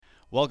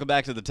Welcome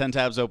back to the 10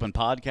 Tabs Open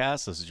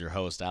podcast. This is your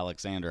host,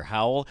 Alexander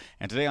Howell.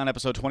 And today on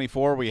episode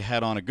 24, we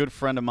had on a good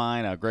friend of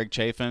mine, Greg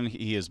Chafin.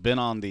 He has been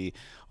on the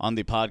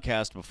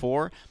podcast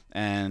before,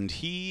 and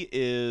he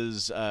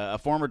is a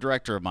former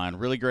director of mine.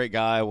 Really great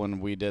guy. When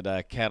we did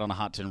Cat on a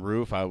Hot Tin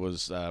Roof, I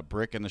was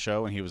Brick in the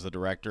show, and he was the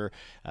director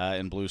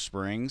in Blue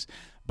Springs.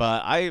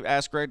 But I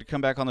asked Greg to come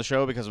back on the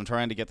show because I'm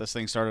trying to get this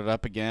thing started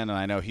up again, and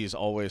I know he's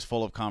always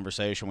full of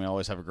conversation. We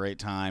always have a great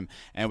time,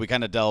 and we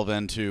kind of delve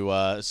into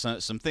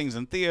some things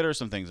in theater,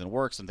 some things in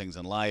work, some things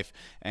in life,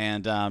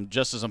 and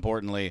just as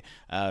importantly,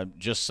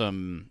 just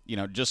some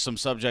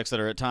subjects that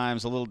are at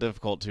times a little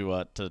difficult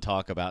to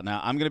talk about.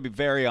 Now, I'm going to be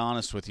very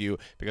honest with you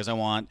because I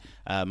want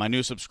my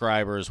new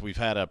subscribers. We've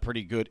had a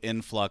pretty good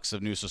influx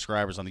of new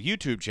subscribers on the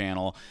YouTube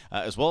channel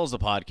as well as the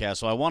podcast,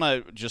 so I want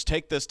to just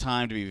take this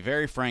time to be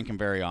very frank and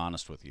very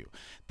honest with you.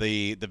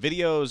 The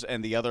videos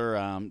and the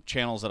other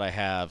channels that I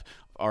have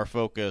are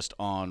focused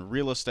on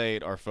real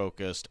estate, are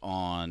focused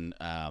on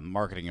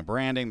marketing and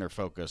branding. They're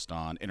focused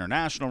on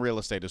international real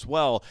estate as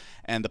well.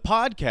 And the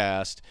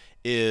podcast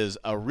is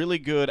a really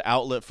good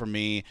outlet for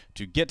me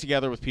to get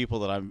together with people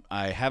that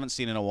I haven't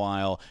seen in a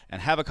while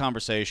and have a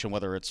conversation,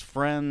 whether it's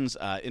friends,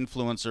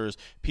 influencers,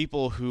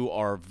 people who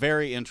are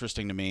very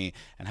interesting to me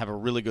and have a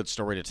really good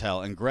story to tell.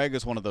 And Greg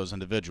is one of those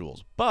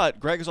individuals. But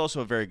Greg is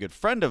also a very good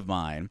friend of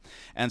mine,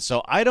 and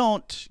so I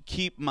don't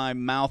keep my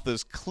mouth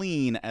as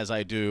clean as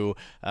I do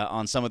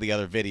on some of the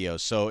other videos.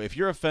 So if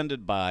you're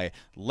offended by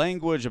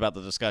language, about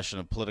the discussion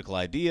of political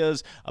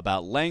ideas,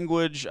 about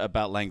language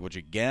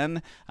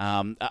again,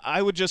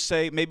 I would just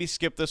say maybe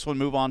skip this one,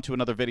 move on to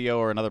another video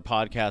or another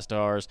podcast of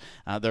ours.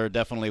 There are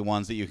definitely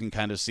ones that you can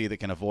kind of see that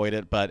can avoid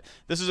it, but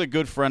this is a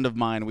good friend of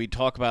mine. We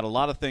talk about a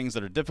lot of things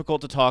that are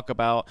difficult to talk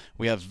about.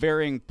 We have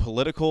varying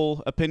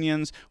political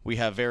opinions. We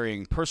have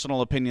varying personal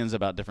opinions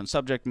about different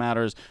subject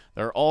matters.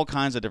 There are all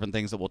kinds of different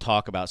things that we'll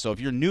talk about. So if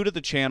you're new to the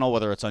channel,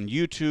 whether it's on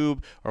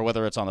YouTube or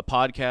whether it's on the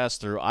podcast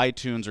through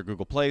iTunes or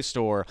Google Play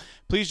Store,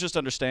 please just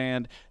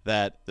understand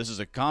that this is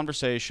a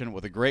conversation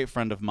with a great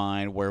friend of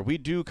mine where we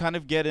do kind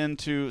of get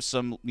into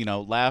some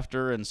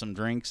laughter and some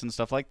drinks and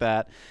stuff like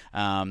that.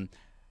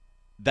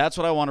 That's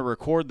what I want to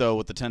record, though,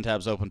 with the 10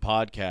 Tabs Open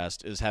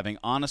podcast, is having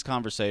honest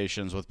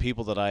conversations with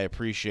people that I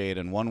appreciate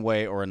in one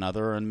way or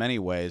another, or in many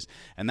ways,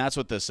 and that's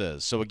what this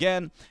is. So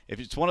again, if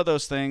it's one of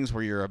those things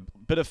where you're a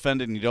bit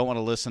offended and you don't want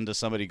to listen to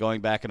somebody going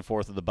back and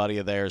forth with a buddy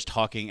of theirs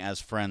talking as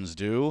friends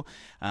do,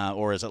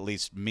 or as at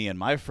least me and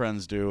my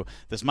friends do,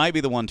 this might be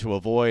the one to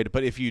avoid.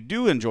 But if you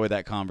do enjoy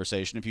that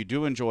conversation, if you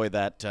do enjoy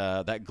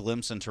that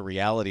glimpse into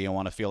reality and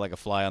want to feel like a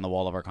fly on the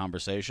wall of our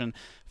conversation,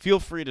 feel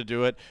free to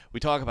do it.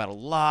 We talk about a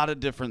lot of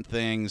different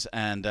things,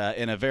 and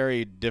in a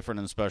very different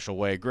and special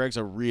way. Greg's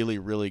a really,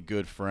 really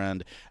good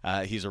friend.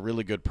 He's a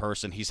really good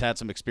person. He's had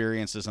some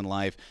experiences in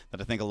life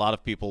that I think a lot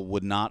of people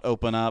would not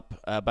open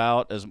up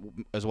about as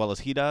well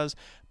as he does.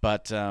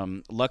 But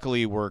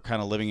luckily, we're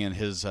kind of living in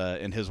his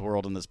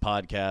world in this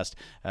podcast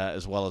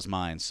as well as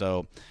mine.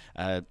 So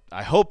I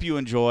hope you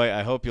enjoy.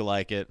 I hope you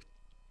like it.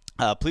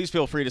 Please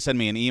feel free to send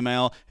me an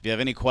email if you have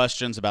any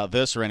questions about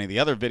this or any of the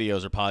other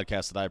videos or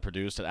podcasts that I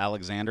produced at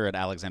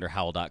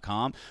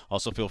alexander@alexanderhowell.com.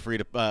 Also, feel free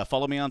to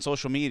follow me on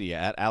social media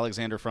at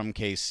Alexander from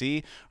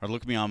KC, or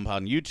look me on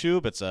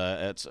YouTube.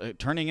 It's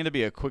turning into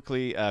be a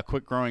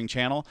quick growing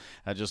channel.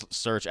 Just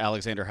search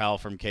Alexander Howell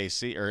from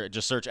KC, or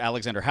just search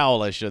Alexander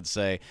Howell, I should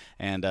say,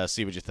 and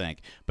see what you think.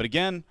 But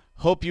again,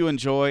 hope you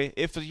enjoy.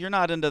 If you're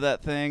not into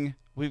that thing,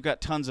 we've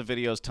got tons of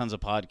videos, tons of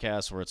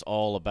podcasts where it's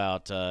all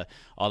about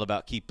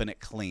keeping it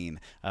clean.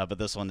 But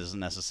this one isn't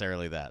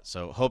necessarily that.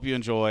 So hope you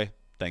enjoy.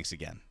 Thanks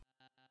again.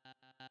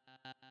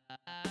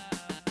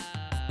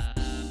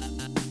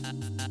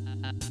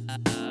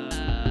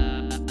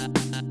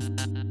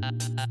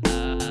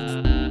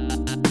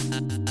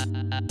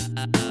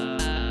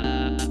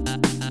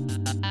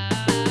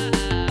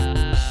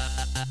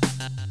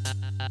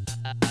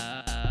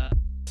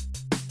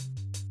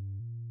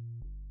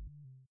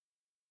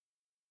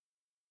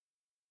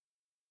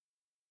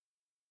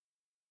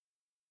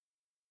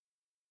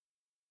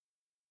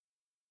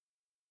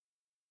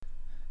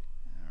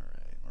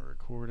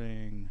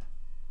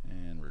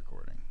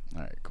 Recording.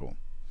 All right, cool.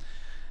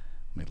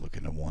 Let me look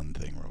into one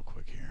thing real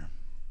quick here.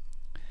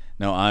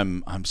 No,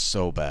 I'm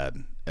so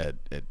bad at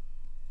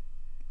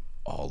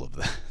all of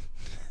that.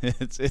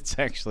 It's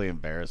actually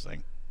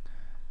embarrassing.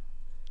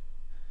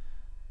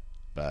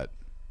 But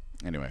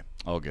anyway,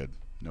 all good.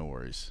 No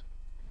worries.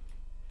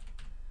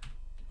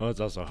 Well, it's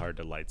also hard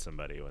to light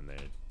somebody when they're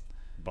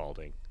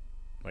balding.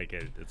 Like,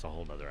 it's a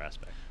whole nother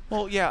aspect.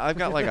 Well, yeah, I've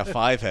got like a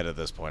 5 head at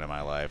this point in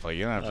my life. Like,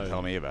 you don't have to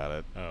tell me about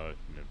it. Oh,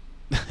 no.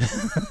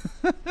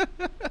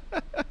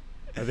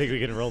 I think we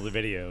can roll the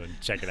video and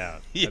check it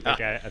out.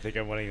 Yeah. I think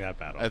I'm winning that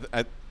battle.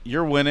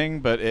 You're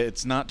winning, but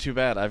it's not too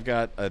bad. I've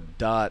got a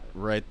dot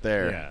right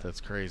there. Yeah. That's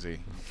crazy.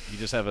 You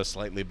just have a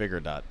slightly bigger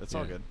dot. That's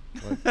all good.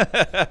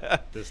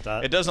 This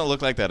dot? It doesn't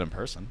look like that in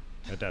person.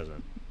 It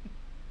doesn't.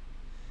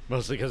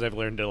 Mostly because I've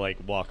learned to like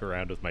walk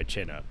around with my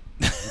chin up.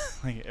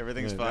 Like,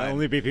 everything's fine.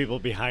 Only people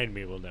behind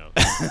me will know.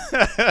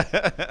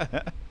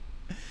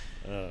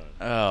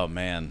 Oh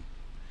man.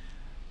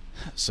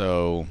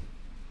 So,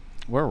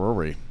 where were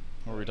we?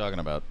 What were we talking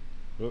about?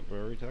 What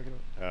were we talking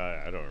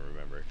about? I don't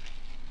remember.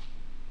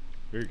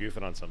 We were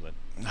goofing on something.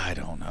 I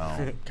don't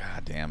know.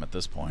 God damn, at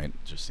this point,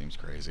 it just seems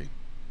crazy.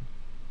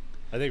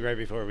 I think right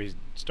before we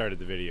started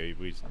the video,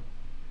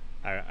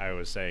 I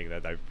was saying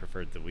that I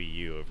preferred the Wii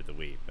U over the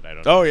Wii, but I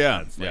don't know. Oh, if yeah,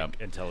 that's yeah.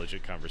 like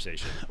intelligent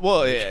conversation.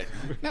 Well, yeah.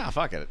 Nah,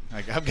 fuck it.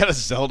 Like, I've got a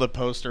Zelda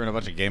poster and a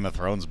bunch of Game of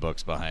Thrones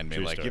books behind me.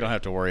 True Like, story. you don't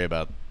have to worry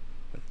about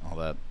all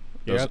that.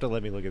 You Those- have to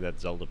let me look at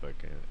that Zelda book.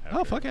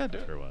 Oh, fuck yeah, do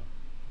after it. a while.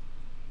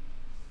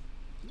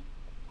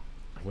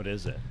 What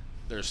is it?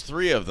 There's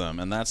 3 of them,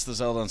 and that's the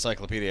Zelda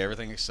Encyclopedia.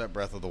 Everything except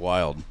Breath of the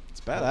Wild.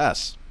 It's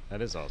badass.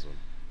 That is awesome.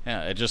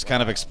 Yeah, it just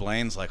kind of Wow.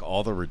 explains like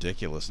all the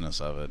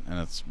ridiculousness of it, and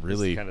it's This is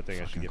really the kind of thing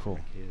I should fucking get cool.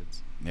 for my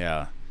kids.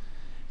 Yeah.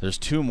 There's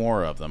 2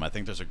 more of them. I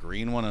think there's a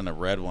green one and a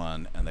red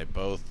one, and they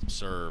both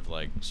serve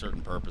like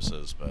certain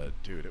purposes. But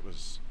dude, it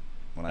was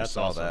when That's I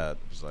saw awesome. that,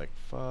 it was like,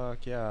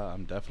 fuck yeah,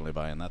 I'm definitely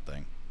buying that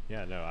thing.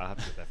 Yeah, no, I'll have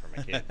to get that for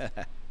my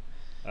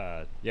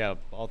kids. Yeah,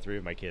 all 3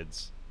 of my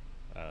kids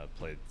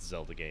played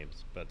Zelda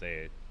games, but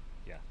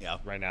Yeah.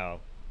 right now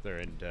they're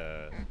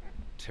into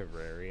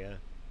Terraria.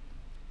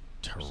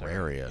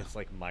 Terraria. It's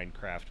like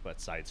Minecraft,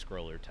 but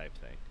side-scroller type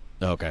thing.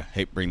 Okay.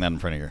 Hey, bring that in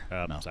front of your.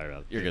 No, Sorry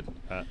about that. You're good.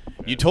 Uh,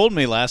 You told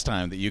me last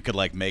time that you could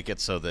like make it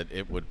so that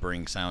it would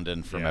bring sound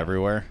in from Yeah.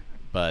 everywhere,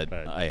 but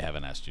But- I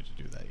haven't asked you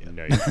to do that yet.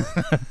 No,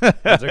 you-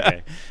 That's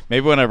okay.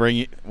 Maybe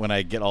when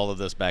I get all of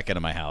this back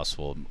into my house,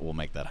 we'll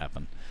make that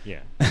happen.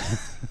 Yeah.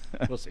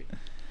 We'll see.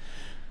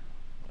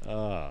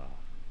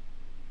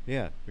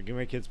 Yeah,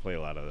 my kids play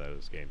a lot of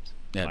those games.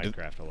 Yeah,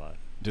 Minecraft a lot.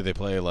 Do they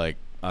play like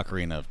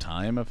Ocarina of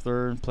Time if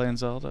they're playing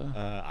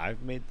Zelda?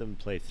 I've made them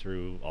play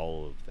through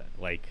all of that.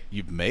 Like,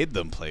 You've made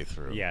them play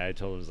through. yeah, I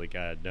told them,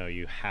 like, no,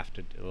 you have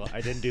to.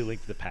 I didn't do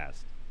Link to the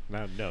Past.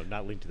 No,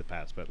 not Link to the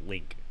Past, but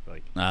Link,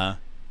 like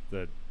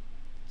the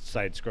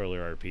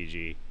side-scroller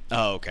RPG.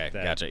 Oh, okay.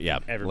 that Gotcha. Yeah.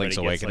 everybody Link's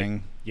gets, like-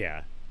 Awakening.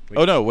 Yeah.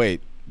 Oh no,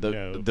 wait. The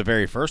No. the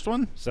very first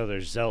one? So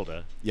there's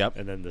Zelda. Yep.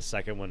 And then the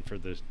second one for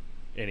the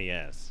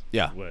NES.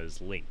 Yeah. Was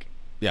Link.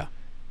 Yeah.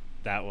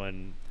 That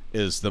one.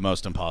 Is the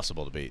most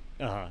impossible to beat.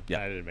 Yeah.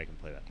 Yeah. I didn't make them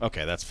play that.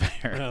 Okay, that's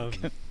fair.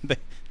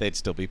 They'd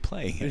still be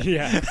playing it.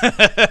 Yeah.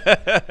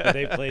 But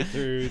they played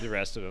through the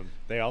rest of them.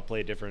 They all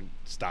play different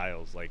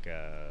styles. Like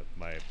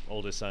my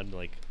oldest son,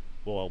 like,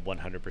 will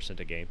 100%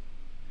 a game.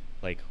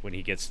 Like when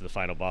he gets to the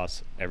final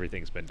boss,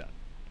 everything's been done.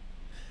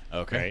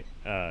 Okay.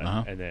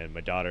 Right. And then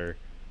my daughter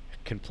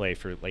can play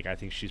for, like, I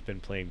think she's been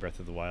playing Breath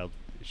of the Wild.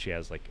 She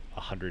has like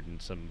 100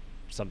 and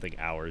something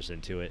hours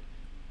into it.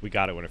 We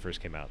got it when it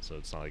first came out, so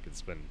it's not like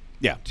it's been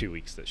 2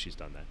 weeks that she's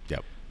done that.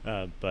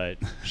 Yep. But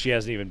she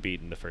hasn't even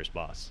beaten the first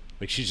boss.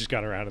 Like, she's just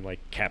gone around and like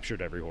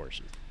captured every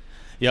horse.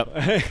 Yep.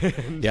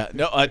 Yeah.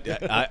 No,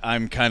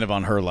 I'm kind of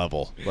on her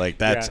level. Like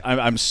that's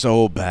Yeah. I'm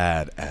so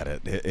bad at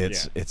it.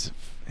 It's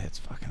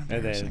fucking And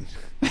embarrassing.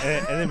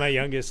 then, and then my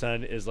youngest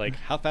son is like,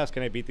 how fast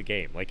can I beat the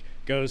game? Like,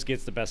 goes,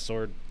 gets the best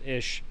sword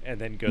ish, and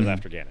then goes Mhm.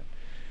 after Ganon.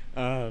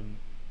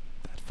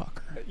 That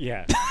fucker.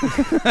 Yeah.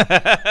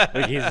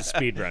 Like, he's a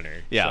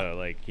speedrunner. Yeah. So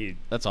like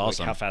That's like,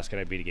 awesome. how fast can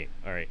I beat a game?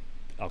 All right,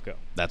 I'll go.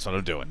 That's what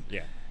I'm doing.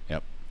 Yeah.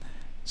 Yep.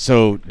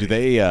 So do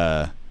they?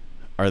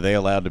 Are they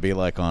allowed to be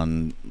like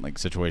on like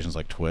situations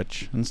like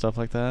Twitch and stuff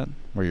like that,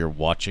 where you're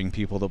watching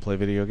people that play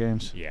video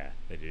games? Yeah,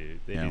 they do.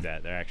 They Yeah. do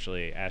that. They're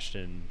actually,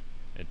 Ashton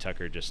and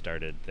Tucker just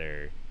started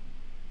they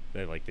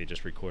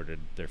just recorded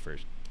their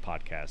first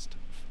podcast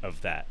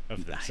of Nice.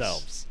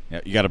 themselves.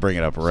 Yeah, you got to bring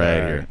it up right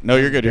Sorry. here. No,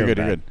 you're good. You're Go good.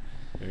 You're back.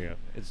 good. There you go.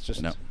 It's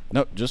just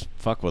No, just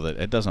fuck with it.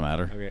 It doesn't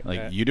matter. Okay,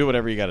 Like you do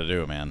whatever you got to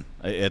do, man.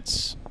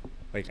 It's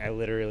like, I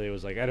literally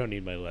was like, I don't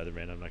need my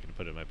Leatherman. I'm not going to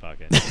put it in my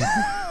pocket.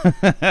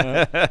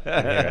 And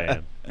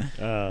here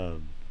I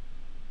am.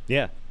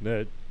 Yeah,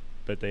 but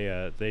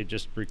they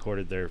just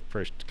recorded their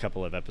first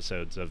couple of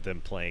episodes of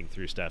them playing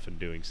through stuff and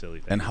doing silly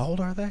things. And how old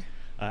are they?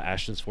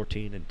 Ashton's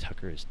 14 and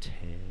Tucker is 10.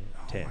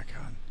 Oh my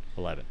god.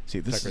 11. See,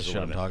 this Tucker's is the shit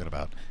 11. I'm talking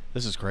about.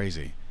 This is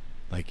crazy.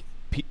 Like,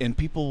 and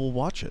people will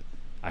watch it.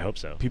 I hope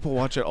so. People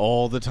watch it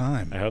all the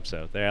time. I hope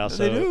so. They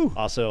also do.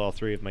 Also, all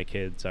 3 of my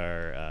kids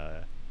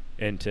are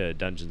into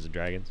Dungeons and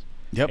Dragons.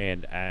 Yep.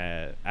 And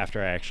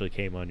after I actually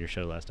came on your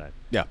show last time,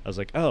 Yeah. I was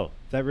like, oh,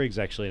 that rig's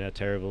actually not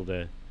terrible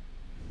to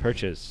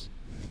purchase,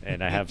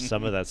 and I have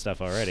some of that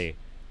stuff already.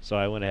 So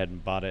I went ahead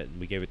and bought it, and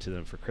we gave it to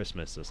them for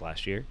Christmas this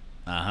last year.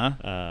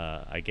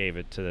 I gave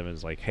it to them and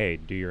was like, hey,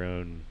 do your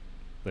own.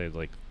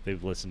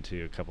 They've listened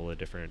to a couple of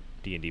different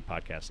D&D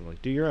podcasts and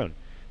like, do your own.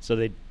 So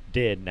they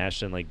did. And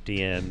Ashton like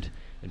DM'd,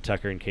 and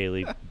Tucker and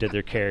Kaylee did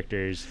their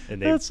characters,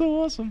 and That's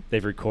so awesome.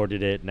 they've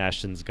recorded it, and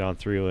Ashton's gone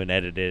through and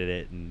edited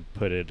it and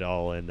put it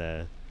all in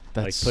the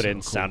That's put so in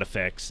cool. sound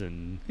effects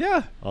and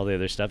Yeah. all the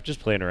other stuff, just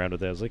playing around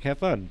with it. I was like, have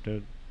fun.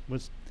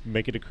 Let's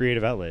make it a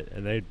creative outlet.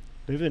 And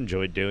they've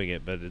enjoyed doing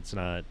it, but it's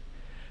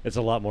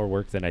a lot more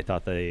work than I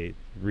thought they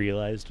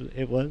realized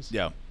it was.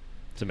 Yeah.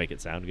 To make it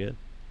sound good.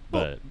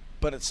 Well,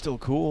 but it's still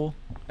cool,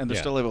 and they're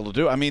Yeah. still able to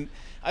do it. I mean,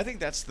 I think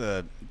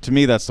to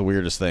me, that's the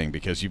weirdest thing,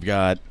 because you've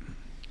got,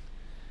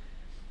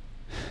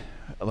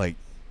 like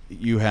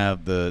you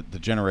have the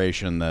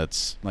generation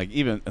that's like,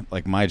 even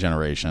like my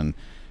generation,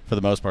 for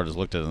the most part, has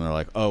looked at it and they're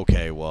like,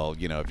 okay, well,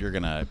 if you're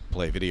gonna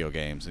play video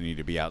games, then you need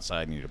to be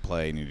outside, you need to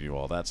play, you need to do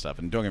all that stuff.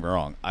 And don't get me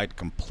wrong, I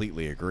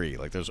completely agree.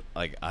 Like,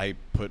 I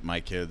put my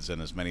kids in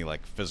as many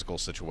like physical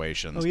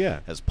situations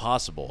as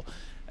possible,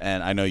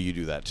 and I know you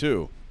do that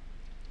too.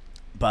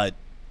 But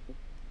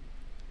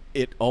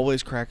it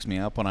always cracks me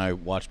up when I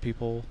watch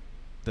people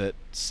that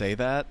say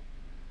that,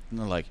 and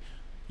they're like,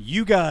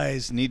 you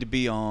guys need to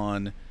be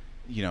on,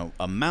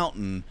 a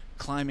mountain,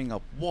 climbing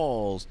up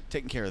walls,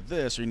 taking care of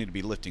this, or you need to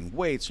be lifting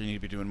weights, or you need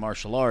to be doing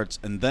martial arts,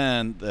 and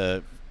then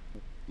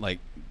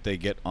they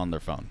get on their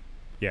phone.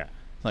 Yeah.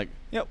 Like,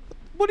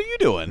 what are you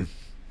doing?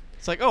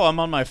 It's like, oh, I'm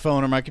on my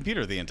phone or my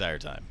computer the entire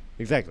time.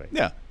 Exactly.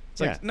 Yeah. It's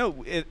like,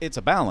 no, it's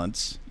a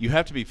balance. You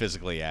have to be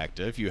physically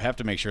active. You have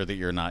to make sure that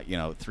you're not,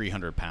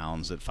 300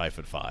 pounds at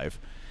 5'5".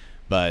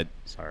 But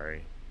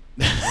sorry.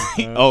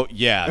 Oh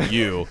yeah,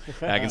 you.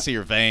 I can see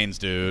your veins,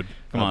 dude.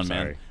 Come on,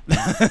 sorry.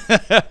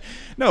 man.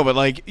 No, but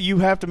like, you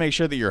have to make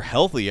sure that you're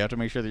healthy. You have to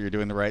make sure that you're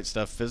doing the right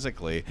stuff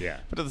physically. Yeah.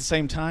 But at the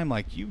same time,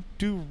 like, you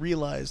do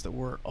realize that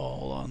we're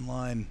all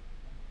online,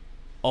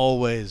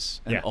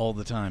 always and all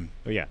the time.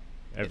 Oh yeah,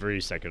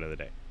 every second of the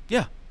day.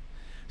 Yeah.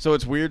 So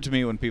it's weird to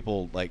me when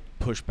people like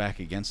push back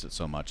against it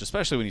so much,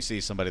 especially when you see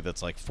somebody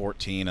that's like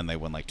 14 and they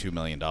win like $2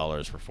 million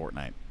for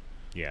Fortnite.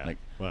 Yeah. Like,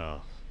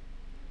 well,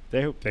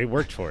 they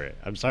worked for it.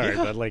 I'm sorry,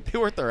 but like, they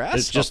worked their ass off.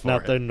 It's just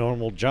not their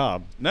normal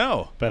job.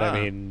 No. But I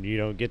mean, you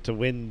don't get to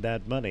win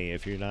that money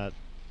if you're not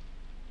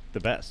the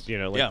best.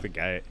 The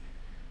guy,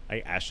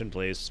 Ashton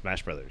plays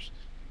Smash Brothers.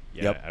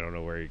 Yeah. Yep. I don't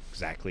know where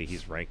exactly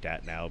he's ranked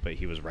at now, but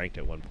he was ranked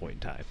at one point in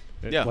time.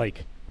 Yeah.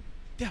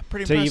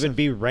 Pretty to impressive. even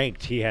be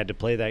ranked, he had to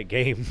play that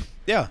game.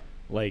 Yeah.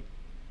 Like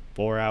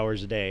 4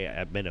 hours a day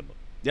at minimum.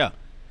 Yeah.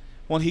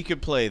 Well, he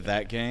could play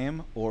that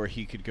game, or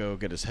he could go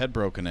get his head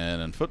broken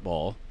in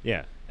football.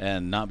 Yeah.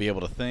 And not be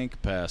able to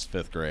think past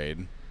 5th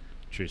grade.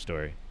 True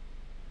story.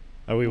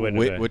 Oh, we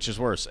wouldn't. Which is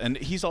worse. And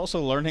he's also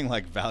learning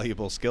like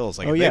valuable skills.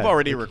 Like, they've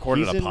already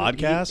recorded a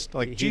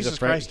podcast. Jesus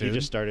Christ, dude. He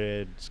just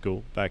started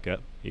school back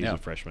up. He's a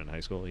freshman in high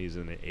school. He's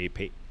in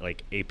the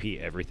AP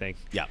everything.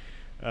 Yeah.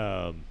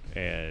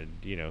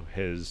 And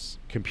his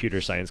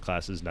computer science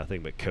class is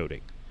nothing but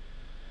coding.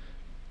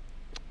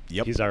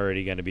 Yep. He's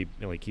already going to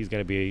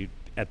be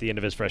at the end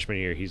of his freshman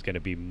year, he's going to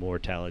be more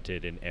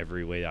talented in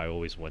every way I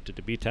always wanted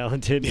to be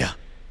talented. Yeah.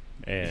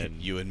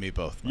 And you and me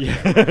both.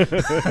 Yeah.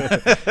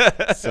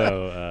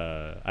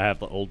 So I have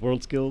the old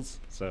world skills.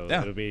 So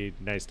it'll be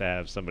nice to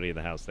have somebody in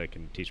the house that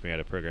can teach me how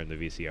to program the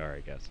VCR, I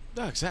guess.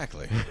 Oh,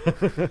 exactly.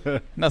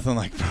 Nothing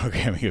like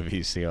programming a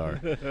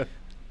VCR.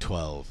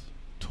 12.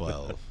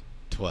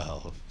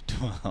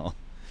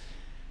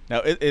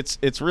 Now,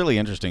 it's really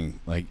interesting.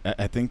 Like,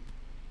 I think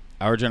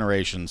our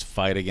generations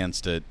fight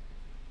against it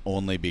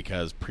only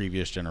because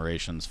previous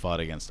generations fought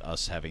against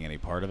us having any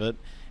part of it.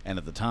 And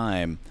at the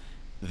time,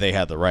 they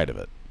had the right of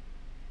it.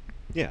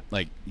 Yeah.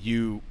 Like,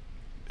 you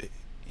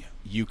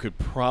could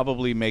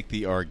probably make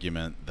the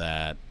argument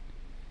that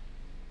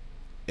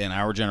in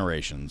our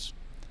generations,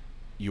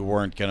 you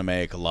weren't going to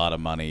make a lot of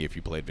money if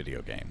you played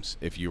video games,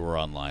 if you were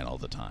online all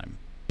the time.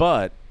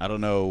 But I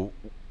don't know.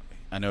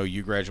 I know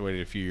you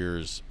graduated a few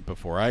years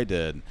before I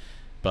did,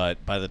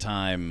 but by the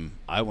time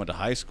I went to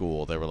high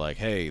school, they were like,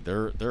 hey,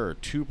 there are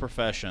 2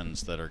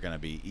 professions that are going to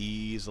be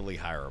easily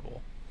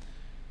hireable.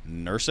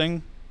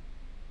 Nursing,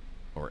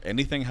 or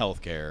anything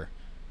healthcare,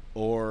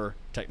 or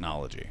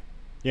technology.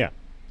 Yeah.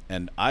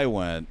 And I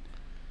went,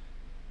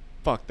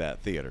 fuck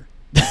that, theater.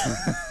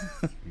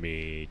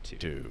 Me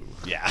too.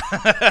 Yeah.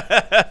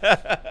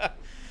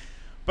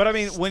 But I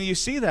mean, when you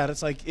see that,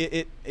 it's like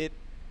it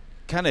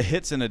kind of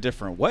hits in a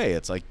different way.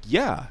 It's like,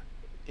 yeah,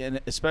 and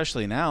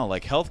especially now,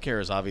 like,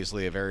 healthcare is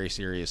obviously a very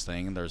serious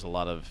thing, and there's a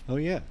lot of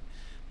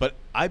but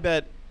I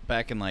bet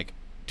back in like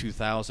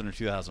 2000 or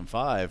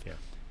 2005,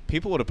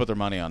 people would have put their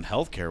money on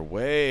healthcare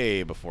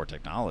way before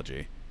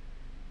technology.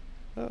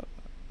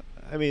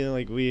 I mean,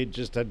 like, we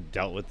just had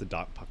dealt with the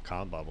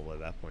dot-com bubble at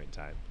that point in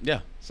time.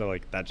 Yeah. So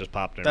like that just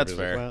popped in. That's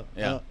fair. Like,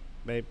 well,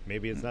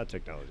 maybe it's not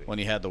technology. When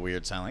you had the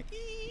weird sound like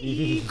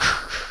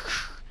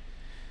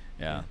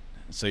yeah.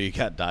 So you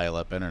got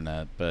dial-up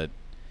internet, but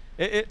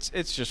it's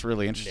just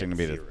really interesting to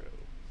me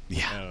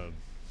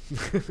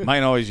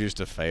Mine always used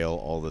to fail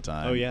all the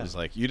time. Oh yeah. It's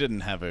like you didn't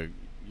have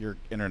your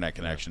internet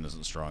connection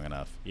isn't strong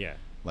enough. Yeah.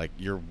 Like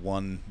your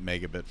 1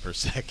 megabit per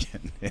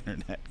second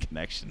internet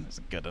connection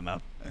isn't good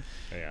enough.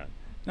 Yeah.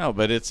 No,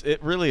 but it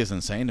really is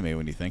insane to me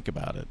when you think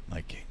about it.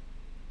 Like,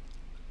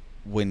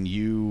 when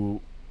you,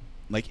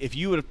 like, if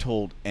you would have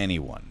told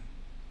anyone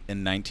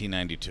in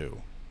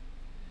 1992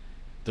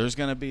 there's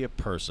going to be a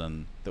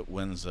person that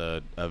wins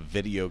a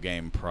video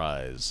game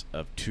prize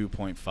of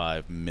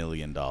 $2.5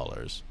 million,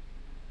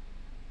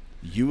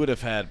 you would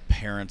have had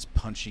parents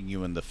punching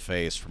you in the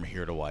face from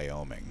here to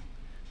Wyoming.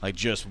 Like,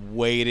 just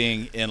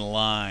waiting in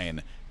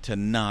line to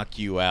knock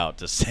you out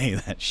to say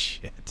that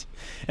shit.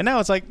 And now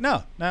it's like,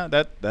 no,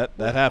 that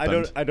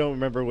happened. I don't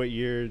remember what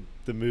year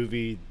the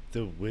movie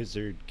The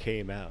Wizard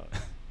came out,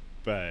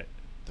 but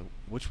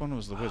Which one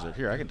was the Wizard?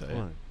 Here, I can tell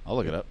you. I'll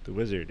look it up. The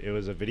Wizard. It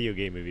was a video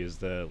game movie. It was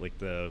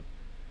the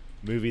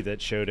movie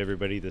that showed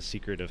everybody the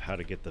secret of how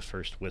to get the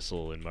first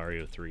whistle in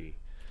Mario 3.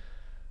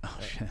 Oh,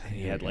 shit.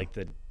 He had like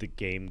the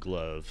game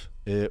glove.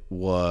 It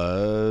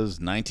was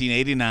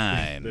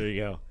 1989. There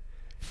you go.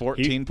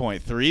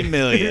 14.3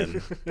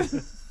 million.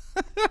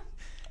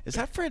 Is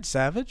that Fred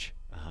Savage?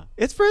 Uh-huh.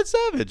 It's Fred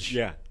Savage.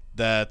 Yeah.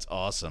 That's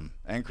awesome.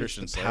 And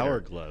Christian the Slater. Power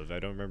Glove. I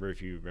don't remember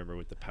if you remember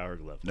what the Power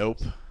Glove was. Nope.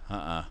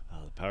 The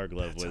Power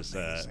Glove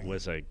That's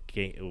was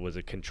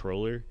a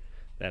controller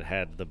that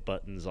had the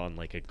buttons on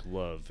like a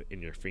glove,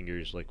 and your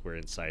fingers like were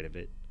inside of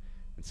it,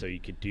 and so you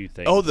could do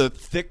things. Oh, the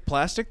thick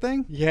plastic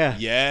thing? Yeah.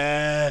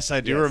 Yes,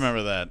 I do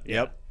remember that. Yeah,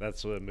 Yep.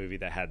 that's a movie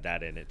that had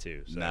that in it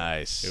too. So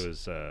Nice. It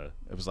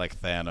was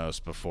like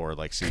Thanos before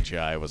like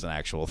CGI was an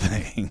actual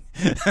thing.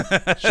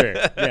 Sure.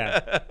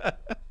 Yeah.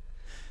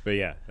 But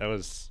yeah, that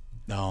was.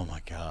 Oh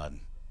my God.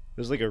 It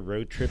was like a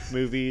road trip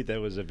movie that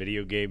was a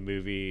video game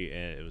movie,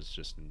 and it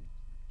was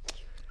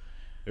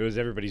it was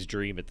everybody's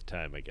dream at the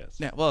time, I guess.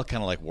 Yeah, well,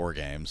 kind of like War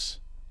Games.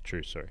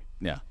 True story.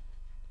 Yeah.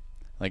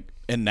 Like,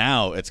 and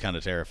now it's kind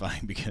of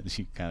terrifying because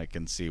you kind of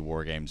can see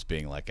War Games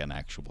being like an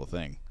actual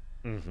thing.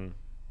 Mm-hmm.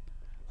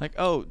 Like,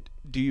 oh,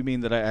 do you mean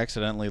that I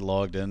accidentally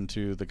logged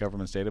into the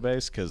government's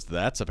database? Because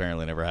that's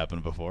apparently never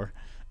happened before.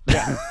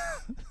 Yeah.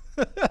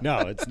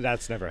 No,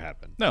 that's never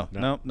happened. No,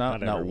 not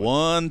once.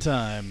 one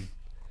time.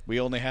 We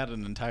only had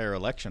an entire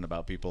election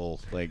about people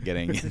like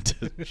getting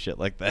into shit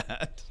like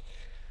that.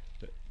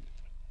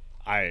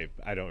 I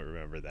don't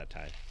remember that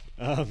time.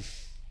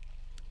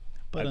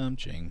 But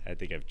Ching. I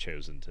think I've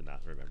chosen to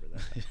not remember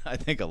that. I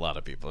think a lot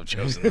of people have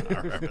chosen to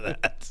not remember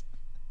that.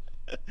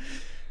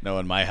 No,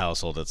 in my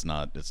household, it's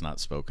not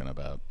spoken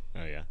about.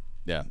 Oh yeah.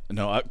 Yeah,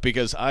 no,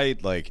 because I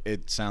like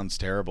it sounds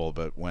terrible,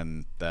 but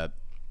when that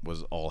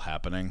was all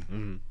happening,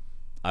 Mm-hmm.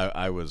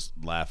 I was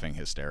laughing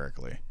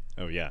hysterically.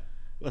 Oh yeah.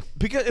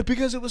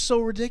 Because it was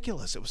so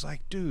ridiculous. It was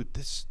like, dude,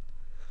 this.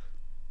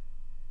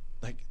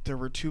 Like, there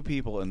were two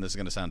people, and this is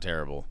going to sound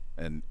terrible,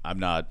 and I'm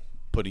not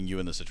putting you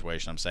in the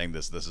situation. I'm saying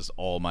this is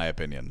all my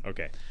opinion.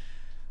 Okay.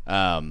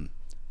 I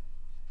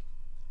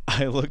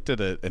looked at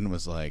it and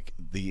was like,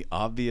 the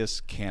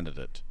obvious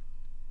candidate,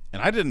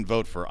 and I didn't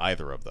vote for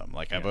either of them.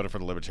 Like, I voted for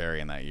the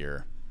Libertarian that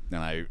year, and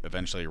I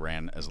eventually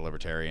ran as a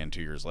Libertarian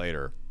 2 years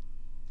later.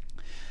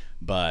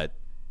 But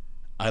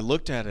I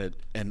looked at it,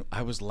 and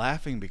I was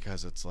laughing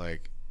because it's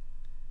like,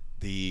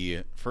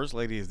 the First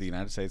Lady of the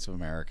United States of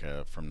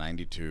America from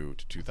 92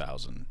 to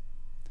 2000,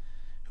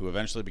 who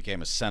eventually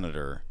became a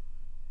senator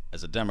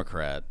as a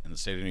Democrat in the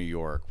state of New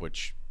York,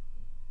 which,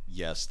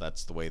 yes,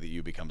 that's the way that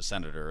you become a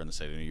senator in the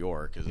state of New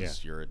York,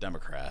 is you're a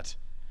Democrat,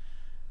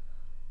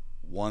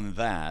 won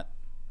that,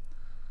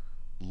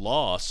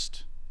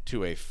 lost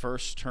to a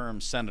first-term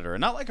senator,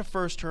 and not like a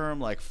first term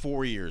like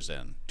 4 years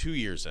in, 2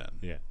 years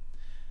in,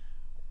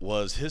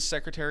 was his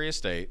Secretary of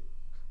State,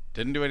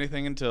 didn't do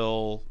anything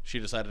until she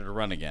decided to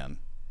run again.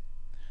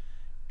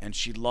 And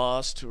she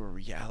lost to a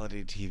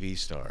reality TV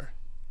star.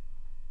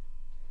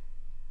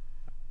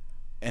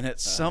 And at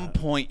some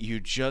point, you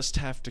just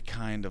have to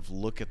kind of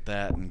look at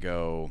that and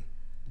go,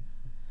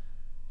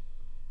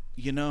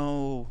 you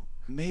know,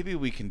 maybe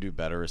we can do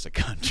better as a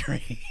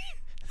country.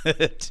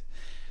 that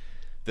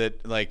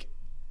like,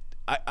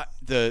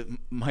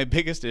 my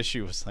biggest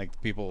issue was like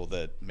people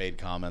that made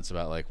comments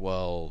about like,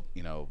 well,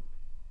 you know,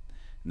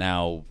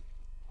 now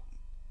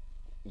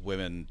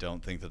women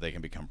don't think that they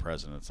can become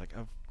president. It's like,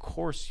 of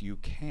course you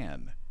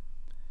can.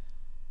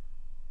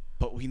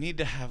 But we need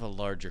to have a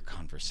larger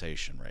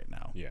conversation right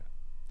now. Yeah.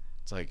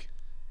 It's like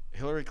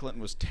Hillary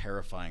Clinton was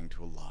terrifying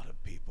to a lot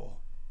of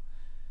people.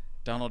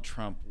 Donald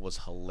Trump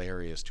was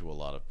hilarious to a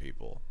lot of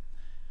people.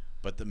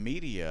 But the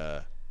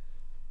media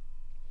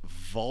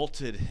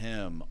vaulted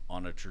him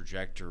on a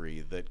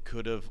trajectory that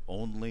could have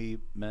only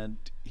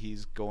meant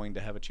he's going to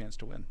have a chance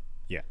to win.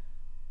 Yeah.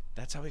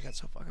 That's how he got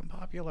so fucking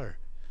popular.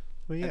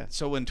 Well, yeah. And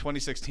so when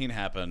 2016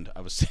 happened,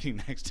 I was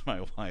sitting next to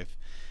my wife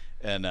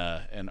in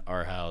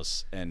our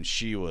house, and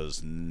she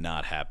was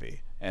not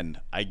happy.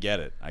 And I get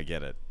it.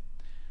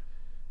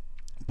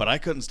 But I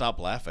couldn't stop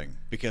laughing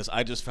because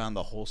I just found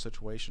the whole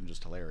situation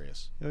just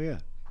hilarious. Oh yeah.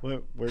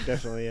 We're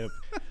definitely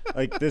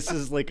like, this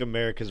is like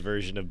America's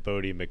version of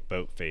Bodie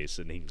McBoatface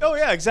in England. Oh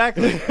yeah,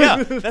 exactly.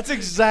 Yeah, that's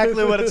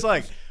exactly what it's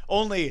like.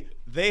 Only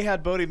they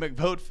had Bodie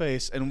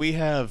McBoatface, and we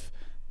have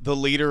the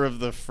leader of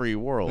the free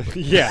world.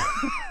 Yeah.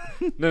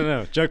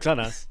 No. Joke's on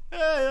us.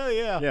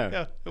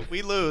 Yeah.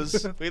 We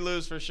lose. We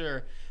lose for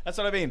sure. That's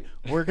what I mean.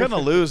 We're going to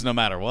lose no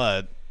matter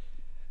what.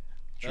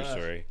 True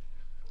story.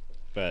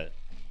 But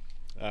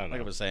I don't know.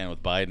 Like I was saying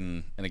with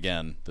Biden, and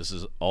again, this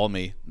is all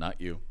me,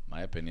 not you.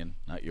 My opinion,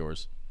 not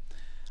yours.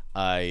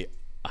 I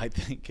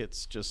think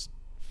it's just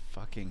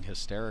fucking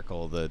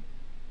hysterical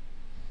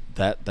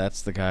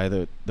that's the guy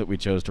that we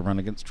chose to run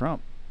against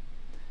Trump.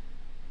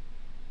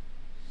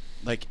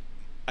 Like,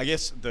 I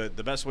guess the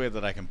best way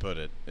that I can put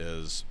it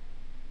is,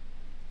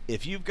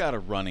 if you've got a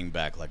running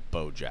back like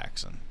Bo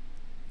Jackson,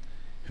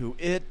 who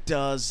it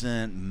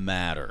doesn't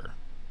matter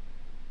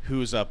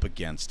who's up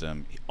against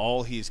him,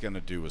 all he's going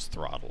to do is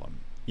throttle him.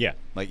 Yeah.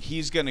 Like,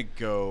 he's going to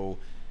go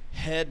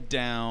head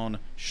down,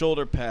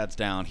 shoulder pads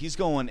down. He's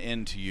going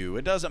into you.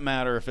 It doesn't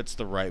matter if it's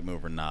the right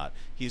move or not.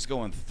 He's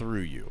going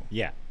through you.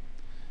 Yeah.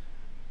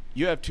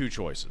 You have two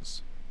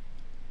choices.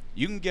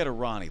 You can get a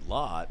Ronnie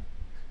Lott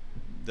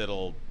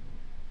that'll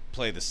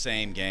play the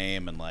same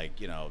game and,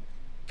 like, you know,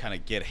 kind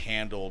of get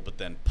handled but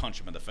then punch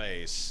him in the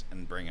face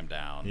and bring him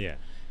down. Yeah.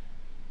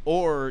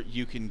 Or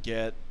you can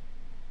get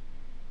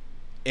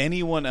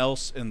anyone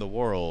else in the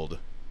world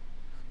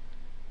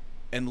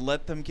and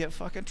let them get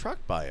fucking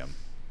trucked by him.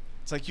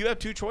 It's like you have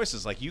two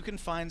choices. Like, you can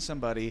find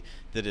somebody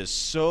that is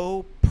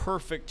so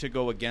perfect to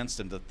go against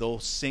him that they'll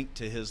sink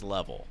to his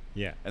level.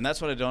 Yeah. And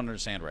that's what I don't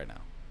understand right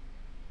now.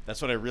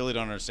 That's what I really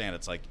don't understand.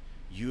 It's like,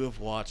 you have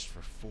watched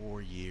for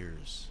 4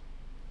 years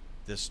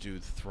this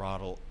dude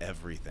throttle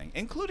everything,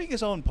 including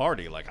his own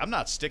party. Like, I'm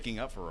not sticking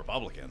up for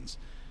Republicans.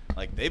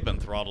 Like, they've been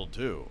throttled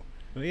too.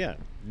 Well, yeah.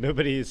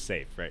 Nobody is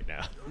safe right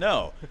now.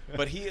 No,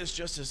 but he is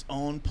just his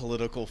own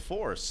political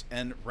force.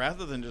 And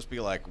rather than just be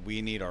like,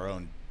 we need our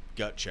own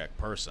gut check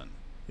person.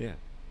 Yeah.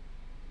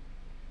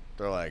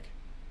 They're like,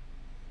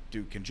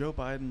 dude, can Joe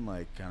Biden,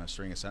 like, kind of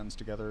string a sentence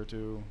together or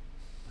two?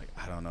 Like,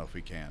 I don't know if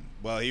we can.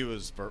 Well, he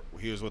was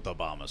with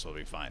Obama, so it'll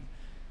be fine.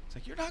 It's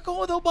like, you're not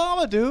going with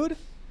Obama, dude.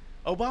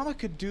 Obama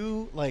could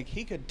do, like,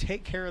 he could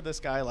take care of this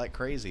guy like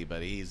crazy,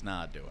 but he's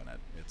not doing it.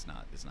 It's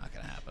not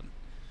going to happen.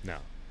 No.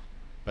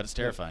 But it's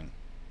terrifying.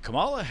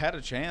 Kamala had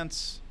a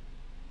chance,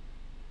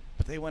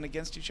 but they went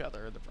against each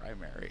other in the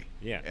primary.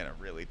 Yeah. In a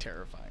really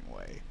terrifying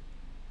way.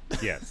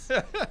 Yes.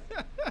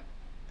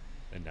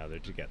 And now they're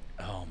together.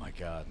 Oh, my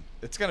God.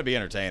 It's going to be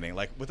entertaining.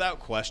 Like, without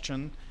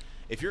question,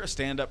 if you're a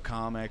stand-up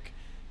comic,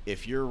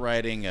 if you're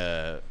writing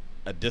a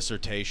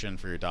dissertation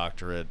for your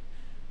doctorate,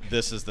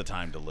 this is the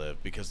time to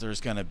live, because there's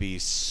going to be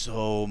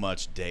so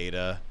much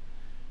data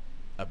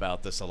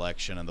about this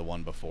election and the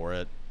one before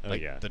it.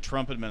 Like, the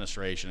Trump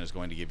administration is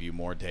going to give you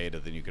more data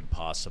than you could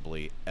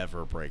possibly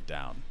ever break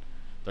down.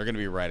 They're going to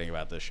be writing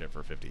about this shit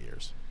for 50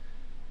 years.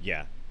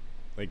 Yeah.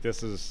 Like,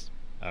 this is,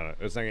 I don't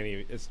know,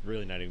 it's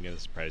really not even going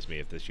to surprise me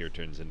if this year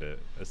turns into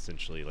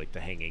essentially like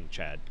the hanging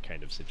Chad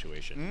kind of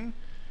situation,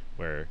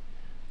 where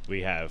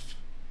we have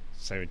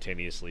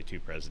simultaneously two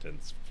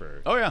presidents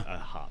for a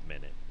hot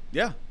minute.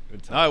 Yeah.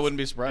 I wouldn't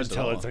be surprised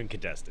until at all. it's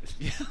uncontested.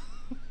 Yeah.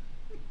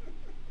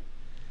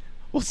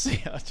 We'll see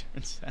how it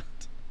turns out.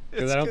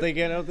 Because I don't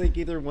think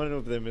either one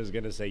of them is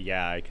going to say,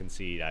 "Yeah, I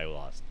concede, I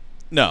lost."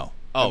 No.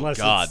 Oh, Unless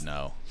God,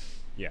 no.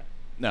 Yeah.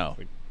 No.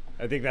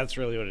 I think that's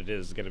really what it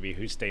is. It's going to be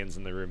who stands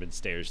in the room and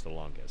stares the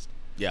longest.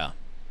 Yeah.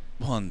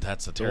 Well, and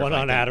that's the The terrifying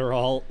one on thing.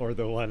 Adderall or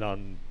the one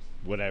on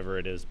whatever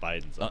it is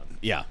Biden's on.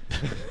 Yeah.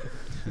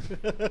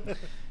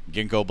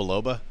 Ginkgo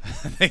biloba.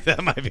 I think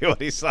that might be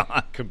what he's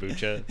on.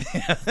 Kombucha.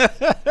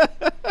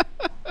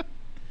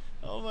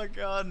 Oh my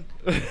God.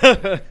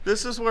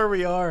 This is where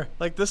we are.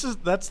 Like,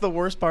 that's the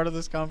worst part of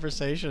this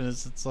conversation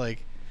is it's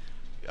like,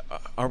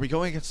 are we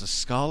going against a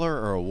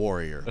scholar or a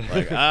warrior?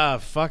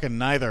 Like, fucking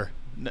neither.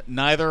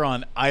 Neither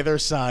on either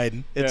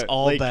side. It's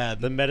all like bad.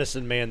 The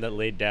medicine man that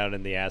laid down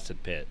in the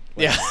acid pit.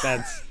 Like, Yeah.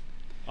 That's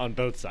on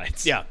both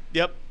sides. Yeah.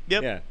 Yep.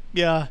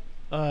 Yeah.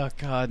 Oh,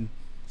 God.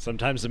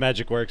 Sometimes the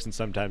magic works and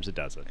sometimes it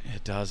doesn't.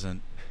 It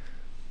doesn't.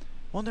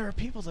 Well, there are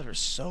people that are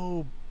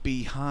so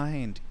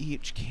behind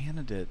each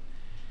candidate.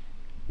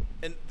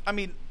 And, I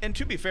mean, and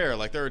to be fair,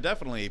 like, there are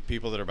definitely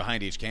people that are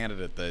behind each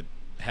candidate that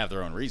have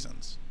their own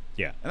reasons.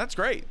 Yeah. And that's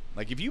great.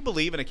 Like, if you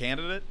believe in a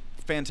candidate,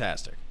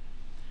 fantastic.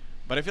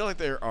 But I feel like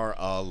there are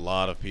a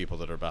lot of people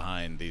that are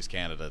behind these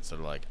candidates that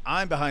are like,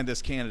 I'm behind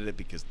this candidate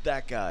because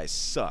that guy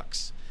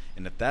sucks.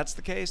 And if that's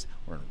the case,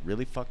 we're in a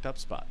really fucked up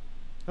spot.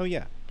 Oh,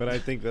 yeah. But I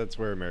think that's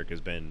where America's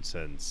been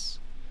since,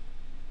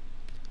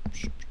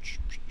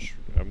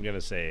 I'm going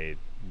to say,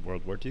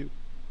 World War II.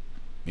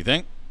 You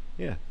think?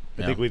 Yeah.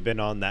 I think we've been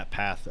on that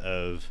path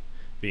of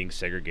being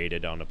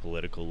segregated on a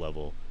political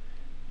level.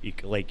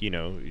 Like, you're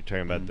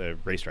talking about the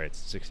race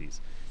riots in the 60s.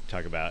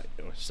 Talk about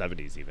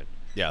 70s even.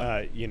 Yeah.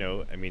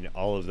 I mean,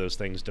 all of those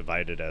things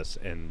divided us,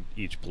 and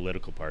each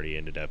political party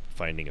ended up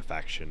finding a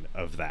faction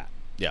of that.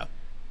 Yeah.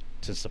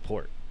 To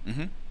support.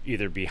 Mm-hmm.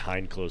 Either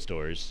behind closed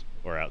doors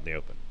or out in the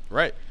open.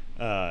 Right.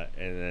 And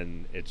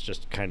then it's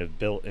just kind of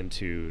built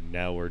into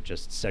now we're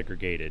just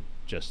segregated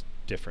just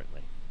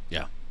differently.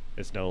 Yeah.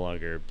 It's no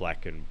longer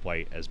black and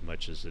white as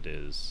much as it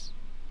is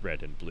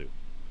red and blue.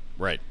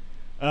 Right.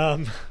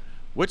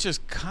 Which is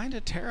kind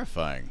of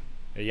terrifying.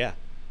 Yeah.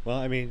 Well,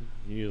 I mean,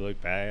 you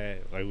look back,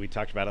 like we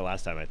talked about it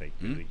last time, I think.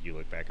 You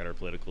look back at our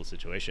political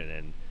situation,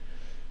 and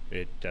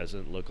it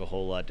doesn't look a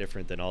whole lot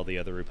different than all the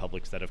other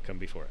republics that have come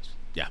before us.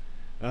 Yeah.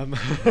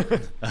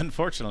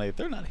 Unfortunately,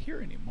 they're not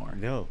here anymore.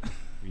 No.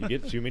 You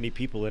get too many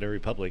people in a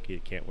republic,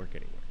 it can't work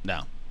anymore.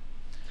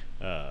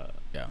 No.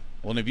 Yeah.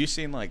 Well, and have you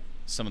seen, like,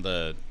 some of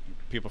the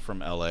people from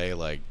LA,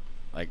 like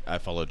I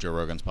follow Joe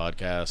Rogan's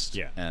podcast,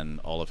 yeah,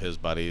 and all of his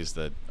buddies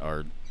that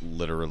are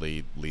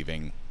literally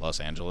leaving Los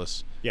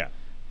Angeles, yeah,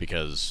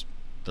 because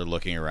they're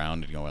looking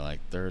around and going like,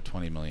 there are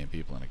 20 million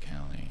people in a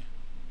county.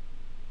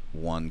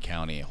 One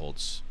county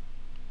holds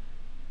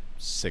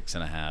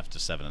 6.5 to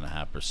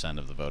 7.5%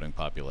 of the voting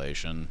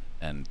population,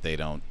 and they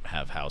don't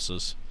have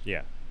houses.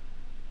 Yeah.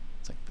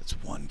 It's like, that's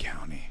one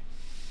county.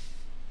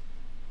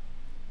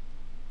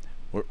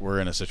 We're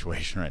in a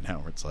situation right now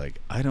where it's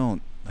like,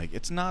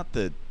 it's not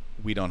that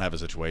we don't have a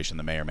situation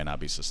that may or may not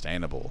be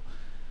sustainable.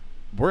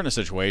 We're in a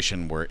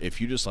situation where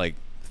if you just like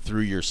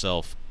threw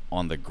yourself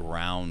on the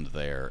ground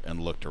there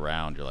and looked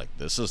around, you're like,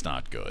 this is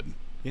not good.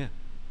 Yeah.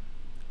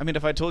 I mean,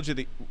 if I told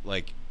you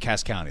like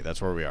Cass County, that's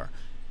where we are.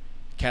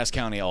 Cass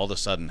County all of a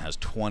sudden has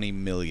 20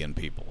 million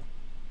people.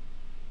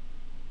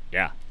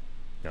 Yeah.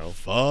 No.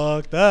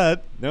 Fuck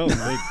that. No.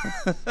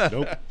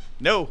 Nope.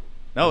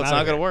 No, it's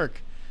not going to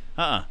work.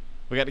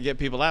 We got to get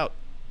people out.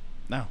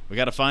 No, we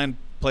got to find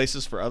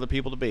places for other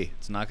people to be.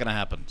 It's not going to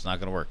happen. It's not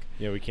going to work.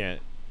 Yeah, we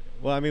can't.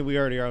 Well, I mean, we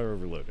already are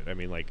overloaded. I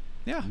mean, like,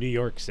 New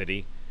York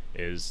City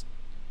is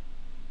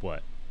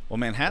what? Well,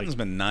 Manhattan's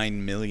been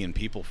 9 million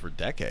people for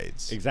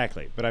decades.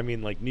 Exactly. But I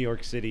mean, like, New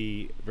York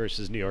City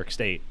versus New York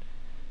State.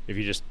 If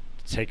you just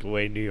take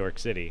away New York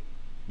City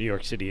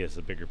has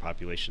a bigger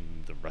population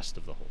than the rest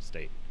of the whole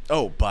state.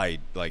 Oh, by,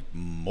 like,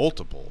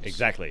 multiples.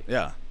 Exactly.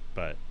 Yeah.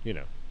 But,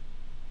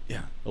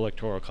 Yeah.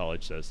 Electoral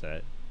College says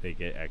that they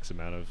get X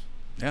amount of...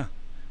 Yeah.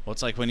 Well,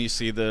 it's like when you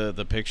see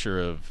the picture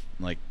of,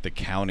 like, the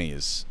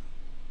counties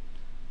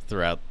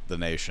throughout the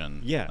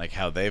nation. Yeah. Like,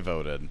 how they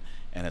voted,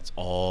 and it's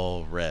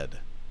all red.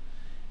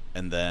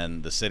 And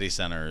then the city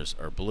centers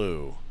are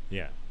blue.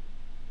 Yeah.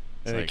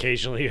 It's and like,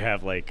 occasionally you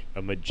have, like,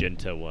 a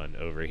magenta one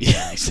over here.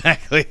 Yeah,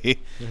 exactly.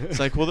 It's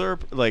like, well, they're,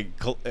 like,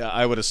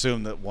 I would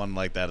assume that one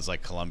like that is,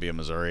 like, Columbia,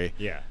 Missouri.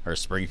 Yeah. Or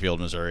Springfield,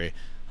 Missouri.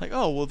 Like,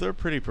 oh, well, they're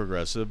pretty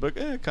progressive,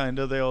 but kind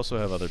of. They also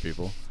have other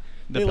people.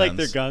 Depends. They like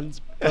their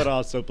guns, but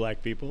also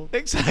black people.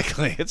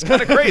 Exactly. It's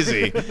kind of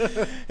crazy.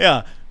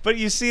 Yeah. But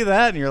you see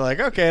that, and you're like,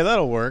 okay,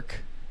 that'll work.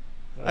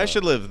 I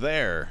should live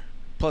there.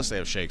 Plus, they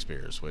have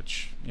Shakespeare's,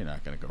 which you're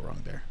not going to go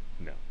wrong there.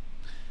 No.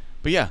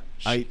 But yeah,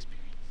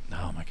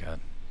 oh my God.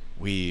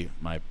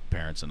 My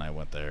parents and I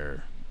went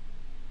there.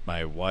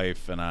 My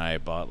wife and I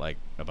bought like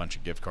a bunch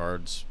of gift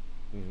cards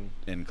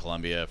in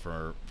Columbia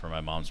for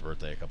my mom's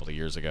birthday a couple of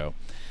years ago.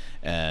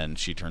 And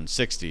she turned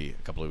 60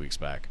 a couple of weeks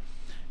back.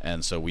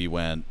 And so we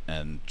went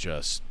and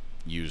just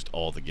used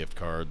all the gift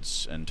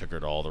cards and took her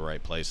to all the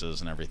right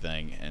places and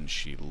everything. And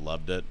she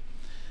loved it.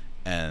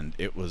 And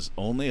it was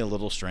only a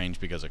little strange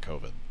because of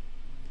COVID.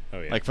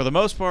 Oh, yeah. Like, for the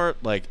most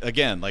part, like,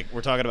 again, like,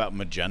 we're talking about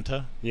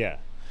magenta. Yeah.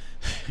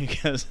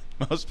 Because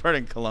most part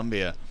in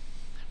Colombia,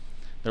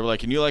 they were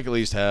like, can you, like, at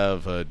least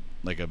have a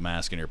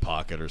mask in your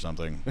pocket or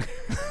something?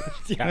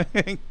 Yeah.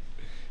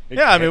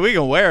 Yeah, I mean, we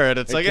can wear it.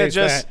 It's like, it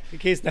just... in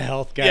case the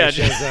health guy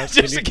shows up.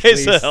 Just in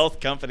case the health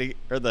company,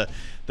 or the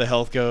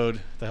health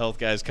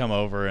guys come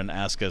over and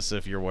ask us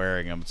if you're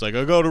wearing them. It's like,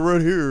 I got it right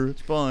here.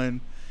 It's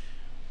fine.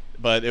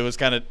 But it was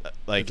kind of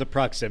like... It's a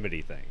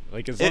proximity thing.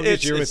 Like, as long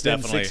as you're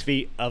within 6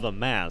 feet of a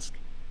mask,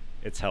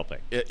 it's helping.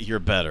 You're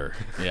better.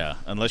 Yeah.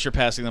 Unless you're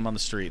passing them on the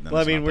street. Then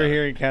well, I mean, we're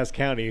here in Cass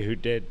County who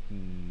did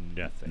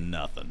nothing.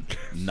 Nothing.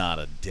 Not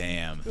a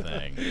damn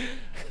thing.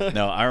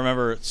 No, I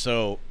remember...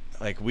 So...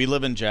 Like, we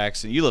live in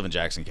Jackson. You live in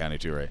Jackson County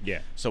too, right? Yeah.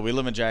 So we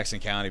live in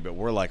Jackson County, but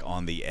we're like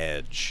on the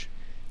edge,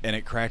 and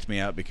it cracked me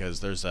up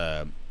because there's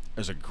a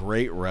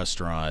great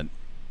restaurant,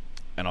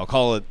 and I'll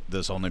call it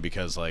this only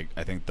because like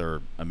I think they're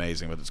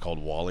amazing, but it's called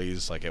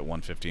Wally's, like at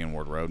 115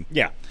 Ward Road.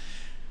 Yeah.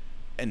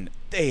 And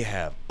they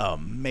have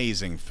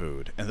amazing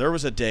food. And there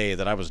was a day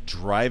that I was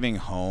driving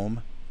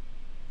home,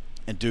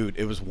 and dude,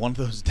 it was one of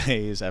those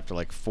days after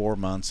like 4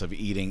 months of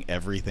eating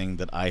everything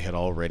that I had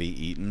already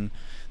eaten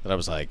that I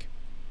was like,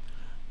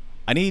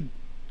 I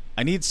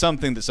need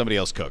something that somebody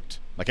else cooked.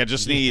 Like, I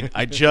just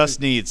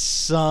need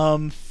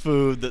some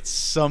food that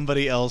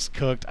somebody else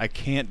cooked. I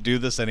can't do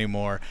this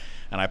anymore.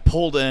 And I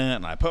pulled in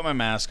and I put my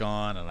mask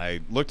on and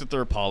I looked at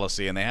their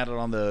policy, and they had it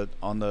on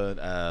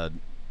the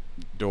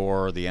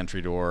door, the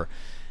entry door,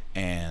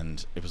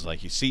 and it was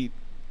like,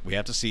 we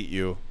have to seat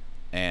you.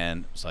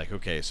 And it's like,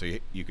 okay, so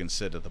you can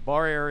sit at the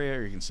bar area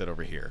or you can sit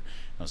over here.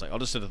 And I was like, I'll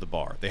just sit at the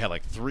bar. They had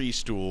like 3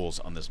 stools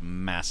on this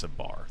massive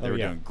bar. They were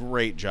doing a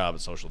great job at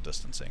social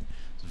distancing.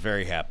 I was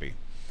very happy.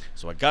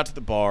 So I got to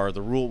the bar.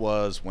 The rule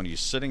was when you're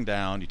sitting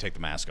down, you take the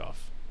mask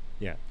off.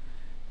 Yeah.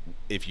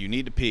 If you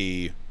need to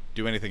pee,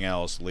 do anything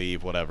else,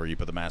 leave, whatever, you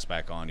put the mask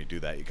back on, you do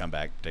that, you come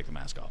back, take the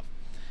mask off.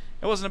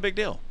 It wasn't a big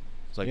deal.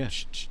 It's like,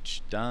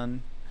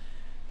 done.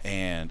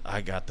 And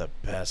I got the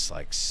best,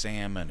 like,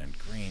 salmon and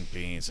green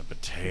beans and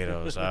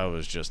potatoes. I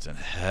was just in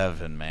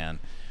heaven, man.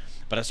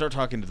 But I started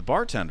talking to the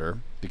bartender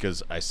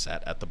because I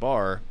sat at the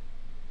bar,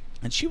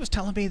 and she was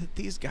telling me that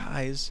these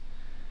guys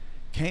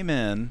came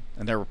in,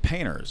 and they were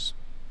painters,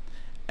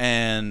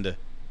 and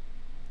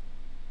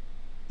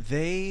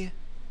they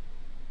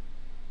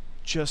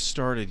just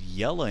started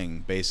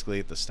yelling,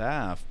 basically, at the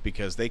staff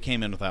because they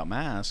came in without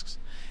masks,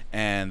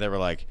 and they were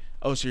like,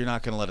 oh, so you're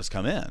not going to let us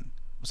come in?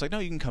 It's like, no,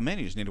 you can come in.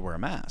 You just need to wear a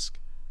mask.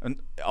 And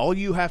all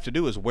you have to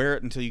do is wear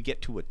it until you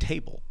get to a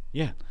table.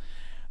 Yeah.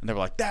 And they were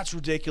like, that's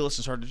ridiculous,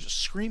 and started just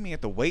screaming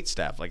at the wait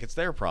staff like it's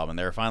their problem. And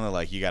they were finally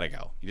like, you got to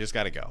go. You just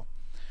got to go.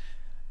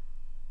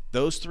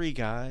 those 3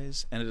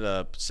 guys ended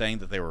up saying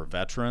that they were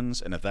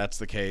veterans, and if that's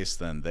the case,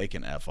 then they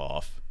can F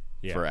off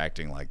for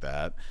acting like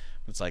that.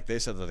 It's like they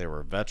said that they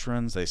were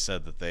veterans. They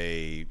said that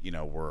they,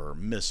 were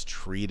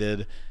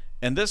mistreated.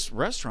 And this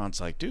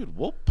restaurant's like, dude,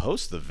 we'll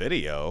post the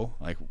video.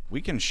 Like,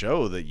 we can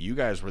show that you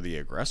guys were the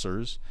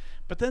aggressors.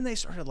 But then they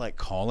started, like,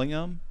 calling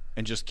them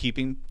and just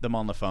keeping them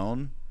on the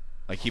phone,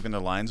 like keeping their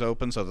lines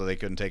open so that they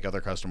couldn't take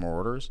other customer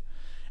orders,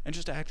 and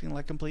just acting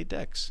like complete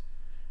dicks.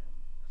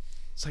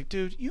 It's like,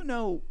 dude,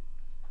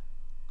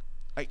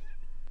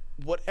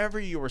 whatever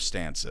your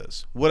stance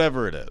is,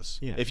 whatever it is,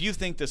 if you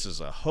think this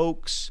is a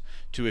hoax,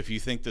 to if you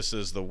think this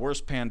is the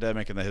worst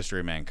pandemic in the history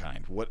of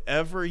mankind,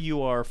 whatever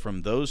you are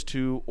from those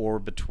two or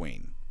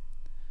between.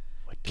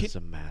 What does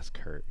a mask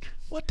hurt?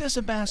 What does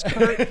a mask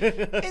hurt?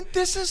 And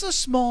this is a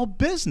small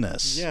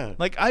business. Yeah.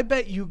 Like, I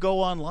bet you go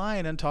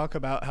online and talk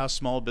about how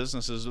small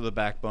businesses are the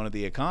backbone of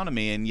the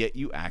economy, and yet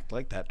you act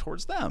like that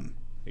towards them.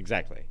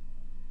 Exactly.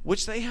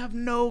 Which they have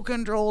no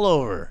control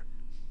over.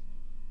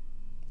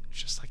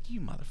 It's just like, you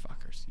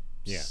motherfuckers.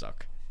 You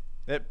suck.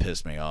 That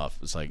pissed me off.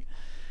 It's like,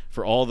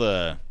 for all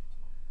the...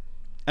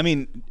 I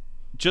mean,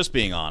 just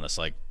being honest,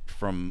 like,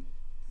 from...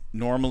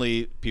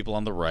 Normally, people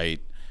on the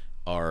right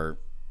are...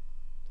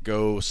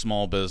 go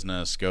small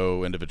business,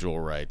 go individual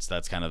rights.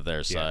 That's kind of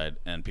their side.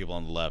 And people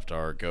on the left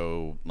are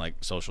go, like,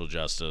 social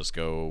justice,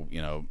 go,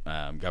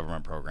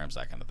 government programs,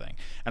 that kind of thing.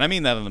 And I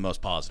mean that in the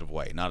most positive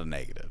way, not a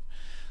negative.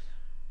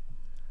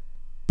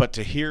 But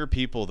to hear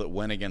people that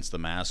went against the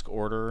mask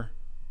order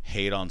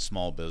hate on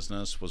small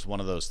business was one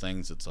of those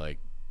things that's like,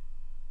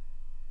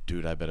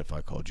 dude, I bet if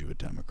I called you a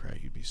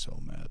Democrat, you'd be so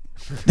mad.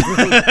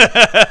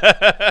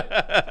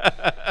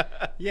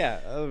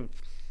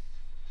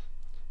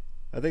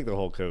 I think the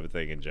whole COVID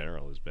thing in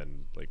general has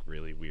been, like,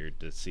 really weird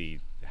to see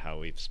how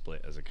we've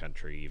split as a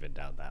country even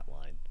down that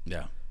line.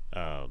 Yeah.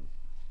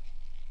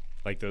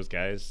 Like, those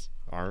guys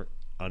aren't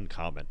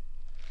uncommon.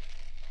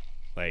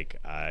 Like,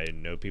 I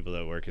know people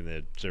that work in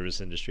the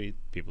service industry.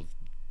 People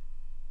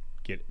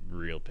get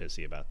real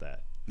pissy about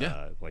that.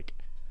 Yeah. Like,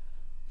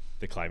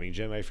 the climbing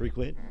gym I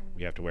frequent,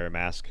 you have to wear a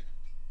mask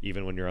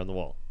even when you're on the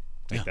wall.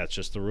 Like, that's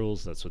just the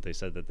rules. That's what they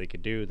said that they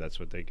could do. That's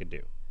what they could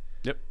do.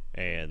 Yep.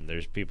 And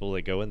there's people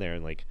that go in there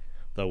and, like,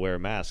 they'll wear a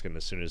mask, and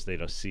as soon as they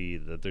don't see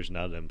that there's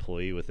not an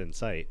employee within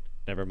sight,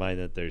 never mind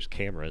that there's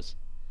cameras.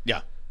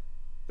 Yeah.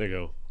 They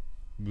go,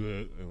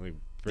 bleh, and like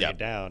bring it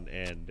down.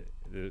 And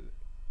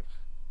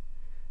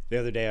the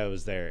other day I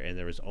was there, and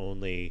there was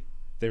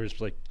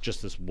like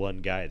just this one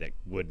guy that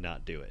would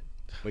not do it.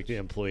 Like, the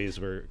employees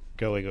were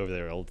going over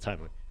there all the time,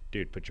 like,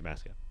 dude, put your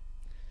mask on.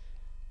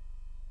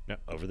 No,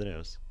 over the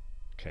nose.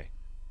 Okay.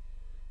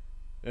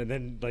 And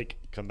then, like,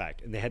 come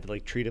back, and they had to,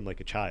 like, treat him like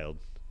a child.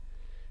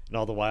 And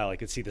all the while, I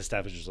could see the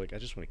staff was just like, I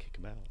just want to kick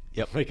him out.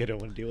 Yep. Like, I don't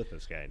want to deal with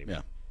this guy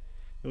anymore.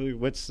 Yeah.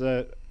 What's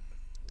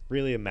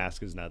really, a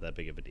mask is not that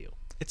big of a deal.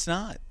 It's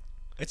not.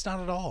 It's not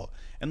at all.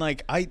 And,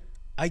 like, I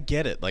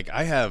get it. Like,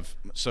 I have,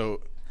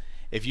 so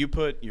if you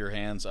put your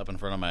hands up in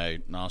front of my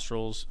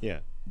nostrils,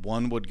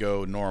 one would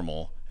go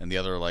normal and the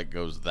other, like,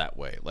 goes that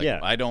way. Like,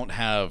 I don't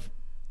have,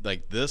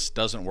 like, this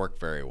doesn't work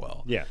very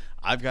well. Yeah.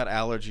 I've got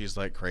allergies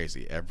like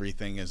crazy.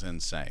 Everything is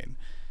insane.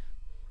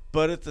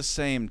 But at the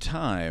same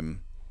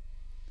time,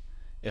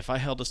 if I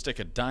held a stick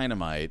of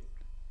dynamite,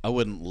 I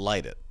wouldn't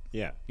light it.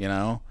 Yeah. You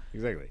know?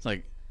 Exactly. It's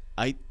like,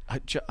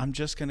 I'm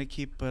just going to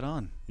keep it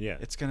on. Yeah.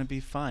 It's going to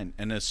be fine.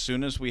 And as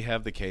soon as we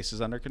have the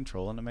cases under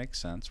control and it makes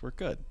sense, we're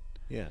good.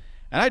 Yeah.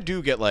 And I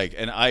do get, like,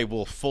 and I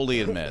will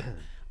fully admit,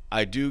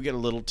 I do get a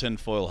little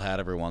tinfoil hat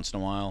every once in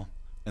a while.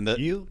 And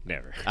you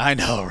never. I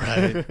know,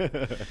 right?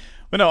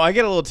 But no, I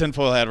get a little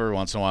tinfoil hat every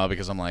once in a while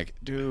because I'm like,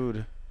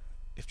 dude,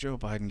 if Joe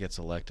Biden gets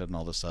elected and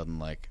all of a sudden,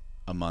 like,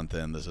 a month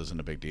in, this isn't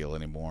a big deal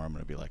anymore, I'm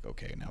going to be like,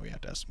 okay, now we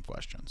have to ask some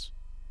questions.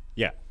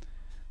 Yeah.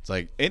 It's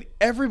like, and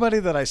everybody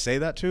that I say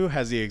that to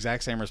has the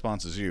exact same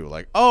response as you.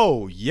 Like,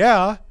 oh,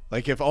 yeah.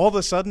 Like, if all of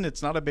a sudden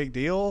it's not a big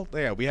deal,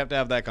 yeah, we have to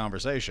have that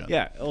conversation.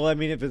 Yeah. Well, I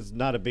mean, if it's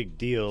not a big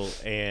deal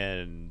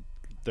and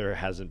there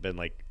hasn't been,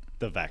 like,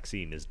 the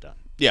vaccine is done.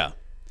 Yeah.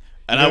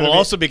 And I will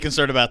also be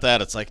concerned about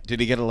that. It's like, did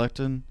he get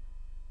elected?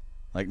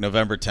 Like,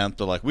 November 10th,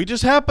 they're like, we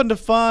just happened to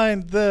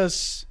find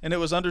this, and it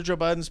was under Joe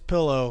Biden's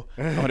pillow.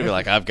 I'm going to be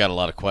like, I've got a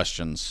lot of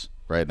questions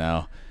right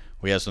now.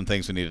 We have some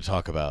things we need to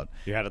talk about.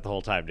 You had it the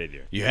whole time, didn't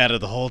you? You had it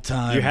the whole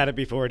time. You had it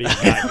before it even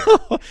got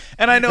here.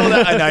 And I know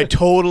that, and I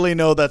totally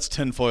know that's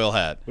tinfoil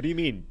hat. What do you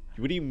mean?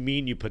 What do you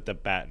mean you put the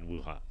bat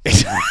in Wuhan?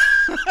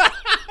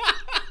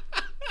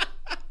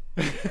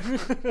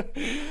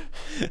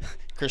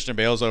 Christian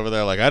Bale's over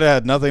there like, I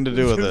had nothing to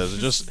do with this.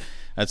 It's just,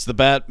 that's the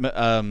bat.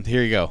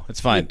 Here you go.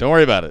 It's fine. Don't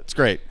worry about it. It's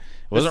great. It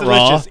wasn't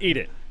raw. Just eat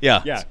it.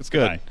 Yeah, it's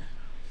good. Bye.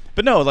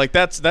 But no, like,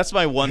 that's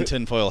my one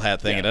tinfoil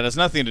hat thing, and it has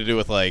nothing to do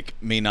with, like,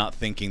 me not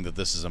thinking that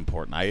this is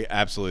important. I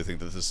absolutely think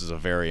that this is a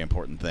very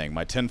important thing.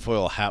 My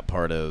tinfoil hat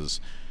part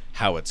is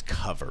how it's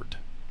covered.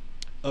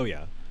 Oh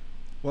yeah.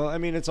 Well, I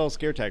mean, it's all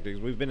scare tactics.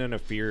 We've been in a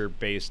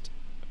fear-based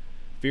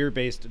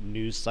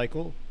news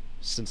cycle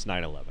since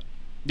 9/11.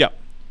 Yeah.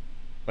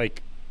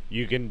 Like,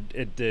 you can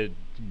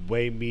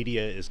way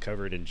media is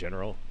covered in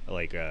general.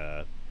 Like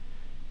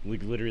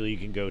literally, you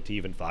can go to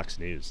even Fox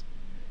News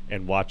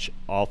and watch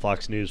all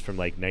Fox News from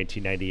like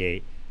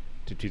 1998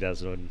 to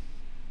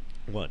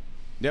 2001.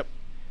 Yep.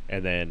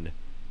 And then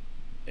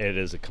it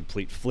is a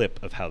complete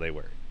flip of how they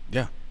were.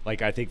 Yeah.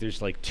 Like, I think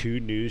there's like 2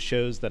 news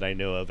shows that I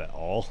know of at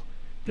all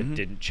that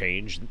didn't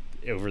change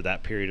over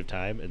that period of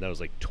time, and that was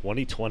like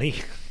 2020.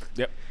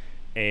 Yep.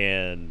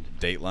 And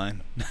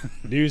Dateline.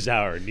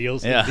 NewsHour, Neil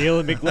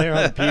and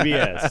McLaren on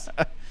PBS.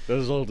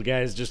 Those old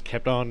guys just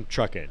kept on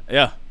trucking.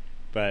 Yeah.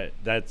 But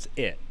that's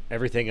it.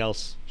 Everything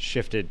else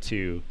shifted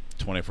to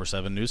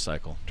 24/7 news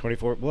cycle.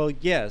 24. Well,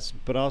 yes,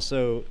 but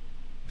also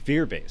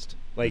fear-based.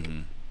 Like,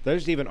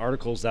 there's even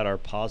articles that are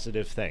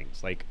positive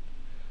things. Like,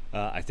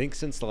 I think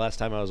since the last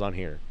time I was on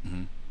here,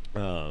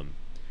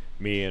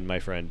 me and my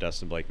friend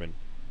Dustin Blakeman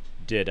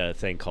did a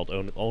thing called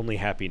Only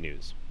Happy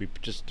News. We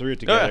just threw it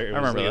together. Yeah,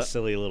 it was like that. a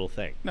silly little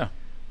thing. No.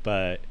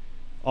 But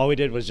all we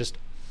did was just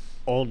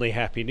only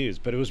happy news.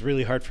 But it was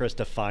really hard for us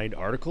to find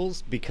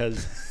articles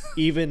because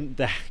even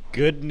the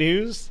good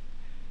news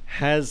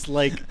has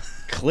like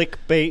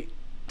clickbait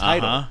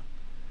title.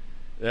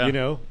 Yeah. You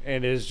know?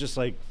 And it's just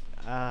like,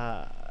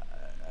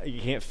 you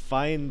can't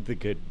find the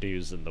good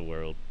news in the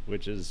world,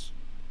 which is...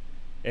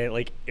 And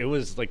like it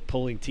was like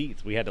pulling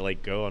teeth. We had to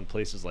like go on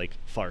places like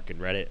Fark and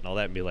Reddit and all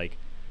that and be like,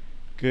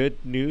 good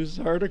news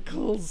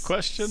articles?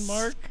 Question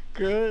mark?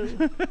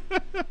 Good.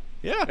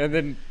 Yeah. And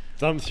then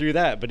thumb through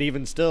that. But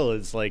even still,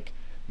 it's like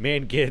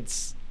man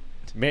gets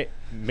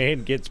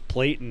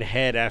plate and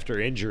head after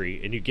injury,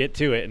 and you get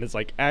to it, and it's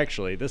like,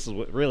 actually, this is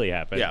what really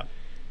happened. Yeah.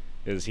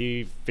 Is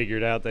he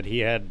figured out that he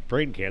had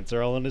brain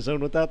cancer all on his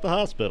own without the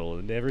hospital,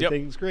 and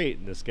everything's great,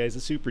 and this guy's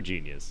a super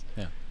genius.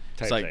 Yeah. Type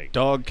It's like thing.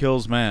 dog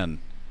kills man.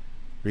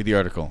 Read the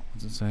article.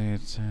 What does it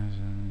say?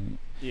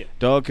 Yeah.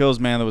 Dog kills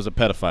man that was a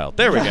pedophile.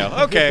 There we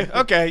go.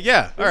 Okay,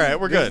 yeah. All right,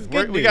 we're good.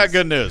 We got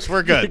good news.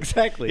 We're good.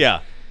 Exactly. Yeah.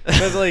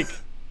 But like,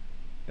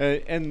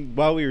 and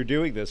while we were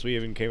doing this, we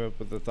even came up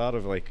with the thought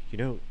of like,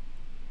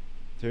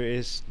 there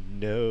is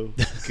no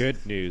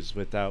good news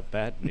without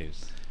bad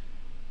news.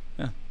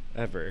 Yeah.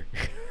 Ever.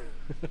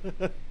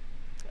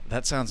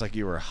 That sounds like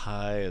you were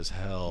high as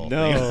hell.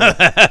 No.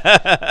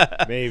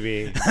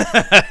 Maybe.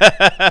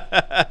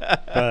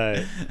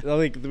 But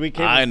like we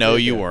came. I know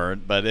you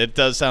weren't, but it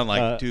does sound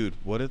like, dude,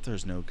 what if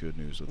there's no good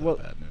news without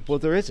bad news? Well,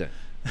 there isn't.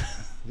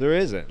 There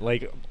isn't.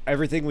 Like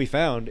everything we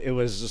found, it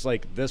was just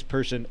like this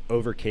person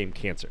overcame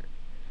cancer.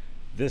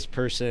 This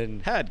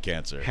person had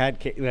cancer.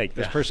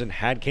 This person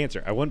had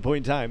cancer. At one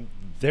point in time,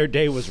 their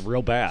day was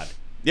real bad.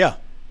 Yeah.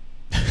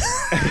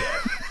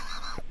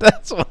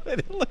 That's what I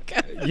didn't look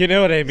at. You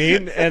know what I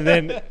mean? And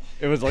then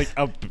it was like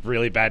a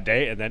really bad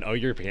day, and then,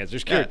 your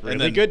cancer's cured. Yeah,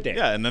 really good day.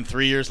 Yeah, and then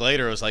 3 years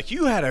later, it was like,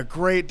 you had a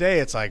great day.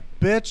 It's like,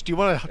 bitch, do you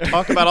want to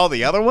talk about all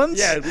the other ones?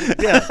 Yeah.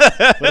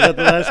 What about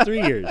the last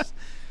 3 years?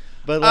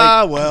 But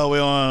like, well, we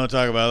don't want to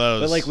talk about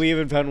those. But like, we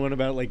even found one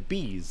about like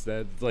bees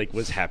that like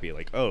was happy.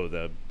 Like, oh,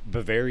 the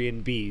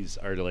Bavarian bees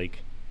are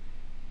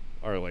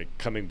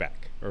coming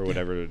back or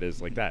whatever it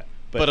is like that.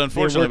 But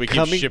unfortunately, we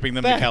keep shipping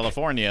them to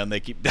California, and they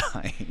keep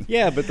dying.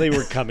 Yeah, but they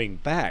were coming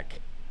back,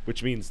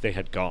 which means they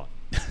had gone,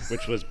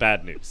 which was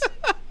bad news.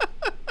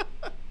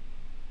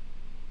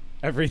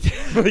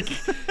 Everything, like,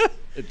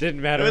 it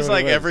didn't matter. It was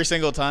like every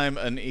single time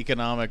an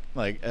economic,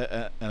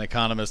 an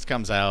economist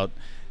comes out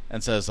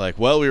and says, like,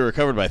 well, we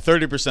recovered by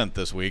 30%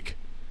 this week.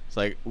 It's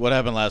like, what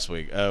happened last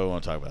week? Oh, we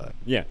won't talk about that.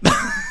 Yeah.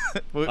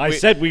 I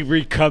said we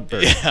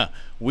recovered. Yeah.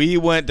 We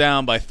went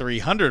down by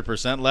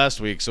 300%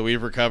 last week, so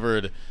we've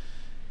recovered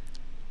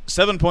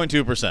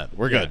 7.2%.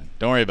 We're good.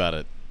 Don't worry about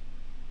it.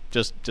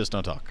 Just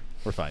don't talk.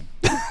 We're fine.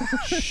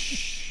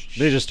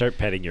 They just start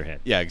petting your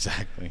head. Yeah,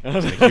 exactly.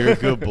 Like, you're a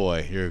good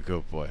boy. You're a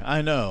good boy.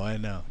 I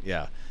know.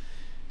 Yeah.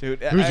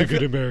 Dude, who's a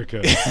good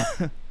America?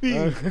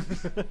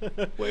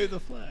 Wave the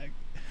flag.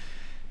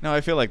 No,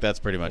 I feel like that's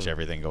pretty much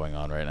everything going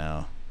on right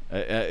now.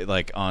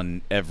 Like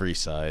on every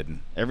side.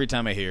 Every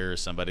time I hear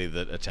somebody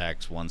that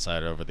attacks one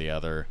side over the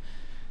other,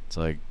 it's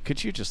like,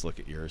 could you just look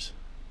at yours?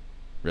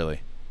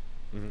 Really?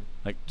 Mm-hmm.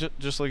 Like,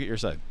 just look at your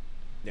side.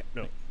 Yeah.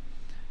 No.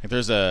 Like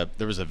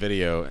there was a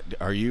video.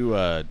 Are you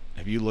have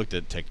you looked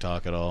at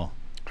TikTok at all?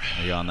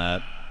 Are you on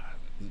that?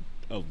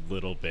 A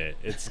little bit.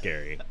 It's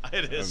scary.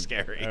 It is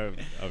scary.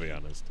 I'll be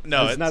honest.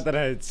 No, it's not that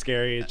it's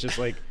scary. It's just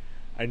like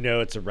I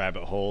know it's a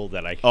rabbit hole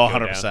that I can Oh,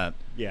 go 100%. down.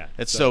 Yeah.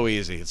 It's so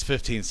easy. It's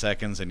 15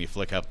 seconds and you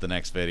flick up the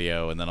next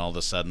video and then all of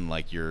a sudden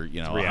like you're, 3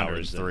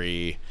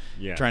 103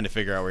 yeah. trying to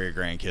figure out where your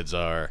grandkids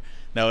are.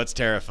 No, it's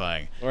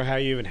terrifying. Or how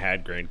you even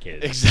had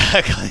grandkids.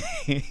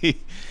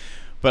 Exactly.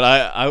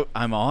 But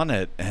I'm on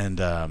it and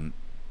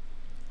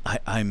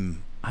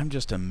I'm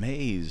just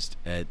amazed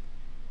at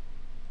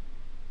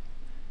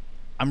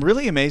I'm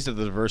really amazed at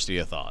the diversity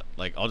of thought.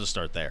 Like I'll just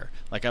start there.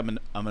 Like I'm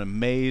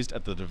amazed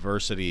at the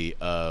diversity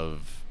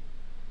of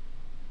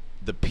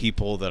the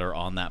people that are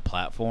on that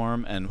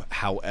platform, and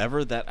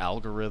however that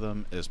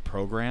algorithm is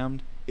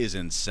programmed is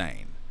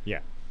insane. Yeah.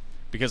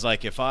 Because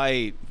like if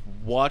I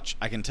watch,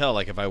 I can tell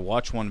like if I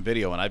watch one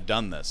video, and I've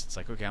done this, it's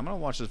like, okay, I'm gonna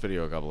watch this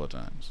video a couple of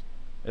times.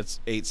 It's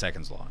 8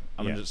 seconds long.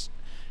 I'm Yeah. just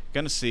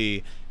going to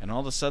see, and all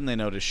of a sudden they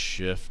know to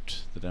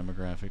shift the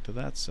demographic to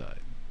that side.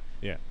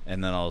 Yeah.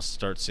 And then I'll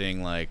start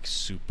seeing like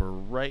super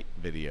right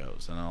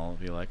videos, and I'll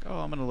be like, oh,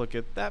 I'm going to look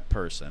at that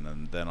person,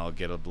 and then I'll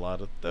get a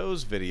lot of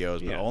those videos,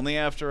 but Yeah. only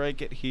after I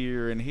get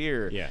here and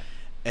here. Yeah.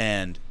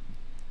 And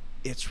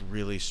it's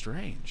really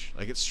strange.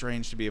 Like, it's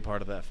strange to be a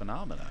part of that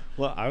phenomena.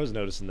 Well, I was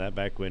noticing that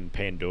back when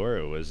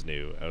Pandora was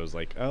new. I was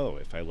like, oh,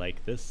 if I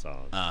like this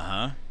song,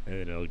 Uh-huh. and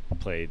then it'll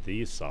play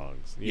these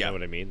songs. You Yeah. know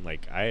what I mean?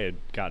 Like, I had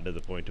gotten to the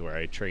point where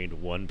I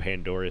trained one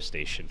Pandora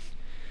station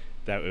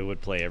that it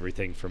would play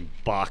everything from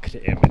Bach to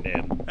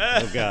Eminem.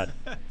 Oh, God.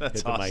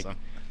 That's Hit the mic. awesome.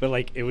 But,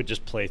 like, it would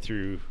just play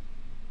through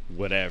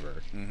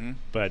whatever. Mm-hmm.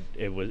 But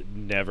it would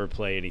never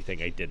play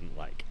anything I didn't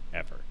like,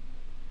 ever.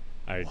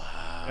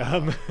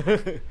 Wow.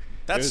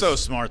 That's so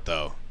smart,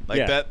 though. Like,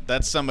 Yeah.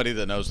 that's somebody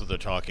that knows what they're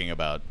talking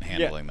about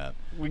handling that.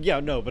 Well, yeah,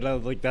 no, but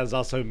like that's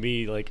also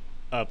me like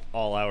up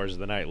all hours of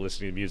the night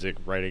listening to music,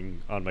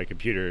 writing on my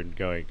computer, and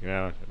going,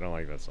 no, I don't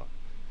like that song.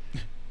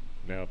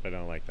 Nope, I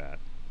don't like that.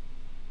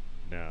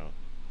 No,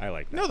 I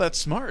like that. No, that's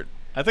smart.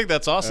 I think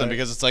that's awesome Uh,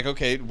 because it's like,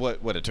 okay,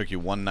 what it took you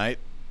one night?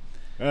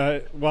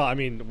 Well, I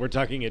mean, we're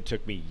talking. It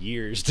took me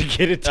years to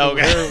get it to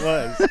Okay. where it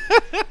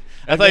was.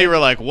 I thought you were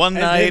like, one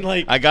and night, then,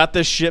 like- I got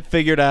this shit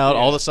figured out.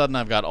 Yeah. All of a sudden,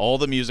 I've got all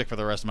the music for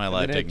the rest of my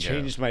life And then I taken care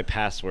of. changed my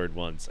password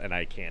once, and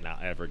I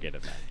cannot ever get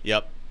it back.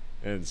 Yep.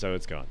 And so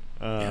it's gone.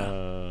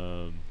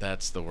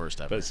 That's the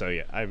worst ever. But so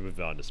yeah, I moved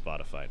on to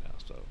Spotify now.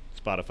 So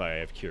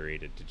Spotify, I've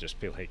curated to just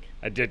be like,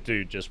 I did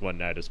do just one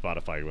night of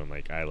Spotify when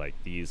like I like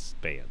these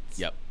bands.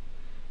 Yep.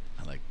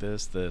 I like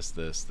this.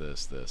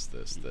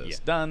 Yeah.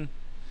 Done.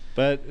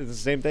 But it's the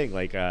same thing.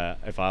 Like,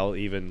 if I'll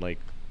even like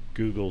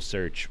Google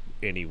search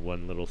any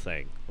one little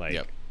thing, like,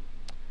 Yep.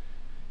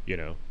 you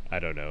know, I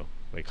don't know,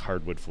 like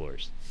hardwood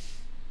floors.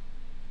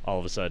 All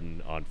of a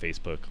sudden on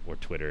Facebook or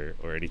Twitter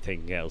or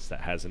anything else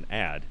that has an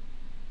ad,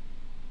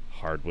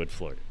 hardwood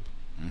floor.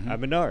 Mhm. At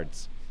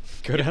Menards.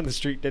 Go down the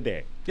street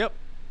today. Yep.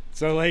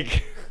 So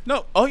like,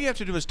 No, all you have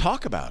to do is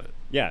talk about it.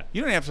 yeah.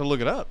 You don't have to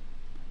look it up.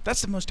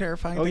 That's the most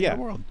terrifying Oh thing yeah. in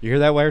the world. You hear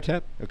that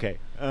wiretap? Okay.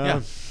 Yeah. Well,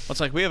 it's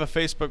like we have a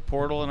Facebook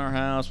portal in our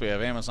house. We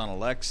have Amazon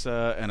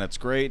Alexa, and it's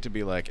great to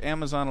be like,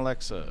 Amazon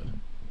Alexa,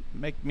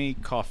 make me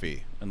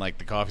coffee. And like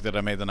the coffee that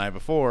I made the night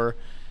before,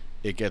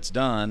 it gets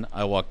done.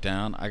 I walk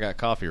down. I got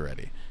coffee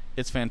ready.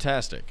 It's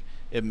fantastic.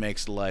 It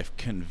makes life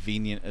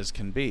convenient as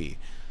can be.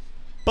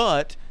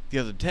 But the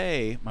other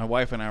day, my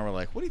wife and I were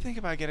like, what do you think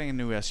about getting a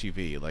new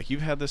SUV? Like,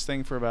 you've had this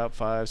thing for about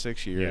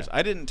 5-6 years. Yeah.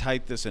 I didn't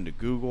type this into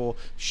Google.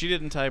 She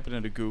didn't type it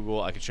into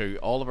Google. I could show you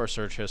all of our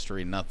search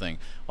history, nothing.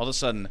 All of a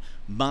sudden,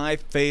 my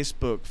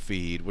Facebook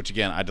feed, which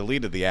again, I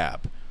deleted the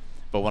app,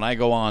 but when I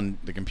go on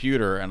the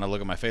computer and I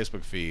look at my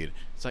Facebook feed,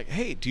 it's like,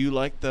 hey, do you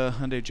like the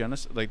Hyundai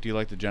Genesis? Like, do you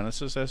like the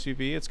Genesis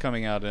SUV? It's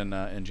coming out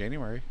in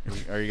January.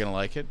 Are you gonna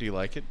like it? Do you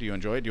like it? Do you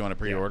enjoy it? Do you want to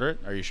pre-order it?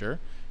 Are you sure?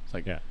 It's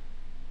like, Yeah.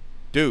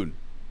 dude,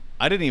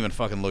 I didn't even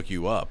fucking look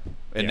you up,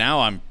 and Yeah.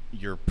 now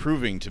you're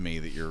proving to me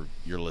that you're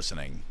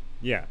listening,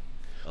 Yeah.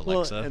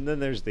 Alexa. Well, and then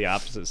there's the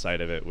opposite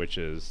side of it, which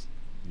is,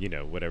 you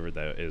know, whatever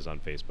that is on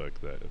Facebook.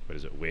 What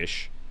is it?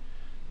 Wish.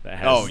 That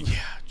has, oh yeah,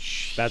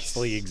 That's the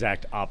Jeez.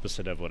 exact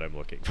opposite of what I'm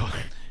looking for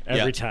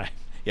every time.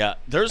 Yeah,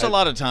 there's a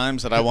lot of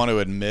times that I want to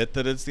admit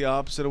that it's the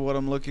opposite of what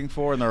I'm looking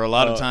for, and there are a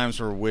lot of times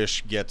where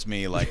Wish gets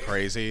me like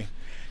crazy.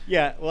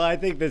 Yeah, well, I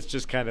think that's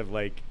just kind of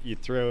like you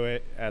throw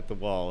it at the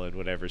wall and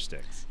whatever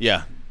sticks.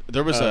 Yeah,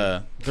 there was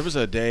a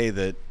day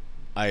that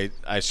I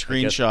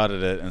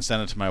screenshotted it and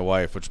sent it to my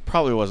wife, which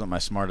probably wasn't my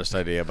smartest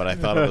idea, but I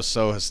thought it was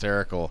so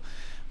hysterical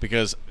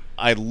because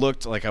I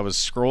looked like I was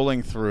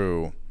scrolling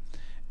through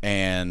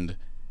and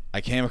I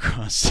came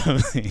across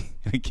something.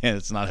 Again,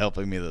 it's not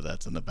helping me that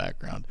that's in the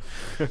background,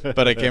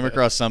 but I came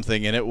across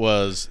something, and it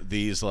was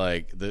these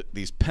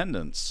these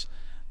pendants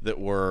that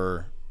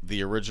were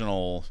the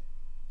original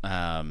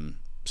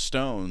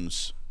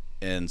stones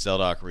in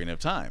Zelda Ocarina of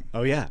Time.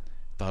 Oh yeah.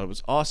 Thought it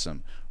was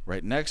awesome.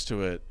 Right next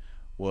to it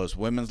was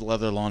women's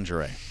leather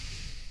lingerie.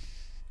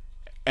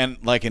 And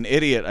like an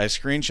idiot, I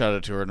screenshotted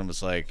it to her and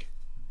was like,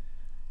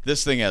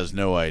 this thing has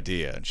no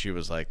idea. And she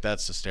was like,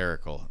 that's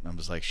hysterical. And I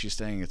was like, she's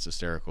saying it's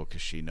hysterical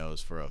because she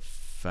knows for a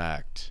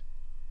fact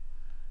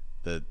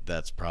that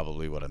that's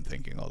probably what I'm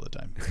thinking all the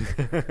time.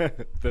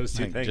 Those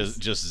two Like, things.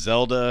 just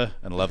Zelda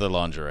and leather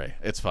lingerie.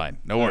 It's fine.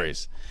 No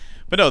worries.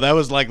 But no, that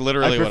was like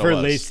literally I what it prefer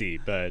was. Lacey,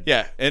 but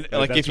Yeah, and But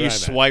like that's if you where I'm at.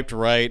 swiped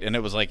right and it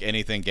was like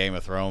anything Game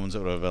of Thrones, it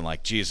would have been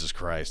like, Jesus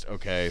Christ,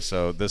 okay,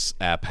 so this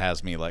app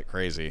has me like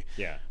crazy.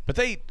 yeah. But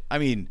they, I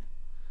mean,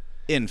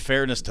 in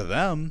fairness to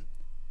them,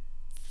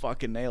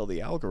 fucking nail the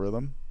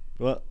algorithm.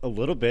 Well, a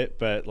little bit,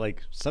 but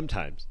like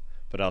sometimes.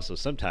 But also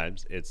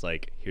sometimes it's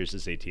like, here's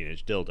this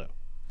 18-inch dildo.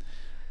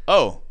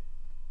 Oh,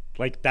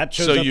 Like that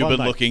shows so up you've on been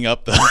my- looking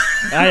up the...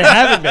 I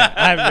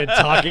haven't been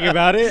talking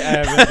about it.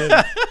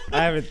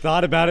 I haven't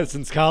thought about it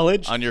since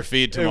college. On your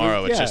feed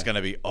tomorrow, it's yeah. just going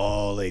to be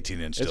all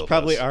 18-inch dildos. It's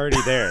probably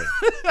already there.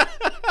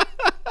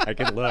 I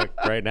can look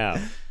right now.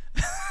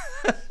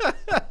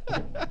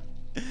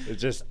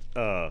 It's just,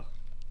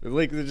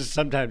 Like just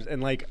sometimes,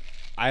 and like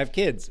I have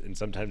kids, and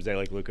sometimes they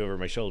like look over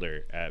my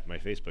shoulder at my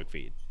Facebook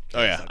feed.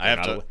 Oh yeah, I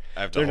have to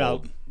they're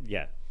hold.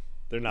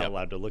 They're not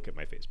allowed to look at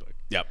my Facebook.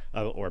 Yep.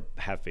 Or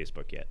have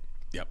Facebook yet.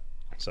 Yep.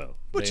 So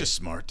which is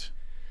smart.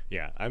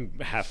 Yeah, I'm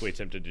halfway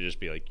tempted to just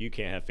be like, you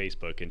can't have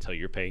Facebook until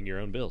you're paying your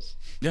own bills.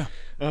 Yeah.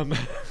 Yeah.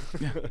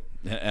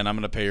 And I'm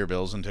going to pay your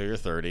bills until you're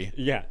 30.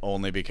 Yeah.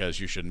 Only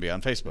because you shouldn't be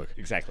on Facebook.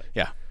 Exactly.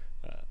 Yeah.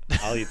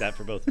 I'll eat that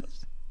for both of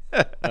us.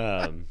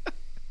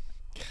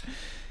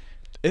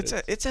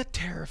 It's a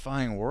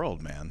terrifying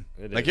world, man.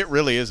 It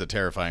really is a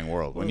terrifying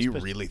world when you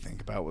especially really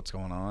think about what's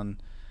going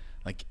on.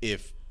 Like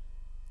if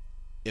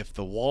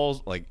the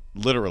walls, like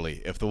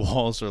literally, if the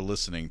walls are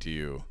listening to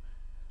you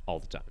all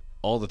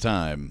the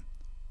time,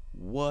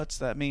 what's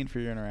that mean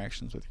for your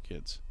interactions with your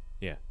kids?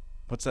 Yeah.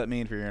 What's that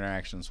mean for your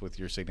interactions with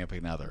your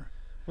significant other?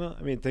 Well,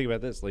 I mean, think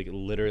about this. Like, it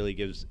literally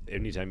gives,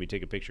 anytime you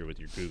take a picture with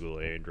your Google,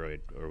 Android,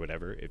 or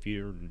whatever, if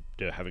you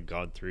haven't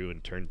gone through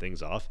and turned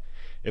things off,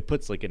 it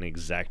puts like an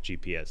exact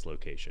GPS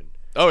location.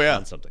 Oh yeah.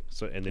 On something.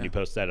 So, and then you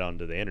post that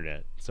onto the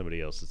internet.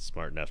 Somebody else is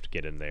smart enough to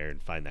get in there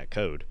and find that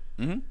code.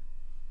 Mm-hmm.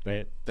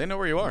 They know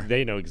where you are.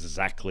 They know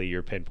exactly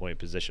your pinpoint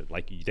position.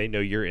 Like, they know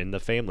you're in the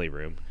family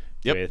room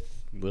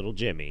with little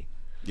Jimmy.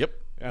 Yep.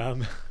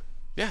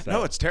 Yeah. So.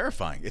 No, it's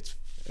terrifying. It's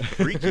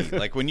freaky.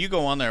 Like when you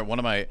go on there,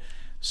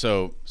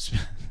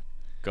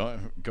 go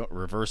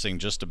reversing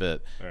just a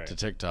bit to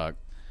TikTok.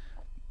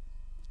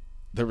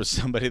 There was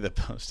somebody that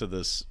posted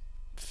this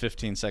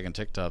 15-second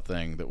TikTok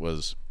thing that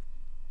was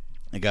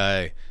a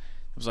guy that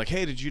was like,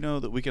 "Hey, did you know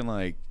that we can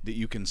that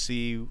you can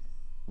see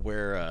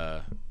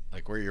where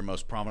where your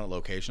most prominent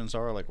locations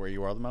are, like where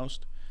you are the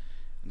most?"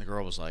 And the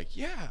girl was like,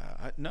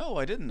 "Yeah, no,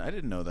 I didn't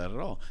know that at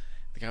all."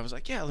 The guy was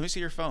like, "Yeah, let me see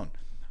your phone."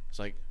 It's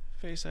like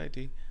Face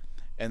ID,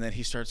 and then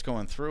he starts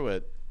going through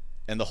it,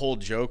 and the whole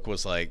joke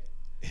was like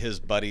his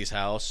buddy's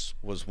house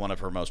was one of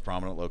her most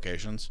prominent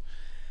locations,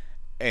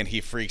 and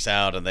he freaks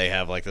out, and they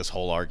have like this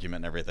whole argument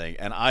and everything,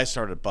 and I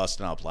started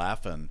busting up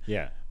laughing.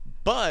 Yeah,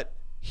 but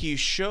he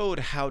showed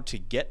how to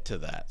get to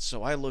that,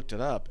 so I looked it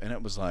up, and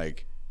it was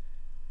like,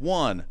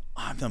 one,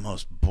 I'm the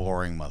most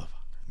boring motherfucker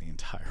in the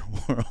entire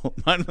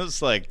world. Mine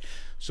was like,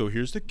 so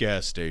here's the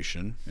gas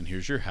station, and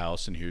here's your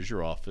house, and here's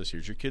your office,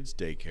 here's your kid's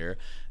daycare,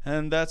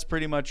 and that's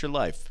pretty much your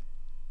life.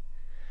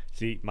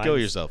 See, kill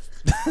yourself.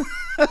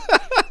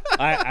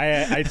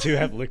 I too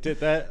have looked at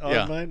that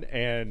on mine,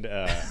 and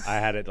I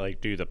had it like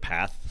do the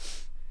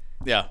path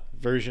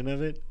version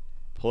of it,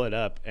 pull it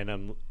up,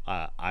 and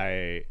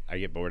I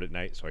get bored at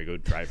night, so I go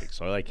driving.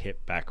 So I like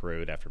hit back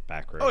road after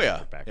back road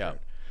after back road.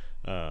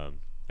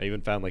 I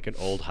even found like an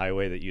old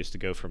highway that used to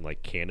go from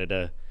like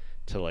Canada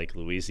to like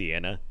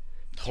Louisiana.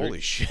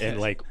 Holy shit. And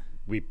like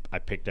I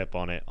picked up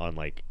on it on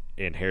like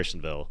in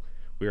Harrisonville.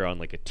 We were on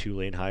like a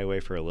 2-lane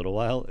highway for a little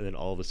while, and then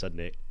all of a sudden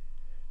it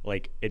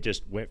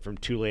just went from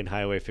 2-lane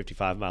highway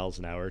 55 miles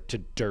an hour to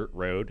dirt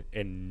road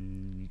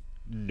and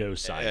no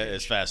signage.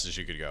 As fast as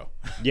you could go.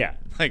 Yeah.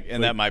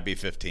 And that might be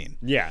 15.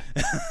 Yeah.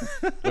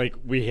 Like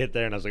we hit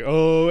there and I was like,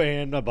 oh,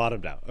 and I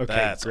bottomed out. Okay,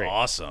 that's great.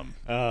 Awesome.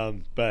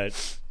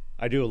 But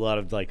I do a lot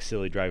of like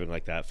silly driving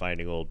like that,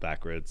 finding old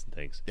back roads and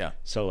things. Yeah.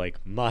 So like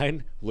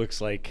mine looks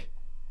like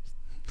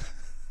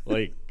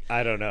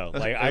I don't know.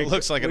 Like it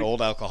looks like an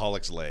old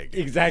alcoholic's leg.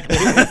 Exactly.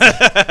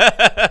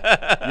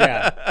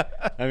 Yeah.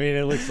 I mean,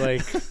 it looks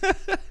like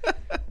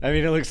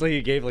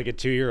you gave like a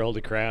 2-year-old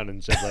a crown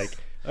and said like,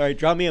 all right,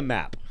 draw me a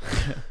map.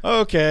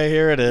 Okay,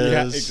 here it is.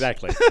 Yeah,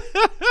 exactly.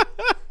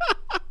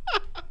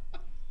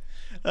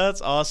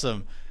 That's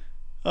awesome.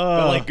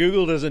 But like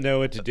Google doesn't know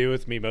what to do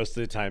with me most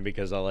of the time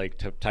because I'll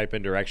like type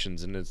in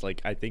directions and it's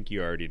like, I think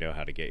you already know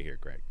how to get here,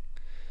 Greg.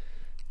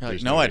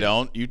 No, I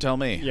don't. You tell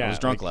me. Yeah, I was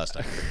drunk last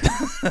night.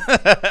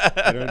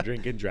 I don't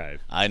drink and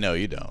drive. I know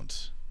you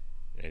don't.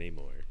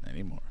 Anymore.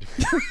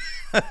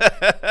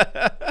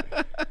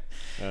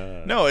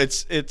 No,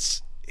 it's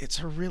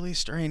a really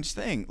strange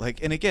thing.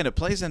 Like, and again, it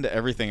plays into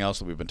everything else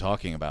that we've been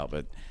talking about.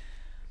 But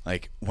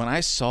like when I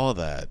saw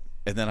that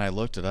and then I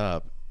looked it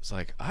up, it's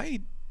like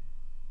I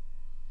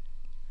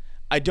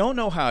don't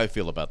know how I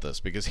feel about this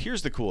because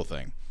here's the cool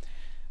thing.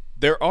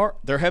 There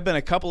have been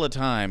a couple of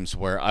times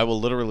where I will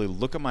literally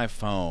look at my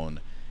phone,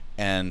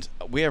 and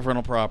we have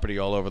rental property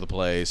all over the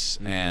place,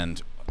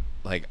 and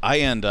like I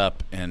end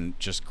up in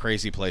just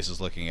crazy places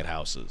looking at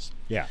houses.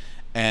 Yeah.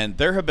 And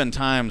there have been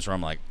times where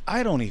I'm like,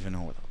 I don't even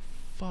know where the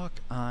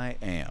fuck I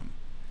am.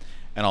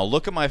 And I'll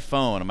look at my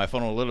phone, and my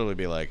phone will literally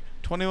be like,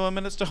 21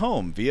 minutes to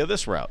home via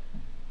this route.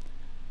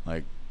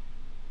 Like,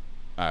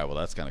 all right, well,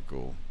 that's kind of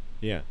cool.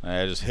 Yeah.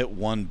 I just hit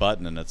one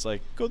button, and it's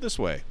like, go this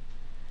way.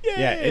 Yay,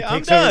 yeah, it I'm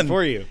takes done. over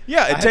for you.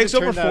 Yeah, it takes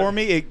over for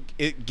me.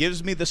 It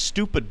gives me the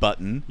stupid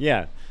button.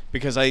 Yeah.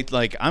 Because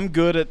I'm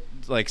good at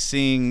like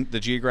seeing the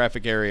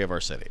geographic area of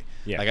our city.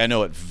 Yeah. Like I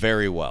know it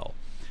very well.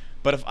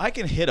 But if I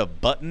can hit a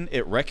button,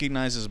 it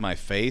recognizes my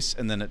face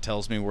and then it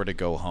tells me where to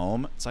go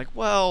home. It's like,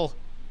 well,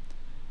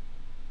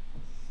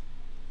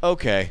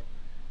 okay.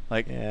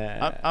 Like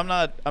I'm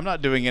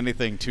not doing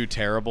anything too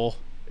terrible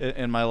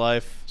in my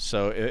life.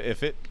 So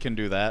if it can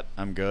do that,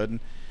 I'm good.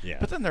 Yeah.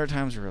 But then there are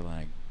times where you're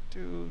like,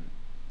 dude,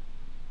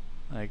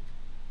 like,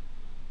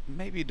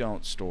 maybe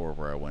don't store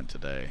where I went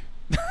today.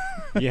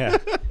 Yeah.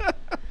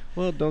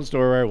 Well, don't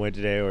store where I went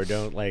today, or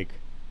don't, like,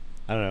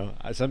 I don't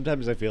know.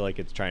 Sometimes I feel like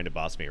it's trying to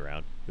boss me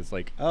around. It's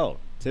like, oh,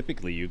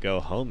 typically you go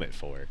home at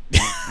 4.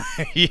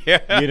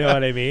 Yeah. You know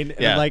what I mean? And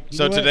Yeah. I'm like,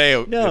 So today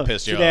it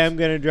pissed you today off. I'm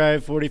going to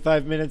drive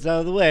 45 minutes out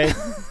of the way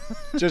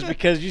just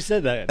because you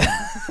said that.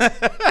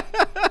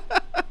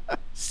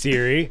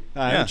 Siri,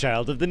 I'm a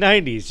child of the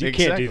 90s. You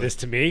can't do this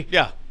to me.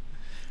 Yeah.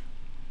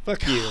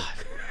 Fuck you.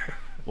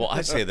 Well,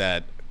 I say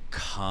that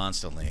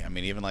constantly. I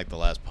mean, even like the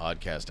last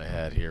podcast I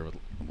had here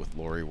with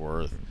Lori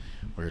Worth,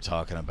 we were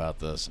talking about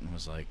this, and it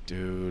was like,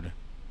 dude,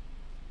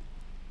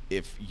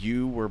 if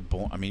you were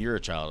born, I mean, you're a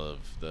child of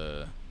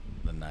the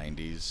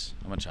 90s.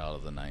 I'm a child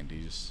of the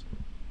 90s.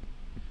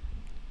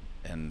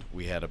 And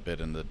we had a bit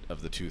of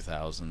the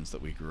 2000s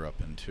that we grew up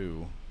in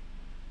too.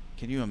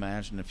 Can you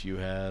imagine if you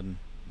had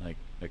like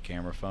a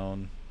camera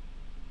phone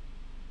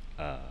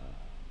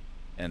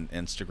and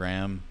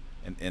Instagram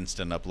and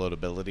instant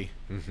uploadability?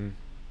 Mm-hmm.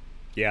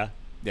 Yeah.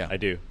 Yeah. I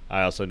do.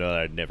 I also know that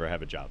I'd never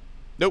have a job.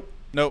 Nope,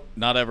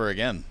 not ever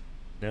again.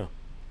 No.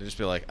 They'd just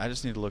be like, I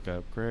just need to look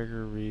up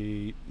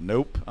Gregory.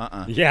 Nope.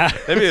 Yeah.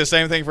 They'd be the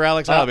same thing for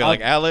Alex. I'll be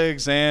like,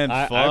 Alex, and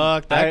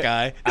fuck that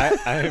guy.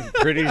 I'm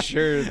pretty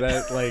sure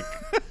that, like,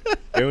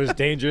 it was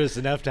dangerous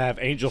enough to have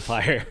Angel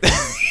Fire.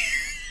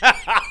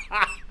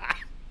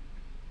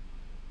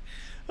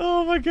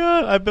 Oh my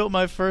god! I built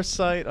my first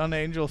site on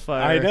Angel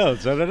Fire. I know,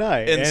 so did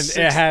I. In and sixth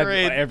it had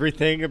grade.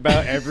 everything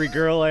about every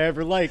girl I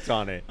ever liked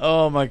on it.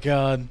 Oh my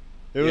god!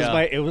 It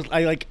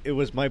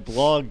was my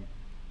blog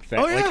thing.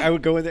 Oh, yeah. Like, I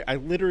would go in there. I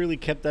literally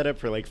kept that up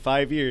for like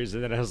 5 years,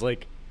 and then I was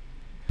like,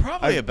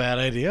 Probably a bad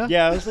idea.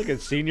 yeah, I was like a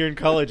senior in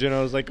college, and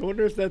I was like, I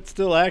wonder if that's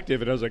still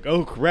active. And I was like,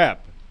 oh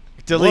crap.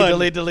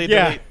 Delete.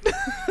 Yeah.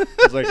 I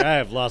was like, I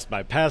have lost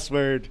my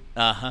password.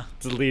 Uh-huh.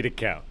 Delete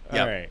account.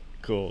 Yep. All right,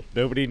 cool.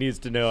 Nobody needs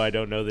to know I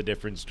don't know the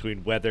difference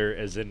between weather,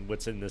 as in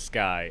what's in the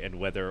sky, and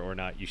whether or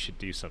not you should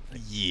do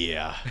something.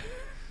 Yeah.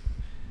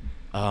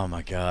 Oh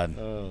my god.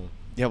 Oh.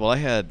 Yeah. Well, I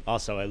had.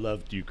 Also, I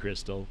loved you,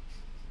 Crystal.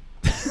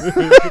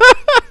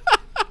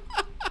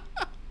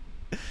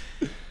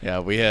 Yeah,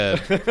 we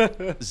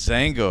had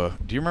Zanga.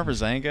 Do you remember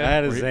Zanga? I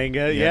had a Were you-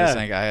 Zanga, You had a yeah.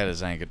 Zanga. I had a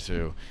Zanga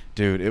too,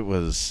 dude. It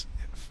was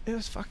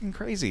fucking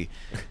crazy.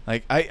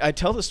 Like I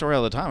tell this story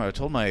all the time. I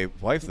told my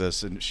wife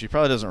this, and she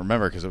probably doesn't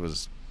remember because it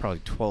was probably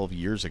 12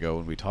 years ago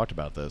when we talked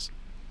about this.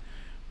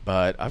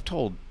 But I've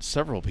told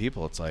several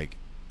people. It's like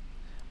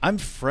I'm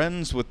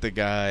friends with the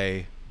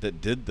guy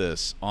that did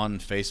this on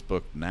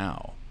Facebook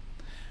now,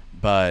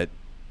 but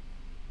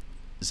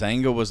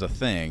Zanga was a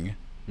thing.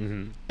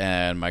 Mm-hmm.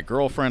 And my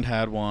girlfriend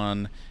had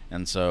one,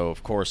 and so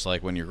of course,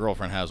 like when your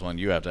girlfriend has one,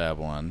 you have to have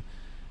one.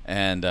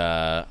 And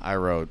I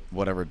wrote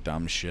whatever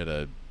dumb shit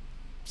a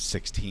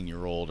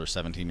 16-year-old or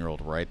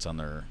 17-year-old writes on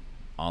their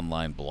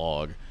online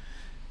blog.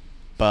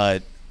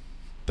 But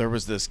there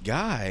was this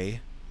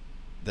guy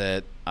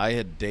that I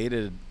had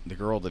dated the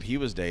girl that he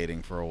was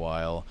dating for a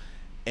while,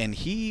 and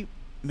he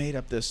made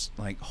up this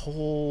like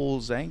whole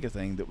Zanga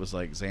thing that was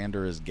like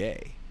Xander is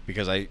gay,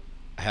 because I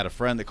had a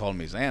friend that called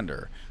me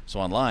Xander, so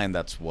online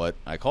that's what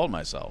I called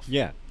myself.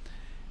 Yeah.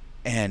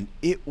 And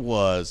it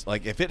was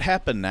like, if it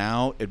happened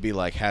now, it'd be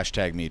like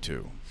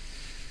 #MeToo.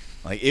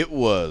 Like, it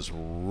was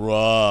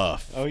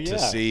rough to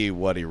see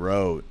what he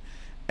wrote,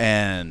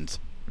 and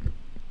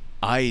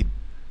I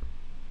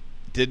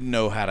didn't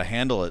know how to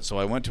handle it, so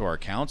I went to our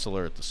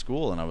counselor at the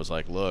school and I was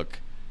like, look,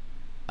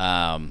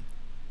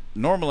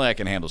 normally I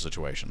can handle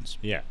situations.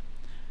 Yeah.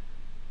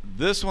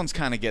 This one's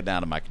kind of getting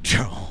out of my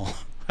control.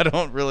 I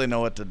don't really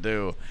know what to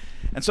do.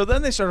 And so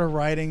then they started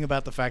writing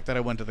about the fact that I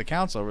went to the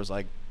counselor. It was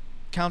like,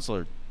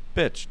 counselor,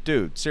 bitch,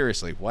 dude,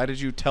 seriously, why did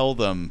you tell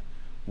them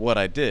what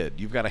I did?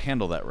 You've got to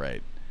handle that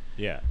right.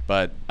 Yeah.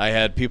 But I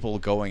had people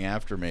going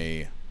after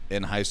me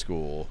in high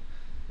school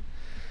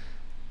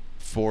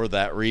for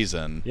that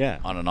reason. Yeah.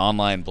 On an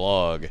online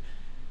blog.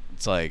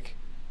 It's like,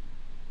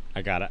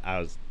 I got it. I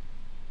was,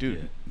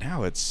 dude,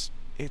 now it's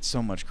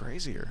so much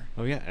crazier.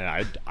 oh yeah.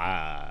 And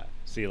I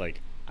see, like,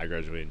 I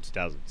graduated in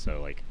 2000,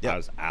 so like I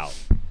was out.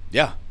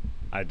 Yeah.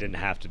 I didn't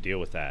have to deal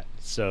with that.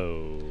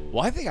 So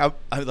Well, I think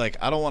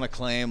I don't want to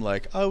claim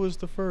like I was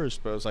the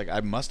first, but I was like, I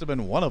must have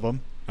been one of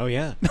them. oh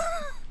yeah.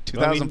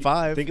 2005. Well,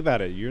 I mean, think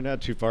about it. You're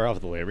not too far off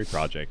the Larry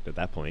Project at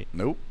that point.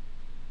 Nope.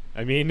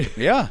 I mean,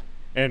 Yeah.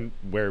 and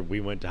where we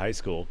went to high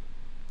school.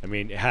 I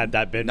mean, had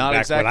that been Not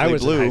back when I exactly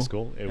was blue. in high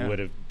school, it Yeah. would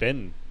have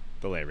been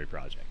the Larry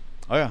Project.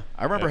 Oh yeah.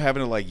 I remember Yeah.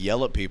 having to like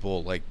yell at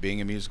people like being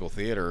in musical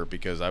theater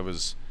because I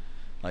was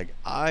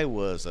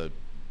a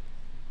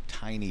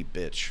tiny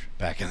bitch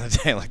back in the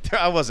day. Like,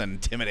 I wasn't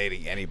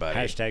intimidating anybody.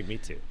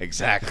 #MeToo.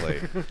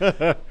 Exactly.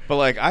 But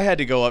like, I had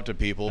to go up to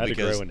people I had to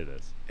because grow into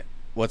this.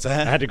 what's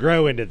that? I had to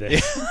grow into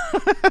this.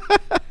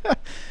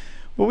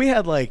 Well, we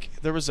had like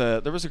there was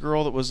a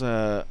girl that was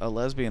a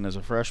lesbian as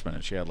a freshman,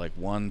 and she had like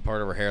one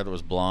part of her hair that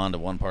was blonde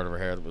and one part of her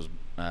hair that was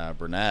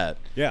brunette.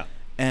 Yeah.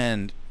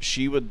 And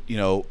she would,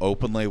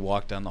 openly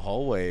walk down the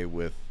hallway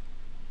with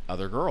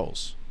other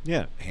girls,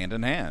 Yeah. hand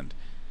in hand.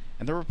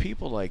 And there were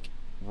people like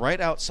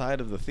right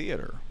outside of the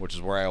theater, which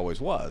is where I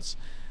always was,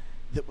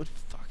 that would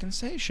fucking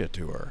say shit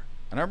to her.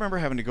 And I remember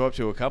having to go up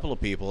to a couple of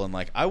people and,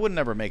 like, I would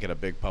never make it a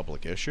big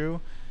public issue,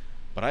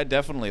 but I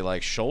definitely,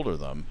 like, shoulder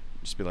them.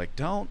 Just be like,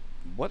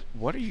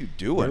 what are you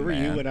doing, Where were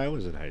man? you when I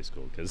was in high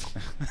school? Because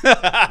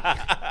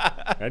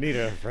I need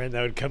a friend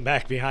that would come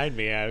back behind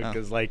me.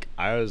 Because, like,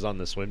 I was on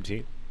the swim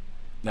team.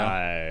 No.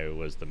 I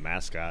was the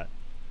mascot.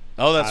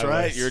 Oh, that's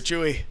right. You're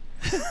Chewy.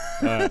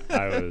 And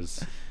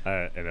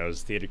I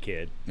was theater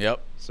kid.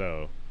 Yep.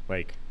 So,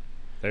 like,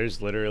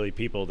 there's literally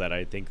people that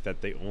I think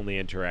that the only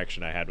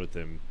interaction I had with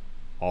them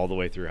all the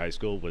way through high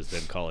school was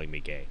them calling me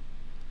gay.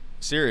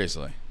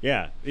 Seriously?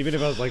 Yeah. Even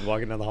if I was, like,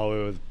 walking down the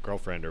hallway with a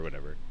girlfriend or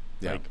whatever.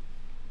 Yeah. Like,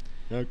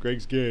 oh,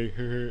 Greg's gay.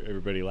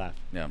 Everybody laughed.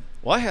 Yeah.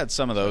 Well, I had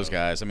some of those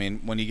guys. I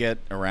mean, when you get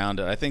around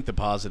it, I think the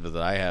positive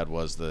that I had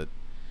was that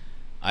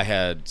I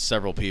had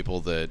several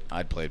people that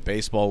I'd played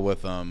baseball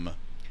with them.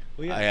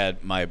 Well, yeah. I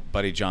had my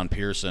buddy John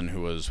Pearson, who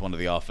was one of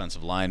the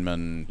offensive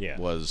linemen,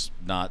 was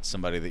not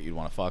somebody that you'd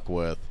want to fuck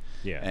with.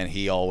 Yeah. And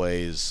he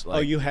always...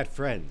 Like, you had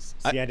friends.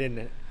 See, I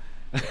didn't...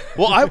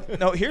 Well,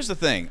 no, here's the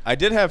thing. I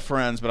did have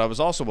friends, but I was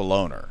also a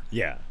loner.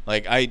 Yeah.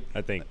 Like, I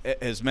think...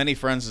 As many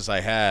friends as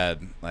I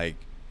had, like,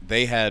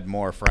 they had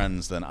more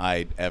friends than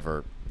I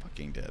ever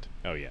fucking did.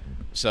 Oh, yeah.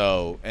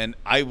 So, and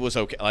I was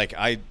okay. Like,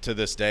 to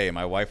this day,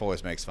 my wife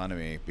always makes fun of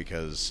me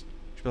because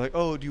she'll be like,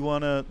 oh, do you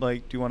want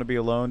to be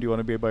alone? Do you want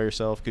to be by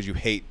yourself? Because you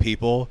hate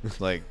people?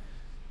 Like,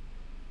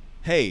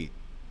 hey,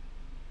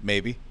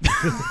 maybe.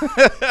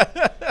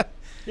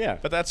 Yeah.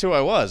 But that's who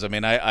I was. I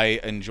mean, I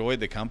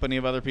enjoyed the company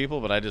of other people,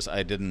 but I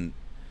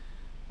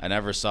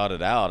never sought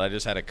it out. I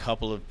just had a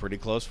couple of pretty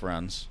close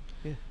friends.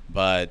 Yeah.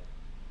 But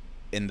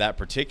in that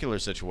particular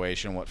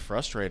situation, what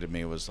frustrated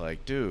me was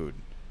like, dude,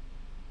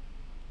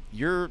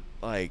 you're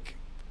like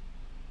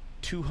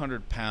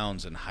 200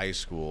 pounds in high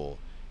school,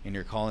 and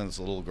you're calling this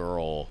little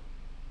girl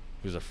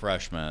who's a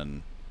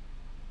freshman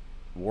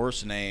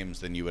worse names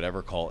than you would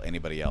ever call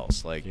anybody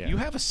else. Like, you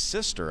have a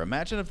sister.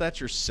 Imagine if that's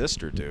your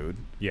sister, dude.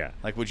 Yeah.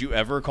 Like, would you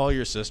ever call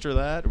your sister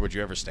that? Or would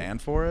you ever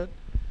stand for it?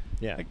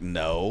 Yeah. Like,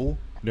 no.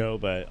 No,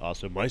 but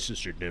also my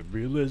sister'd never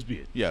be a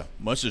lesbian. Yeah,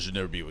 my sister'd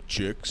never be with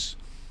chicks.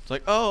 It's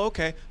like, oh,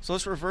 okay, so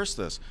let's reverse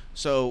this.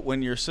 So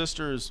when your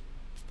sister's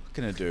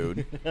fucking a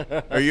dude,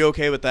 are you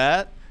okay with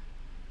that?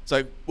 It's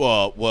like,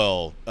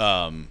 well,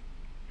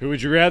 who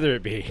would you rather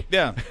it be?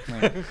 Yeah.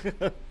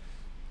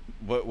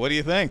 What do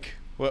you think?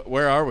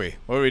 Where are we?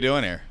 What are we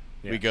doing here?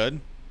 Yeah. We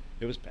good?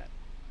 It was bad.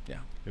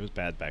 Yeah. It was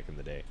bad back in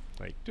the day.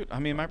 Like, dude, I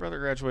mean, my brother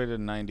graduated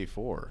in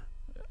 '94.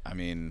 I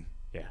mean,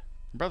 yeah.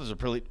 My brother's a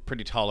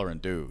pretty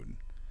tolerant dude.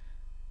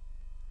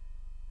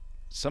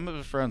 Some of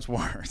his friends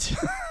weren't.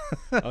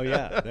 Oh,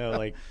 yeah. No,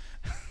 like,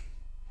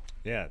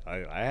 yeah,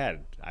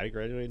 I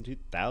graduated in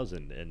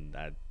 2000, and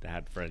I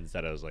had friends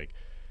that I was like,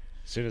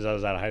 as soon as I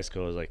was out of high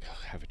school, I was like, oh,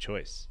 I have a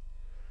choice.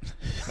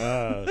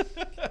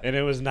 And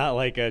it was not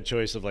like a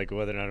choice of like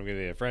whether or not I'm going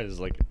to be a friend. It's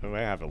like I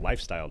have a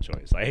lifestyle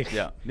choice. Like,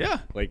 yeah,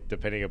 like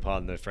depending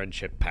upon the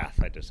friendship path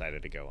I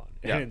decided to go on.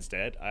 Yeah. And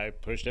instead, I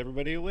pushed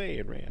everybody away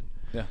and ran.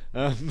 Yeah.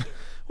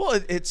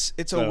 Well,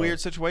 it's a weird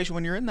situation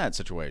when you're in that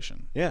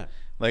situation. Yeah.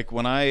 Like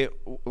when I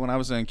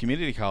was in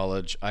community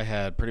college, I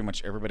had pretty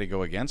much everybody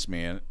go against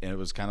me, and it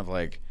was kind of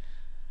like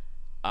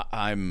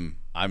I'm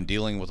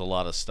dealing with a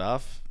lot of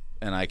stuff.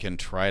 And I can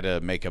try to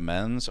make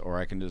amends, or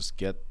I can just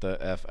get the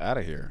F out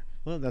of here.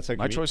 Well, that's how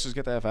my choice is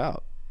get the F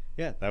out.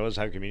 Yeah, that was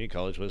how community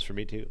college was for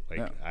me too. Like,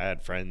 yeah. I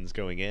had friends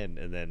going in,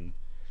 and then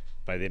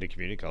by the end of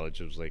community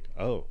college, it was like,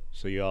 oh,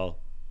 so you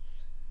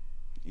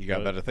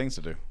got better things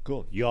to do.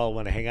 Cool. You all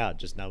want to hang out,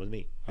 just not with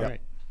me. All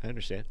right, I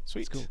understand.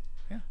 Sweet. That's cool.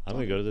 Yeah, I'm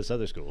gonna go to this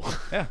other school.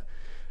 Yeah,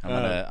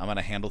 I'm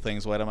gonna handle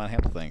things the way I'm gonna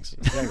handle things.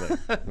 Exactly.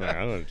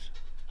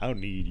 I don't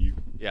need you.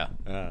 Yeah.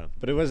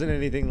 But it wasn't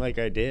anything like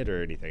I did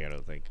or anything, I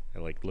don't think.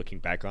 Like looking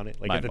back on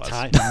it. Like Mine at the was.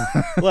 time.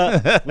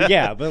 Well,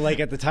 yeah, but like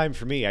at the time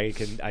for me,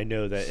 I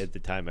know that at the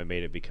time I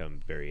made it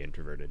become very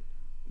introverted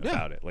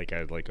about it. Like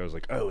I was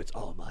like, oh, it's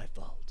all my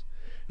fault.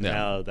 Yeah.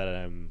 Now that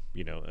I'm,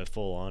 a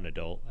full on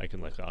adult, I can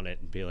look on it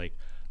and be like,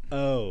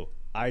 oh,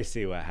 I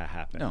see what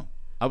happened. No.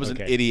 I was an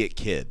idiot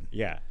kid.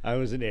 Yeah. I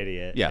was an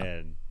idiot. Yeah.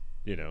 And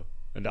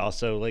and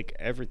also like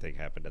everything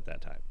happened at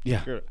that time.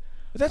 Yeah.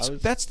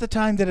 That's the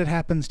time that it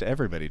happens to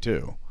everybody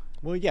too.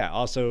 Well, yeah.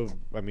 Also,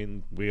 I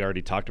mean, we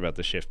already talked about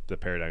the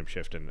paradigm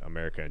shift in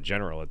America in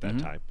general at that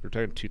time. We're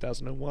talking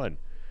 2001.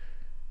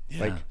 Yeah.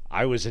 Like,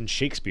 I was in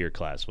Shakespeare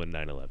class when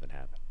 9/11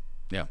 happened.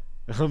 Yeah.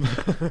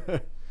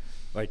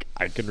 Like,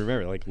 I can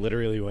remember, like,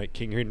 literally went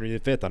King Henry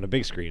V on a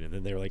big screen, and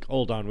then they were like,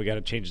 hold on, we got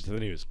to change it to the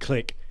news.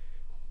 Click.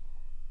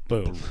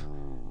 Boom.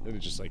 And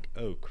it's just like,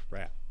 oh,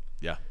 crap.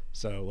 Yeah.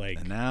 So, like.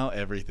 And now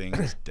everything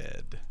is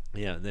dead.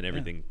 Yeah, and then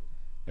everything.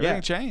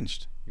 Everything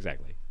changed.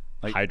 Exactly.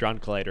 Like, Hadron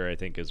Collider, I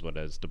think, is what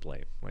is to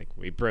blame. Like,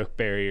 we broke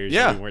barriers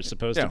yeah, we weren't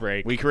supposed to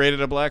break. We created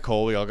a black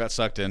hole. We all got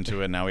sucked into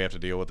it. And now we have to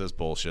deal with this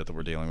bullshit that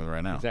we're dealing with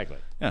right now. Exactly.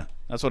 Yeah,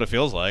 that's what it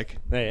feels like.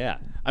 Yeah.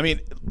 I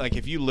mean, like,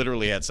 if you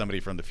literally had somebody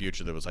from the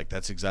future that was like,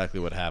 that's exactly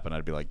what happened,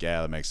 I'd be like,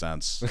 yeah, that makes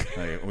sense.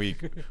 Like,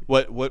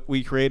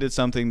 we created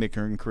something that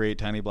can create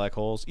tiny black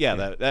holes. Yeah,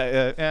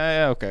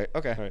 okay.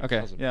 Right,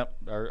 awesome. Yeah,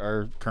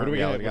 our current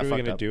reality got fucked up. What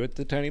are we going to do with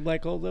the tiny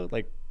black hole, though?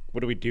 Like, what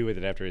do we do with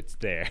it after it's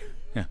there?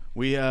 Yeah,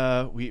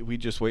 we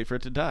just wait for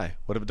it to die.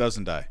 What if it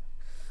doesn't die?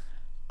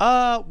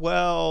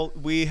 Well,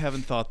 we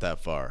haven't thought that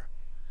far.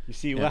 You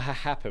see, what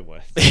happened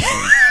was.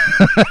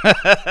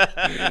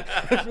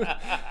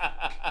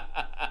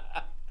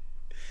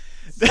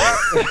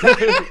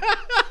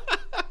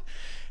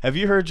 Have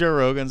you heard Joe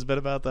Rogan's bit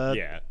about that?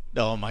 Yeah.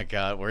 Oh my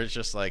God, where it's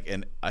just like,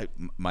 and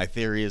my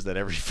theory is that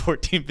every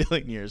 14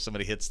 billion years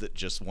somebody hits it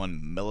just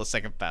 1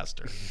 millisecond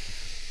faster.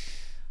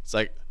 It's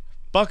like,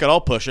 fuck it,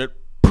 I'll push it,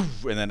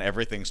 poof, and then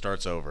everything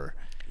starts over.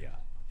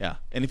 Yeah.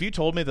 And if you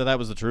told me that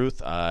was the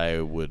truth, I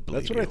would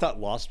believe That's what I thought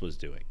Lost was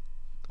doing,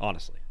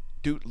 honestly.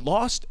 Dude,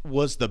 Lost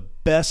was the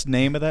best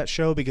name of that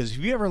show because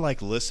have you ever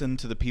like listened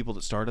to the people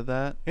that started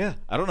that? Yeah.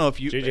 I don't know if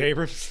you J.J.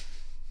 Abrams.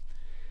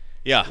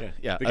 Yeah.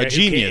 A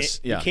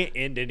genius. He can't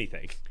end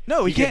anything.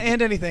 No, he can't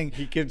end anything.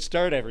 He can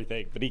start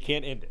everything, but he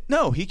can't end it.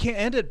 No, he can't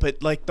end it.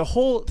 But like the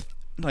whole,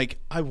 like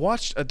I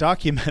watched a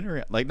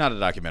documentary, like not a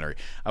documentary.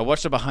 I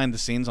watched a behind the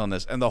scenes on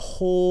this, and the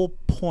whole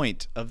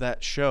point of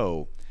that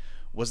show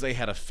was they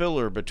had a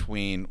filler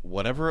between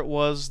whatever it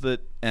was that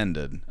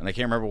ended, and I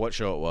can't remember what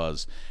show it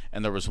was,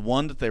 and there was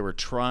one that they were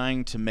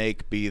trying to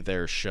make be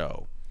their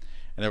show.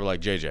 And they were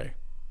like, JJ,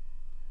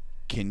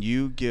 can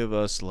you give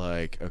us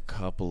like a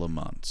couple of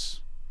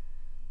months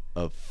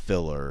of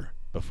filler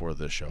before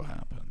this show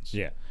happens?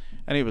 Yeah.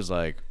 And he was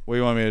like, what do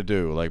you want me to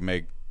do? Like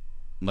make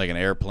like an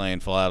airplane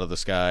fall out of the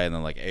sky and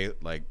then like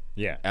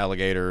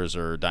alligators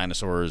or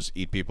dinosaurs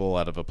eat people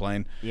out of a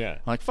plane? Yeah. I'm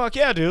like, fuck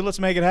yeah, dude, let's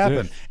make it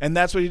happen. And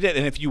that's what he did.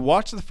 And if you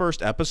watch the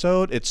first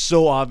episode, it's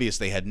so obvious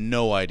they had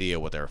no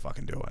idea what they were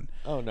fucking doing.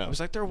 Oh, no. It was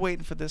like they're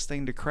waiting for this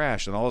thing to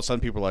crash. And all of a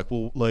sudden people are like,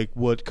 well, like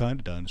what kind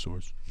of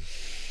dinosaurs?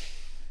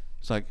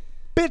 It's like,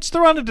 bitch,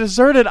 they're on a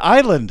deserted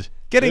island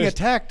getting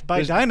attacked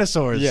by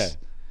dinosaurs. Yeah.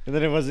 And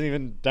then it wasn't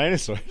even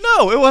dinosaurs.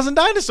 No, it wasn't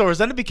dinosaurs.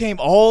 Then it became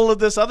all of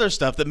this other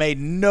stuff that made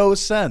no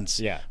sense.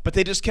 Yeah. But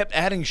they just kept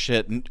adding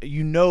shit, and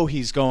you know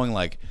he's going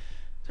like,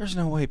 there's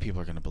no way people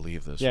are going to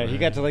believe this. Yeah, right? he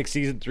got to like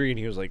season 3, and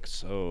he was like,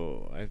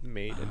 so I've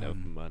made enough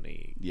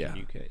money. Yeah.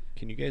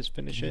 Can you guys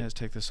finish it? You guys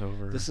take this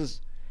over. This is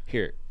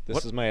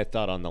my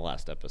thought on the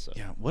last episode.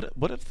 Yeah,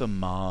 what if the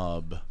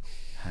mob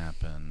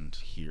happened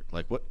here?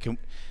 Like,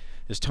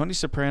 is Tony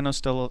Soprano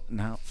still...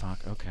 No, fuck,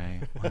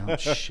 okay. Well,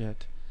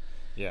 shit.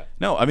 Yeah.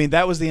 No, I mean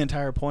that was the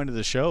entire point of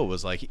the show.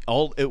 Was like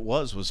all it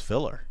was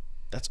filler.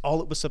 That's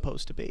all it was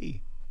supposed to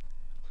be.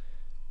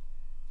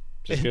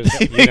 Just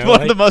they made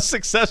one of the most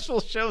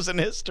successful shows in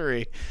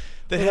history.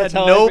 That had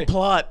no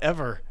plot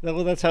ever.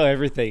 Well, that's how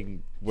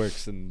everything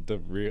works in the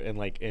real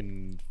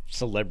in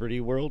celebrity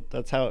world.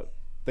 That's how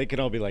they can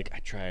all be like, I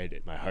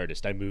tried my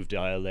hardest. I moved to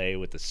LA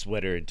with a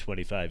sweater and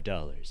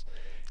 $25.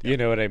 You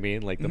know what I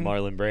mean? Like the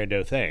Marlon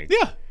Brando thing.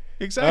 Yeah.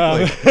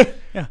 Exactly.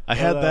 Yeah, I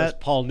had that. Was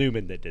Paul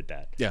Newman that did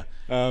that. Yeah.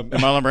 And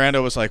Marlon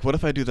Brando was like, what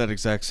if I do that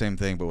exact same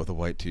thing but with a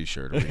white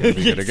t-shirt? Are we going to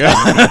be good to go?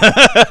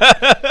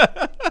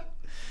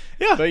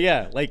 Yeah. But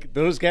yeah, like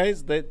those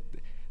guys,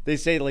 they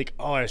say like,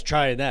 oh, I was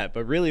trying that.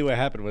 But really what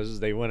happened was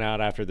they went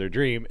out after their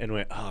dream and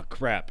went, oh,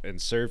 crap,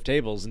 and served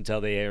tables until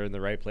they are in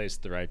the right place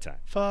at the right time.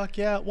 Fuck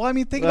yeah. Well, I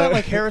mean, think about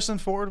like Harrison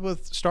Ford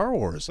with Star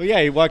Wars. Well,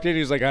 yeah, he walked in, he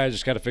was like, I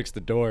just got to fix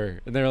the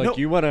door. And they're like,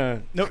 you want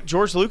to... No,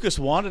 George Lucas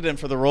wanted him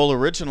for the role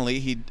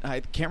originally.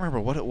 I can't remember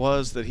what it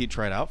was that he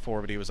tried out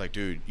for, but he was like,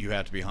 dude, you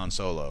have to be Han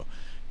Solo. And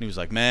he was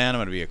like, man, I'm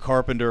going to be a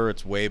carpenter.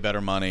 It's way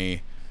better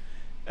money.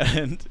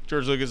 And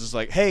George Lucas is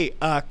like, hey,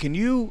 can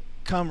you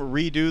come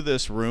redo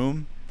this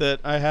room that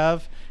I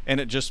have? And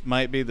it just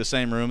might be the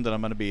same room that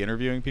I'm going to be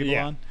interviewing people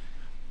on.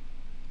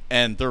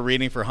 And they're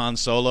reading for Han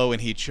Solo,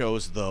 and he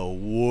chose the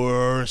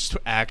worst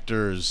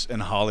actors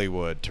in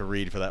Hollywood to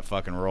read for that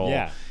fucking role.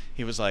 Yeah.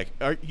 He was like,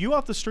 are you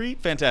off the street?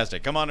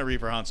 Fantastic. Come on and read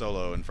for Han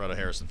Solo in front of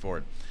Harrison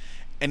Ford.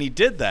 And he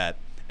did that,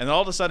 and then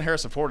all of a sudden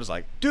Harrison Ford is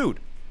like, dude,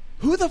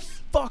 who the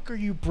fuck are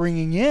you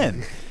bringing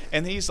in?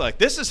 And he's like,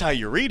 this is how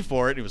you read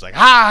for it. And he was like,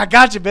 I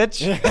got you,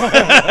 bitch.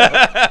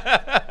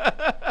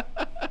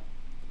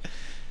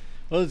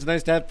 Well, it's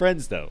nice to have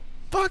friends, though.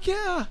 Fuck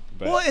yeah.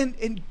 But, well,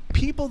 and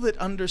people that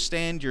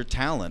understand your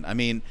talent. I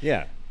mean,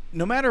 yeah.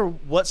 No matter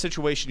what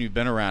situation you've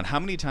been around, how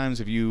many times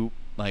have you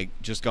like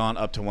just gone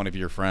up to one of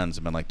your friends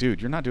and been like,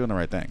 dude, you're not doing the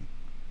right thing?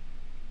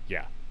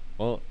 Yeah.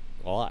 Well,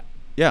 a lot.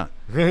 Yeah.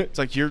 It's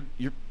like you're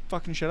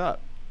fucking shit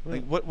up.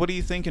 Like what are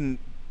you thinking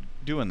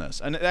doing this?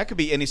 And that could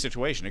be any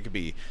situation. It could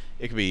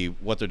be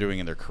what they're doing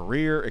in their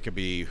career. It could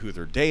be who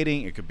they're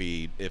dating. It could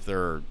be if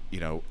they're,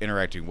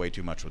 interacting way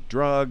too much with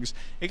drugs.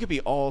 It could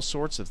be all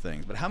sorts of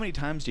things. But how many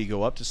times do you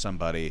go up to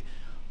somebody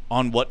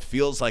on what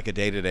feels like a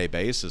day-to-day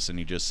basis and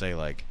you just say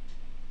like,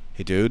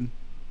 hey dude,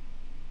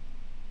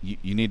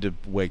 you need to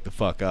wake the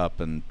fuck up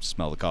and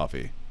smell the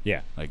coffee.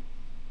 Yeah. Like,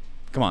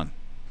 come on.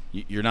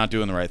 You're not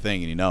doing the right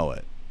thing and you know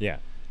it. Yeah.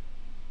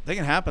 I think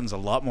it happens a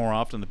lot more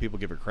often than people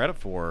give it credit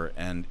for,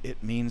 and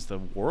it means the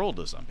world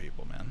to some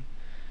people, man.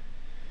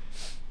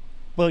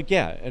 Well,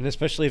 yeah, and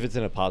especially if it's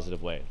in a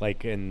positive way,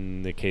 like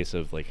in the case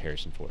of like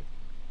Harrison Ford.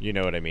 You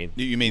know what I mean?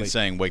 You mean like,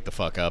 saying "wake the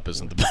fuck up"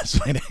 isn't the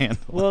best way to handle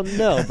it? Well,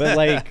 no, but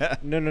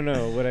like,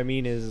 no. What I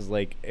mean is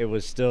like it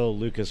was still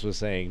Lucas was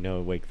saying, "No,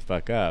 wake the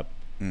fuck up,"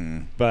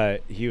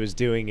 but he was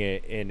doing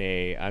it in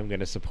a "I'm going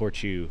to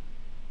support you,"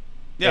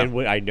 and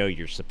what I know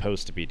you're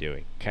supposed to be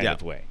doing kind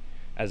of way,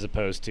 as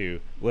opposed to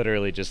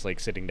literally just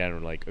like sitting down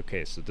and like,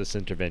 okay, so this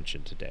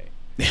intervention today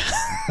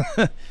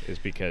is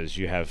because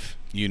you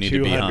need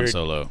to be Han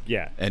Solo,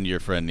 yeah, and your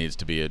friend needs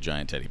to be a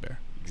giant teddy bear.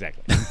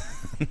 Exactly.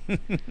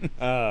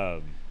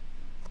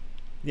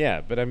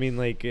 Yeah, but I mean,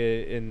 like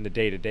in the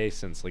day-to-day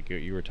sense, like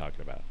you were talking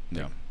about.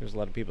 Yeah. Like, there's a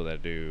lot of people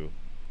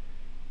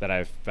that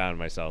I've found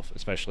myself,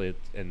 especially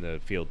in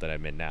the field that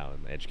I'm in now,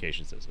 in the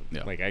education system.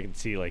 Yeah. Like I can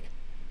see, like,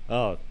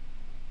 oh,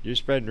 you're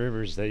spreading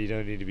rumors that you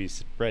don't need to be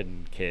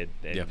spreading, kid,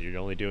 and you're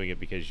only doing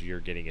it because you're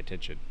getting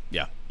attention.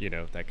 Yeah. You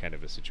know, that kind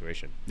of a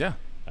situation. Yeah.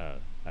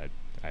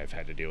 I've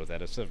had to deal with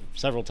that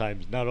several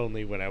times, not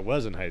only when I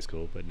was in high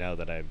school, but now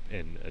that I'm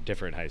in a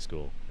different high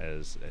school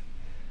as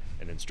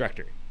an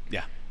instructor.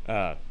 Yeah.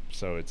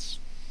 So it's...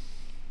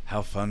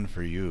 How fun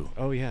for you.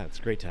 Oh, yeah, it's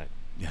a great time.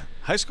 Yeah.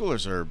 High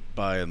schoolers are,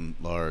 by and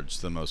large,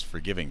 the most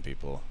forgiving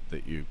people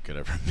that you could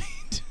ever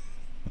meet.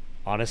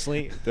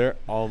 Honestly, they're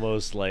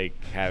almost like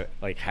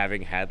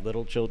having had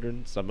little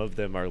children. Some of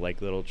them are like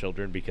little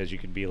children because you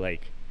can be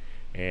like,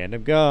 and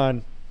I'm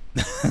gone.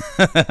 Here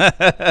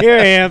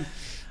I am.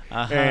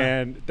 Uh-huh.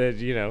 And then,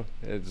 you know,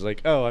 it's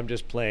like, oh, I'm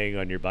just playing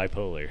on your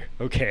bipolar.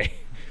 Okay.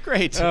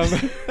 Great.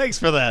 Thanks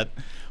for that.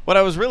 What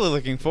I was really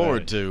looking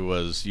forward to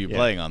was you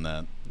playing on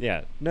that.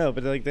 Yeah. No,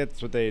 but like that's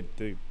what they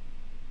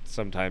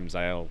sometimes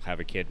I'll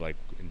have a kid like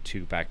in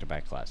 2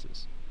 back-to-back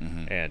classes.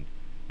 Mm-hmm. And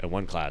in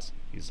one class,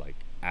 he's like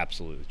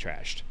absolutely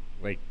trashed.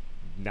 Like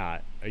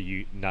not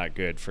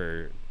good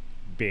for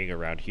being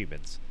around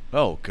humans.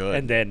 Oh, good.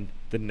 And then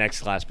the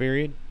next class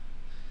period,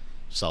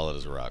 solid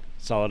as a rock.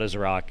 Solid as a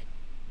rock.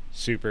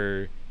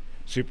 Super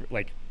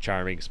like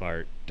charming,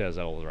 smart, does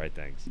all the right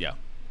things. Yeah.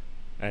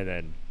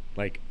 And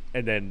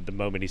then the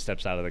moment he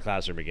steps out of the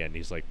classroom again,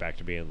 he's like back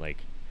to being like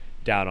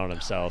down on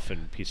himself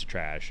and piece of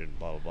trash and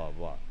blah blah blah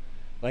blah.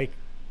 Like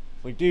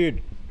dude,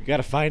 you got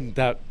to find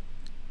that.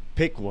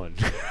 Pick one.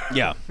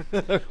 Yeah.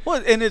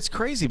 Well, and it's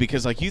crazy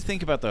because like you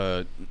think about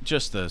the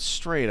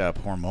straight up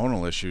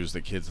hormonal issues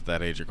that kids at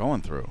that age are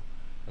going through.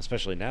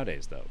 Especially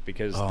nowadays though,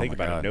 because think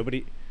about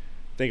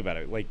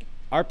it. Like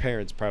our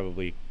parents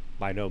probably,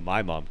 I know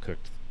my mom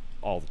cooked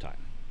all the time.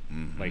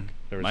 Mm-hmm. Like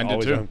there was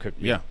always home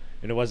cooked meal. Yeah.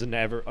 And it wasn't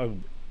ever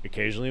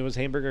occasionally it was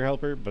hamburger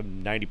helper, but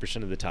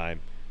 90% of the time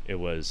it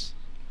was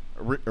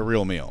a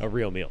real meal. A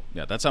real meal.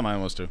 Yeah, that's how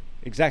mine was too.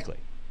 Exactly.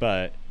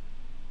 But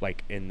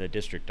like in the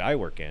district I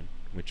work in,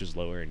 which is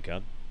lower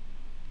income,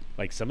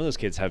 like some of those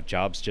kids have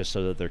jobs just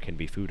so that there can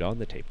be food on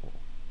the table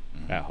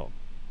at home.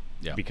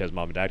 Yeah. Because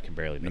mom and dad can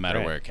barely make rent. No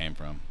matter where it came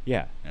from.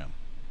 Yeah. Yeah.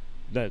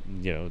 That,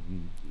 you know,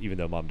 even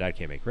though mom and dad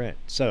can't make rent.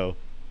 So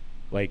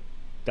like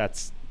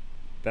that's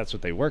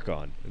what they work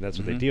on and that's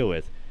what they deal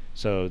with.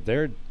 So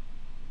their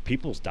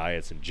people's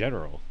diets in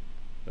general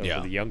for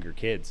the younger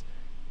kids,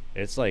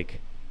 it's like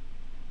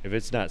if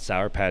it's not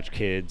Sour Patch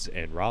Kids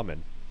and ramen,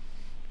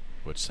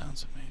 which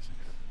sounds amazing.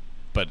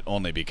 But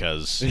only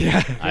because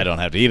I don't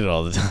have to eat it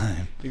all the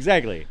time.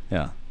 Exactly.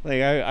 Yeah.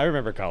 Like I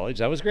remember college.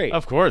 That was great.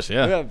 Of course,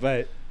 yeah.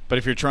 But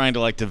if you're trying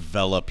to like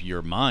develop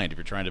your mind, if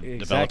you're trying to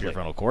develop your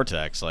frontal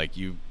cortex, like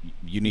you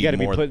need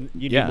more.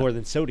 You need more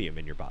than sodium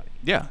in your body.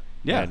 Yeah.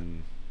 Yeah.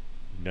 And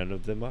none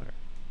of them are.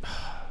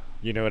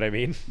 You know what I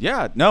mean?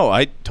 Yeah. No,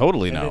 I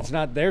totally know. And it's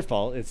not their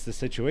fault. It's the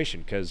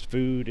situation because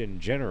food in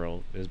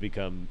general has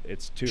become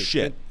too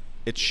shit.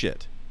 It's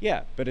shit.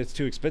 Yeah, but it's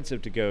too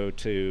expensive to go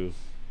to,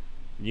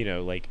 you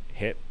know, like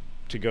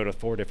to go to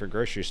 4 different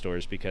grocery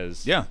stores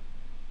because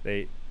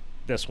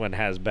this one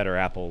has better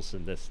apples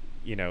and this,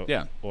 you know,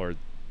 or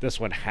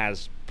this one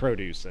has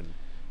produce and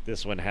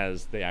this one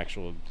has the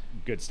actual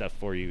good stuff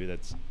for you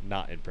that's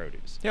not in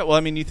produce. Yeah, well,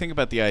 I mean, you think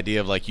about the idea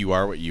of like you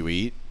are what you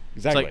eat.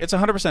 Exactly. It's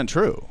 100%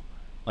 true.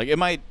 Like it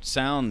might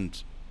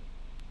sound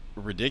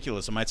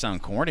ridiculous, it might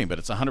sound corny, but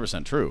it's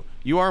 100% true.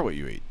 You are what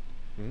you eat.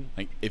 Mm-hmm.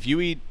 Like if you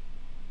eat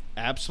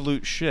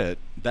absolute shit,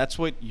 that's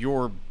what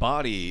your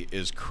body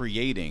is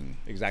creating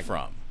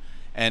from.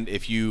 And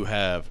if you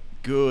have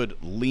good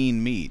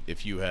lean meat,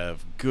 if you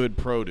have good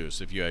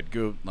produce, if you had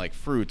good like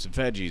fruits and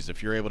veggies,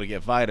 if you're able to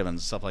get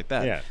vitamins and stuff like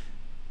that,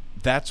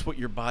 that's what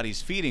your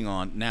body's feeding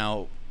on.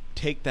 Now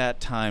take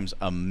that times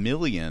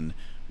 1,000,000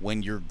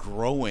 when you're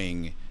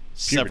growing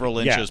several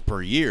inches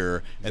per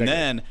year, and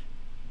then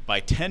by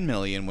 10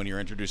 million when you're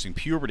introducing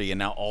puberty, and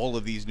now all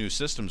of these new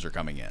systems are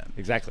coming in.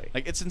 Exactly.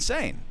 Like it's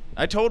insane.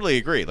 I totally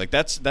agree. Like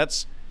that's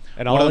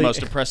and one of the most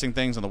depressing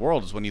things in the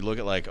world is when you look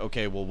at like,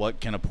 okay, well,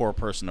 what can a poor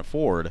person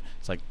afford?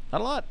 It's like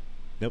not a lot.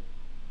 Nope.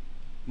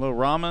 A little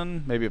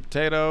ramen, maybe a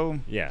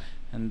potato. Yeah.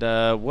 And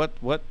what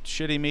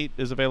shitty meat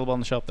is available on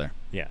the shelf there?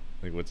 Yeah,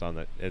 like what's on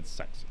that? It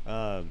sucks.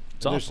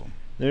 It's awful.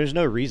 There's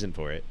no reason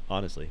for it,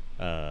 honestly.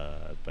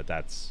 But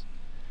that's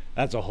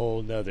a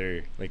whole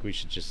nother. Like, we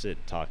should just sit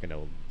and talk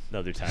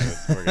another time.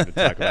 If we're going to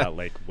talk about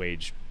like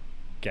wage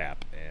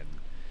gap and.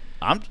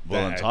 I'm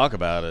willing to talk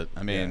about it.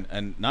 I mean,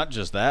 and not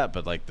just that,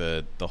 but like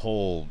the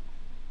whole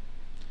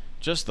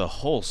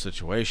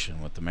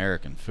situation with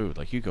American food.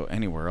 Like, you go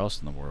anywhere else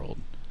in the world,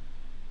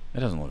 it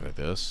doesn't look like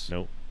this.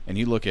 Nope. And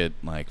you look at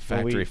like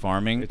factory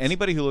farming.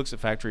 Anybody who looks at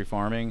factory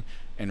farming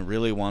and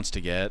really wants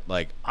to get,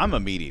 like, I'm a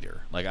meat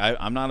eater. Like,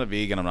 I'm not a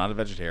vegan. I'm not a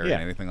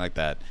vegetarian. Anything like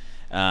that.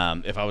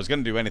 If I was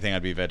going to do anything,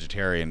 I'd be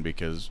vegetarian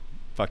because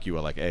fuck you,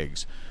 I like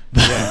eggs.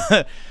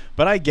 Yeah.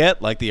 But I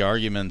get like the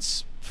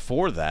arguments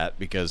for that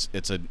because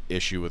it's an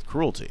issue with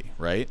cruelty,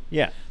 right?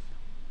 Yeah.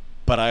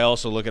 But I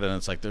also look at it and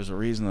it's like there's a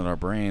reason that our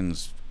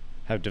brains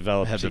have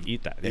developed to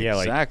eat that.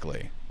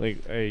 Exactly.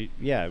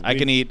 I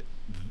can eat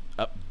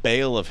a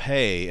bale of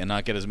hay and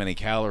not get as many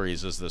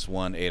calories as this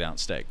one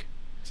 8-ounce steak.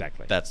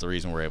 Exactly. That's the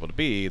reason we're able to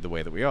be the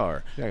way that we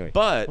are. Exactly.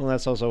 But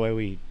that's also why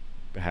we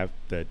have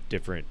the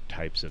different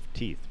types of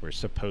teeth. We're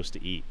supposed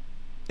to eat.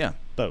 Yeah.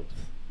 Both.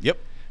 Yep.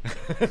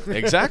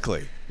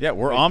 Exactly. Yeah,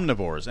 we're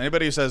omnivores.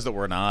 Anybody who says that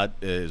we're not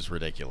is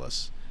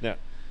ridiculous. No.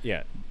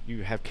 Yeah.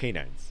 You have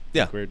canines.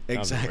 Yeah. Like, we're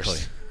exactly.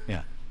 omnivores.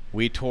 Yeah.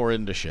 We tore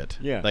into shit.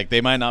 Yeah. Like,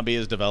 they might not be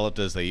as developed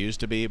as they used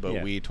to be, but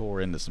Yeah. we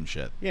tore into some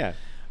shit. Yeah.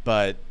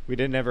 But we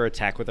didn't ever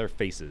attack with our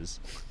faces.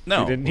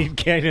 No. We didn't need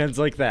canines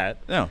like that.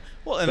 No.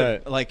 Well,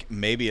 and like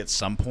maybe at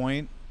some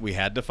point we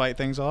had to fight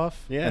things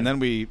off. Yeah. And then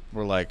we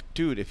were like,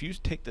 dude, if you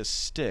take this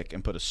stick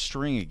and put a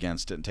string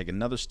against it and take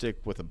another stick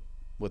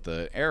with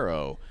a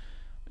arrow,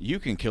 you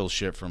can kill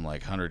shit from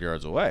like 100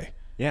 yards away.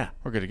 Yeah.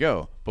 We're good to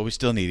go. But we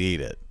still need to eat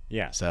it.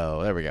 Yeah.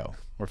 So there we go.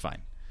 We're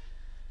fine.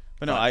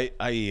 But no,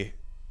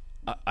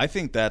 I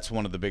think that's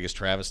one of the biggest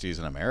travesties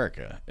in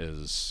America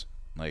is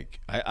like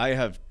I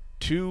have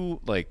two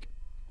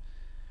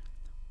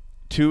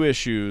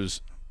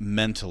issues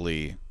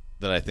mentally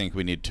that I think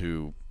we need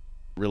to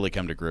really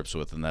come to grips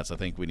with, and that's I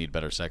think we need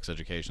better sex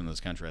education in this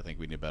country. I think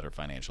we need better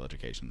financial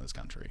education in this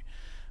country.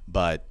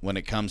 But when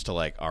it comes to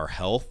like our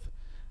health,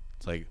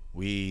 it's like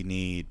we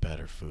need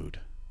better food.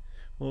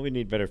 Well, we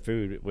need better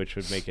food, which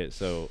would make it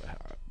so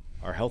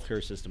our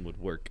healthcare system would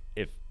work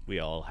if we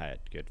all had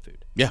good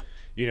food. Yeah.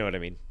 You know what I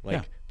mean?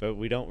 Like, but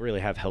we don't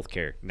really have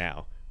healthcare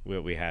now.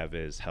 What we have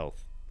is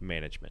health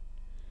management.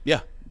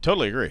 Yeah,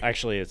 totally agree.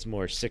 Actually, it's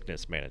more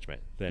sickness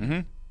management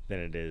than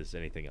it is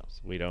anything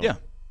else. We don't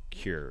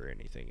cure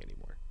anything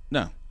anymore.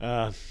 No.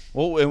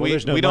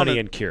 There's no money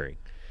in curing.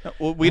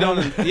 Well, we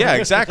don't. Yeah,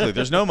 exactly.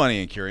 There's no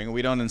money in curing.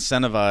 We don't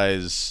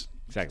incentivize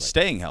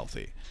staying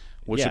healthy,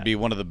 which would be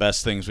one of the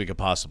best things we could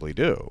possibly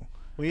do.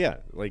 Well, yeah.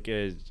 Like,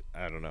 I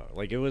don't know.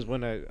 Like, it was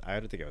when I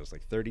don't think I was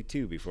like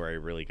 32 before I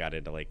really got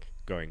into like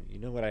going, you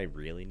know what I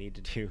really need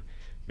to do?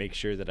 Make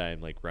sure that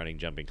I'm like running,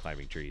 jumping,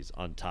 climbing trees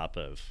on top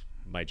of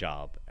my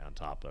job, on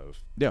top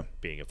of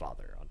being a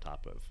father, on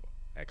top of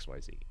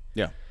XYZ.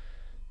 Yeah.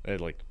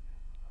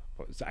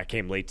 I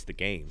came late to the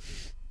game.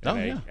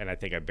 And I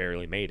think I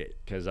barely made it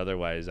because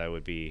otherwise I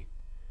would be.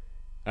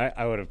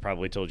 I would have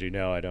probably told you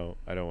no. I don't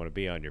want to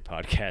be on your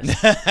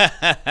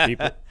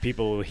podcast.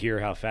 people will hear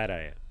how fat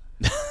I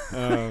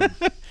am.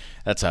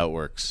 That's how it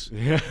works.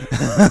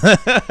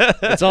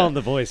 It's all in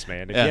the voice,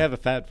 man. If you have a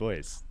fat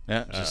voice,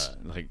 just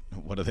like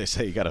what do they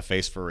say? You got a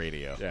face for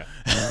radio. Yeah,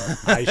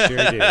 I sure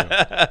do.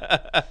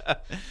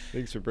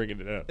 Thanks for bringing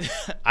it up.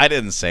 I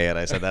didn't say it.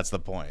 I said that's the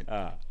point.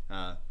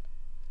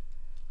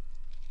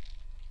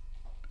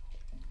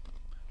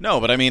 No,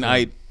 but I mean,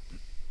 I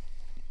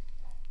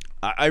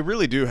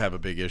really do have a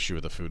big issue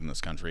with the food in this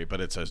country, but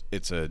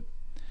it's a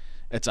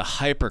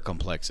hyper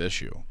complex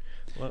issue.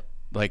 What?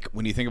 Like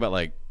when you think about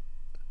like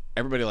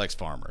everybody likes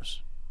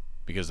farmers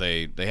because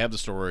they have the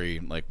story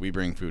like we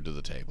bring food to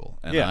the table,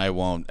 and I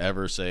won't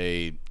ever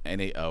say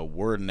a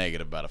word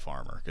negative about a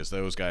farmer because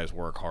those guys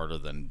work harder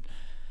than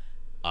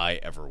I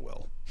ever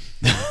will.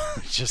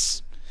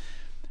 Just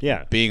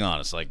being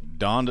honest, like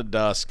dawn to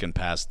dusk and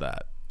past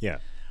that. Yeah.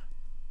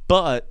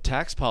 But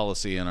tax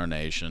policy in our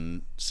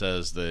nation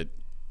says that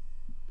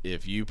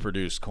if you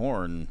produce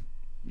corn,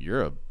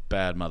 you're a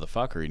bad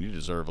motherfucker and you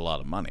deserve a lot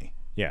of money.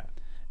 Yeah.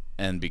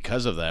 And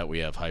because of that, we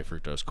have high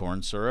fructose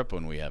corn syrup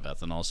and we have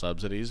ethanol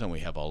subsidies and we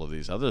have all of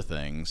these other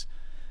things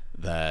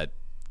that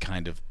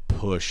kind of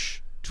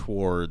push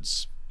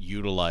towards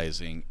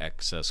utilizing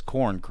excess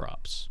corn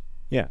crops.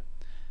 Yeah.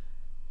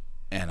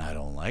 And I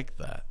don't like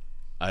that.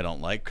 I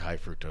don't like high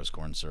fructose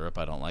corn syrup.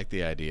 I don't like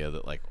the idea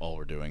that like all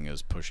we're doing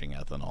is pushing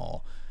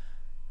ethanol.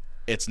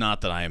 It's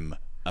not that I'm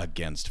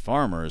against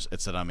farmers.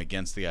 It's that I'm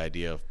against the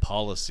idea of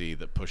policy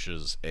that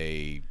pushes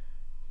a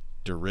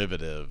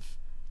derivative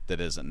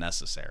that isn't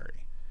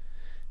necessary.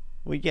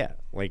 Well, yeah.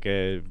 Like,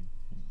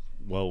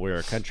 we're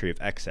a country of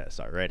excess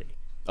already.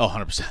 Oh,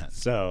 100%.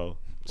 So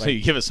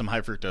you give us some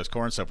high fructose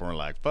corn stuff and we're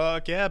like,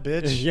 fuck yeah,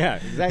 bitch. Yeah,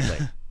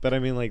 exactly. But I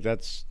mean, like,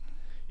 that's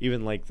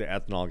even like the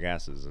ethanol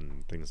gases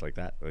and things like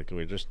that. Like,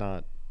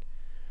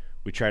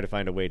 we try to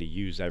find a way to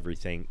use every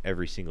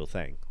single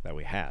thing that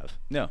we have.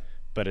 Yeah.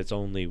 But it's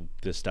only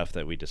the stuff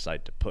that we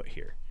decide to put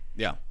here.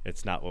 Yeah.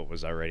 It's not what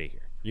was already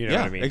here. You know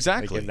what I mean?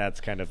 Exactly. Like, and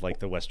that's kind of like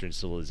the Western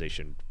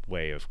civilization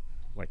way of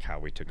like how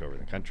we took over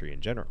the country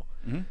in general.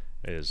 Mm-hmm.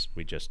 Is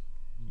we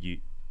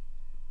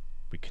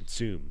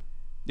consume.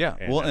 Yeah.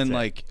 And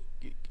like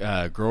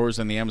growers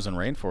in the Amazon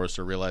rainforest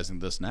are realizing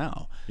this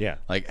now. Yeah.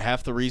 Like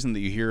half the reason that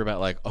you hear about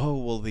like, oh,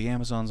 well, the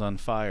Amazon's on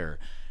fire,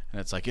 and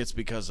it's like it's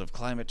because of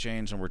climate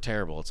change and we're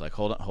terrible. It's like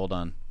hold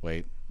on,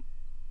 wait.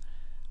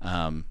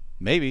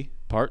 Maybe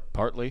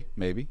partly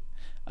maybe.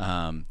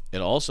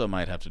 It also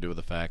might have to do with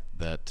the fact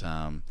that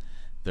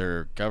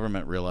their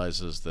government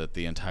realizes that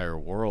the entire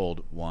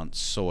world wants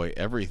soy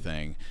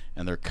everything,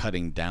 and they're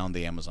cutting down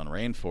the Amazon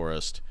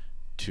rainforest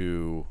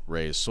to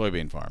raise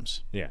soybean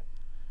farms. Yeah.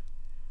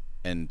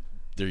 And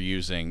they're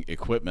using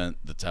equipment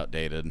that's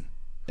outdated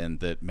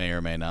and that may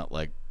or may not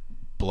like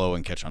blow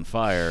and catch on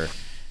fire,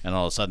 and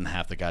all of a sudden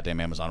half the goddamn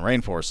Amazon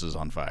rainforest is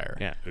on fire.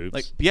 Yeah. Oops.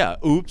 Like, yeah,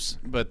 oops,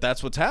 but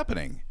that's what's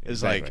happening.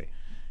 Is Exactly. like,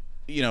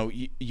 you know,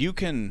 you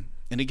can,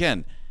 and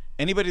again,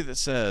 anybody that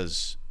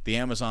says the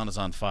Amazon is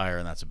on fire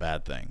and that's a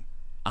bad thing,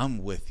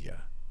 I'm with you.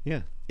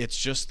 Yeah. It's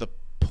just the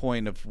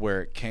point of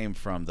where it came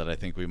from that I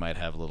think we might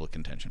have a little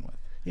contention with.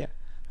 Yeah.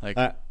 Like,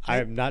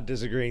 I'm not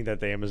disagreeing that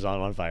the Amazon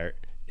on fire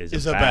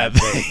is a bad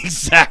thing.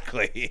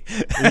 Exactly.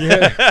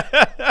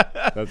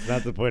 That's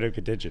not the point of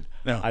contention.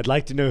 No. I'd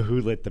like to know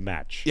who lit the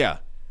match. Yeah.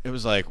 It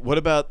was like, what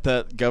about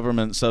that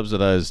government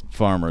subsidized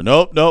farmer?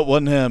 Nope,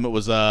 wasn't him. It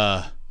was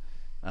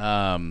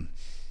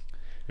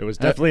It was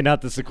definitely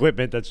not this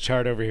equipment that's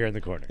charred over here in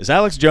the corner. Has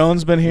Alex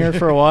Jones been here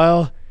for a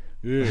while?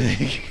 You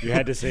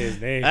had to say his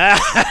name. I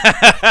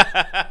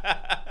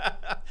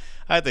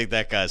think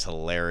that guy's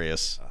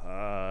hilarious.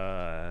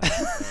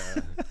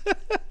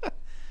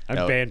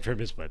 I'm banned from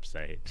his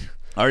website.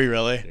 Are you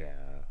really? Yeah.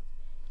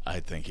 I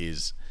think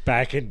he's...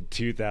 Back in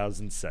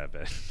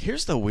 2007.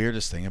 Here's the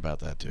weirdest thing about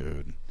that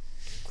dude.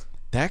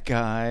 That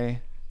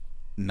guy,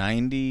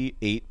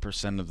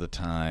 98% of the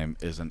time,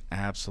 is an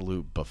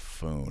absolute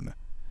buffoon.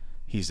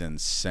 He's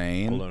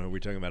insane. Hold on, are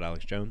we talking about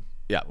Alex Jones?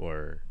 Yeah.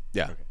 Or...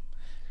 Yeah. Okay.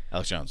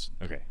 Alex Jones.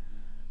 Okay.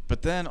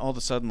 But then all of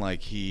a sudden,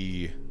 like,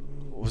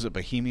 was it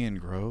Bohemian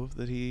Grove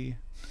that he,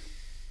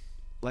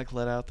 like,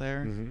 let out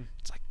there? Mm-hmm.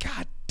 It's like,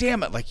 God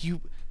damn it. Like,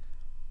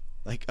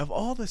 of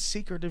all the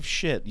secretive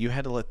shit, you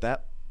had to let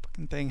that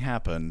fucking thing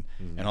happen,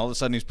 and all of a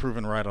sudden he's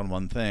proven right on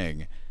one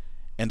thing.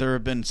 And there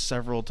have been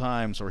several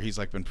times where he's,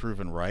 like, been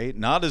proven right.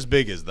 Not as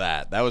big as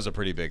that. That was a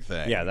pretty big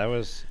thing. Yeah, that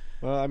was...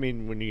 Well, I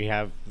mean, when you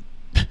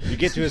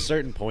get to a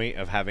certain point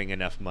of having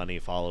enough money,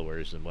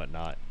 followers, and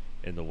whatnot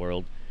in the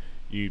world,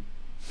 it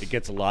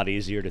gets a lot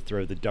easier to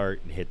throw the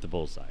dart and hit the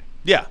bullseye.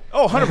 Yeah.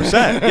 Oh,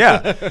 100%.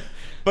 Yeah.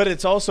 But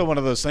it's also one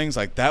of those things,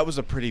 like, that was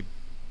a pretty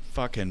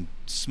fucking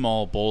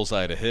small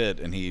bullseye to hit,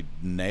 and he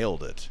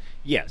nailed it.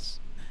 Yes.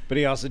 But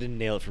he also didn't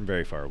nail it from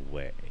very far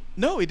away.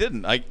 No, he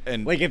didn't. Like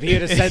if he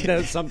had said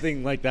that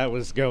something like that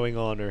was going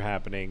on or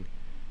happening,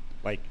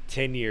 like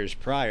 10 years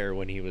prior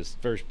when he was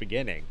first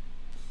beginning.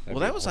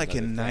 Well, that was like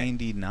in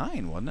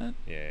 99, wasn't it?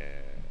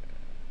 Yeah.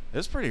 It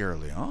was pretty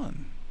early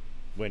on.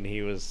 When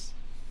he was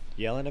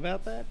yelling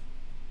about that?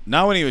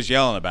 Not when he was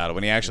yelling about it,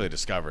 when he actually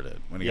discovered it.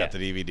 When he Yeah. got the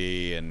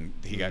DVD and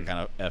he got kind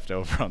of effed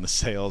over on the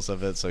sales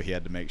of it, so he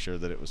had to make sure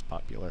that it was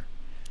popular.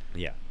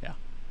 Yeah. Yeah.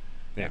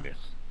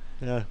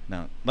 Yeah.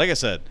 No, like I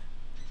said,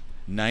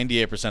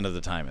 98% of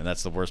the time, and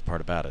that's the worst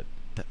part about it,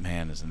 that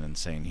man is an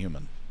insane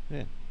human.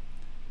 Yeah.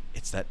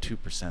 It's that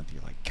 2% that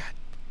you're like, God.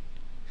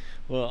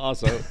 Well,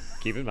 also,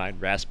 keep in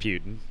mind,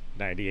 Rasputin,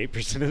 98%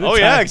 of the time. Oh,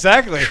 yeah,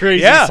 exactly.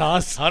 Crazy yeah,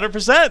 sauce.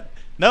 100%.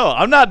 No,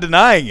 I'm not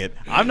denying it.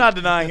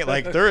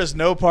 Like, there is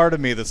no part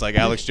of me that's like,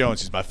 Alex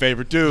Jones, he's my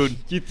favorite dude.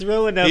 You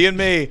throw enough. He and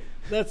me.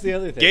 That's the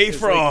other thing. Gay It's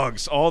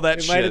frogs, all that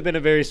it shit. might have been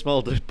a very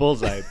small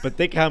bullseye, but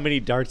think how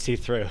many darts he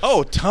throws.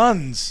 Oh,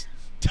 tons.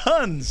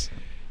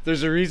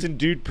 There's a reason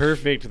Dude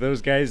Perfect,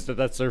 those guys,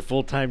 that's their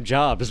full-time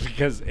job, is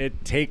because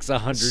it takes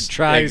 100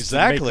 tries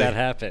to make that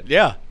happen.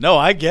 Yeah. No,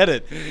 I get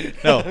it.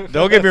 No,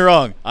 don't get me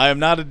wrong. I am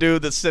not a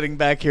dude that's sitting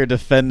back here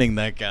defending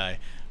that guy.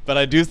 But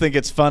I do think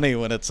it's funny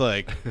when it's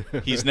like,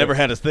 he's never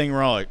had a thing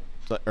wrong,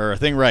 or a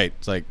thing right.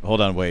 It's like,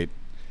 hold on, wait.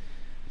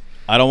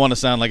 I don't want to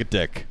sound like a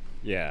dick.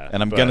 Yeah.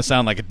 And I'm going to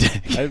sound like a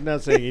dick. I'm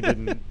not saying he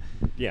didn't.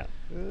 Yeah.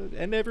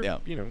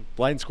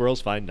 Blind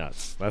squirrels find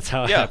nuts. That's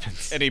how it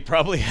happens. And he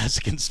probably has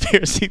a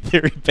conspiracy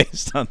theory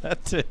based on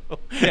that, too.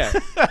 Yeah.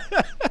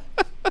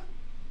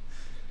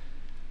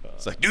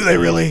 It's like, do they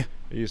really?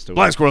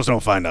 Blind squirrels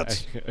don't find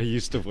nuts. I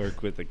used to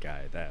work with a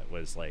guy that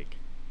was like,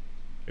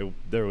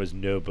 there was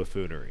no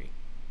buffoonery.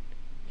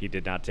 He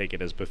did not take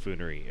it as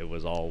buffoonery. It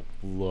was all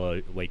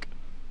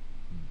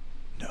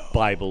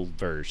Bible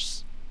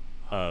verse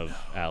of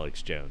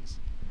Alex Jones.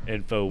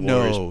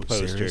 InfoWars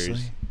posters.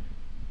 Seriously?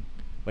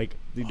 Like,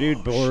 the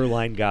dude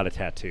borderline got a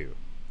tattoo.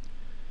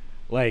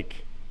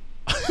 Like,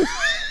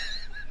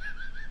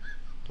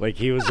 like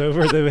he was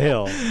over the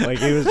hill. Like,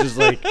 he was just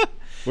like,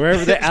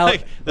 wherever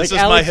the this is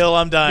Alex, my hill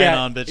I'm dying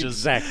on, bitches.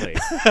 Exactly.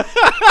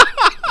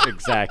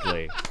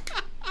 Exactly.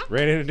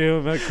 Ran into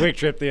him at Quick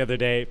Trip the other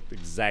day.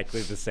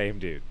 Exactly the same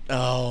dude.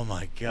 Oh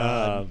my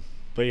god.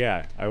 But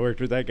yeah, I worked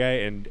with that guy,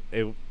 and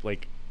we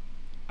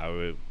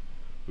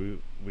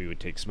would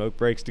take smoke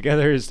breaks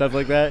together and stuff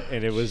like that,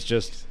 and it was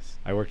just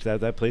I worked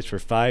at that place for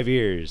 5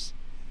 years,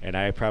 and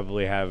I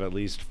probably have at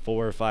least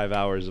 4 or 5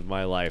 hours of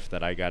my life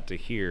that I got to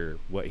hear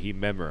what he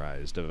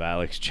memorized of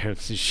Alex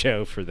Jones'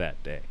 show for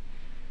that day.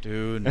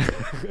 Dude.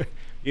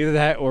 Either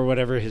that or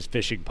whatever his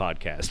fishing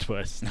podcast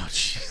was. No,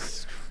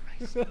 Jesus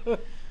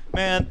Christ.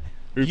 Man,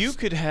 you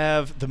could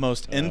have the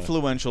most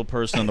influential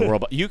person in the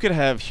world. You could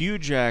have Hugh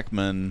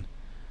Jackman,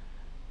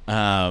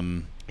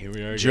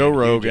 Joe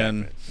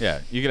Rogan.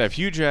 Yeah, you could have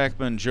Hugh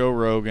Jackman, Joe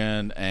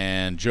Rogan,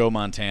 and Joe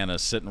Montana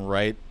sitting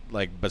right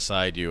like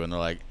beside you, and they're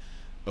like,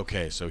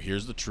 okay, so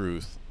here's the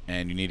truth,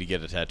 and you need to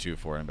get a tattoo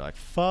for it. And be like,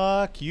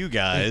 fuck you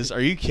guys. Are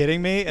you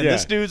kidding me? And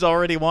this dude's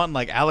already wanting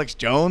like Alex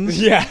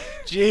Jones? Yeah.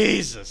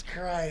 Jesus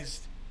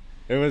Christ.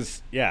 It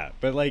was,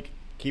 but like,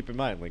 keep in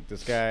mind, like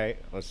this guy,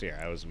 let's see here,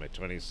 I was in my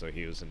 20s, so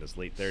he was in his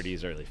late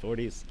 30s, early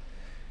 40s,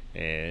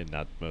 and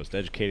not the most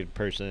educated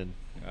person.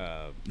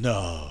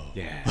 No.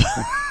 Yeah.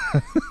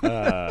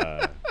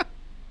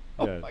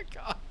 Oh my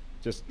God.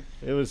 Just,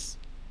 he's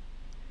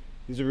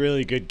a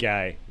really good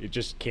guy. You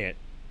just can't,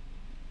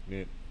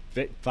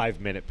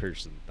 5-minute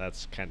person.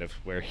 That's kind of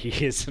where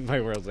he is in my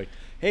world. It's like,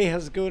 hey,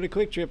 how's it going to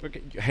Quick Trip?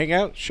 Okay, hang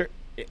out? Sure.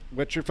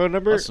 What's your phone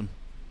number? Awesome.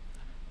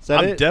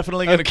 I'm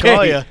definitely going to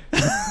call you.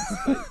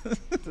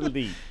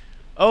 Delete.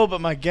 Oh, but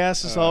my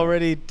gas is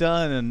already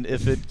done, and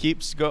if it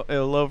keeps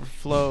it'll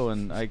overflow,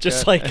 and I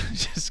just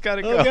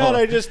gotta go. Oh God,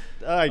 I just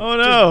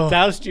no,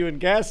 doused you in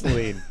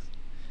gasoline.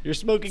 You're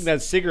smoking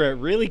that cigarette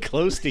really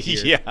close to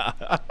here. Yeah.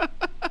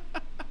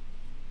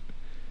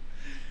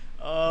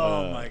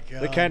 Oh my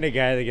God. The kind of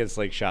guy that gets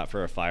like shot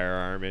for a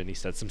firearm and he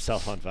sets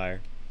himself on fire.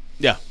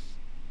 Yeah.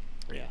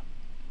 Yeah.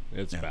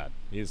 It's bad.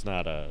 He's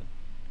not a.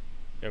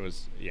 It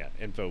was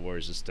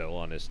InfoWars is still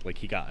on his, like,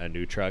 he got a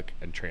new truck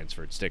and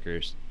transferred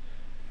stickers.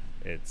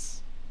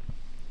 It's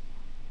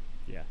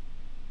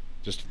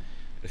just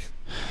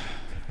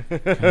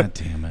God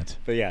damn it.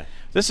 But yeah,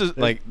 this is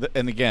like,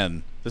 and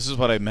again, this is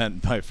what I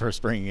meant by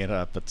first bringing it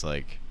up. It's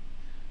like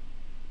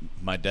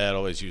my dad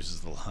always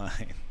uses the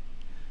line,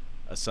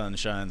 a sun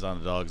shines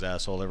on a dog's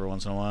asshole every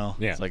once in a while.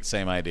 Yeah. It's like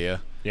same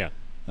idea. Yeah.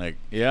 Like,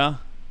 yeah.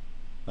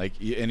 Like,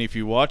 and if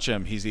you watch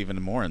him, he's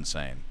even more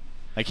insane.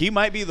 Like, he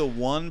might be the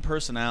one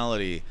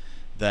personality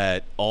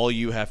that all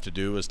you have to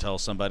do is tell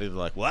somebody, they're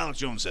like, well, Alex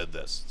Jones said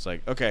this. It's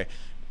like, okay,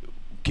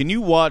 can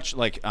you watch,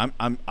 like,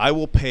 I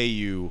will pay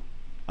you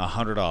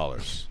 $100.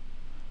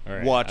 All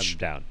right, I'm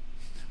down.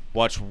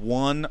 Watch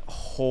one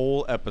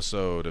whole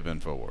episode of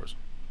InfoWars.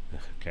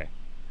 Okay.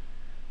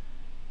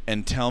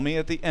 And tell me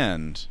at the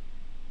end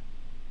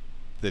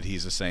that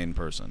he's a sane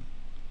person.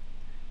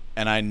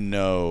 And I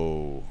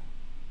know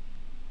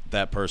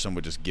that person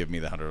would just give me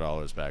the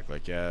 $100 back.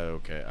 Like, yeah,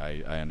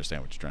 okay, I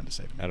understand what you're trying to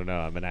say to me. I don't know.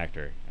 I'm an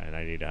actor, and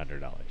I need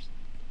 $100.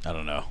 I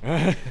don't know.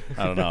 I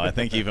don't know. I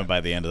think even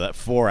by the end of that,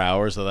 4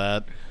 hours of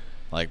that,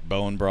 like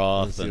bone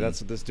broth. See,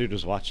 that's what this dude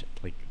was watching.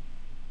 Like,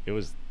 it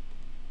was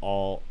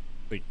all,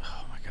 like,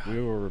 oh my God.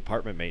 We were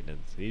apartment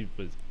maintenance. He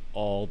was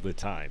all the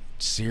time.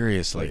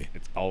 Seriously. Like,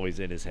 it's always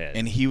in his head.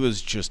 And he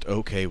was just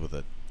okay with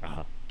it.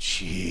 Uh-huh.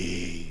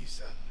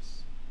 Jesus.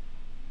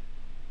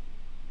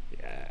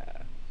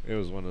 Yeah. It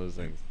was one of those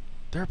things.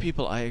 There are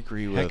people I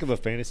agree with. Heck of a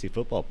fantasy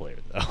football player,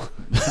 though.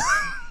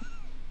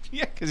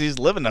 Yeah, because he's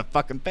living a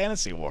fucking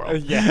fantasy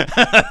world. Yeah.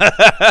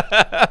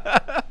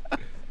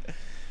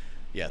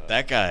 Yeah,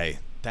 that guy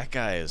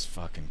is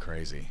fucking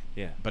crazy.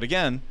 Yeah. But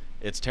again,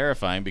 it's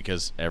terrifying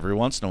because every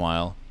once in a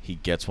while he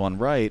gets one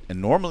right, and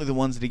normally the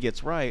ones that he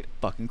gets right,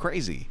 fucking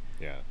crazy.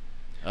 Yeah.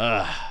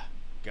 Ugh.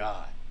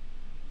 God.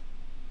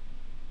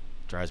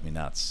 Drives me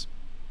nuts.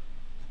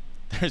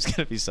 There's going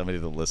to be somebody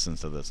that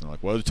listens to this and they're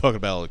like, what are you talking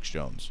about, Alex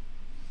Jones?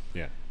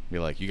 Yeah. Be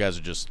like, you guys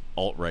are just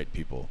alt-right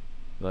people.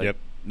 Like, yep.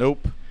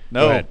 Nope.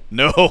 No.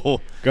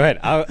 No. Go ahead.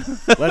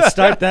 Let's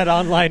start that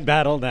online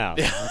battle now.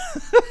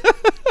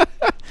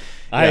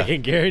 I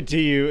can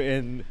guarantee you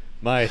in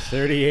my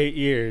 38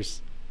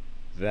 years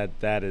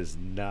that is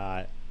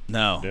not.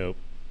 No. Nope.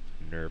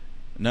 Nerp.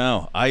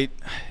 No. I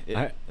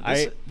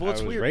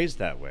was weird. raised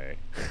that way.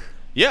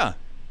 Yeah.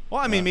 Well,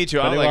 I mean, me too.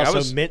 But I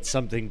also meant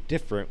something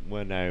different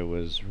when I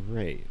was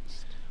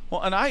raised.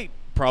 Well, and I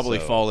probably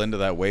fall into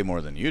that way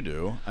more than you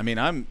do. I mean,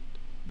 I'm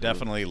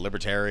definitely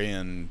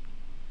libertarian,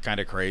 kind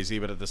of crazy,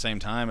 but at the same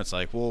time, it's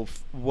like, well,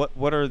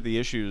 what are the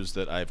issues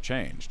that I've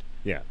changed?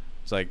 Yeah.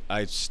 It's like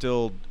I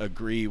still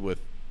agree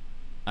with.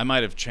 I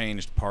might have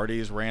changed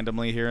parties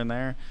randomly here and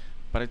there,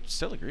 but I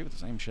still agree with the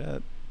same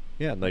shit.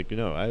 Yeah, like, I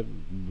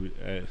don't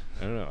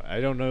know.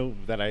 I don't know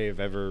that I have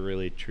ever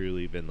really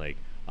truly been like,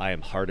 I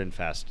am hard and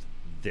fast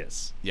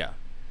this. Yeah.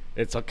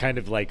 It's kind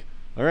of like,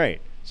 all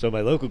right, so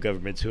my local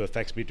government's who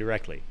affects me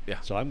directly. Yeah.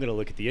 So I'm going to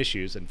look at the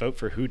issues and vote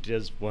for who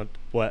does what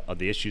on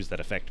the issues that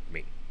affect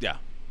me. Yeah.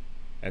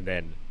 And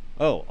then,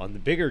 on the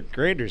bigger,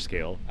 grander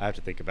scale, I have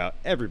to think about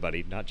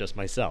everybody, not just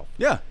myself.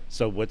 Yeah.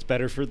 So what's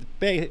better for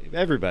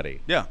everybody?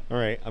 Yeah. All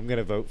right, I'm going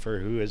to vote for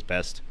who is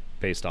best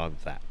based on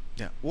that.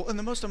 Yeah. Well, and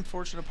the most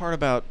unfortunate part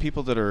about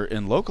people that are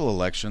in local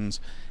elections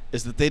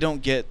is that they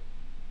don't get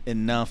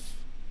enough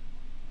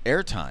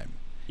airtime.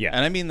 Yeah.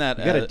 And I mean that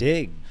you got to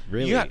dig,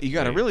 really. You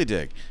got to really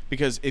dig,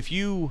 because if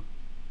you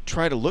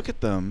try to look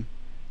at them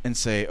and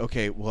say,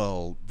 okay,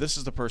 well, this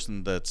is the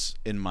person that's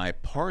in my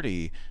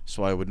party,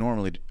 so I would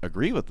normally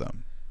agree with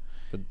them.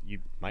 But you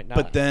might not.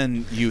 But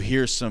then you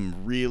hear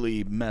some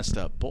really messed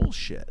up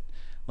bullshit.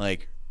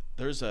 Like,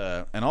 there's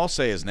and I'll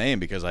say his name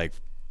because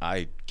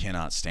I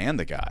cannot stand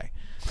the guy.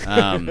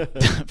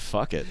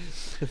 Fuck it.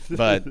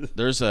 But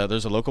there's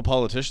a local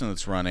politician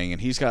that's running,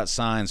 and he's got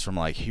signs from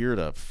like here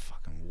to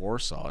fucking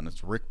Warsaw, and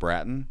it's Rick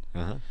Bratton.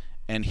 Uh-huh.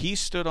 And he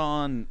stood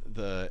on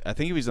I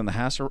think he was in the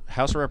House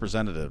of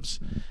Representatives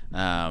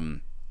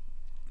in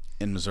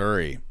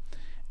Missouri,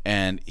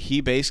 and he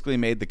basically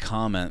made the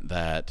comment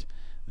that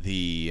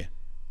the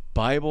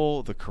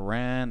Bible, the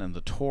Quran, and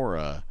the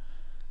Torah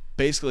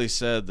basically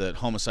said that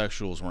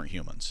homosexuals weren't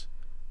humans.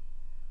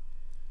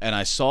 And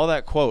I saw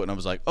that quote, and I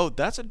was like, oh,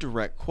 that's a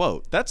direct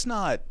quote. That's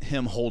not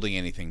him holding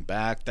anything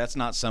back. That's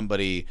not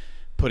somebody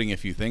putting a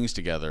few things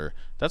together.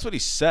 That's what he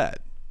said.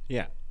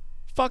 Yeah.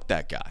 Fuck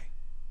that guy.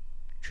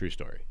 True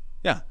story.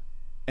 Yeah.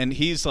 And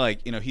he's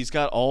like, he's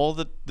got all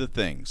the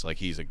things. Like,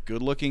 he's a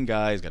good-looking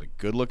guy. He's got a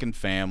good-looking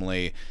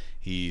family.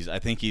 I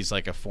think he's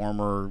like a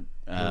former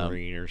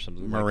Marine or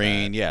something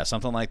Marine, like that. Yeah,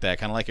 something like that.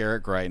 Kind of like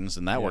Eric Greitens,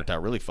 and that worked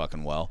out really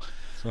fucking well.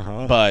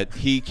 Uh-huh. But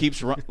he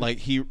keeps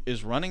he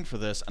is running for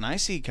this, and I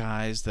see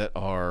guys that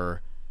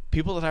are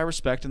people that I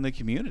respect in the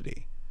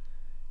community,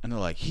 and they're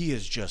like, he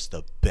is just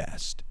the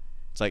best.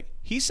 It's like,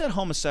 he said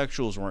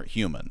homosexuals weren't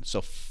human,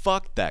 so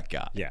fuck that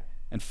guy. Yeah.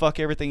 And fuck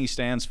everything he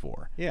stands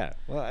for. Yeah.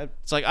 Well,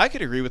 it's like, I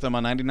could agree with him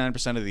on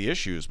 99% of the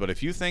issues, but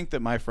if you think that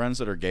my friends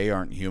that are gay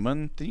aren't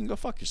human, then you can go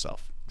fuck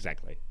yourself.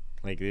 Exactly.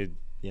 Like, they're.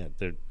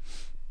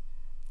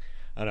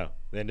 I don't know,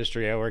 the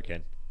industry I work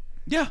in.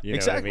 Yeah,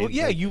 exactly. Well,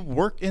 yeah, you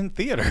work in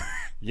theater.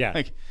 Yeah.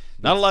 Like,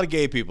 not a lot of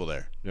gay people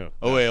there. No.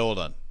 Oh, wait, hold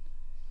on.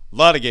 A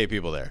lot of gay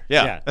people there.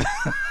 Yeah.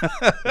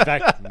 In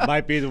fact,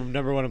 might be the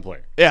number one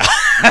employer. Yeah.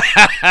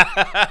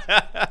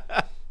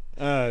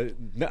 No,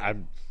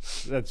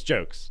 that's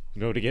jokes.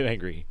 No to get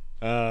angry.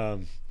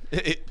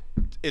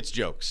 It's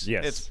jokes.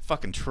 Yes. It's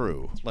fucking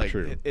true. Like,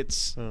 true.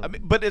 I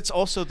mean, but it's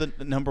also the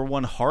number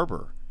one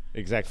harbor.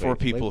 Exactly. For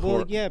people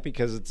who are... Yeah,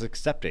 because it's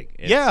accepting.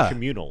 It's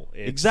communal.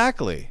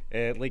 Exactly.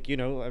 Like,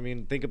 I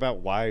mean, think about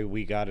why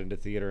we got into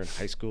theater in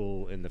high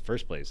school in the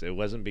first place. It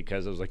wasn't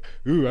because I was like,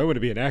 ooh, I want to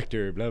be an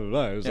actor, blah, blah,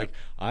 blah. It was like,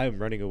 I'm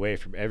running away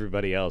from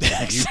everybody else.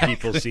 And exactly. You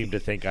people seem to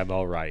think I'm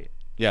all right.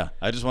 Yeah,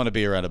 I just want to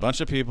be around a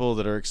bunch of people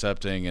that are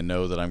accepting and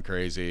know that I'm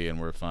crazy and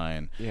we're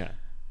fine. Yeah.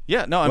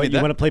 Yeah, no, I mean... You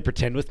want to play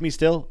pretend with me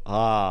still? Yeah.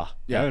 I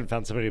haven't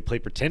found somebody to play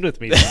pretend with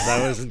me since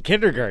I was in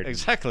kindergarten.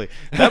 Exactly.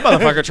 That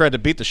motherfucker tried to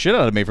beat the shit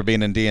out of me for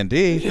being in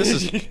D&D. This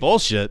is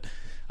bullshit.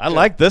 I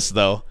like this,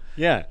 though.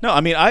 Yeah. No, I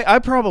mean, I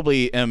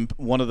probably am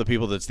one of the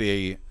people that's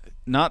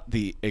not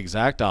the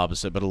exact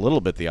opposite, but a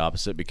little bit the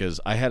opposite, because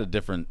I had a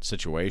different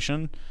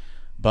situation.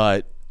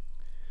 But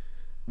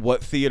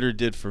what theater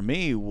did for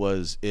me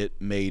was it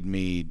made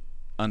me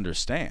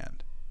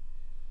understand.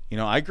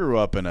 I grew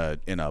up in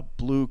a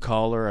blue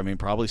collar, I mean,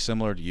 probably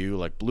similar to you,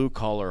 like blue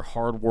collar,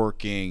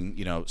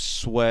 hardworking,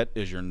 sweat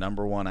is your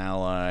number one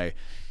ally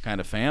kind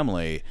of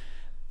family.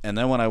 And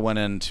then when I went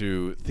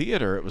into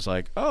theater, it was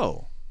like,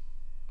 oh,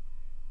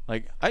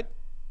 like I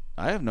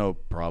have no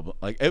problem.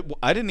 Like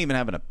I didn't even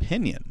have an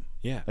opinion.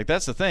 Yeah. Like,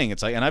 that's the thing.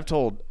 It's like, and I've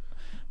told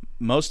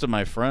most of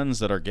my friends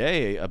that are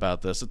gay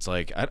about this. It's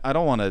like, I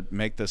don't want to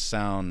make this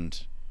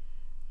sound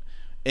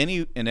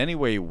in any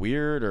way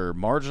weird or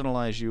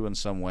marginalize you in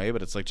some way,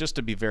 but it's like, just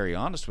to be very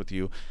honest with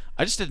you,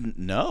 I just didn't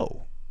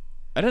know.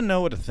 I didn't know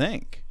what to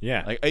think.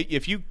 Yeah. Like,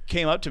 if you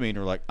came up to me and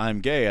were like,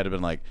 I'm gay, I'd have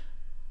been like,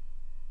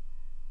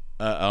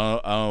 I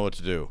don't know what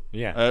to do.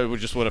 Yeah. I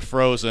would have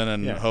frozen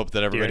and hoped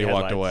that everybody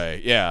walked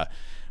away. Yeah.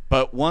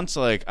 But once,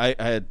 like, I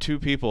had two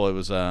people, it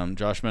was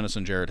Josh Menace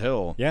and Jared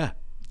Hill. Yeah.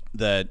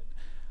 That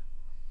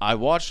I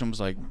watched and was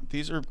like,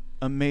 these are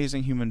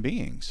amazing human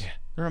beings. Yeah.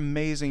 They're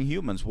amazing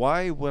humans.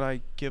 Why would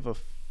I give a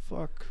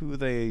fuck who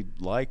they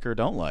like or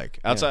don't like?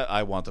 Outside,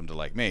 I want them to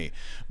like me,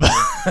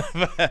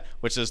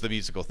 which is the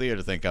musical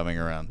theater thing coming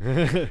around.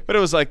 But it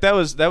was like, that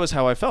was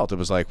how I felt. It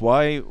was like,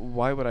 why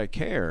would I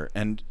care?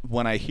 And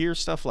when I hear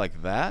stuff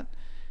like that,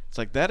 it's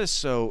like, that is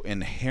so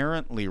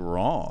inherently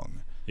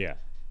wrong. Yeah.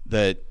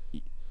 That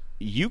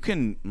you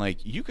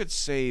could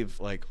save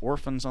like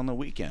orphans on the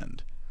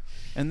weekend,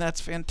 and that's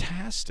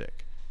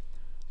fantastic.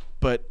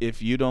 But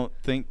if you don't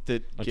think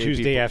that on gay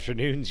Tuesday people...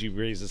 afternoons, you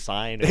raise a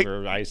sign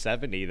over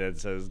I-70 that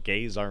says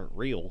gays aren't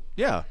real.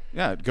 Yeah.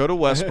 Go to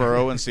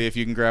Westboro and see if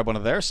you can grab one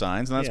of their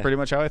signs, and that's pretty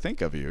much how I think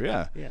of you.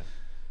 Yeah.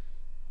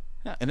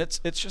 Yeah, and it's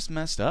just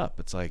messed up.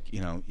 It's like,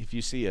 if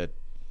you see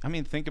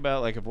think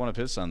about, like, if one of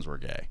his sons were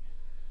gay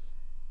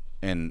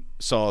and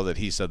saw that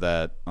he said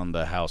that on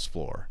the House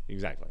floor.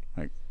 Exactly.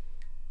 Like,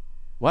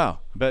 wow.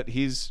 I bet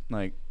he's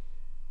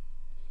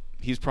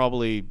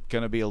probably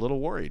going to be a little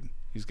worried.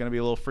 He's going to be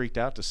a little freaked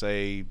out to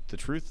say the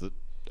truth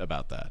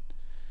about that.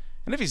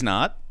 And if he's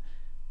not,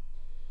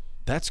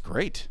 that's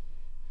great.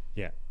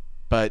 Yeah.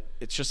 But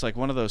it's just like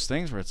one of those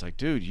things where it's like,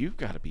 dude, you've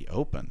got to be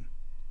open.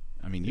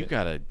 I mean, you've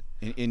got to,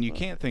 and you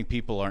can't think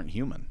people aren't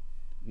human.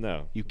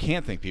 No. You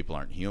can't think people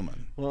aren't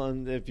human. Well,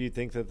 and if you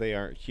think that they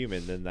aren't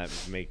human, then that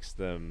makes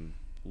them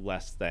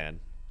less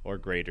than or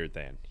greater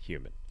than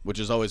human. Which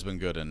has always been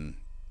good in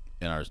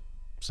our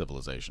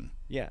civilization.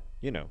 Yeah,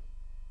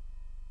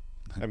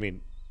 I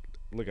mean,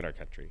 look at our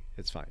country.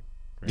 It's fine.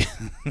 Right?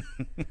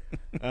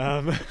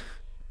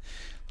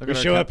 We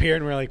show up here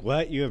and we're like,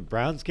 what? You have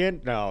brown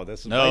skin? No,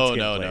 this is white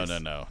skin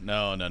place.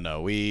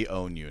 No. We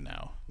own you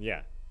now.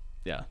 Yeah.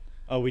 Yeah.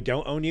 Oh, we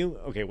don't own you?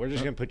 Okay, we're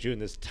just going to put you in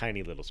this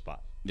tiny little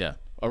spot. Yeah.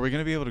 Are we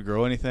going to be able to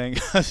grow anything?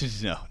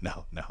 No.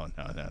 No,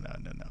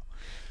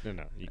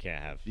 you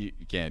can't have. You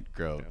can't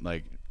grow. No.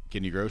 Like,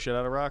 can you grow shit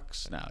out of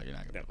rocks? No, you're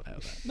not going to be able to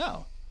have that.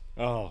 No.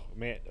 Oh,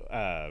 man.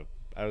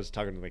 I was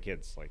talking to my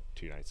kids like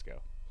 2 nights ago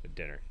at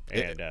dinner.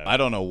 And I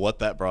don't know what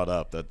that brought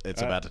up. That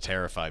it's about to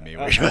terrify me.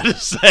 What you about to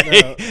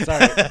say? No,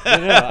 sorry.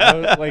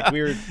 No.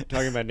 We were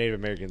talking about Native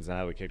Americans and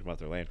how we kicked them off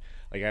their land.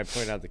 Like, I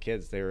pointed out the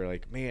kids, they were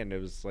like, man,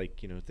 it was like,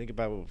 think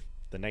about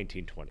the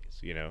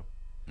 1920s,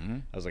 Mm-hmm.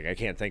 I was like, I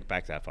can't think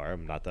back that far.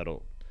 I'm not that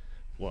old.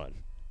 One.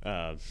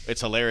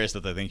 It's hilarious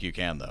that they think you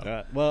can,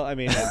 though. Well, I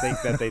mean, I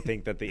think that they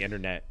think that the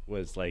internet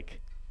was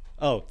like,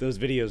 oh, those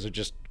videos are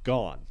just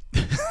gone.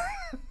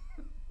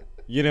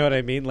 You know what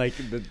I mean? Like,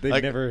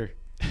 they never...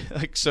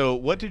 Like, so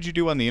what did you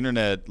do on the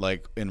internet,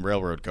 like, in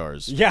railroad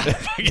cars? Yeah.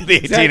 Back in the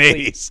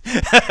 1880s.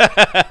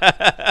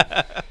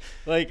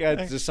 Like,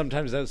 just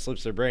sometimes that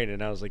slips their brain.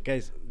 And I was like,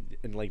 guys,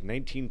 in, like,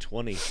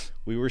 1920,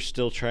 we were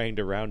still trying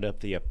to round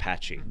up the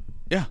Apache.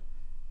 Yeah.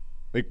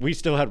 Like, we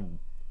still had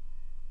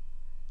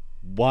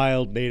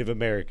wild Native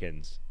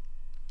Americans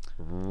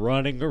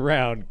running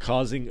around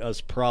causing us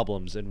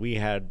problems, and we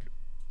had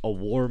a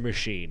war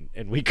machine,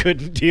 and we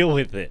couldn't deal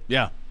with it.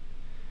 Yeah.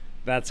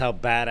 That's how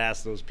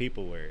badass those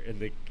people were. And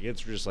the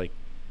kids were just like,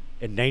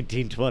 in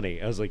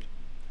 1920. I was like,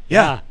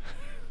 yeah.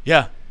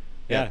 There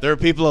are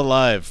people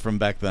alive from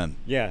back then.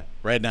 Yeah.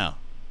 Right now.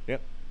 Yep.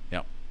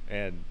 Yep.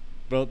 And,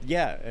 well,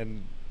 yeah,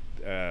 and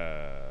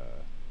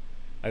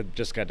I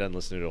just got done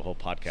listening to a whole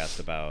podcast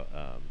about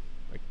a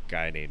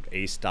guy named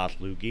Ace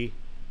Lugi,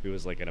 who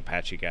was like an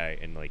Apache guy,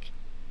 and like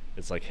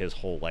it's like his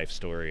whole life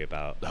story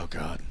about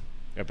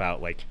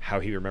about like how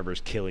he remembers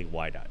killing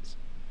White Eyes.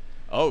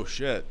 Oh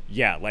shit!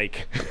 Yeah,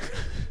 like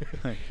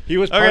he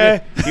was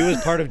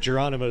part of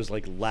Geronimo's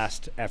like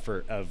last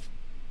effort of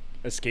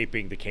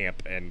escaping the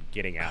camp and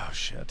getting out. Oh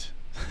shit!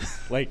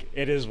 Like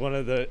it is one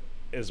of the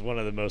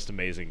most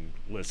amazing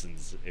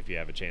listens if you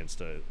have a chance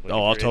to. Like,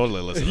 I'll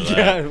totally listen to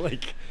that. Yeah,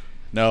 like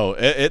no,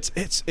 it's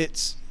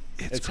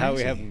how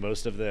we have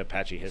most of the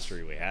Apache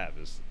history we have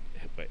is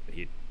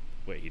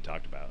what he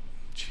talked about.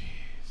 Jesus,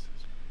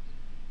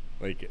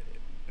 like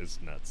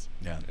it's nuts.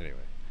 Yeah.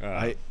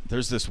 Anyway,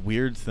 there's this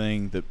weird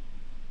thing that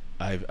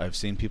I've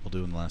seen people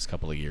do in the last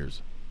couple of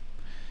years,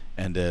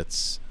 and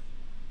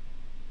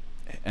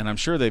I'm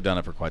sure they've done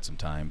it for quite some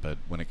time. But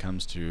when it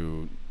comes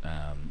to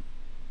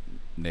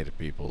Native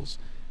peoples,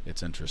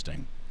 it's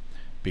interesting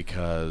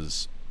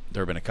because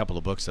there have been a couple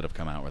of books that have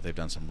come out where they've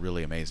done some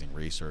really amazing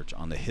research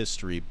on the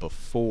history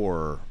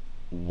before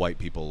white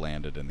people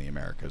landed in the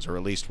Americas, or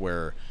at least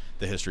where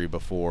the history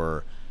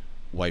before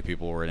white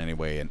people were in any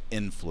way an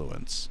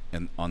influence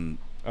on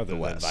other the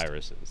West. Than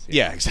viruses.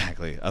 Yeah,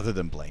 exactly. Other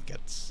than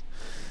blankets.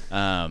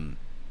 But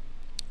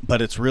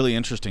it's really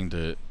interesting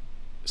to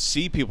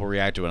see people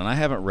react to it, and I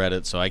haven't read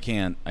it, so I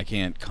can't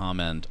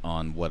comment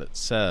on what it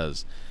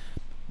says.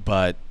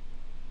 But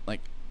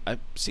like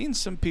I've seen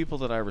some people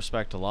that I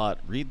respect a lot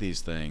read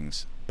these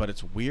things, but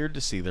it's weird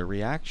to see their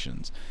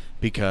reactions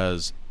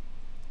because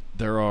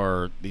there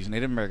are these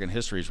Native American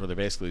histories where they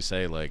basically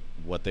say like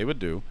what they would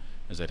do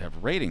is they'd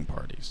have raiding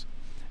parties,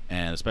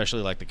 and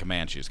especially like the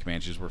Comanches.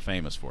 Comanches were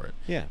famous for it.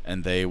 Yeah.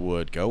 And they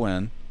would go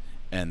in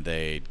and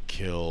they'd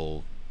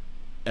kill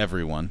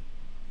everyone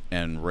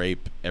and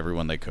rape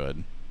everyone they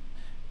could.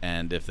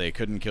 And if they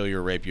couldn't kill you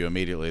or rape you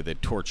immediately,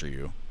 they'd torture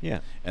you. Yeah.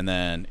 And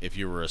then if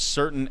you were a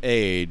certain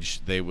age,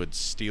 they would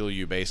steal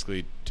you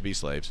basically to be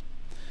slaves.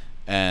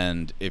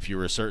 And if you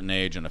were a certain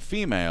age and a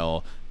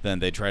female, then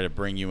they'd try to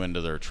bring you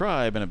into their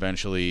tribe, and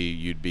eventually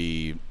you'd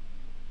be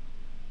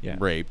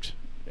raped,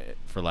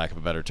 for lack of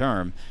a better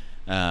term,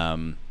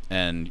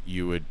 and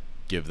you would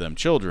give them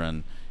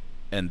children,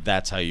 and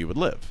that's how you would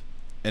live.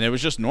 And it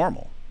was just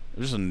normal. It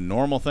was just a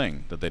normal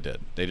thing that they did.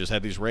 They just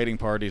had these raiding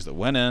parties that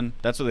went in.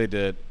 That's what they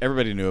did.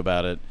 Everybody knew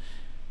about it.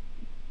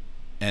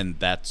 And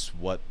that's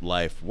what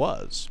life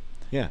was.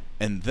 Yeah.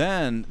 And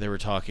then they were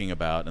talking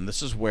about, and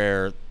this is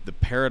where the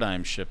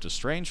paradigm shift is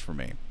strange for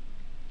me,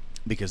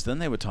 because then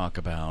they would talk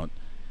about,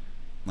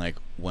 like,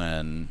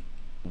 when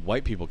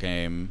white people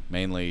came,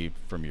 mainly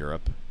from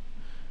Europe,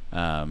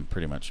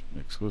 pretty much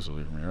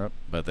exclusively from Europe,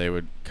 but they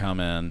would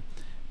come in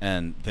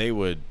and they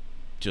would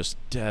just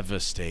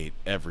devastate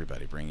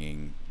everybody,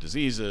 bringing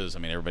diseases. I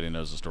mean, everybody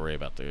knows the story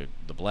about the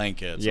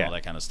blankets, all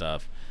that kind of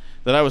stuff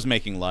that I was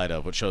making light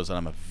of, which shows that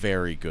I'm a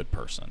very good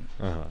person.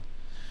 Uh-huh.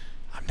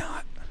 I'm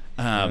not.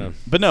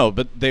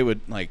 But they would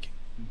like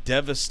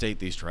devastate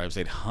these tribes.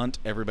 They'd hunt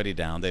everybody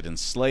down. They'd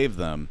enslave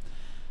them.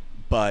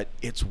 But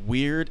it's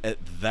weird at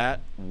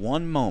that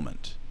one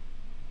moment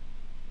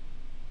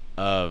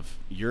of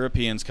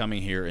Europeans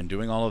coming here and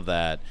doing all of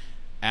that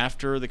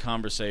after the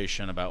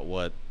conversation about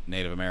what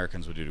Native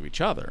Americans would do to each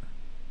other,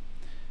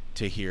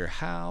 to hear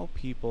how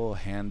people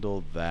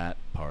handled that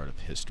part of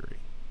history.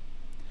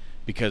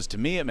 Because to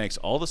me, it makes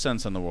all the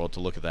sense in the world to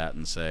look at that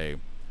and say,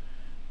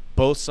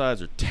 both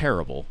sides are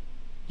terrible.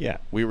 Yeah.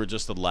 We were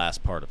just the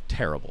last part of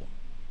terrible.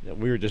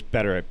 We were just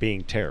better at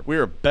being terrible. We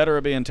were better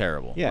at being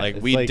terrible. Yeah, like,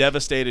 it's we like-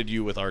 devastated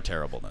you with our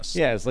terribleness.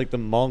 Yeah, it's like the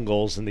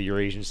Mongols in the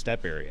Eurasian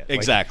steppe area.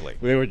 Exactly.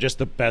 Like, they were just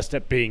the best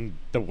at being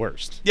the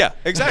worst. Yeah,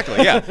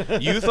 exactly. Yeah.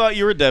 You thought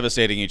you were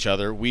devastating each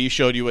other. We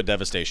showed you what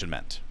devastation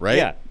meant, right?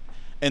 Yeah.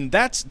 And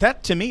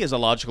that to me is a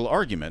logical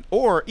argument.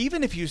 Or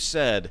even if you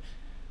said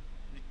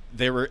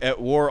they were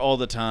at war all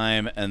the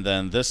time and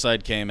then this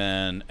side came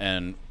in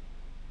and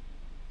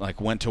like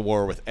went to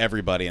war with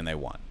everybody and they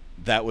won.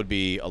 That would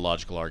be a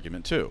logical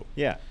argument too.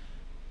 Yeah.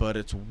 But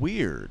it's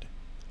weird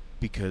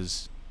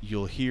because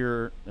you'll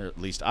hear, or at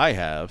least I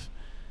have,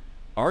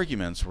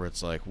 arguments where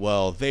it's like,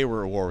 well, they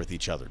were at war with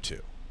each other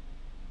too.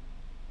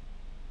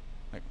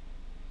 Like,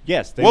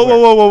 Yes. They whoa, were.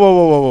 whoa, whoa, whoa,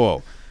 whoa, whoa, whoa,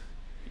 whoa.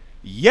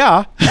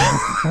 Yeah.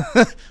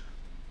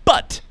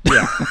 But.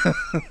 Yeah.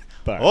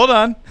 But. Hold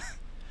on.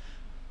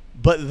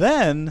 But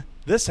then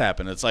this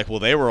happened. It's like, well,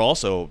 they were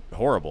also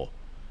horrible.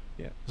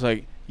 Yeah. It's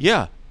like,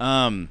 yeah.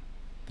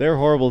 Their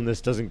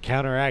horribleness doesn't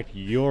counteract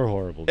your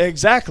horribleness.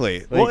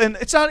 Exactly. Well, and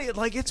it's not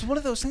like it's one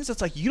of those things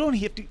that's like you don't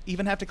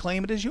even have to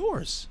claim it as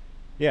yours.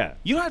 Yeah.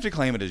 You don't have to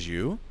claim it as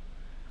you.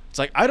 It's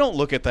like I don't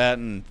look at that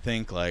and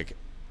think like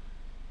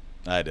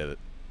I did it.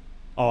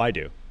 Oh, I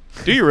do.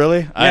 Do you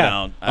really? Yeah. I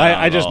don't.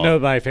 I at just all. know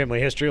my family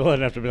history well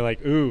enough to be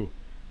like, ooh,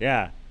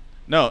 yeah.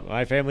 No.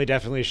 My family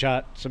definitely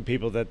shot some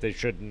people that they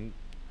shouldn't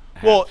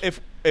have. Well, if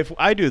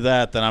I do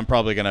that, then I'm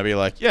probably gonna be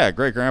like, yeah,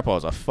 great grandpa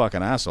was a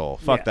fucking asshole.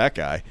 Fuck Yeah. that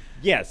guy.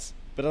 Yes.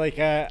 But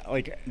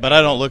But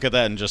I don't look at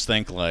that and just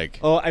think like,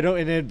 oh, I don't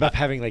end up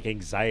having like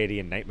anxiety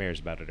and nightmares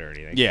about it or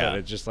anything. Yeah. But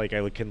it's just like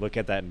I can look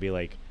at that and be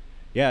like,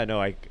 yeah,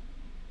 no, I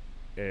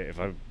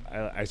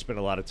spent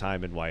a lot of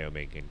time in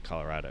Wyoming and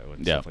Colorado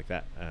and Yeah. stuff like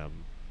that.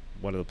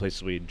 One of the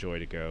places we enjoy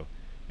to go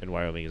in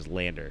Wyoming is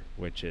Lander,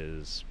 which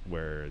is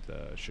where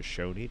the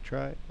Shoshone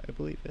tribe, I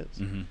believe, is.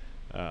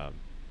 mhm.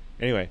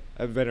 Anyway,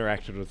 I've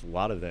interacted with a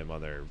lot of them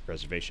on their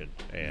reservation,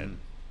 and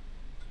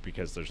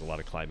because there's a lot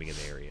of climbing in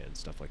the area and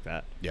stuff like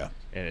that. Yeah.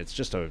 And it's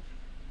just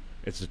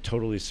it's a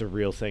totally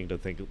surreal thing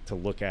to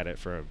look at it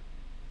from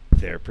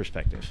their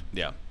perspective.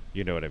 Yeah.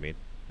 You know what I mean?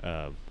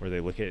 Where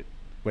they look at,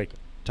 like,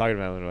 talking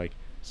about it, and they're like,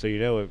 so you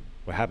know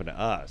what happened to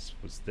us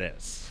was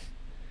this.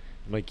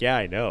 I'm like, yeah,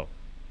 I know.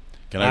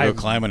 Can I go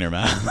climb on your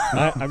mountain?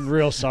 I'm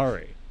real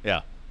sorry.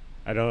 Yeah.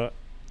 I don't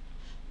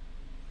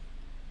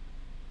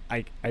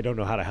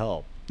know how to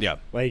help. Yeah.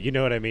 Like, you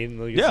know what I mean?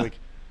 Like, Yeah. It's like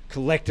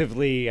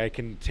collectively I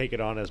can take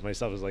it on as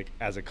myself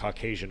as a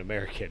Caucasian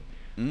American.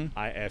 Mhm.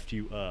 I effed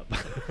you up.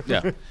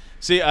 Yeah.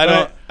 See, I But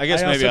don't. I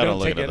guess maybe also I don't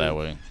look take at it that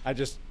way. I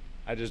just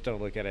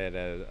don't look at it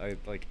as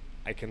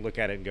I can look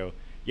at it and go,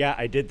 yeah,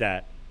 I did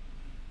that.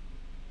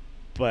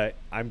 But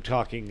I'm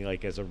talking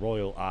like as a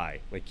royal eye.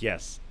 Like,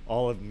 yes,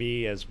 all of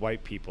me as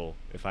white people,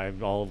 if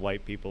I'm all of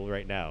white people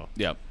right now,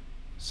 Yep.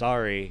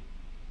 sorry,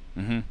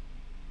 Mm-hmm.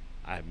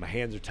 my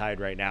hands are tied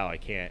right now. I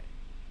can't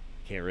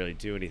really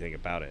do anything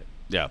about it.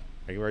 Yeah.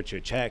 I can write you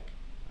a check.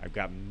 I've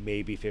got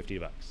maybe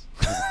 $50.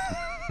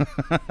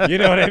 You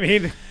know what I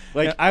mean?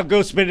 Like, Yeah. I'll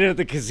go spend it at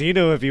the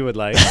casino if you would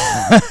like.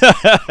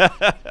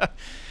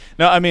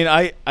 No, I mean,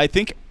 I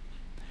think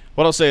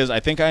what I'll say is I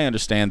think I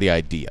understand the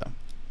idea,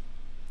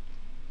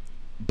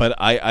 but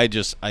I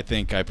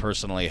think I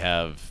personally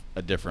have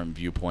a different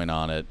viewpoint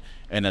on it,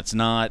 and it's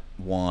not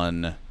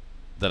one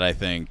that I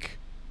think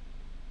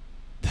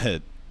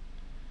that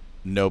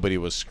nobody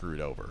was screwed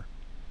over.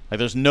 Like,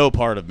 there's no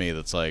part of me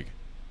that's like,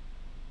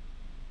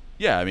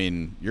 yeah, I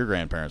mean, your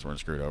grandparents weren't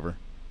screwed over.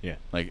 Yeah.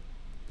 Like,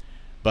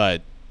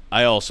 but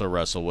I also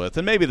wrestle with,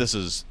 and maybe this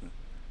is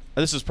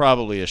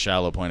probably a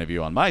shallow point of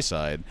view on my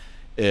side.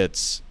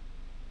 It's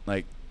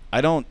like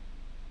I don't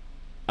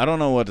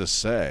know what to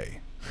say.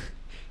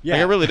 Yeah.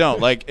 Like, I really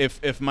don't. Like,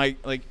 if my,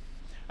 like,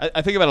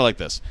 I think about it like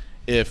this.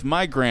 If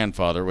my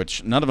grandfather,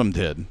 which none of them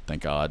did,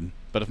 thank God,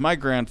 but if my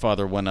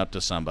grandfather went up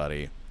to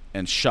somebody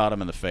and shot him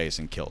in the face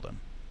and killed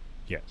him,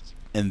 Yes.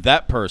 and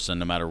that person,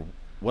 no matter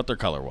what their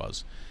color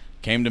was,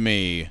 came to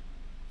me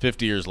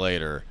 50 years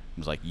later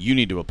and was like, you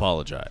need to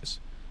apologize,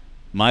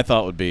 my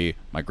thought would be,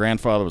 my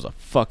grandfather was a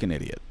fucking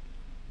idiot.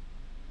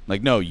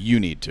 Like, no, you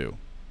need to.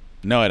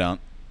 No, I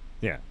don't.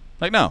 Yeah.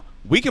 Like, no,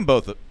 we can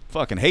both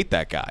fucking hate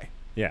that guy.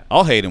 Yeah.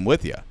 I'll hate him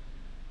with you.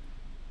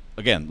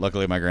 Again,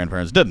 luckily my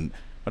grandparents didn't.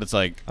 But it's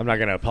like, I'm not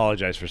going to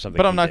apologize for something.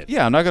 but I'm he not. did.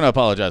 Yeah, I'm not going to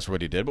apologize for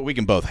what he did. But we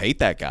can both hate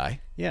that guy.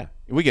 Yeah.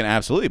 We can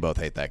absolutely both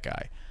hate that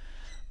guy.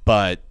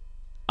 But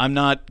I'm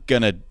not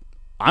gonna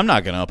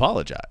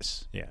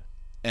apologize. Yeah.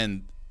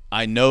 And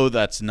I know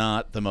that's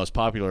not the most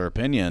popular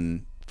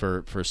opinion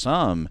for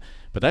some,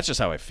 But that's just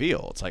how I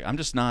feel. It's like I'm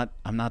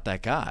not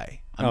that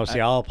guy.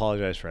 I'll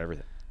apologize for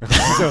everything.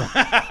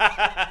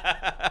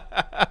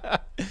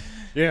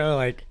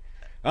 Like,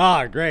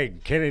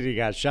 Greg Kennedy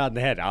got shot in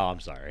the head. Oh, I'm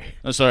sorry.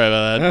 I'm sorry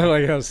about that.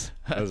 Like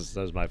that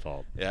was my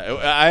fault. Yeah,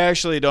 I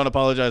actually don't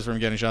apologize for him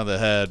getting shot in the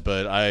head,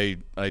 but I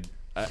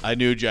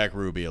knew Jack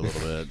Ruby a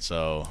little bit,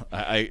 so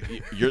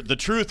the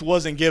truth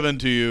wasn't given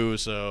to you,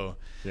 so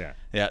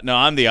yeah. No,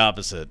 I'm the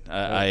opposite.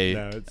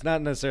 No, it's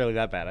not necessarily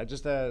that bad. I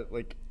just I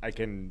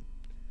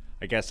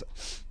guess.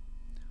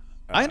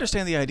 I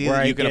understand the idea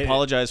that you can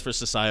apologize for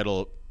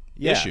societal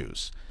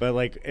issues, but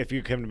like if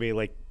you come to me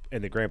like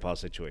in the grandpa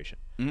situation,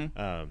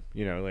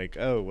 like,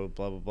 oh well,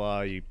 blah blah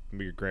blah, your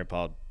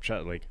grandpa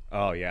shot, like,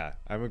 oh yeah,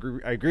 I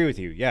agree with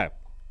you, yeah,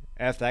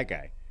 F that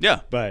guy,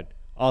 yeah, but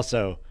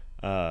also,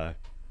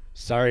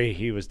 sorry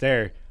he was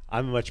there.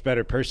 I'm a much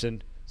better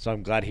person, so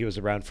I'm glad he was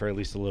around for at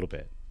least a little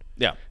bit.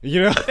 Yeah,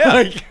 yeah.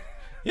 Like,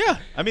 yeah.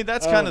 I mean,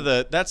 that's kind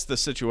of that's the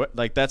situation.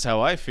 Like that's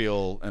how I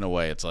feel in a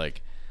way. It's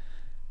like,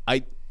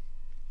 I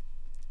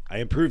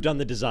improved on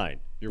the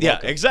design. You're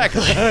welcome. Yeah,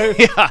 exactly.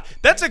 Yeah,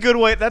 that's a good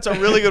way. That's a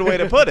really good way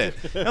to put it.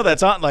 No,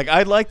 that's not like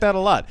I like that a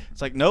lot.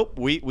 It's like, nope,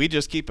 we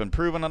just keep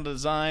improving on the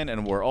design,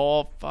 and we're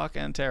all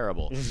fucking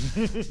terrible.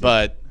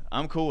 But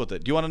I'm cool with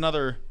it. Do you want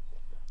another?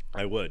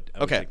 I would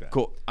okay, take that.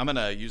 Cool. I'm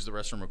gonna use the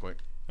restroom real quick.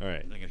 All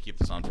right. I'm gonna keep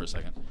this on for a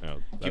second.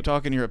 Oh, keep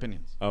talking your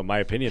opinions. Oh, my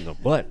opinion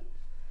of what?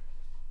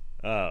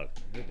 Oh,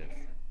 goodness.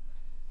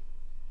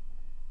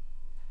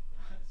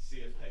 See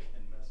if I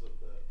can mess with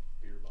the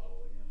beer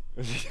bottle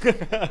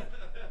again.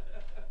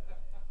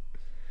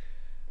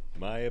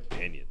 My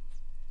opinions.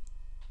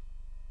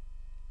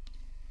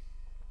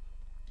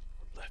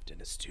 We're left in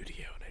a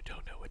studio and I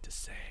don't know what to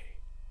say.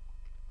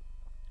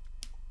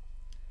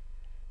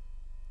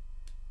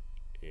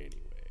 Anyway.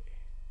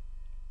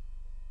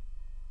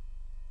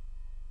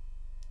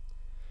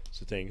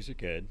 So things are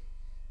good.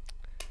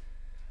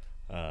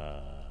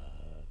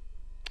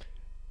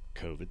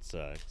 COVID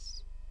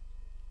sucks.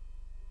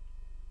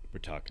 We're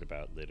talking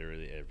about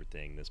literally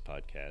everything this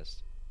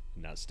podcast.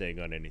 Not staying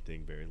on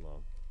anything very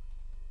long.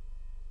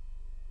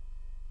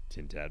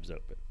 10 tabs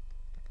open.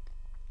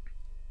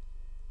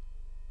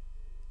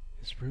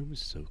 This room is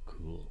so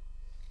cool.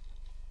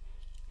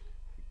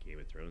 Game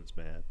of Thrones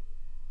map.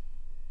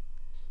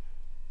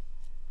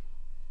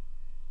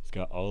 It's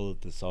got all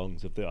of the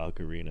songs of the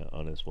ocarina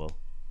on as well.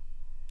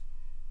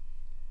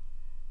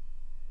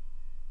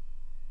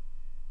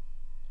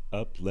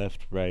 Up,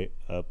 left, right,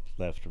 up,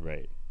 left,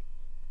 right.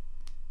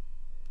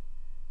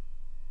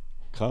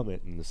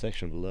 Comment in the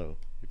section below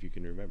if you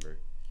can remember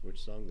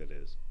which song that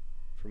is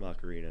from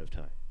Ocarina of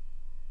Time.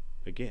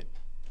 Again,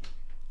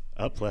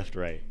 up, left,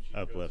 right,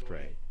 up, left,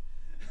 right.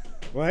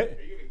 What? Are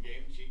you giving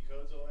game cheat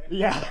codes away?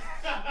 Yeah.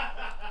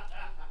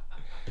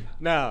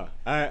 No,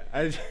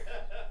 I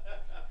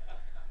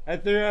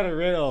threw out a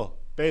riddle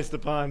based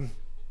upon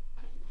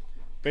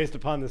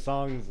the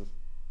songs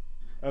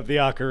of the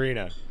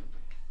ocarina.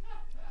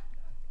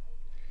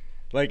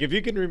 Like, if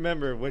you can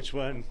remember which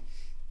one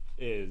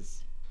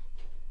is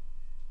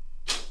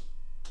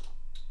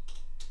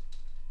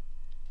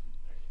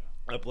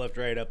up, left,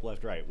 right, up,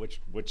 left, right.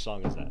 Which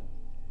song is that? Up,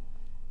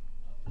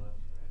 left,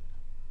 right.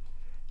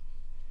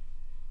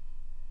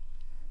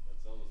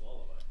 That's Zelda's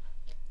Lullaby.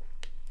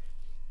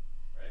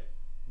 Right?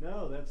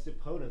 No, that's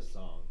Depona's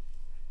song.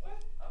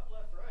 What? Up,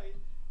 left, right.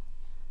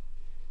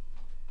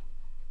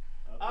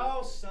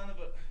 Up, son of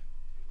a.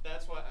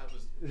 That's why I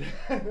was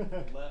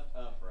left,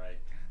 up, right.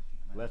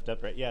 Left,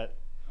 up, right. Yeah.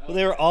 Well,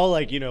 they were all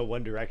like,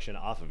 One Direction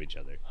off of each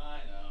other. I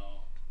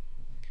know.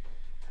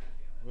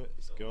 What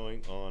is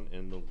going on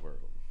in the world?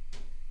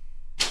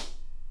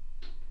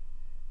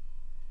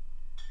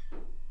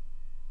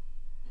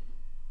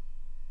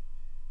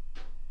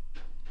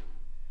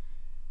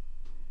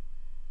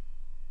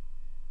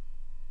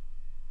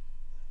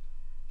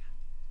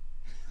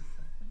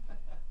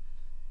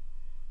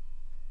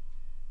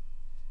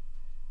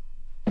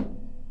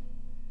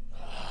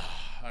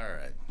 All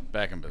right,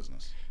 back in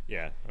business.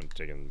 Yeah, I'm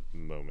taking a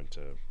moment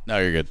to. No,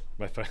 you're good.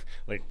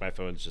 My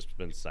phone's just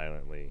been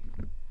silently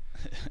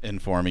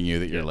informing you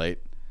that you're late.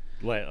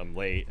 I'm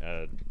late.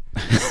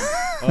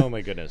 Oh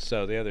my goodness!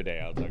 So the other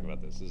day, I'll talk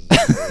about this. This is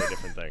a really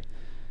different thing.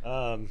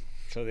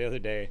 So the other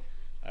day,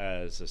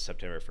 it's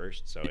September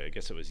 1st. So I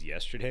guess it was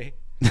yesterday.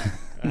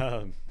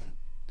 I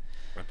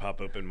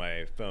pop open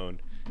my phone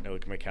and I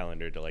look at my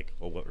calendar to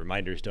what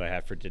reminders do I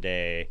have for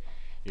today?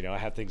 I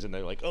have things in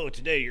there like, oh,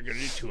 today you're going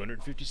to do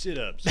 250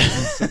 sit-ups,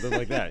 something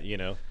like that,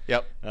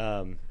 Yep.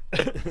 And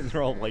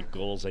they're all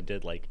goals I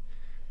did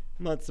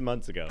months and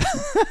months ago.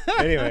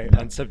 Anyway,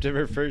 on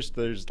September 1st,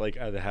 there's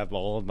I have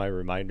all of my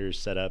reminders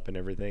set up and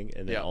everything,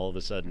 and then all of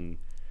a sudden,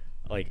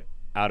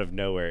 out of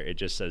nowhere, it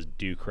just says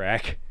do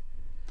crack.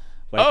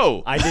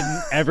 I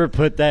didn't ever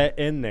put that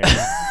in there.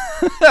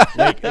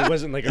 It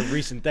wasn't a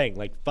recent thing.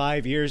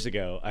 5 years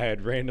ago, I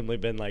had randomly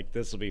been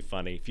this will be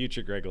funny.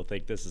 Future Greg will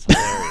think this is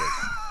hilarious.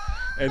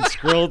 And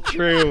scrolled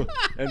through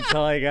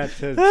until I got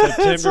to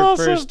September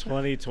 1st,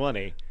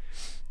 2020,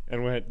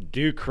 and went,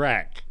 do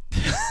crack.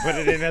 put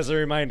it in as a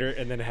reminder,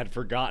 and then had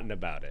forgotten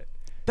about it.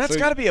 That's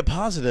got to be a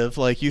positive.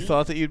 Like, you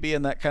thought that you'd be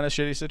in that kind of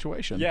shitty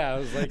situation. Yeah, I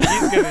was like,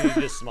 he's going to need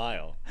to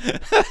smile.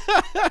 That's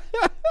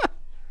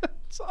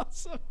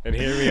awesome. And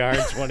here we are in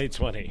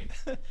 2020.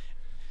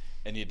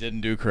 And you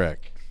didn't do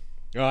correct.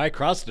 Oh, I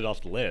crossed it off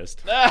the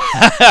list. And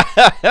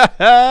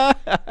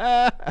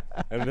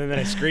then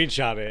I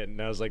screenshot it,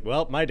 and I was like,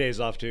 well, my day's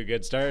off to a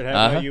good start.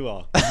 How about you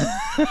all?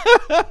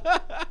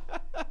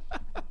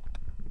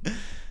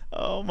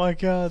 Oh, my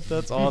God.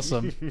 That's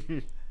awesome.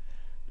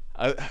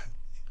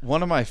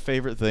 One of my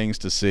favorite things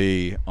to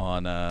see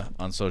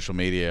on social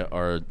media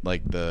are,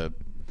 like, the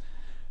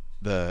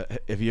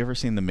have you ever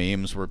seen the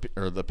memes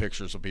or the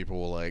pictures of people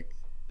will, like,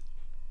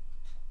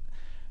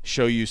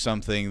 show you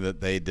something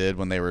that they did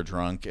when they were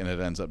drunk and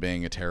it ends up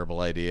being a terrible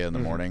idea in the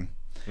morning?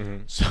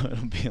 So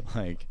it'll be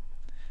like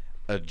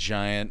a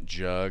giant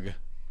jug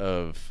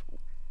of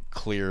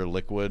clear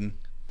liquid,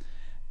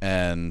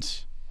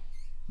 and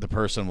the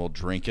person will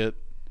drink it,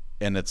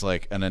 and it's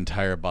like an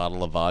entire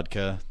bottle of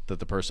vodka that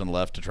the person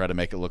left to try to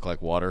make it look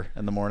like water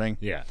in the morning.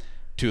 Yeah.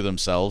 To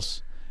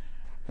themselves.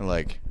 And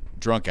like,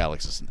 drunk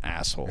Alex is an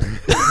asshole.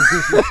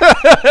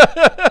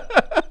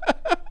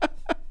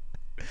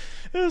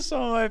 It was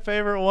some of my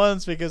favorite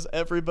ones because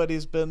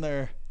everybody's been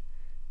there.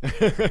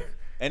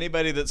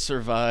 Anybody that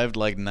survived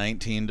like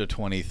 19 to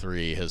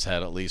 23 has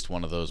had at least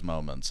one of those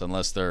moments,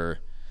 unless they're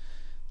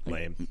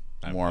lame.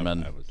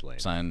 Mormon, I was lame.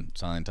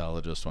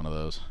 Scientologist, one of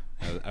those.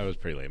 I was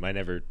pretty lame. I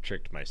never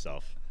tricked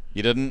myself.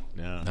 You didn't?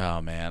 No.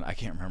 Oh, man. I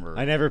can't remember.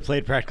 I never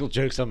played practical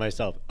jokes on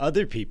myself.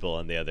 Other people,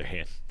 on the other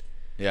hand.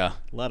 Yeah.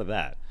 A lot of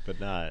that,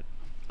 but not.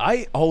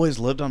 I always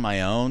lived on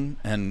my own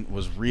and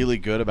was really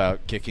good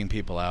about kicking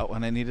people out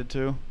when I needed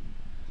to.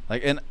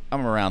 Like, and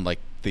I'm around like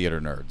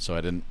theater nerds, so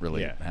I didn't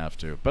really have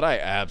to. But I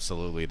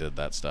absolutely did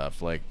that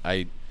stuff. Like,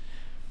 in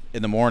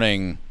the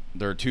morning,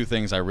 there are two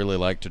things I really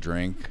like to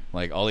drink.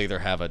 Like, I'll either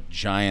have a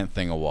giant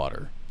thing of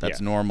water. That's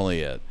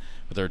normally it.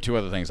 But there are two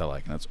other things I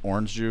like, and that's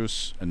orange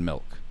juice and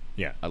milk.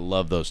 Yeah. I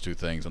love those two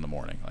things in the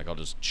morning. Like, I'll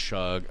just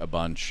chug a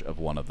bunch of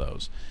one of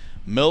those.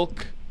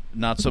 Milk,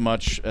 not so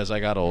much as I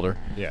got older.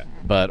 Yeah.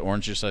 But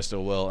orange juice I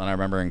still will. And I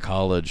remember in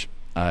college,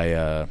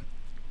 I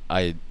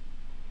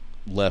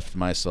left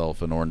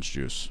myself an orange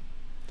juice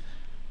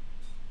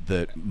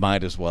that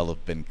might as well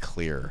have been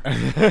clear.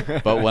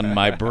 But when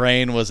my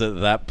brain was at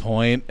that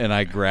point and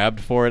I grabbed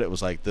for it, it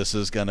was like, this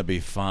is going to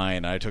be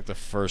fine. I took the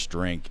first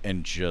drink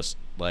and just,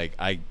 like,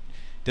 I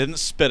didn't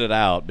spit it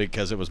out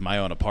because it was my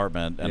own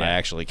apartment and I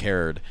actually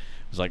cared. It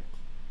was like,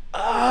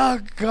 oh,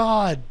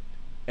 God.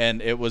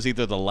 And it was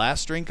either the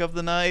last drink of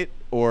the night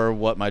or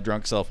what my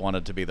drunk self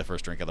wanted to be the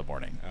first drink of the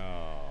morning.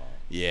 Oh.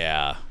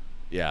 Yeah.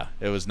 Yeah.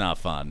 It was not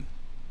fun.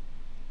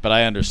 But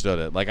I understood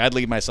it. Like, I'd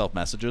leave myself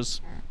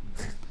messages.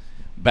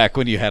 Back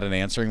when you had an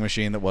answering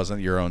machine that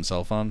wasn't your own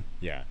cell phone.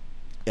 Yeah.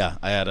 Yeah.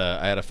 I had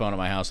a phone at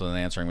my house with an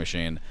answering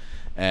machine.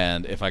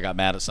 And if I got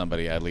mad at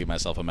somebody, I'd leave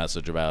myself a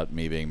message about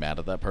me being mad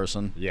at that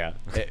person. Yeah.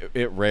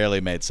 It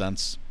rarely made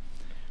sense.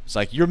 It's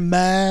like, you're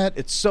mad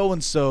at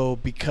so-and-so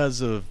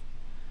because of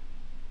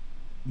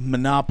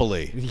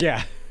Monopoly.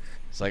 Yeah.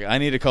 It's like, I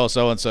need to call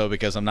so-and-so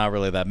because I'm not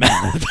really that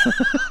mad.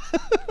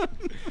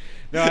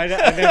 No, I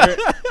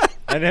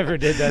never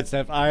did that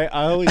stuff. I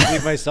always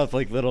leave myself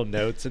like little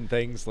notes and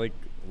things like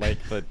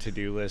the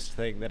to-do list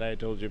thing that I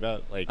told you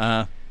about. Like,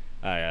 I'll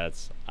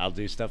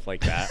do stuff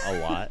like that a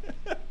lot.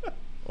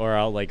 Or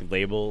I'll like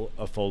label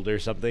a folder or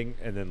something,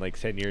 and then like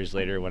 10 years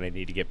later when I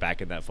need to get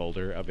back in that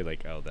folder, I'll be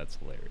like, oh, that's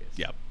hilarious.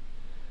 Yep.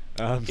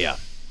 Yeah.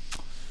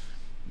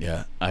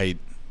 Yeah.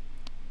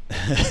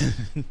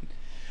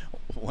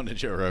 One of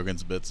Joe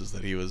Rogan's bits is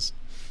that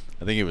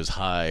I think he was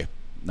high,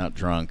 not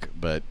drunk,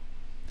 but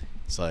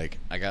it's like,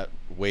 I got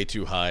way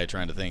too high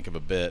trying to think of a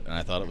bit, and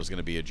I thought it was going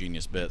to be a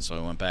genius bit, so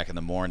I went back in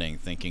the morning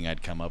thinking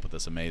I'd come up with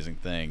this amazing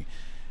thing,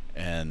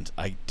 and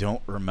I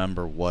don't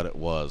remember what it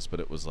was, but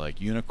it was like,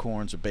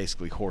 unicorns are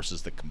basically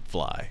horses that can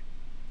fly.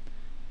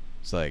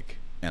 It's like,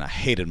 and I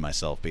hated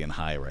myself being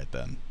high right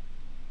then,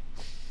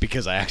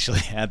 because I actually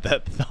had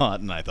that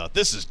thought, and I thought,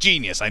 this is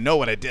genius, I know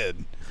what I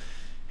did.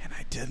 And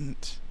I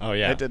didn't. Oh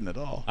yeah, I didn't at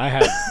all. I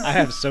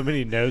have so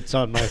many notes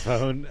on my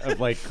phone of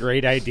like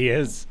great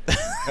ideas,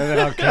 and then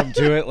I'll come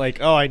to it like,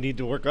 oh, I need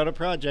to work on a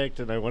project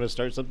and I want to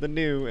start something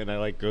new, and I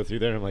like go through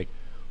there and I'm like,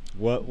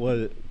 what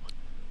was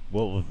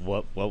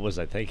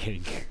I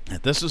thinking?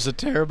 This was a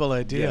terrible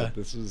idea. Yeah,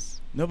 this was.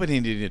 Nobody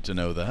needed to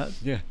know that.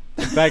 Yeah.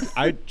 In fact,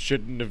 I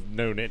shouldn't have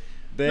known it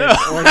then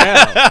or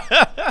now.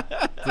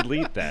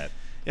 Delete that.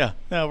 Yeah,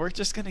 no, we're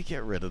just going to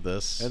get rid of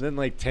this. And then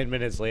like 10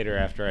 minutes later,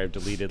 after I've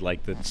deleted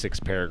like the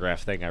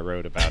 6-paragraph thing I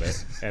wrote about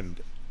it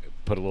and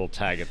put a little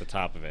tag at the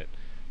top of it,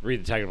 read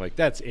the tag and I'm like,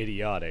 that's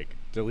idiotic.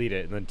 Delete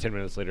it. And then 10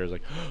 minutes later, I was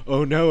like,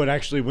 oh no, it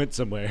actually went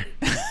somewhere.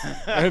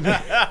 and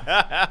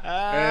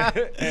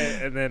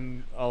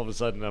then all of a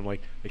sudden, I'm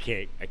like, I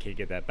can't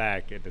get that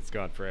back, and it's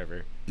gone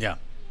forever. Yeah.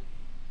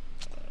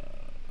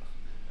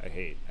 I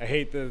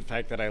hate the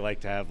fact that I like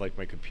to have like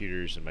my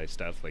computers and my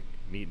stuff like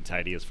neat and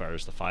tidy as far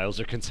as the files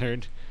are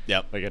concerned.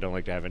 Yep. Like I don't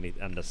like to have any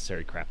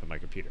unnecessary crap in my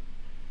computer.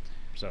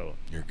 So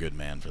you're a good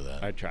man for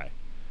that. I try.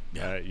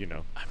 Yeah. You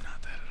know. I'm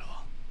not that at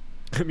all.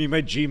 I mean,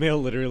 my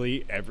Gmail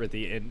literally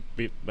everything,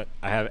 but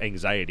I have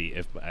anxiety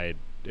if my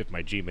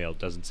Gmail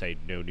doesn't say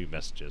no new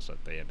messages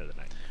at the end of the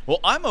night. Well,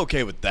 I'm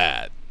okay with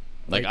that.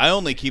 Like, I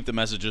only keep the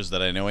messages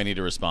that I know I need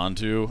to respond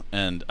to,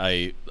 and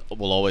I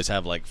will always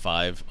have like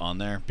 5 on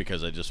there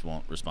because I just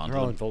won't respond They're to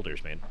all them. in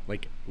folders, man.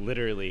 Like,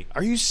 literally.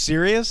 Are you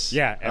serious?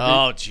 Yeah.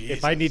 Oh, Jesus.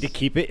 If I need to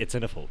keep it, it's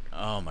in a folder.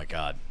 Oh, my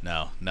God.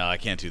 No, I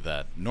can't do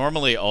that.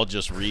 Normally, I'll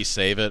just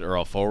resave it or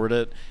I'll forward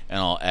it, and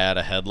I'll add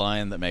a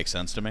headline that makes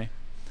sense to me.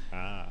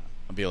 Ah.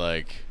 I'll be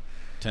like,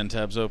 10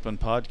 tabs open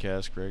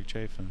podcast, Greg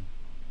Chafin.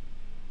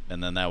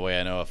 And then that way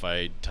I know if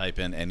I type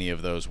in any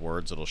of those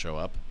words, it'll show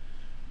up.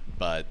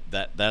 But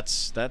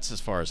that's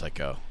as far as I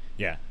go.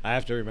 Yeah, I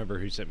have to remember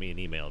who sent me an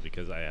email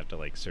because I have to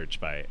like search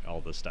by all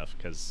the stuff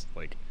because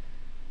like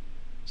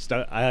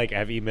I like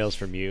have emails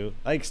from you.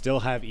 I like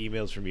still have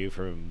emails from you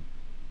from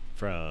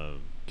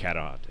Cat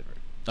on Haunted Room.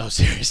 Oh,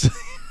 seriously?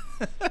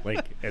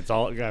 Like it's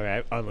all I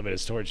have unlimited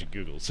storage in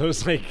Google, so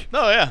it's like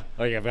Oh yeah,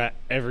 like I've got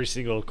every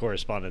single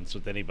correspondence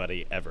with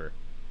anybody ever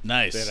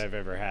nice that I've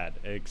ever had,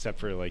 except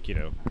for like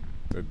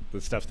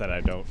the stuff that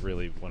I don't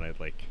really want to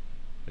like.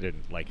 I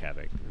didn't like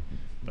having,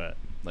 but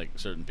like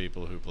certain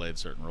people who played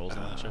certain roles in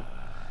that show.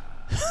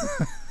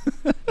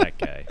 That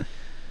guy. It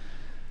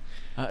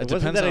wasn't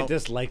depends that I on.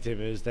 disliked him;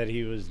 it was that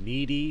he was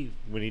needy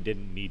when he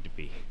didn't need to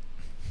be.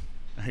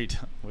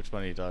 Which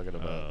one are you talking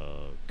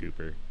about?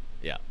 Gooper.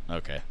 Yeah.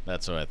 Okay,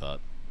 that's what I thought.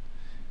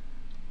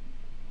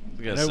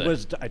 And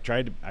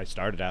I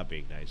started out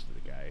being nice to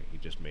the guy. He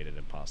just made it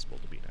impossible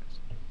to be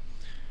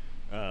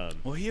nice.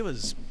 Well, he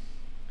was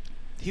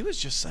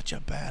just such a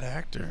bad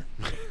actor.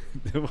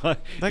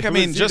 Like I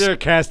mean, just either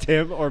cast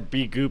him or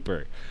be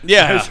Gooper.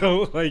 Yeah.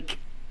 So like,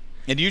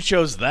 and you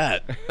chose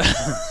that.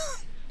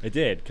 I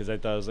did because I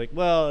thought I was like,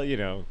 well,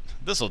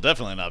 This will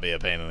definitely not be a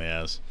pain in the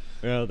ass.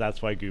 well,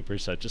 that's why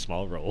Gooper's such a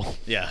small role.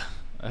 Yeah.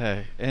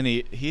 And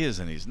he is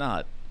and he's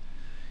not.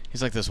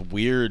 He's like this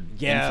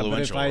weird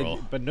influential role.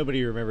 But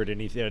nobody remembered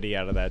anything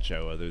out of that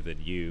show other than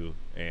you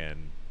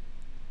and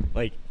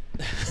like.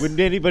 When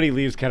anybody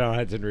leaves Cat on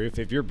Hudson Roof,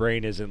 if your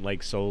brain isn't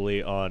like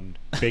solely on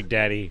Big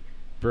Daddy,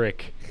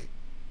 Brick,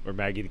 or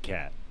Maggie the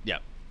Cat, Yeah.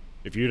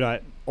 if you're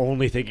not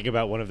only thinking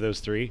about one of those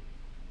 3,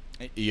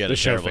 You had the a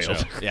show terrible failed.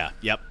 show. Yeah.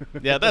 Yep.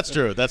 Yeah, that's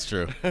true. That's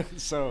true.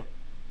 So,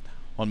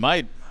 Well,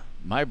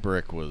 my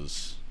brick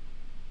was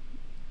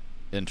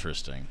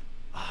interesting.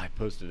 I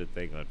posted a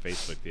thing on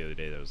Facebook the other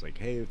day that was like,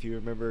 "Hey, if you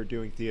remember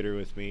doing theater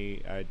with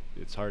me,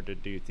 it's hard to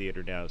do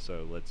theater now,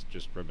 so let's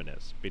just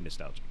reminisce, be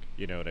nostalgic."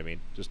 You know what I mean?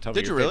 Just tell me.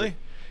 Did you really?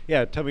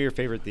 Yeah, tell me your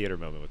favorite theater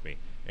moment with me.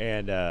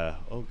 And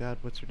oh God,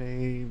 what's her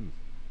name?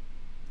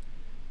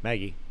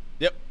 Maggie.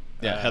 Yep.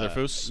 Yeah, Heather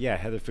Foose. Yeah,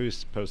 Heather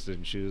Foose posted,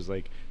 and she was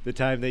like, "The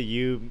time that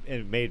you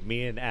made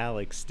me and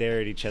Alex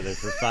stare at each other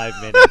for 5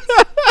 minutes."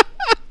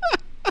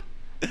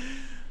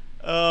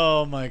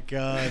 Oh my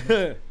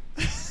God.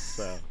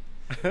 So.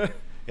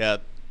 Yeah,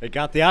 It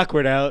got the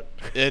awkward out.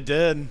 it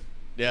did.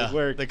 Yeah, It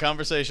worked. the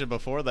conversation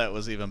before that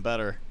was even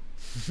better.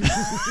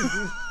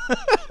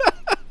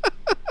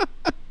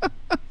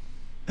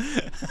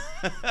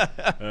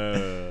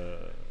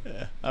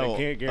 I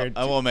can't guarantee.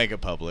 I won't make it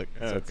public.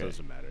 It's It okay.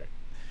 doesn't matter.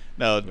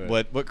 No,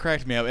 But- what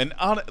cracked me up,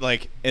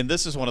 and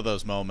this is one of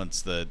those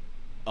moments that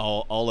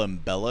I'll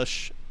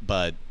embellish,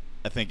 but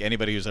I think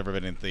anybody who's ever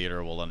been in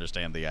theater will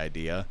understand the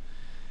idea.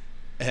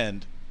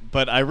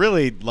 But I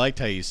really liked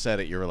how you said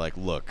it. You were like,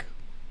 "Look,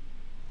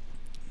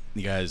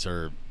 you guys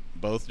are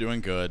both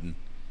doing good.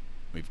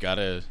 We've got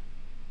a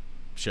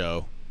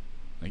show."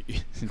 Like,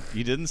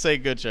 you didn't say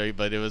good show,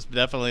 but it was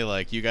definitely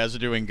like, "You guys are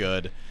doing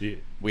good. Yeah.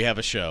 We have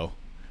a show."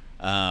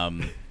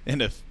 And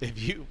if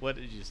you, what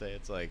did you say?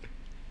 It's like,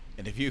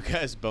 and if you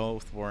guys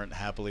both weren't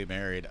happily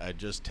married, I'd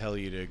just tell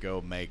you to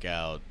go make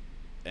out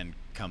and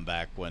come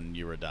back when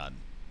you were done.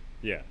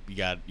 Yeah.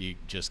 You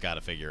just got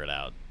to figure it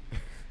out.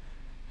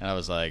 And I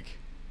was like,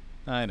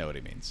 I know what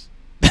he means.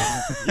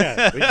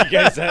 Yeah, like you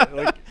guys had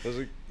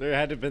there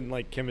had to have been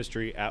like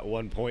chemistry at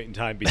one point in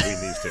time between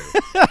these two.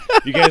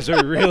 You guys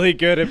are really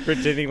good at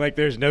pretending like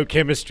there's no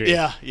chemistry.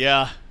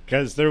 Yeah.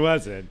 Because there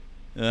wasn't.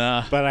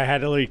 But But I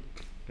had to like,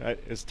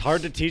 it's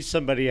hard to teach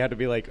somebody how to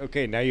be like,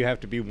 okay, now you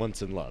have to be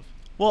once in love.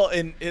 well,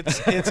 and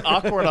it's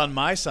awkward on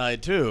my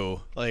side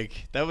too.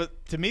 Like that was,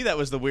 to me, that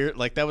was the weird,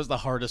 like that was the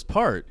hardest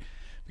part,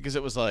 because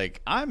it was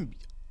like I'm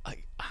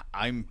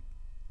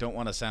don't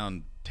want to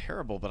sound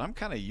terrible, but I'm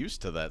kind of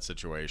used to that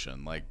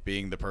situation, like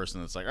being the person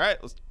that's like, all right,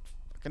 let's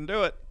fucking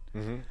do it.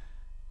 Mm-hmm.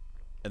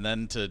 And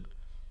then to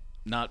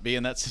not be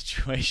in that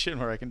situation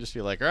where I can just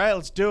be like, all right,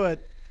 let's do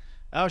it.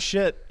 Oh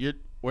shit,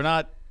 we're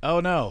not. Oh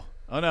no,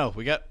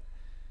 we got.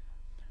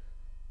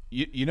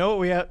 You know what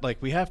we have?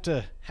 Like, we have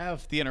to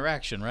have the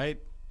interaction, right?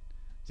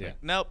 It's Yeah. like,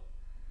 nope.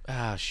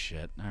 Ah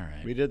shit. All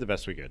right. We did the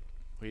best we could.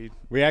 We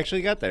We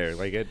actually got there.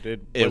 Like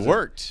it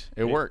worked.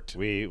 It worked.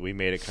 We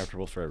made it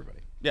comfortable for everybody.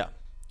 Yeah.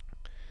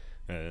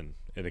 And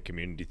in a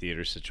community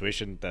theater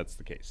situation, that's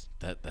the case.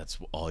 That's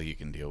all you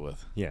can deal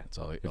with. Yeah. That's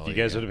all. If all you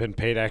guys would have been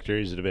paid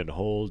actors, it would have been a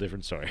whole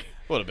different story.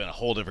 would have been a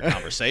whole different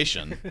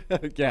conversation.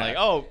 Yeah. Like,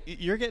 oh,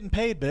 you're getting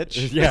paid,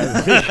 bitch.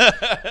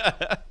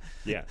 Yeah.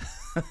 Yeah.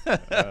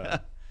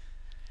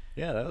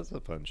 Yeah, that was a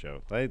fun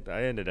show. I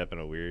ended up in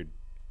a weird,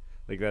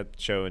 like that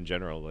show in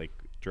general, like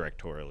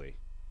directorially,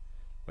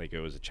 like it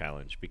was a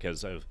challenge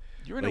because of.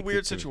 You're in a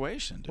weird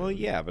situation, dude. Well,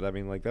 yeah, but I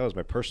mean, like that was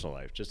my personal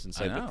life. Just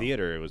inside the know.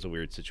 theater, it was a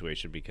weird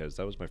situation because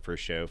that was my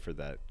first show for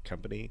that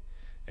company,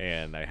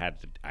 and I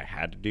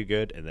had to do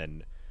good, and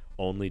then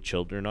only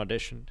children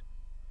auditioned.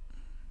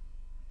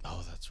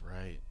 Oh, that's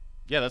right.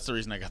 Yeah, that's the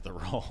reason I got the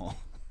role.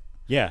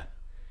 Yeah,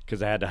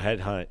 because I had to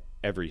headhunt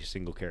every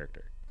single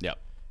character. Yep.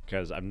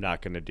 Because I'm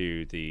not going to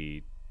do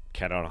the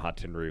Cat on a Hot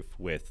Tin Roof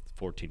with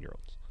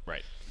 14-year-olds.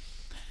 Right.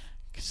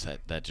 Because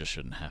that just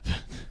shouldn't happen.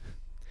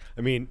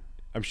 I mean,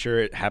 I'm sure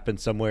it happened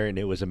somewhere and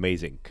it was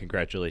amazing.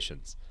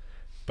 Congratulations.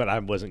 But I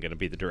wasn't going to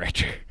be the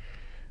director.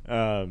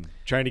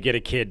 Trying to get a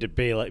kid to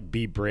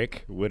be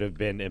Brick would have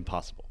been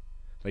impossible.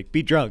 Like,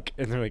 be drunk.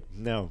 And they're like,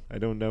 no, I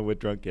don't know what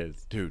drunk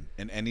is. Dude,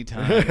 and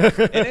anytime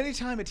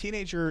a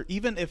teenager,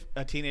 even if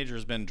a teenager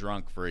has been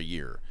drunk for a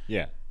year,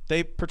 Yeah.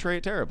 they portray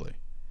it terribly.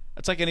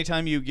 It's like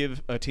anytime you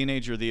give a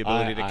teenager the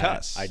ability to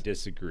cuss. I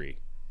disagree.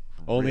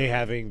 Really? Only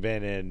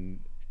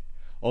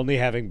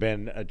having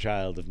been a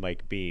child of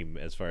Mike Beam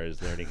as far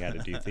as learning how to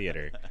do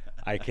theater,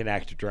 I can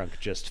act drunk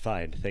just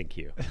fine. Thank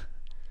you.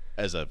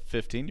 As a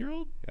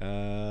 15-year-old?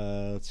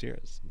 Let's see. I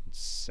was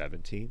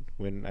 17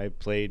 when I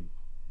played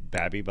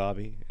Babby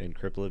Bobby in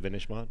Cripple of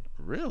Inishmon.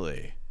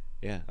 Really?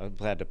 Yeah, I'm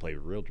glad to play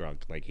real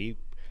drunk. Like it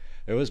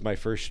was my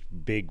first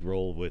big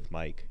role with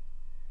Mike,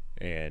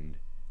 and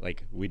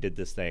like we did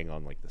this thing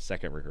on like the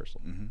second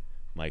rehearsal. Mm-hmm.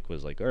 Mike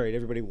was like, "All right,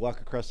 everybody, walk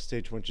across the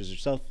stage once as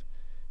yourself,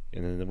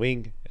 and then the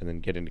wing, and then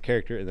get into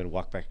character, and then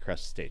walk back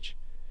across the stage."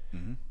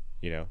 Mm-hmm.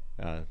 You know,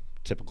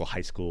 typical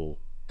high school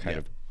kind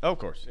of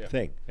course, yeah.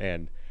 thing.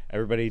 And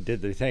everybody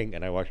did their thing,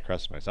 and I walked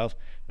across myself,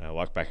 and I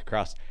walked back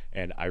across,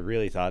 and I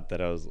really thought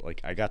that I was like,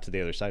 I got to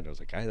the other side, and I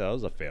was like, that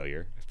was a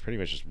failure. I pretty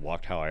much just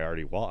walked how I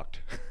already walked.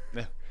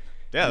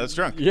 Yeah, that's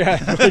drunk.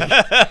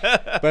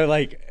 Yeah. But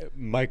like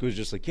Mike was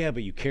just like, yeah,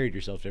 but you carried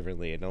yourself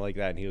differently and I like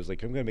that, and he was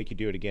like, I'm gonna make you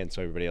do it again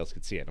so everybody else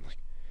could see it. And I'm like,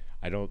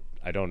 I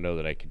don't know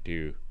that I could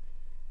do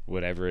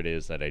whatever it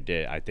is that I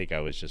did. I think I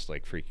was just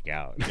like freaking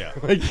out. Yeah.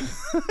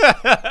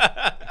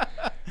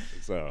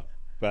 So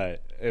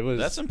but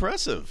that's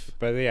impressive.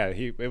 But yeah,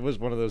 it was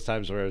one of those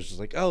times where I was just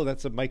like, oh,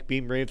 that's a Mike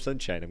Beam ray of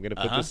sunshine. I'm gonna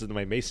put this into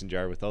my mason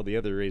jar with all the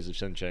other rays of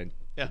sunshine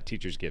that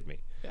teachers give me.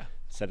 Yeah.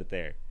 Set it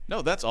there.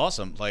 No, that's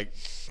awesome. Like,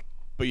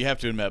 but you have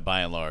to admit,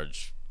 by and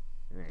large.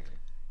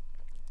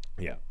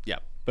 Yeah. Yeah.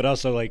 But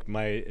also, like,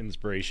 my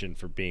inspiration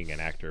for being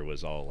an actor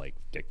was all, like,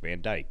 Dick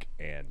Van Dyke.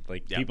 And,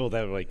 like, people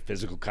that were, like,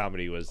 physical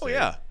comedy was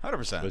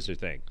 100%. Was their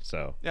thing.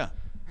 So, yeah.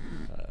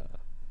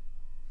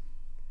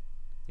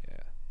 Yeah.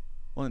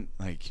 Well, and,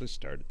 like, so it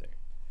started there.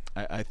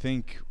 I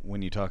think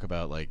when you talk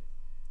about, like,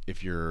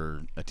 if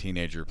you're a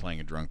teenager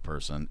playing a drunk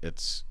person,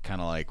 it's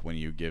kind of like when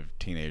you give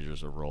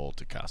teenagers a role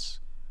to cuss.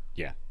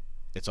 Yeah.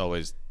 It's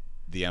always,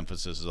 the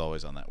emphasis is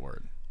always on that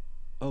word.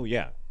 Oh,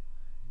 yeah.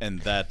 And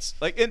that's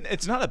like, and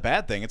it's not a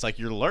bad thing. It's like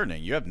you're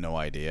learning. You have no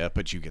idea,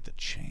 but you get the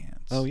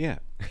chance. Oh yeah,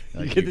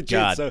 like, you get the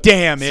chance.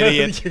 Goddamn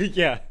idiot!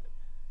 Yeah.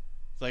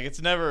 It's like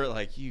it's never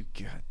like you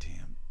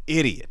goddamn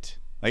idiot.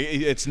 Like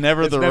it's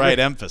never the right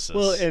emphasis.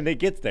 Well, and it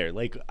gets there.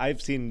 Like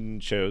I've seen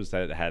shows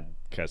that had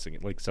cussing,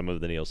 like some of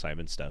the Neil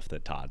Simon stuff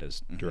that Todd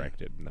has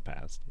directed in the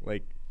past.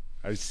 Like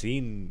I've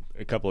seen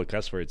a couple of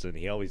cuss words, and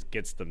he always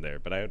gets them there.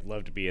 But I would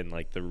love to be in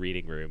like the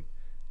reading room.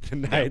 The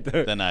night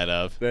of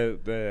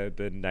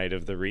the night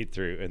of the read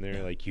through, and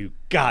they're like, "You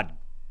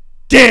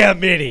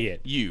goddamn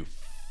idiot! You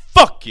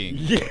fucking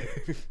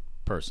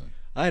person!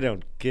 I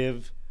don't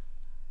give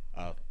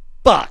a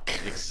fuck."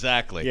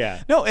 Exactly.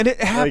 Yeah. No, and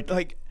it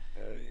happened.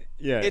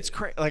 Yeah. It's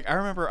crazy. Like I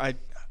remember,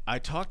 I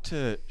talked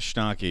to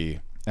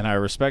Schnocky, and I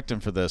respect him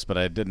for this, but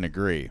I didn't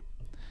agree.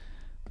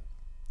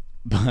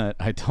 But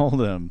I told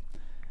him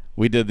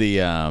we did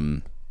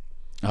the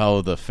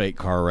the fake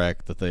car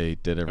wreck that they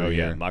did every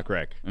year. Oh, yeah, mock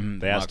wreck.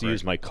 They asked to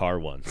use my car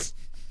once.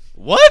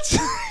 What?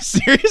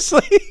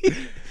 Seriously?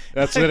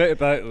 That's what I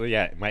thought.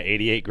 Yeah, my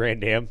 88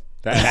 Grand Am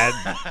that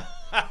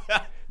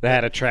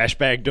had a trash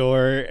bag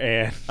door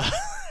and...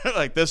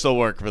 like, this will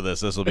work for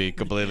this. This will be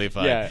completely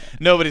fine. Yeah.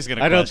 Nobody's going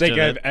to question it. I don't think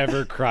I've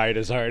ever cried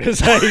as hard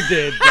as I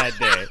did that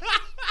day.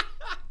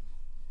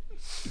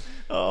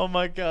 Oh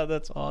my God,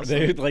 that's awesome!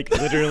 They like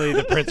literally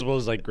the principal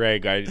was like,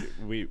 Greg,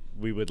 we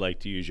would like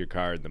to use your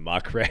car in the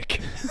mock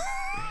wreck.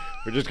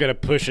 We're just gonna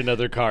push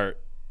another car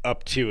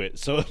up to it,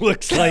 so it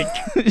looks like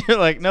you're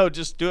like, no,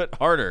 just do it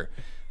harder.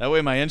 That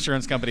way, my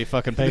insurance company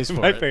fucking pays for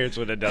it. My parents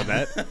would have done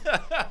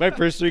that. My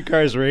first 3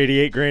 cars were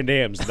 88 Grand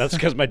Ams. That's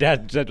because my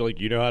dad said,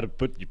 like, you know how to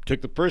you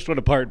took the first one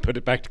apart and put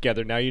it back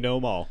together. Now you know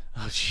them all.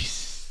 Oh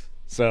jeez.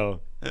 So,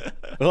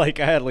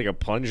 like, I had like a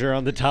plunger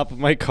on the top of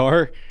my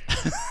car.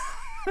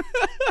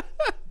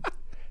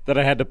 That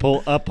I had to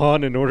pull up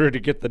on in order to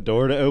get the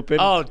door to open.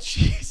 Oh,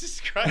 Jesus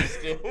Christ,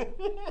 dude.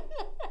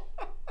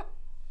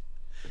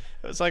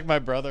 It was like my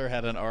brother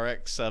had an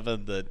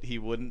RX-7 that he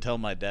wouldn't tell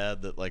my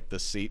dad that like the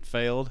seat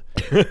failed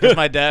because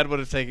my dad would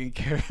have taken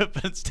care of it.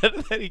 But instead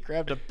of that, he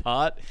grabbed a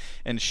pot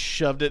and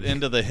shoved it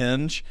into the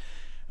hinge.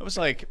 It was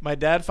like my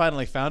dad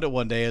finally found it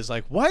one day. Is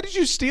like, why did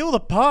you steal the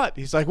pot?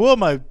 He's like, well,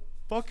 my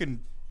fucking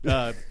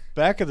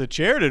back of the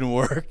chair didn't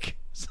work.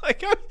 It's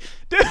like,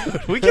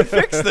 dude, we can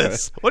fix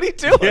this. What are you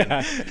doing?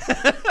 Yeah.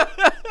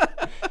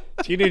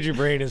 Teenager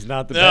brain is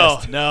not the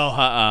best.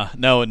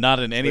 No, not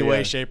in any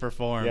way, shape, or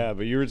form. Yeah,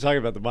 but you were talking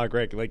about the mock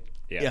rec, like,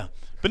 yeah.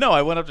 But no,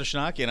 I went up to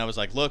Schnocke and I was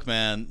like, look,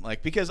 man,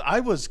 like, because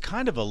I was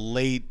kind of a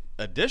late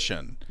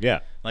addition. Yeah.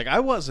 Like, I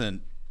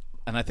wasn't,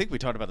 and I think we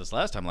talked about this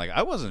last time, like,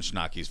 I wasn't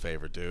Schnocke's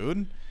favorite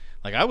dude.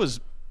 Like, I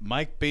was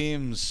Mike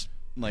Beam's,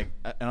 like,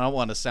 and I don't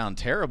want to sound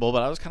terrible,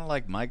 but I was kind of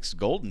like Mike's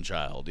golden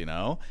child, you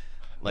know?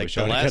 Like, wish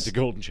I got the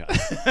golden child.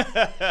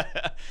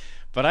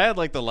 But I had,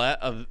 like,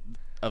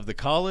 of the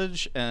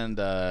college and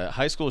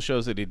high school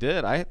shows that he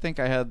did, I think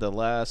I had the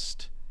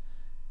last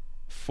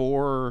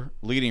 4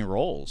 leading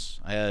roles.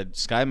 I had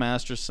Sky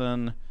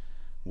Masterson,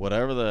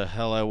 whatever the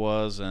hell I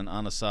was, and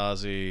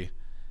Anasazi.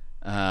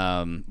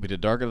 We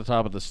did Dark at the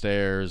Top of the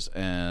Stairs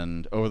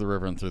and Over the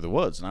River and Through the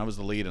Woods, and I was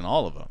the lead in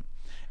all of them.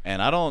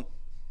 And I don't...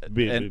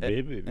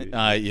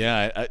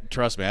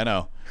 trust me, I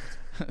know.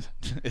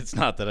 It's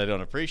not that I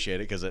don't appreciate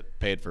it because it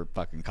paid for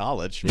fucking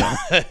college. Yeah.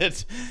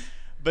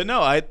 But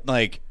no,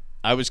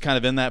 I was kind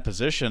of in that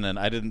position, and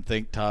I didn't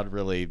think Todd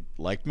really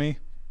liked me.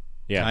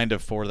 Yeah, kind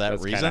of for that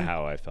reason. That's kind of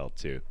how I felt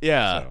too.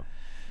 Yeah, so.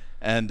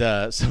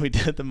 And so we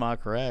did the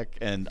mock rec,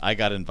 and I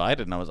got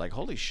invited, and I was like,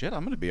 "Holy shit,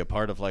 I'm going to be a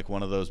part of like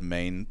one of those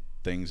main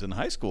things in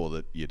high school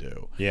that you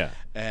do." Yeah,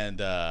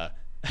 and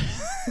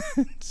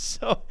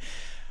so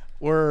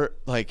we're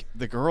like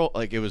the girl,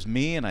 like it was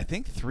me and I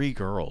think 3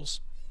 girls,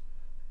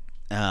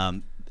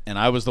 and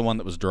I was the one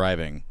that was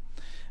driving,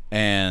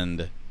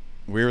 and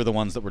we were the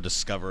ones that were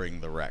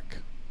discovering the wreck.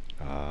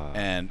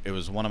 And it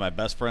was one of my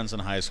best friends in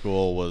high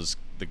school was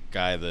the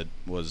guy that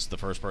was the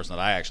first person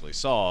that I actually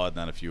saw, and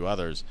then a few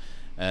others.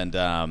 And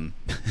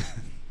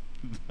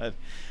but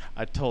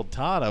I told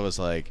Todd, I was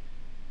like,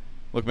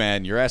 look,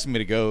 man, you're asking me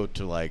to go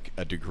to like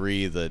a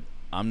degree that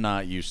I'm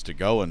not used to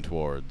going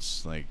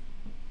towards. Like,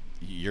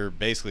 you're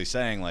basically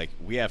saying like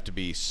we have to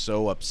be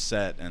so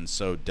upset and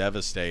so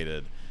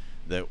devastated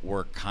that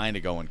we're kind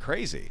of going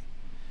crazy.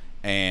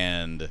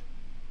 And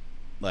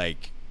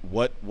like,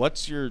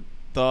 what's your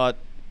thought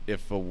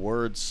if a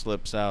word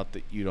slips out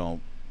that you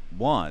don't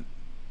want?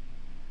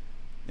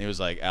 He was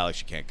like,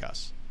 Alex, you can't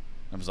cuss.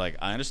 I was like,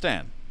 I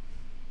understand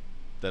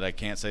that I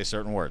can't say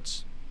certain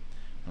words.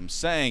 What I'm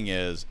saying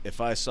is, if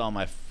I saw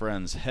my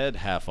friend's head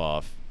half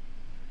off,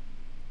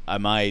 I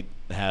might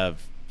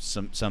have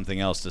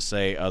something else to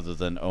say other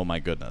than, oh my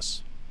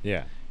goodness.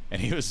 Yeah.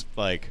 And he was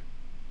like,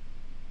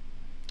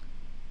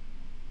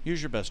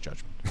 use your best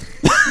judgment.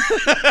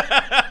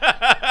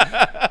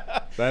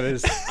 That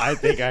is, I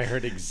think I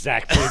heard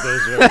exactly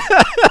those words.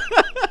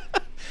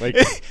 Like,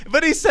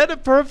 but he said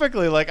it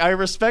perfectly. Like, I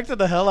respected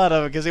the hell out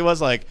of it because he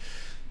was like,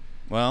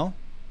 well,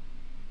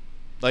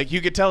 like you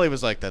could tell he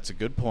was like, that's a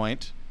good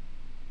point.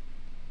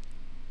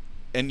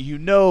 And you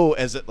know,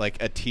 as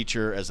like a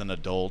teacher, as an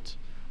adult,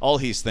 all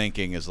he's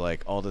thinking is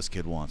like, all this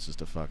kid wants is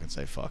to fucking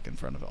say fuck in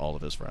front of all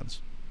of his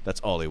friends. That's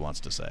all he wants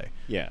to say.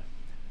 Yeah.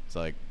 It's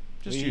like,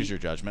 just use your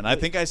judgment. I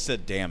think I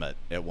said damn it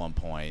at one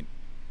point.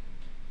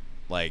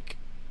 Like,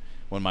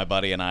 when my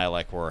buddy and I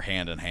like were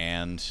hand in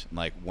hand,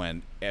 like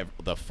when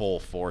the full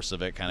force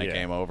of it kind of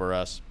came over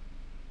us.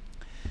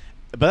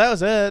 But that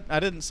was it.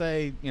 I didn't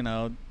say,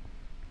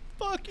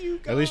 fuck you,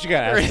 God. At least you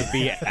got asked to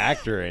be an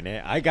actor in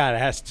it. I got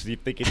asked to see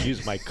if they could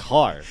use my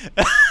car.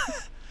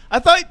 I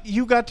thought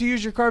you got to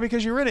use your car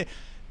because you were in it.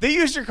 They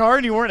used your car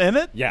and you weren't in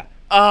it? Yeah.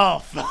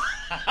 Oh,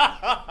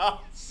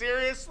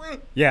 seriously?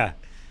 Yeah.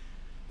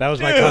 That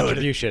was my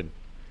contribution.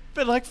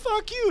 But like,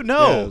 fuck you.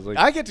 No. Yeah, like,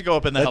 I get to go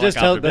up in the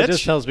helicopter, That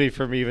just tells me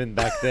from even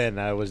back then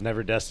I was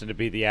never destined to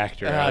be the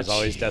actor. I was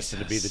always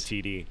destined to be the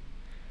TD.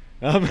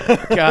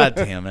 God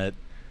damn it.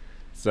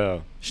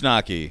 So.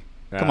 Schnocke.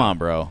 Come on,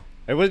 bro.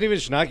 It wasn't even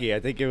Schnocke. I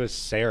think it was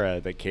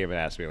Sarah that came and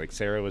asked me. Like,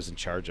 Sarah was in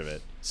charge of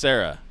it.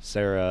 Sarah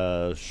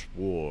Schwartz.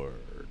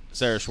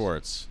 Sarah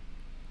Schwartz.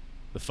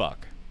 The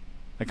fuck.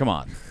 Like, come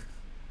on.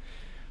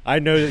 I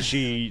know that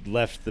she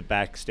left the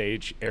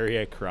backstage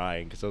area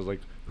crying because I was like,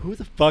 who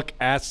the fuck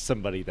asked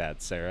somebody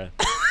that, Sarah?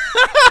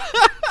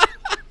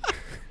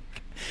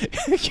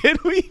 Can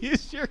we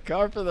use your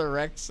car for the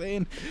wreck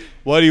scene?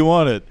 Why do you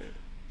want it?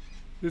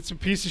 It's a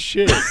piece of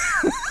shit.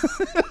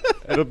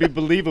 It'll be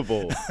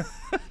believable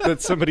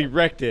that somebody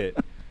wrecked it.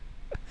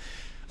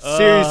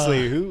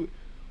 Seriously, who?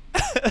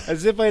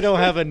 As if I don't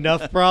have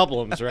enough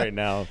problems right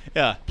now.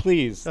 Yeah.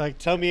 Please,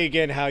 tell me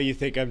again how you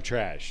think I'm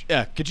trash.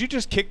 Yeah. Could you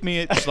just kick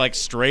me like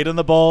straight in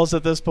the balls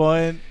at this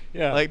point?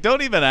 Yeah. Like,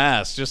 don't even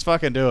ask. Just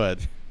fucking do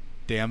it.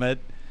 Damn it.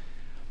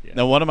 Yeah.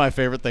 Now, one of my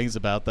favorite things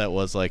about that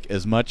was like,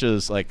 as much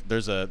as like,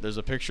 there's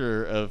a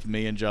picture of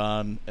me and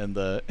John in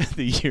the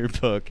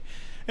yearbook,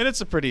 and it's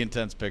a pretty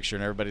intense picture,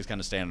 and everybody's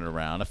kind of standing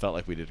around. I felt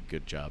like we did a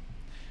good job,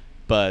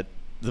 but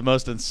the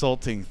most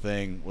insulting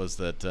thing was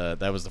that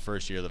that was the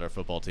first year that our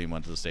football team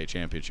went to the state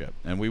championship,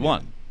 and we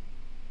won.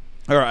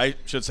 Or I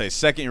should say,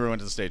 second year we went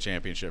to the state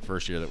championship,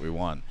 first year that we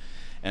won.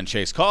 And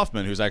Chase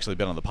Kaufman, who's actually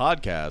been on the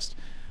podcast,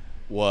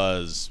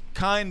 was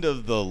kind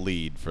of the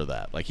lead for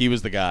that. Like, he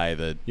was the guy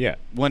that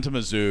went to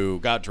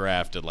Mizzou, got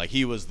drafted. Like,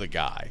 he was the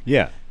guy.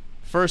 Yeah.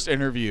 First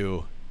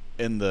interview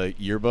in the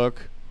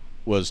yearbook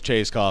was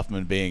Chase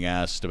Kaufman being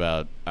asked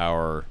about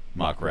our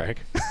mock rec.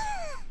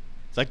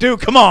 It's like,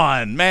 dude, come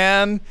on,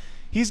 man.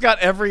 He's got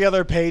every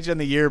other page in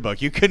the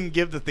yearbook. You couldn't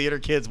give the theater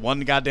kids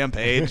one goddamn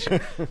page.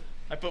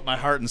 I put my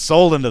heart and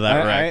soul into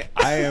that rec.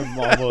 I am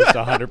almost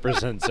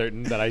 100%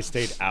 certain that I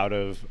stayed out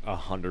of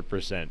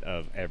 100%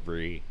 of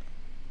every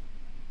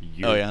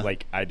year. Oh, yeah?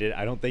 Like, I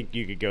don't think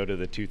you could go to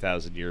the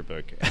 2000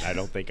 yearbook, and I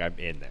don't think I'm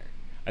in there.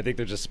 I think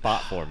there's a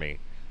spot for me.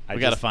 We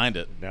got to find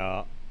it.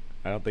 No,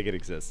 I don't think it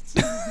exists.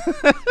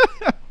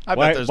 I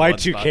bet there's one spot.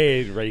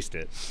 Y2K erased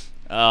it.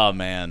 Oh,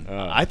 man.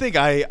 I think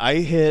I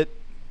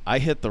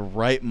hit the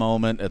right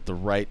moment at the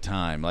right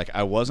time. Like,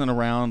 I wasn't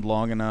around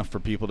long enough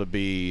for people to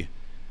be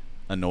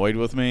annoyed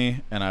with me,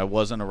 and I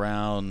wasn't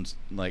around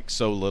like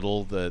so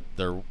little that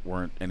there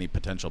weren't any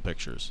potential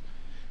pictures.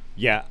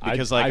 Yeah,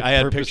 because I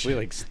had purposely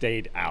like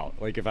stayed out.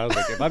 Like, if I was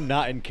like, if I'm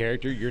not in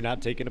character, you're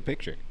not taking a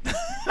picture.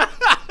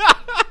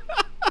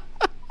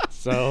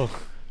 So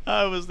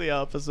I was the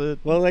opposite.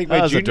 Well, like,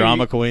 I was a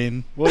drama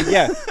queen. Well,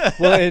 yeah.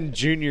 Well, in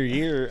junior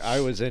year, I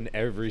was in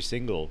every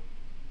single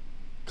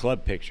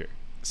club picture.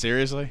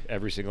 Seriously?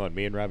 Every single one.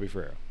 Me and Robbie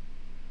Ferrero.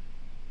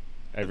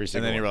 Every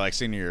single one. And then one. you were like,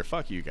 senior year,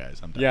 fuck you guys.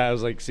 I'm done. Yeah, I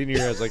was like, senior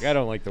year, I was like, I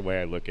don't like the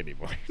way I look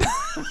anymore.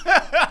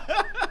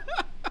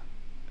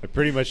 I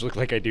pretty much look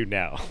like I do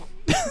now.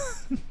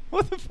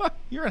 What the fuck?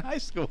 You're in high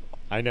school.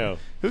 I know.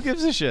 Who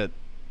gives a shit?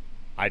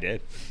 I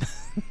did.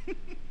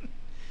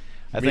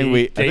 I think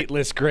we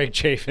dateless Greg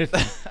Chafin.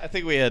 I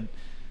think we had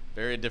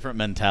very different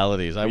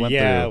mentalities. I went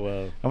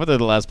through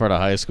the last part of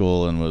high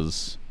school and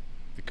was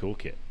the cool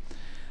kid.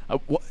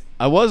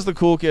 I was the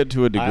cool kid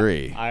to a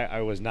degree.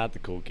 I was not the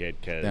cool kid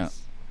because. Yeah.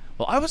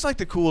 Well, I was like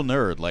the cool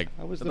nerd. Like,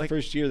 I was the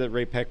first year that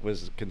Ray Peck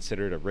was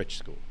considered a rich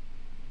school.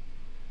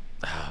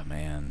 Ah,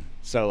 man.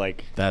 So,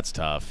 like, that's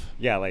tough.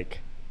 Yeah, like,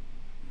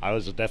 I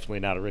was definitely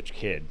not a rich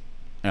kid.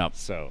 Yeah.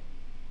 So,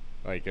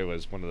 like, it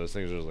was one of those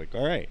things where I was like,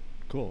 all right,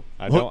 cool.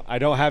 I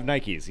don't have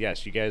Nikes.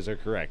 Yes, you guys are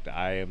correct.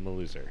 I am a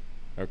loser.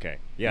 Okay.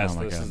 Yes,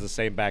 this is the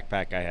same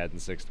backpack I had in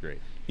 6th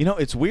grade. You know,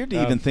 it's weird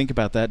to even think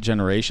about that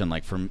generation.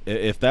 Like, from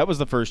if that was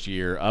the first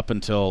year up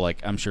until, like,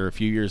 I'm sure a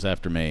few years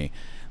after me,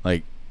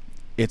 like,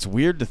 it's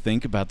weird to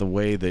think about the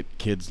way that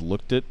kids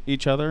looked at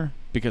each other,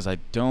 because I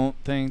don't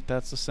think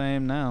that's the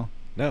same now.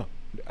 No.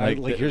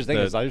 Here's the thing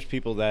is, there's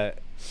people that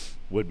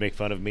would make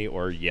fun of me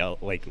or yell,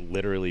 like,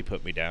 literally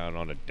put me down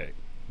on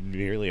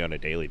nearly on a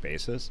daily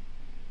basis.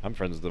 I'm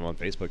friends with them on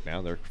Facebook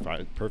now. They're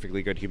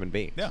perfectly good human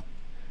beings. Yeah.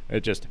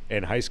 It just,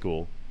 in high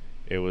school,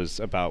 it was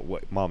about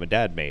what mom and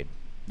dad made.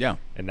 Yeah.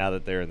 And now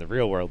that they're in the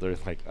real world, they're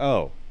like,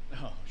 oh,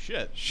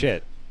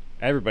 shit.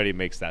 Everybody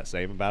makes that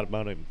same amount of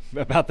money,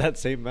 about that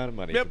same amount of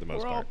money for the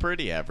most part. We're all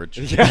pretty average.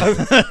 Yeah.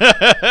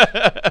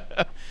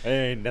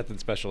 Ain't nothing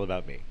special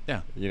about me.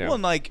 Yeah. You know. Well,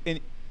 and like,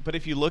 but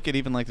if you look at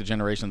even like the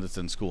generation that's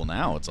in school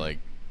now, it's like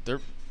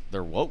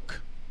they're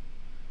woke.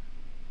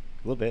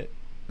 A little bit.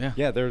 Yeah.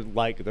 Yeah, they're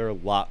a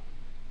lot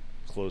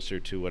closer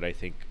to what I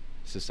think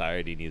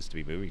society needs to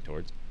be moving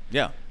towards.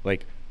 Yeah.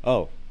 Like,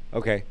 oh,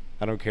 okay,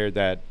 I don't care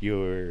that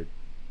you're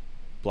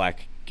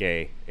black,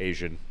 gay,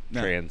 Asian,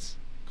 trans,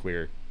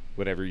 queer,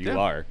 whatever you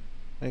are.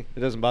 Like, it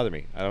doesn't bother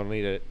me. I don't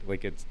need it.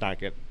 Like, it's not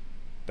get.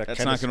 That's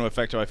not going to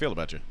affect how I feel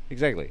about you.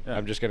 Exactly. Yeah.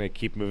 I'm just going to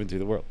keep moving through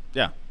the world.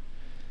 Yeah.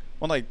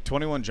 Well, like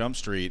 21 Jump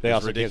Street. They is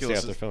also ridiculous. can't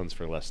stay off their phones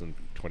for less than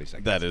 20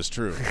 seconds. That is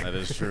true. That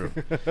is true.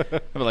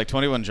 But like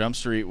 21 Jump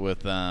Street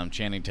with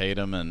Channing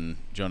Tatum and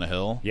Jonah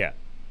Hill. Yeah.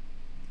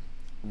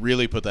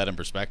 Really put that in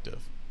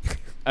perspective.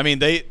 I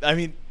mean,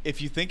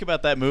 if you think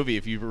about that movie,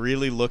 if you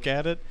really look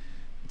at it,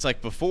 it's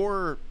like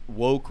before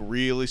woke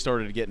really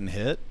started getting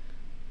hit,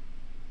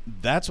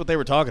 that's what they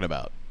were talking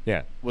about.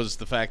 Yeah. Was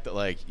the fact that,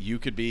 like, you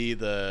could be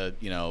the,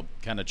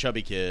 kind of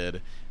chubby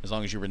kid as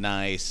long as you were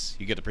nice,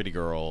 you get the pretty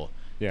girl,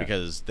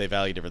 because they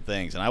value different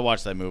things. And I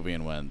watched that movie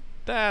and went,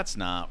 that's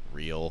not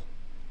real.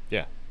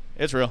 Yeah.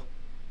 It's real.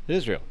 It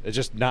is real. It's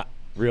just not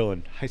real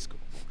in high school.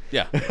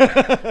 Yeah.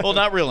 Well,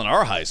 not real in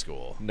our high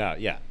school. No,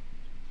 yeah.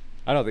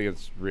 I don't think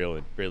it's real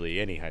in really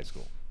any high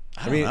school.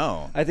 I don't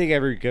know. I think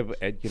every good,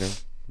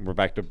 we're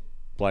back to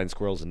blind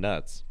squirrels and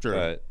nuts. True.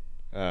 But,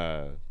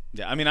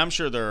 yeah, I mean, I'm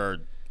sure there are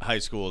high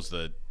schools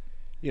that,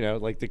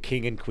 like the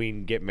king and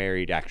queen get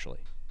married actually.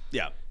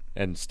 Yeah.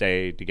 And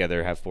stay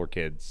together, have 4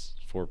 kids,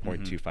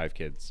 4.25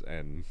 kids,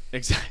 and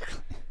exactly.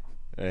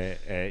 and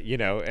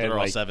they're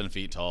all 7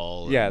 feet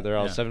tall. Yeah, they're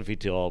all 7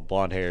 feet tall,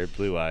 blonde hair,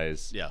 blue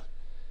eyes. Yeah.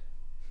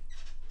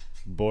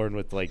 Born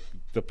with like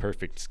the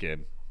perfect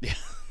skin.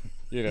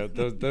 Yeah.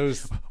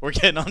 Those. We're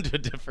getting onto a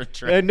different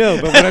track. No,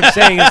 but what I'm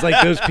saying is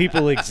like those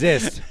people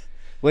exist.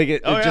 Like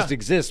it just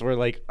exists where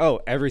like,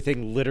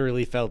 everything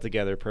literally fell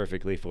together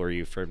perfectly for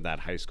you from that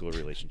high school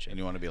relationship. And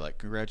you want to be like,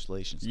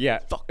 congratulations. Yeah.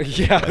 Fuck.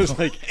 Yeah. I was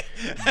like,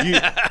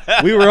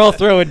 we were all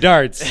throwing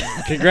darts.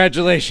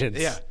 Congratulations.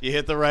 Yeah. You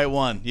hit the right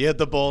one. You hit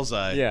the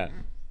bullseye. Yeah.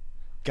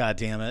 God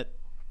damn it.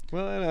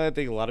 Well, and I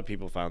think a lot of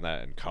people found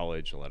that in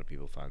college. A lot of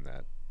people found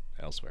that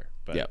elsewhere.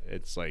 But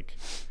it's like,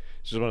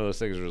 it's just one of those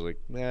things where it's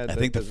like, I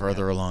think the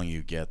further along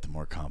you get, the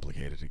more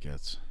complicated it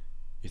gets.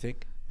 You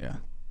think? Yeah.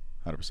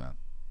 100%.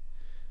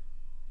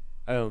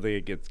 I don't think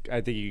it gets.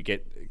 I think you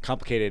get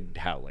complicated.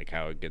 How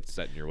it gets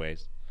set in your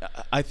ways.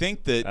 I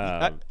think that.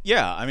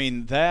 I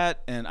mean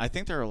that, and I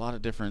think there are a lot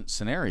of different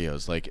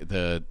scenarios. Like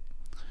if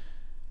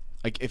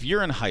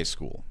you're in high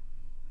school,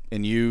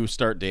 and you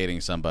start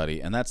dating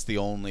somebody, and that's the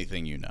only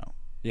thing you know.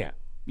 Yeah.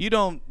 You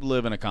don't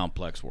live in a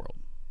complex world.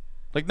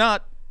 Like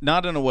not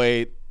in a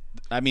way.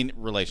 I mean,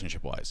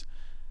 relationship wise,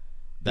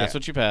 that's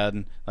what you've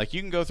had. Like you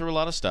can go through a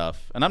lot of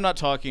stuff, and I'm not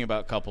talking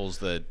about couples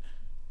that.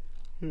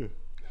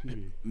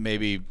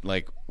 Maybe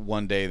like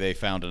one day they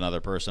found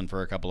another person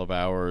for a couple of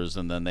hours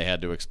and then they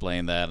had to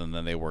explain that and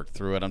then they worked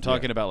through it. I'm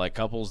talking about like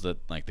couples that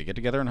like they get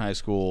together in high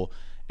school,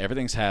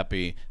 everything's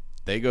happy,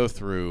 they go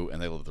through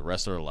and they live the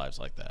rest of their lives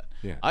like that.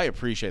 Yeah. I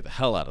appreciate the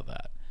hell out of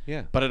that.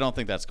 Yeah. But I don't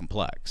think that's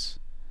complex.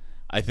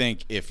 I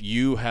think if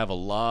you have a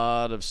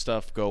lot of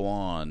stuff go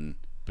on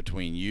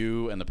between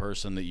you and the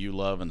person that you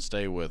love and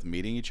stay with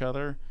meeting each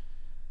other,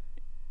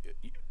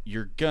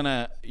 you're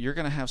gonna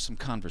have some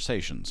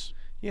conversations.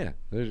 Yeah.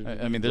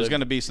 I mean, there's going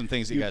to be some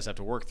things that you guys have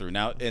to work through.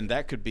 Now, and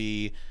that could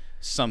be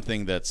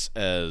something that's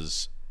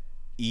as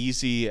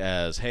easy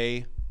as,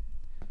 hey,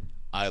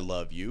 I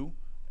love you,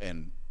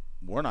 and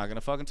we're not going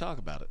to fucking talk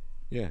about it.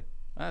 Yeah.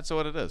 That's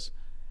what it is.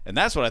 And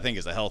that's what I think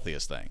is the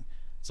healthiest thing.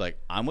 It's like,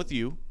 I'm with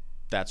you.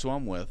 That's who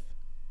I'm with.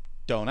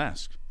 Don't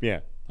ask.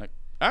 Yeah. Like,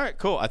 all right,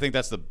 cool. I think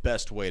that's the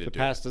best way to do it. The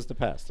past is the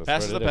past. That's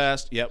past is the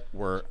past. Yep.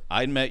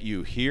 I met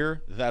you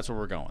here. That's where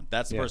we're going.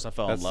 That's the person I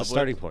fell in love with. That's the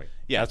starting point.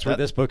 Yeah. That's where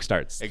this book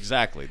starts.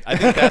 Exactly. I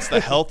think that's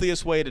the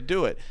healthiest way to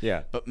do it.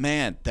 Yeah. But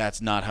man,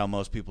 that's not how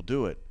most people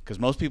do it. Because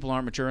most people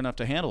aren't mature enough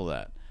to handle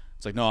that.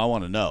 It's like, no, I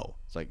want to know.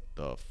 It's like,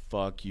 the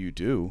fuck you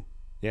do.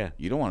 Yeah.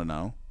 You don't want to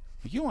know.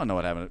 You want to know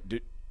what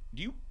happened.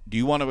 Do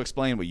you want to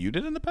explain what you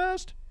did in the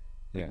past?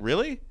 Yeah.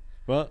 Really?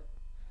 Well.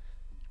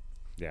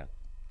 Yeah.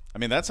 I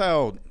mean, that's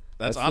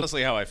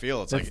honestly how I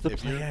feel. It's that's like the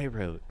play I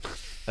wrote.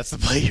 That's the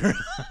play you wrote.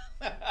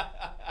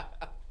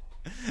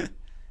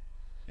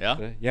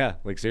 Yeah? Yeah,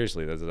 like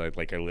seriously, that's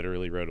like I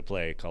literally wrote a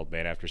play called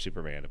Man After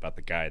Superman about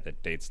the guy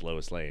that dates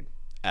Lois Lane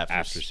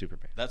after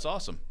Superman. That's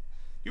awesome.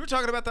 You were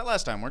talking about that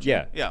last time, weren't you?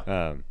 Yeah.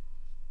 Yeah.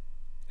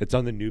 It's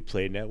on the New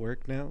Play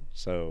Network now,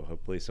 so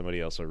hopefully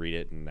somebody else will read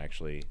it and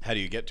actually. How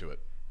do you get to it?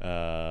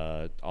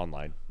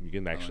 Online. You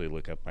can actually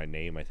look up my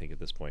name, I think, at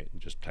this point,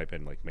 and just type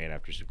in like Man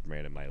After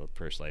Superman and my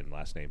first name and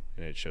last name,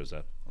 and it shows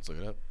up. Let's look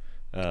it up.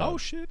 Oh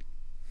shit.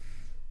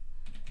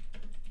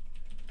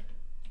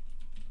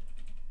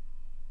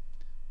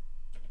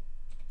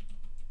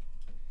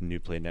 New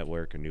Play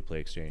Network or New Play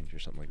Exchange or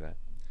something like that.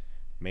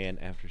 Man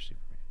After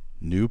Superman.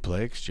 New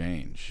Play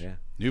Exchange. Yeah.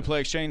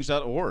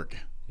 Newplayexchange.org.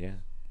 Yeah.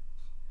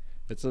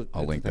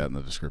 I'll link that in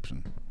the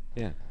description.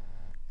 Yeah.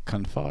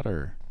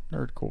 Confodder,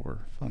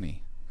 Nerdcore,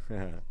 Funny.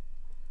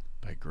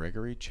 By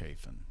Gregory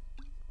Chafin.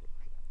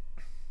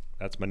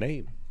 That's my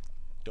name.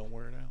 Don't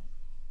wear it out.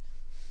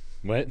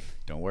 What?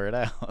 Don't wear it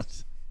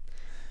out.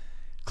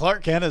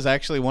 Clark Kent is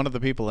actually one of the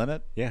people in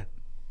it? Yeah.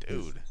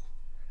 Dude.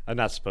 I'm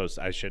not supposed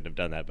to. I shouldn't have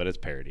done that, but it's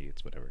parody.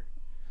 It's whatever.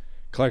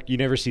 Clark, you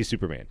never see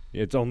Superman.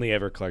 It's only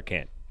ever Clark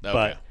Kent. Okay.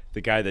 But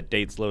the guy that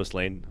dates Lois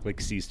Lane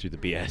like sees through the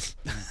BS.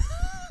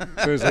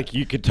 So it's like,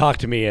 you could talk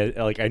to me,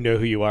 like, I know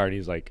who you are, and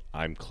he's like,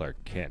 I'm Clark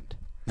Kent.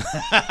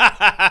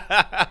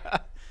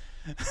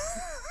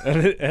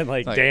 and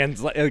like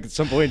Dan's like, at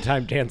some point in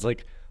time, Dan's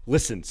like,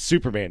 listen,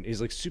 Superman. He's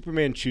like,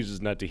 Superman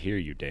chooses not to hear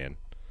you, Dan.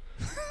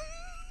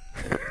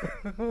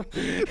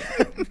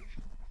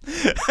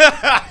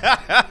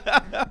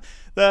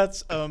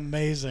 That's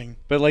amazing.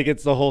 But like,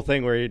 it's the whole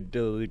thing where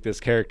like, this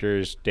character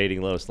is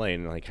dating Lois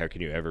Lane, and like, how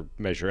can you ever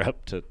measure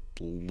up to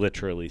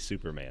literally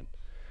Superman?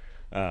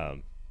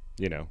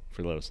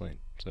 For Lois Lane.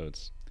 So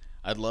it's.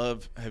 I'd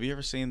love. Have you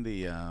ever seen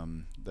the? I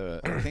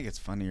think it's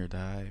Funny or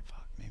Die.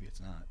 Fuck, maybe it's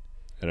not.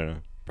 I don't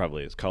know.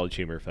 Probably it's College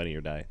Humor, Funny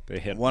or Die. They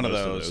hit one of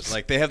those.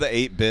 Like they have the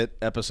 8-bit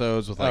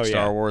episodes with like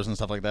Star Wars and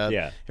stuff like that.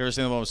 Yeah. You ever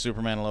seen the one with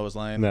Superman and Lois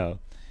Lane? No.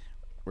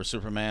 Where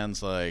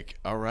Superman's like,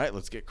 "All right,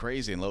 let's get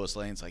crazy," and Lois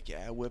Lane's like,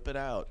 "Yeah, whip it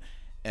out."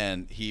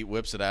 And he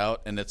whips it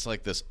out, and it's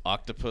like this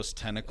octopus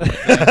tentacle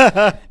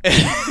thing.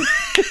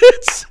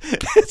 It's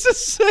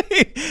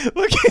insane.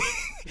 Look.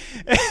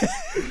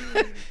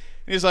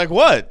 He's like,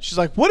 "What?" She's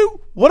like, "What do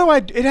I?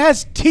 It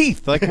has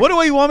teeth. Like, what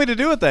do you want me to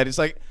do with that?" He's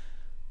like,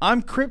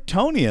 "I'm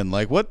Kryptonian.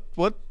 Like,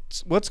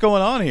 what's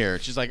going on here?"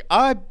 She's like,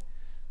 "I'm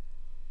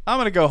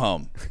gonna go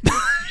home."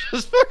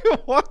 Just fucking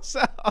walks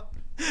out.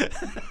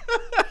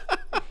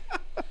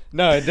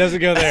 No, it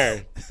doesn't go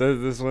there. So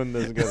this one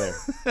doesn't go there.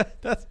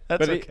 That's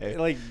but okay.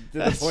 Like to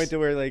the point to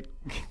where like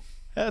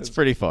That's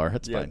pretty far.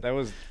 That's fine. That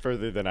was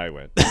further than I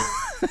went.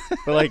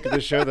 But like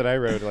the show that I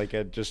wrote, like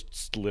I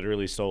just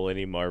literally stole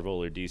any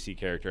Marvel or DC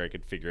character I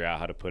could figure out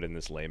how to put in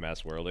this lame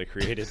ass world I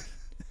created.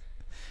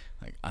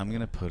 Like, I'm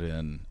gonna put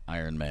in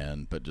Iron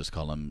Man, but just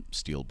call him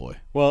Steel Boy.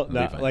 Well,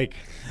 like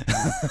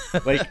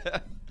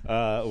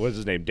what's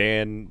his name?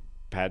 Dan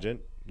Pageant.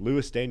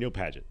 Louis Daniel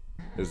Pageant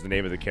is the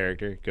name of the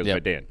character. Goes by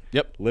Dan.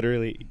 Yep.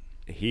 Literally,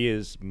 he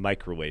is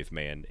Microwave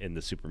Man in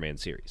the Superman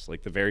series.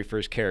 Like the very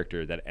first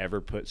character that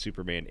ever put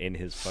Superman in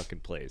his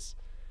fucking place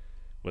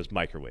was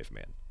Microwave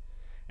Man.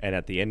 And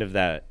at the end of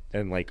that,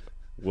 and like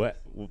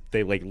what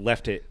they like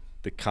left it.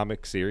 The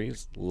comic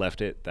series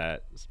left it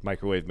that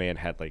Microwave Man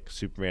had like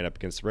Superman up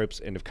against the ropes.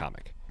 End of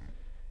comic.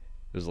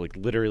 It was like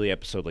literally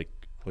episode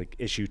like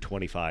issue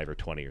 25 or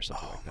 20 or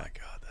something. Oh my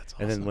god, that's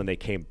awesome. And then when they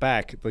came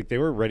back, like they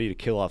were ready to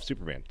kill off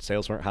Superman.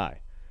 Sales weren't high.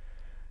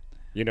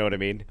 You know what I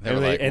mean? They were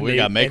like, we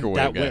got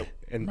Microwave guy.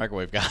 And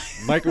Microwave guy.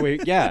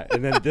 Microwave, yeah.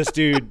 And then this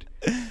dude,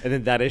 and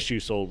then that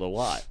issue sold a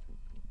lot.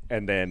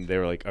 And then they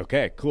were like,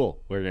 okay,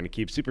 cool. We're going to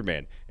keep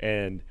Superman.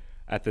 And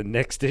at the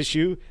next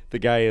issue, the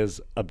guy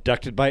is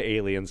abducted by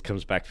aliens,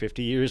 comes back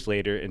 50 years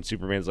later, and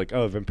Superman's like,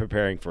 oh, I've been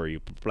preparing for you.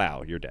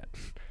 Plow, you're dead.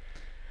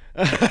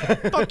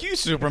 Fuck you,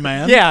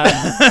 Superman. Yeah.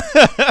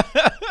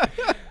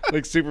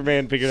 Like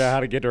Superman figured out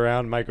how to get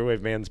around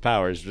Microwave Man's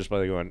powers just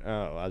by going,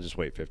 oh, I'll just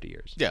wait 50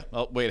 years. Yeah,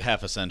 I'll wait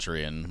half a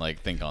century and like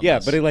think on this. Yeah,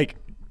 but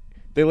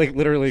they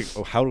literally,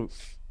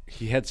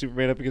 he had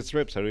Superman up against the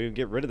ropes. How do we even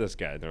get rid of this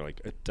guy? And they're like,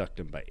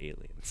 abduct him by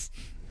aliens.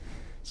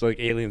 So like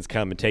aliens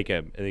come and take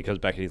him, and he comes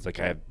back and he's like,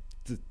 I have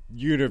the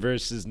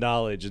universe's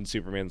knowledge, and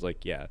Superman's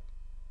like, yeah,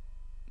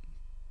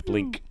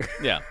 blink.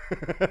 Yeah.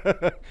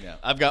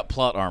 I've got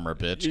plot armor,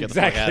 bitch. Get Exactly. the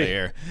fuck out of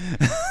here.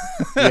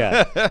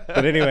 Yeah.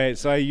 But anyway,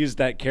 so I used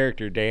that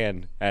character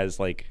Dan as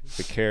like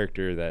the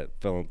character that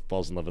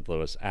falls in love with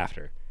Lois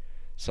after.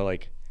 So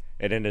like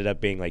it ended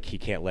up being like he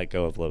can't let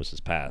go of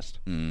Lois's past,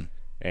 and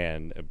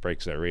it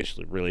breaks their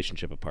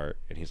relationship apart.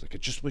 And he's like, I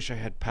just wish I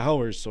had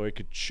powers so I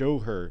could show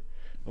her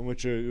how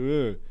much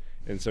and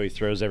so he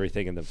throws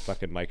everything in the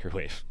fucking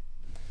microwave.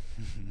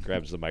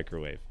 Grabs the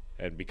microwave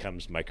and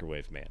becomes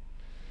Microwave Man.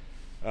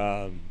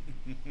 And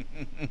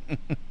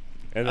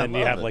then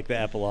you have like the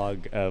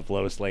epilogue of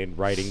Lois Lane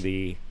writing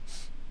the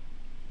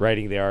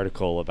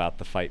article about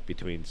the fight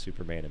between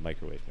Superman and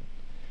Microwave Man.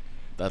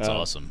 That's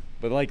awesome.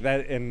 But like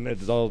that, and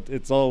it's all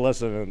a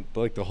lesson, and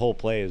like the whole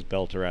play is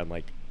built around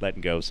like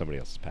letting go of somebody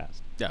else's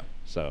past. Yeah.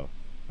 So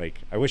like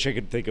I wish I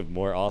could think of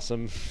more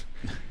awesome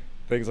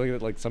things like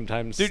that. Like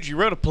sometimes, dude, you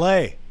wrote a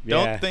play.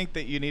 Yeah. Don't think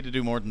that you need to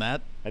do more than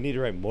that. I need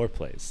to write more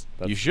plays.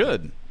 You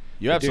should.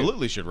 You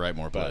absolutely should write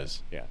more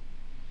plays. Yeah.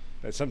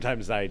 But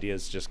sometimes the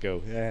ideas just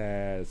go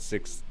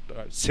 6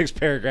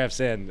 paragraphs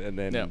in, and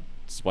then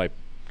swipe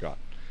gone.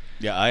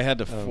 Yeah, I had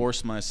to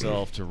force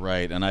myself to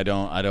write, and I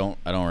don't write.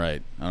 I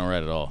don't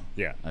write at all.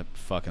 Yeah. I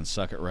fucking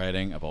suck at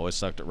writing. I've always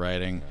sucked at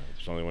writing.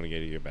 Just only want to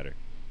get better.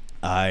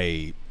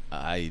 I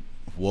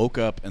woke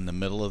up in the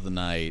middle of the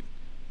night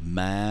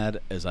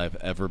mad as I've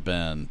ever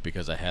been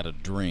because I had a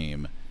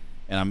dream,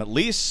 and I'm at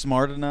least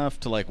smart enough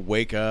to like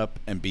wake up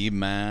and be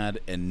mad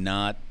and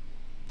not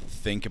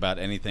think about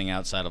anything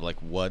outside of like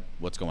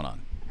what's going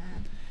on.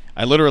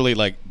 I literally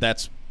like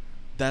that's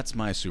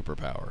my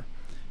superpower,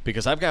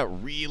 because I've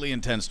got really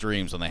intense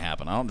dreams when they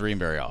happen. I don't dream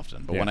very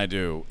often, but when I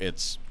do,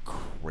 it's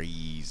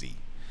crazy.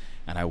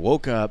 And I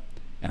woke up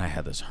and I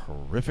had this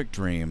horrific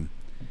dream,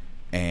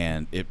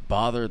 and it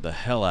bothered the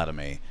hell out of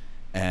me,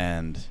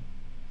 and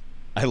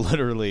I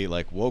literally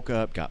like woke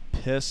up, got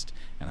pissed,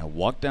 and I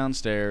walked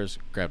downstairs,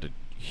 grabbed a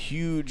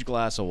huge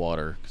glass of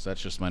water, because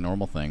that's just my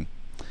normal thing,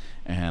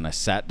 and I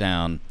sat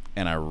down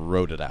and I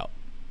wrote it out.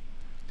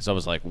 Because I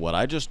was like, what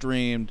I just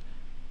dreamed,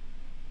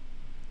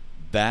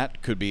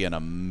 that could be an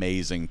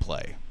amazing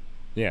play.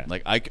 Yeah.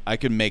 Like I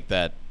could make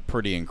that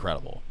pretty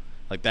incredible.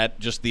 Like that,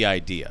 just the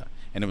idea.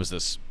 And it was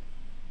this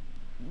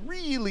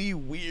really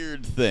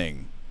weird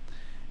thing.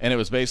 And it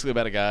was basically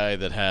about a guy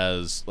that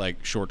has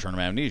like short-term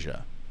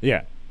amnesia.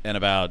 Yeah. And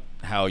about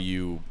how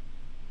you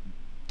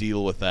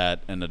deal with that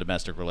in a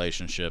domestic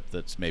relationship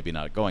that's maybe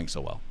not going so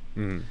well.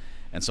 Mm-hmm.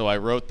 And so I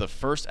wrote the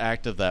first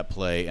act of that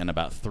play in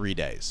about 3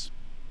 days.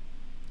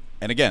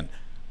 And again,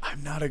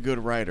 I'm not a good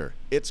writer.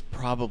 It's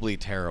probably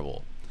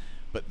terrible.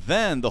 But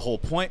then the whole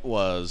point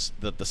was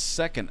that the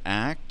second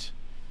act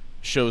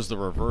shows the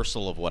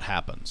reversal of what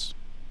happens.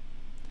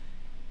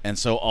 And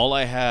so all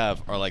I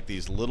have are like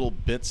these little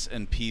bits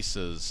and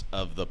pieces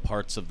of the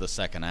parts of the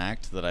second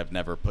act that I've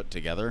never put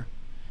together.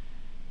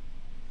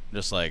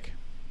 Just like,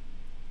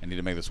 I need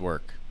to make this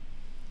work.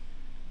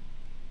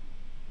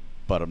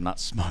 But I'm not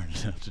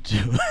smart enough to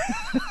do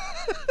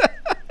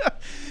it.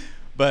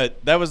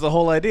 But that was the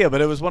whole idea.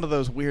 But it was one of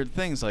those weird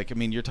things. Like, I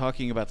mean, you're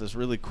talking about this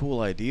really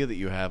cool idea that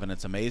you have, and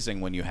it's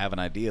amazing when you have an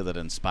idea that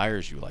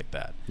inspires you like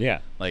that. Yeah.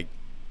 Like,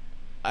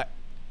 I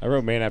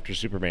wrote Man After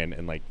Superman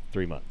in like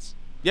 3 months.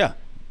 Yeah.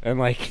 And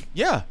like,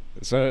 yeah.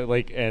 So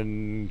like,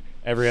 and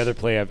every other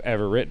play I've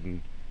ever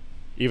written,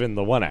 even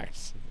the one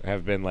acts,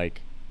 have been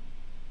like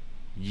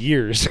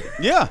years.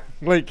 Yeah.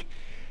 Like,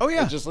 oh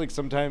yeah. just like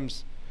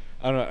sometimes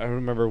I don't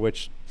remember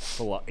which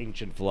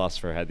ancient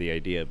philosopher had the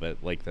idea, but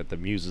like that the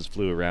muses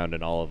flew around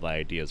and all of the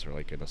ideas were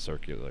like in a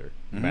circular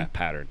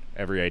pattern.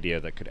 Every idea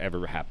that could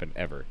ever happen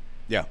ever,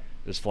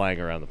 is flying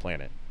around the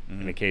planet,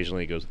 and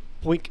occasionally it goes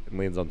blink and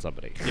lands on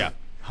somebody. Yeah,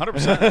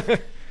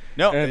 100%.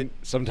 No, and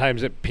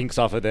sometimes it pinks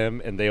off of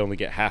them, and they only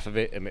get half of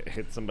it, and it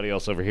hits somebody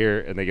else over here,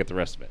 and they get the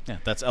rest of it. Yeah,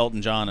 that's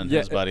Elton John and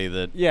his buddy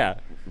that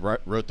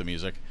wrote the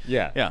music.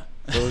 Yeah. Yeah.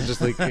 So it's just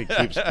like it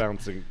keeps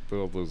bouncing.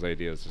 All those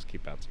ideas just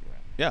keep bouncing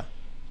around. Yeah.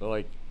 So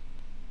like,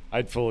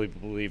 I'd fully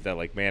believe that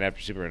like Man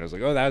After Superman. I was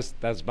like, oh,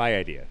 that's my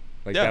idea.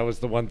 Like that was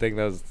the one thing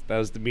that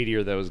was the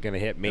meteor that was gonna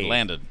hit me. It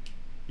landed.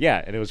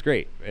 Yeah, and it was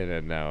great. And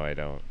then now I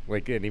don't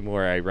like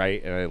anymore. I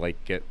write and I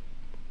like get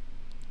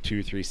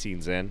 2-3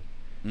 scenes in,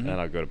 and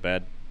I'll go to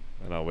bed.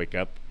 And I'll wake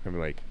up and be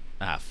like,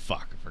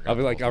 fuck, I forgot. I'll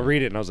be like, I'll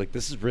read it, and I was like,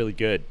 this is really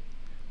good.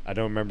 I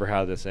don't remember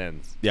how this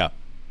ends. Yeah.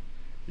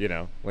 You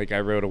know, like I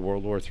wrote a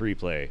World War III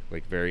play,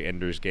 like very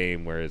Ender's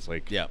Game, where it's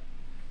like, you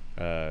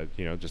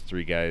know, just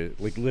 3 guys.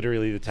 Like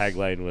literally, the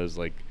tagline was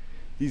like,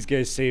 "These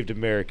guys saved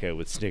America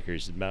with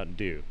Snickers and Mountain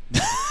Dew."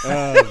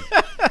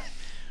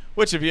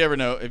 Which, if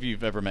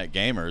you've ever met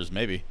gamers,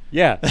 maybe.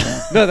 Yeah.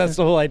 No, that's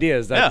the whole idea.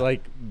 Is that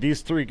like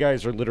these 3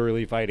 guys are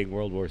literally fighting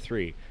World War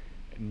III.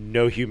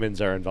 No humans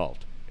are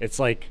involved. It's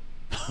like,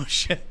 oh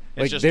shit!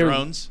 It's like just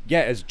drones.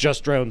 Yeah, it's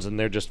just drones, and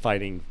they're just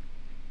fighting.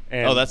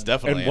 And, that's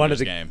definitely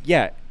Ender's Game.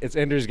 Yeah, it's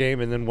Ender's Game,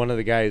 and then one of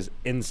the guys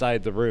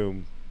inside the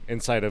room,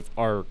 inside of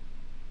our,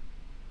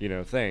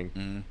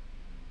 thing,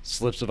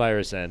 slips a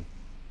virus in, and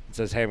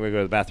says, "Hey, I'm gonna go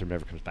to the bathroom."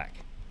 Never comes back.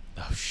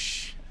 Oh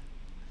shit!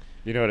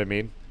 You know what I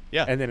mean?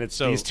 Yeah. And then it's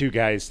these 2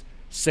 guys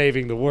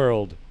saving the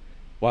world,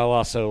 while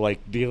also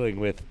like dealing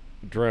with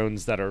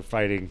drones that are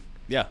fighting.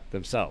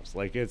 Themselves.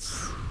 Like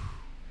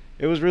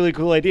it was a really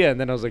cool idea, and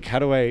then I was like, how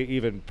do I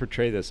even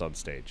portray this on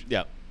stage?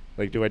 Yeah.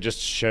 Like, do I just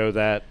show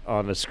that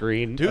on a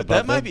screen? Dude,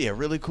 that might be a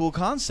really cool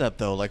concept,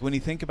 though. Like, when you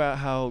think about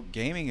how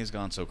gaming has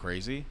gone so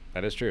crazy.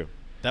 That is true.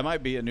 That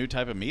might be a new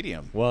type of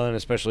medium. Well, and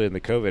especially in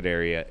the COVID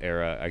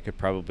era, I could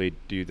probably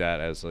do that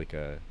as like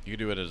a... You could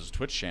do it as a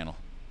Twitch channel.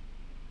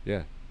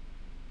 Yeah.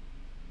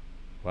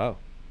 Wow.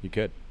 You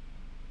could.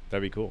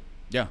 That'd be cool.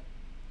 Yeah.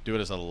 Do it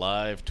as a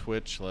live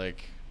Twitch,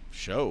 like,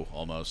 show,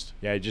 almost.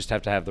 Yeah, you just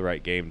have to have the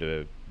right game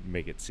to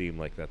make it seem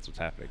like that's what's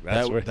happening.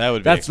 That would be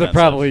That's expensive. the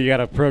problem. You got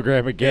to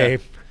program a game.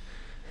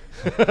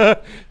 Yeah.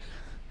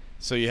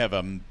 So you have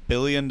 $1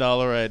 billion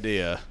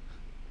idea.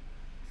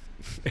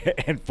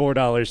 And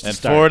 $4 to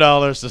start. And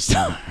 $4 to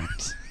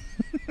start.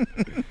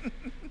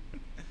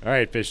 All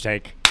right, Fish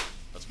Tank.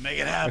 Let's make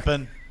it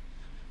happen.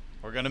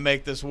 We're going to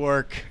make this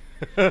work.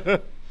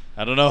 I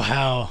don't know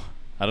how.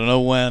 I don't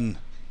know when.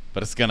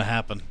 But it's going to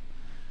happen.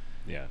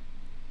 Yeah.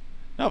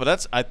 No,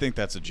 but I think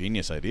that's a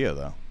genius idea,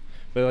 though.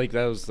 But like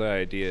that was the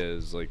idea,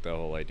 is like the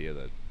whole idea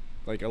that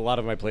like a lot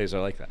of my plays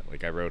are like that.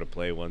 Like I wrote a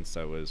play once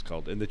that was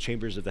called In the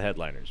Chambers of the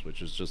Headliners, which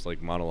is just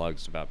like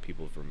monologues about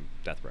people from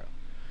death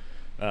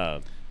row.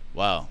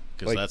 Wow,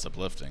 because that's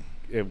uplifting.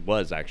 It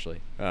was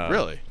actually.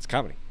 Really? It's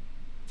comedy.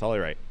 That's all I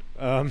write.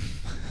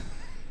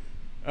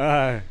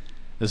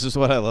 This is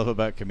what I love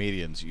about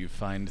comedians. You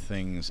find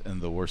things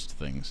in the worst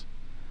things.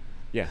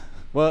 Yeah.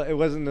 Well, it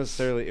wasn't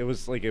necessarily. It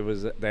was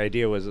the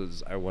idea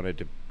was I wanted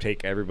to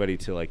take everybody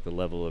to like the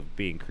level of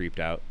being creeped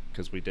out,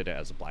 because we did it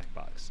as a black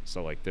box.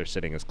 So like they're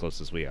sitting as close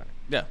as we are.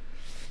 Yeah.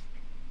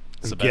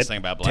 It's the best thing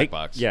about black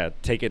box. Yeah,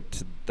 take it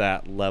to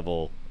that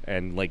level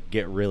and like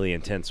get really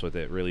intense with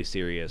it, really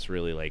serious,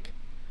 really like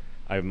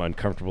I'm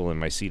uncomfortable in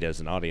my seat as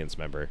an audience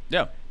member.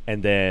 Yeah.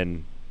 And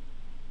then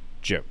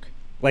joke.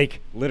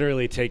 Like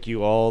literally take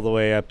you all the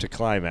way up to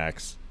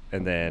climax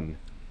and then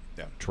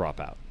drop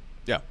out.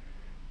 Yeah.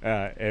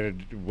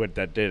 And what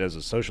that did as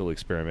a social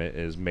experiment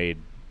is made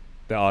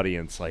the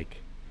audience like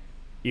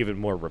even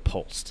more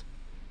repulsed.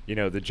 You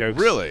know, the jokes.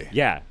 Really?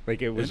 Yeah.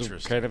 Like it was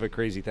kind of a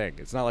crazy thing.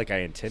 It's not like I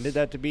intended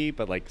that to be,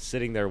 but like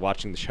sitting there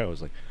watching the show, I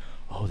was like,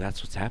 oh,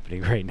 that's what's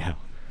happening right now.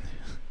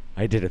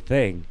 I did a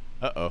thing.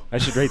 Uh-oh. I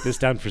should write this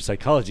down for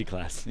psychology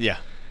class. Yeah.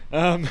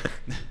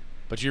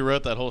 But you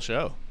wrote that whole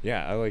show.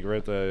 Yeah, I like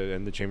wrote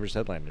In the Chambers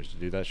Headliners to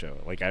do that show.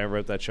 Like I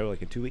wrote that show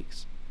like in 2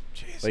 weeks.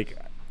 Jeez. Like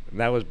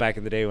that was back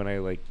in the day when I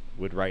like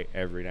would write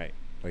every night.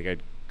 Like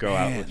I'd go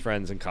out with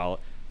friends and call it.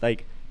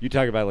 Like you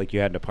talk about like you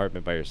had an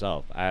apartment by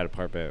yourself. I had an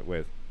apartment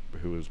with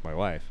who was my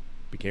wife,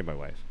 became my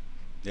wife.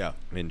 Yeah.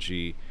 And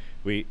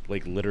we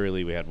like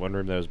literally we had one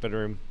room that was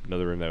bedroom,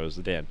 another room that was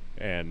the den,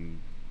 and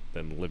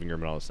then the living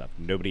room and all this stuff.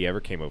 Nobody ever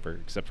came over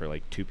except for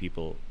like 2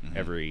 people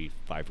every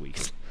 5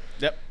 weeks.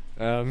 Yep.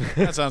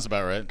 That sounds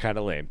about right. Kind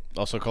of lame.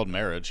 Also called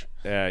marriage.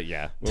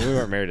 Yeah. Well, we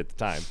weren't married at the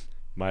time.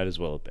 Might as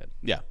well have been.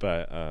 Yeah.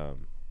 But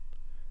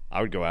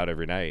I would go out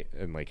every night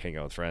and like hang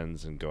out with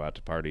friends and go out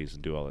to parties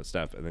and do all that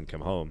stuff, and then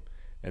come home,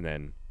 and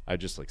then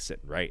I'd just like sit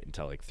and write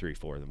until like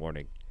 3-4 in the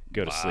morning.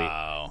 Go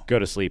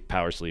to sleep,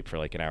 power sleep for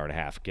like an hour and a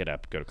half, get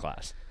up, go to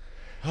class.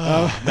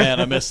 Oh,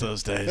 man, I miss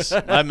those days.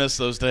 I miss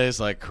those days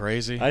like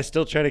crazy. I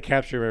still try to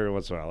capture them every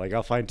once in a while. Like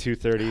I'll find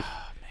 2:30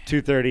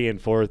 2:30 and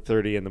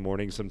 4:30 in the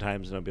morning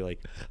sometimes, and I'll be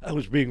like, I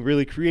was being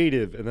really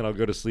creative, and then I'll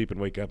go to sleep and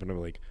wake up, and I'm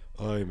like,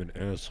 I'm an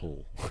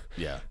asshole.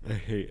 Yeah. I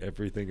hate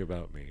everything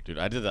about me. Dude,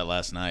 I did that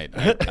last night.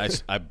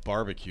 I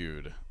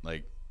barbecued,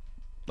 like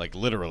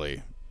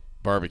literally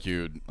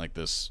barbecued like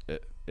this.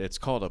 It's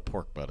called a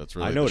pork butt. It's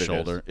really I know the what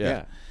shoulder. it is.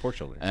 Yeah, pork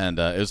shoulder. And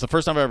it was the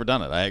first time I've ever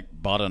done it. I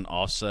bought an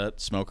offset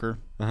smoker,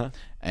 Uh-huh.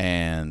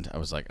 and I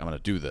was like, I'm going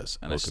to do this.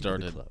 And Welcome I to the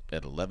started club.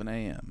 at 11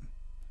 a.m.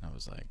 I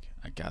was like,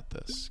 I got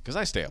this. Because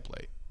I stay up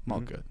late. I'm all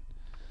good.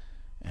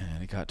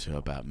 And it got to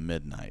about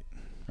midnight.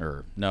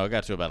 It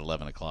got to about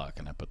 11 o'clock,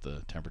 and I put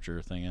the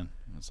temperature thing in.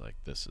 I was like,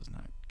 this is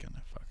not going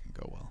to fucking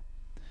go well.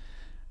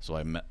 So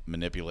I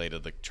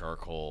manipulated the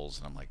charcoals,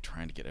 and I'm like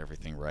trying to get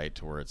everything right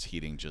to where it's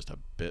heating just a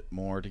bit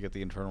more to get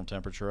the internal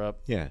temperature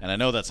up. Yeah. And I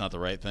know that's not the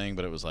right thing,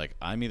 but it was like,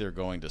 I'm either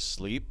going to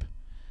sleep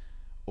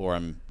or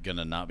I'm going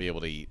to not be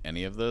able to eat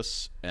any of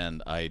this,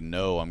 and I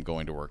know I'm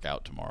going to work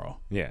out tomorrow.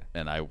 Yeah.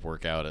 And I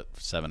work out at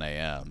 7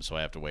 a.m., so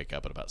I have to wake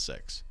up at about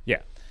 6. Yeah.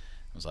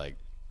 It was like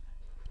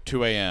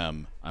 2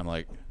 a.m., I'm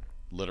like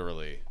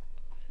literally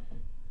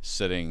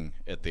sitting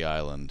at the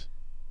island,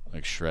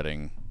 like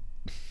shredding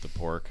the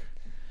pork.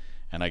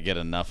 And I get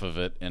enough of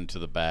it into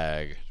the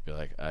bag to be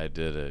like, I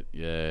did it,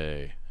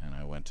 yay. And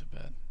I went to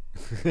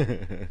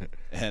bed.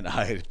 And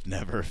I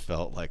never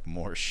felt like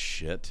more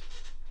shit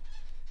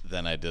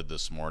than I did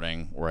this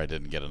morning where I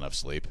didn't get enough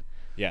sleep.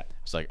 Yeah.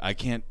 It's like, I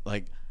can't,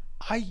 like,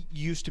 I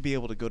used to be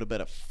able to go to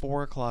bed at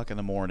 4 o'clock in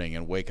the morning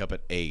and wake up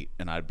at 8,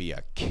 and I'd be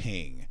a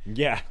king.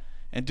 Yeah.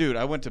 And, dude,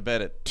 I went to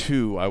bed at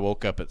 2. I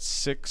woke up at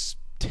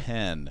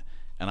 6:10,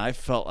 and I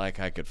felt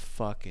like I could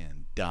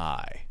fucking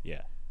die.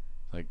 Yeah.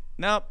 Like,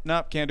 nope,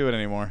 can't do it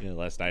anymore. You know,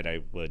 last night I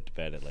went to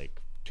bed at like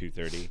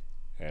 2:30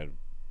 and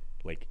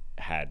like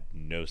had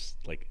no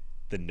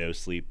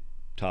sleep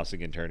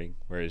tossing and turning,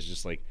 where it's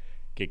just like,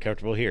 get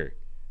comfortable here,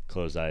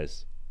 close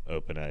eyes,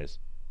 open eyes.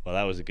 Well,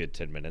 that was a good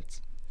 10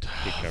 minutes.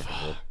 Get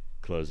comfortable,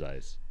 close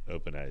eyes,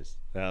 open eyes.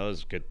 That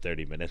was a good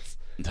 30 minutes.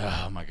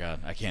 Oh my god,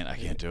 I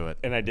can't do it.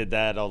 And I did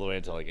that all the way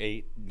until like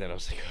 8. And then I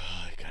was like,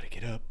 oh, I gotta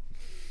get up.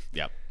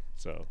 Yep.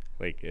 So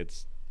like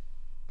it's.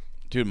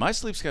 Dude, my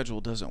sleep schedule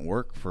doesn't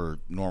work for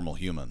normal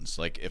humans.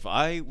 Like, if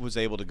I was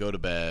able to go to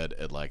bed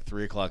at like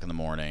 3 o'clock in the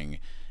morning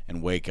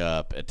and wake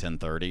up at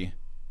 10:30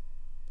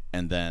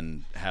 and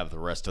then have the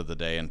rest of the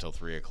day until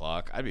 3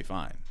 o'clock, I'd be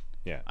fine.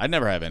 Yeah. I'd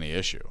never have any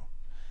issue.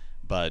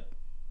 But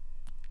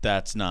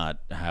that's not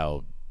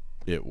how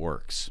it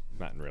works.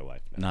 Not in real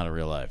life. No. Not in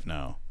real life,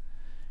 no.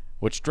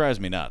 Which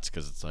drives me nuts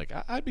because it's like,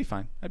 I'd be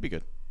fine. I'd be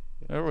good.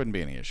 There wouldn't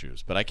be any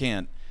issues. But I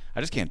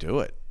just can't do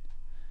it.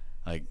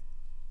 Like,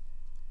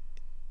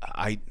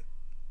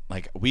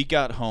 we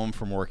got home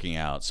from working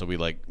out, so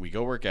we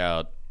go work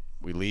out,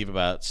 we leave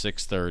about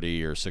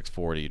 6:30 or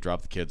 6:40,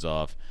 drop the kids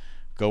off,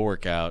 go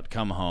work out,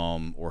 come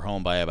home, we're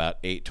home by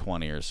about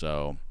 8:20 or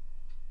so,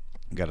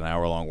 got an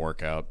hour-long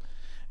workout,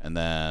 and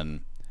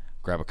then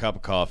grab a cup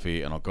of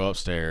coffee, and I'll go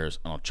upstairs,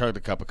 and I'll chug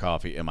the cup of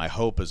coffee, and my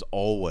hope is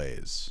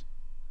always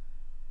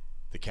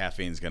the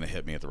caffeine's going to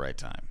hit me at the right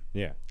time.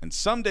 Yeah. And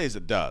some days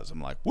it does.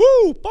 I'm like,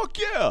 woo, fuck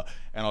yeah,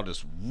 and I'll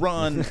just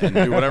run and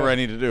do whatever I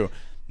need to do.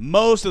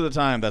 Most of the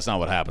time, that's not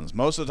what happens.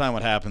 Most of the time,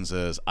 what happens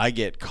is I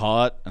get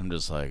caught. I'm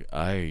just like,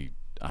 I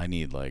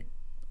need like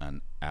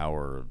an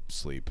hour of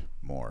sleep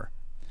more.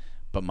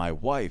 But my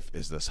wife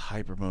is this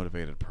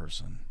hyper-motivated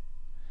person.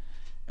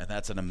 And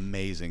that's an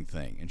amazing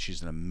thing. And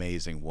she's an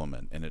amazing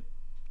woman. And it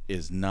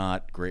is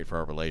not great for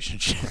our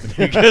relationship.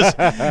 Because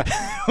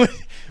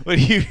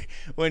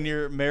when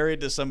you're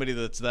married to somebody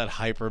that's that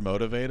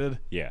hyper-motivated.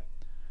 Yeah.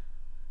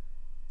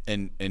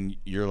 And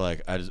you're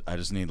like, I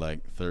just need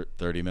like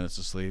 30 minutes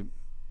of sleep.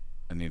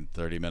 I need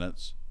 30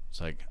 minutes. It's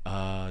like,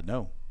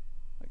 no.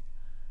 Like,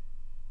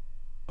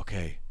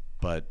 okay,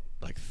 but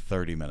like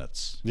 30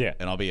 minutes. Yeah.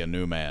 And I'll be a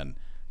new man.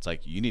 It's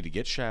like, you need to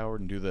get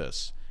showered and do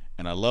this.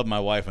 And I love my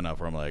wife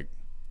enough where I'm like,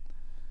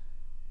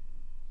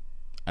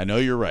 I know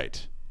you're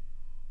right.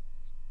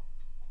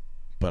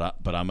 But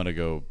I'm going to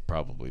go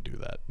probably do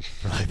that.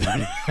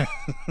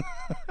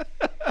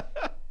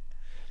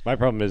 My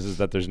problem is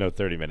that there's no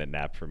 30-minute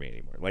nap for me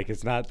anymore. Like,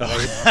 it's not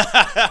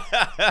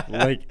that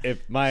like,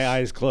 if my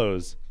eyes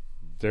close,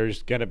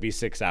 there's going to be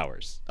 6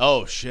 hours.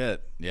 Oh,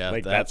 shit. Yeah.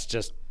 Like, that's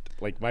just,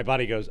 like, my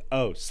body goes,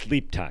 oh,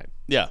 sleep time.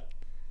 Yeah.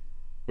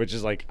 Which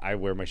is, like, I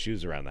wear my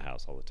shoes around the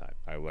house all the time.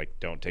 I, like,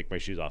 don't take my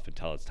shoes off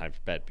until it's time for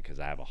bed because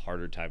I have a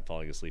harder time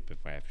falling asleep if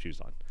I have shoes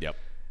on. Yep.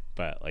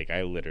 But, like,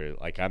 I literally,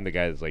 like, I'm the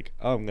guy that's like,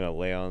 oh, I'm going to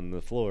lay on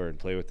the floor and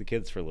play with the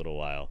kids for a little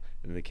while.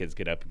 And then the kids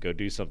get up and go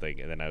do something.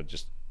 And then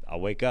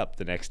I'll wake up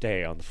the next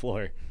day on the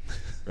floor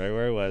right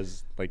where I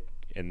was. Like,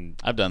 and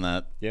I've done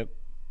that. Yep.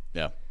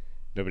 Yeah.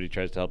 Nobody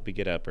tries to help me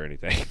get up or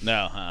anything.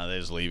 No, they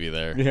just leave you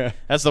there. Yeah.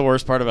 That's the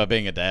worst part about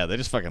being a dad. They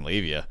just fucking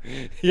leave you.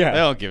 Yeah. They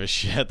don't give a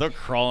shit. They're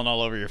crawling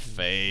all over your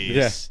face.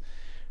 Yeah.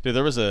 Dude,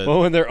 there was a... Well,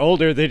 when they're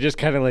older, they just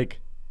kind of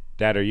like,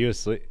 Dad, are you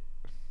asleep?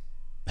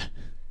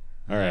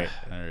 All right.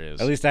 There he is.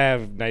 At least I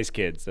have nice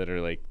kids that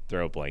are like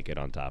throw a blanket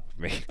on top of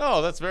me.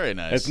 Oh, that's very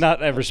nice. It's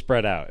not ever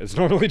spread out. It's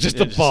normally just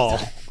a ball.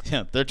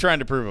 Yeah, they're trying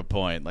to prove a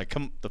point. Like,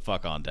 come the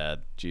fuck on,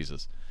 Dad.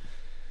 Jesus.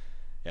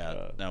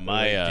 Yeah. Now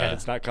my Dad,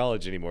 it's not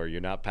college anymore.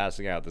 You're not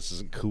passing out. This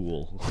isn't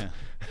cool.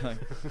 Yeah.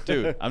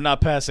 Dude, I'm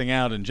not passing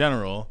out in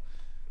general.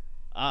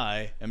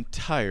 I am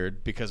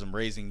tired because I'm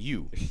raising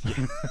you.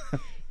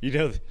 You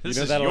know This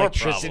that is your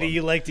electricity problem.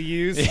 you like to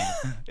use?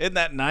 Isn't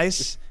that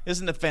nice?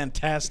 Isn't it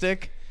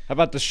fantastic? How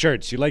about the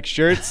shirts? You like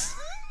shirts?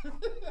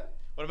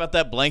 What about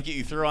that blanket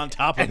you threw on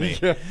top of me?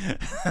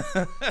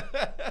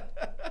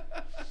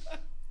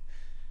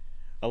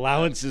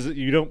 Allowances,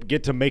 you don't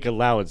get to make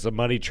allowance. The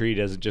money tree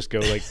doesn't just go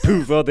like,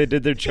 poof, oh, they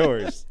did their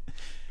chores.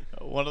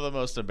 One of the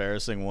most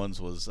embarrassing ones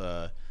was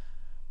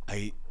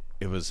it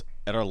was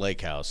at our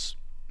lake house,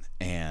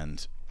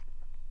 and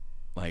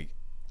like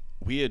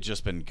we had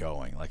just been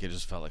going. Like it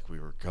just felt like we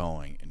were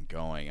going and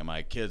going. And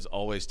my kids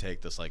always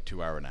take this like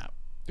 2-hour nap.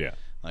 Yeah.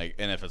 Like,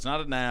 and if it's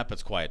not a nap,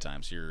 it's quiet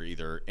time. So you're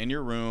either in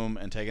your room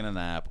and taking a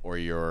nap, or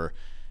you're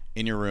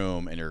in your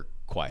room and you're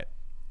quiet.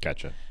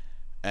 Gotcha.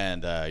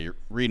 And you're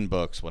reading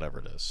books, whatever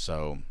it is.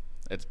 So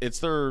it's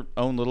their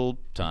own little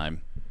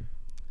time,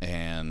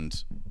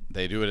 and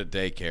they do it at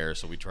daycare.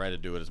 So we try to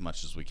do it as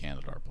much as we can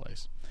at our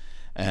place.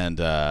 And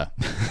there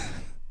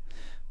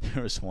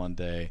was one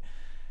day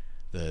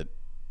that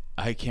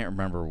I can't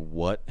remember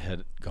what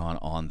had gone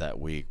on that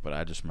week, but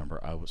I just remember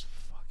I was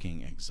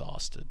fucking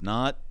exhausted.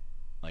 Not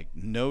like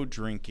no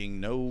drinking,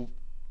 no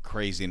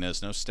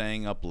craziness, no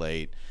staying up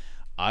late.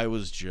 I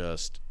was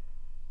just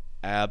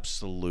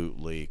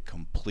absolutely,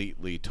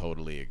 completely,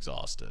 totally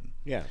exhausted.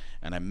 Yeah.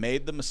 And I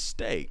made the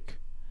mistake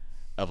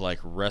of like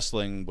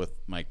wrestling with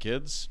my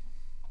kids,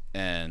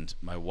 and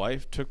my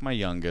wife took my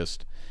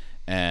youngest,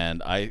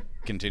 and I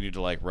continued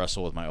to like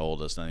wrestle with my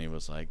oldest. And he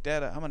was like,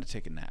 Dad, I'm going to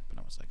take a nap. And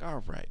I was like,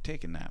 all right,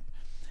 take a nap.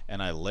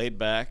 And I laid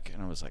back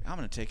and I was like, I'm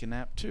going to take a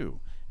nap too.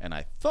 And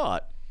I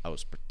thought I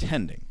was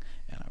pretending,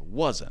 and I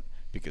wasn't,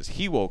 because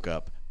he woke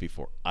up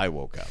before I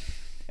woke up.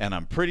 And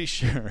I'm pretty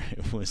sure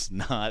it was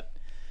not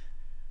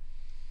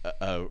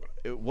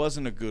it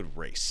wasn't a good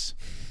race,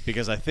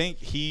 because I think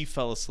he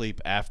fell asleep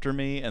after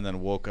me and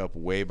then woke up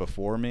way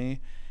before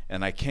me.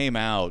 And I came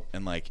out,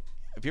 and like,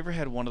 have you ever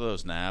had one of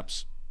those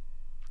naps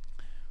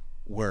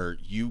where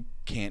you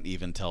can't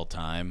even tell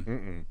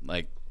time?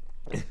 Like,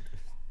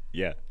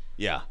 Yeah.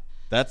 yeah,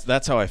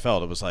 that's how I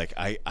felt. It was like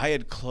I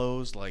had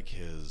closed like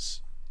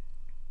his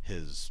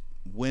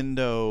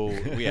window.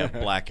 We have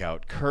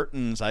blackout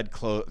curtains. I'd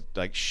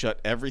shut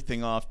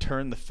everything off,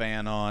 turned the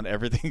fan on.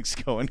 Everything's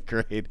going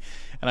great.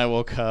 And I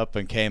woke up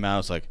and came out. I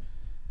was like,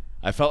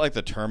 I felt like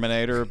the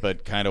Terminator,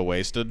 but kind of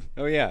wasted.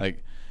 Oh, yeah.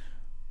 Like,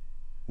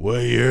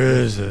 what year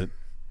is it?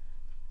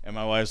 And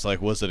my wife's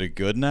like, was it a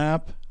good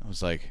nap? I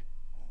was like,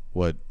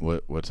 what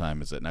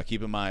time is it? Now,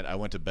 keep in mind, I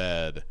went to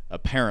bed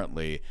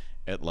apparently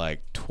at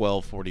like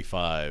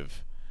 12:45,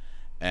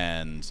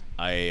 and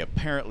I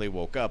apparently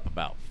woke up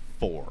about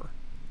 4.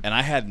 And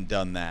I hadn't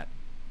done that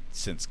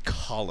since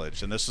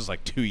college, and this was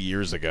like 2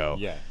 years ago.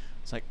 Yeah.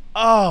 It's like,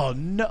 oh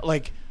no,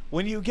 like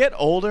when you get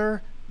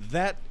older,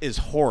 that is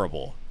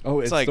horrible. Oh,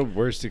 it's like the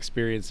worst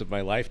experience of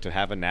my life to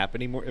have a nap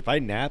anymore. If I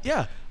nap,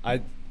 Yeah.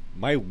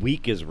 my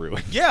week is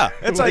ruined. Yeah,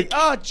 it's like,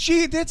 oh,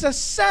 gee, it's a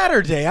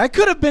Saturday. I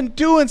could have been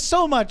doing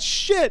so much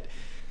shit.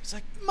 It's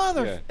like,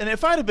 mother. Yeah. And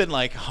if I'd have been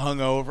like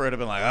hungover, it'd have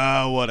been like,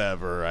 oh,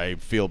 whatever. I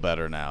feel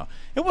better now.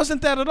 It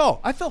wasn't that at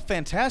all. I felt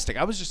fantastic.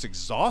 I was just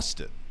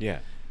exhausted. Yeah.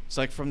 It's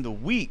like from the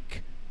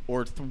week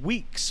or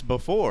weeks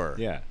before.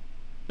 Yeah.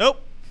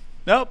 Nope.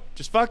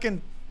 Just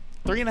fucking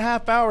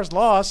 3.5 hours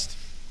lost.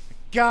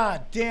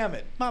 God damn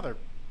it, mother.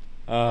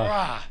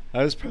 I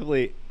was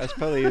probably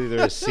either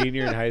a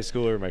senior in high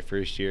school or my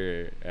first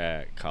year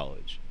at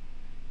college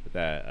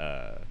that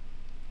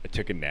I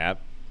took a nap,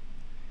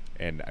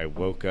 and I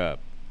woke up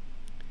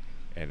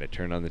and I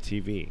turned on the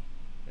TV,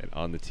 and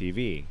on the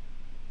TV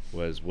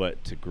was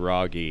what to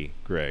groggy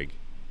Greg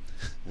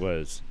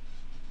was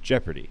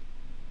Jeopardy.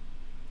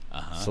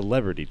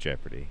 Celebrity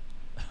Jeopardy.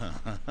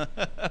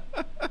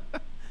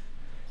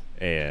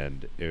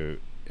 And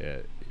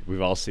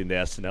we've all seen the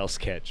SNL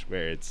sketch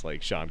where it's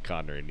like Sean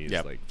Connery and he's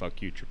like,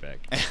 fuck you, Trebek.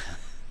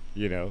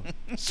 You know?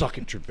 Suck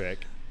it, Trebek.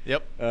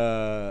 Yep.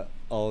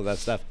 All of that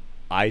stuff.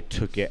 I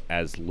took it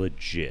as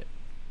legit.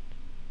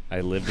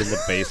 I lived in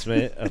the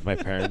basement of my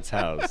parents'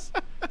 house.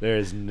 There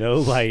is no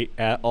light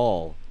at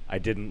all. I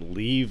didn't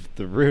leave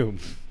the room.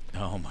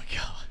 Oh my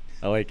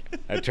God.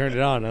 I turned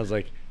it on and I was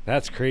like,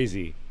 that's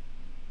crazy.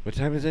 What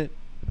time is it?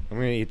 I'm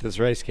going to eat this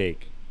rice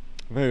cake.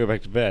 I'm going to go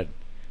back to bed.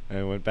 And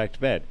I went back to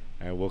bed.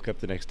 And I woke up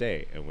the next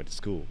day and went to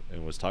school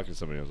and was talking to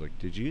somebody. I was like,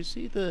 did you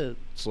see the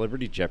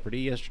Celebrity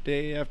Jeopardy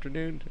yesterday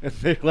afternoon? And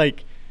they're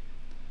like,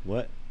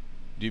 what?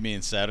 Do you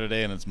mean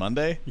Saturday and it's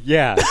Monday?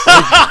 Yeah.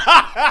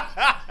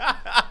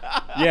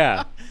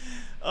 Yeah.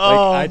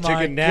 Oh, I took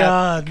my a nap,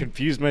 God.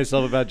 confused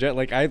myself about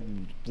I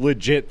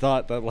legit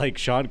thought that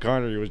Sean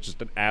Connery was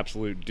just an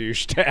absolute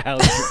douche to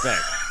Alex Trebek.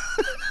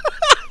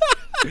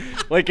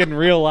 In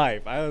real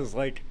life, I was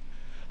like,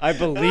 I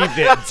believed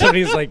it.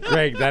 Somebody's like,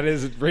 Greg, that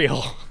isn't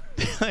real.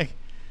 Like,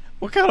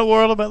 what kind of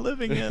world am I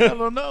living in? I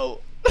don't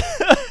know.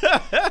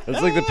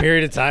 It's like the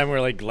period of time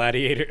where like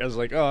Gladiator. I was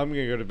like, oh, I'm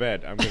gonna go to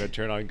bed. I'm gonna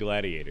turn on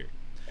Gladiator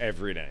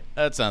every night.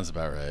 That sounds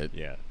about right.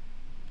 Yeah,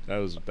 that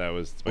was.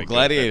 Well,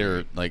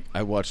 Gladiator, like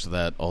I watched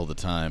that all the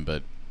time,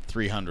 but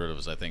 300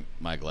 was, I think,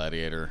 my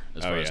Gladiator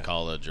as far as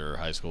college or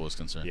high school was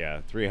concerned.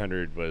 Yeah,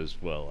 300 was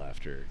well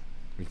after.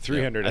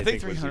 300. I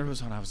think 300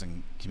 was when I was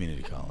in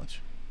community college.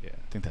 Yeah,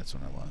 I think that's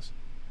when it was.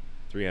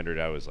 300,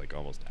 I was like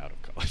almost out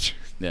of college.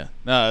 Yeah,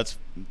 no, that's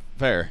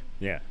fair.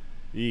 Yeah.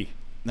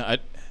 No,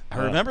 I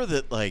remember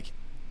that, like,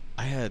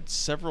 I had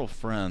several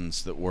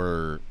friends that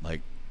were, like,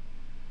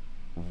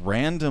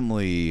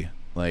 randomly,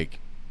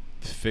 like,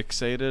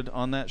 fixated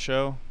on that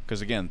show.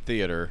 Because, again,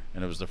 theater,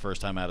 and it was the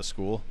first time out of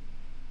school.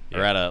 Yeah.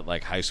 Or out of,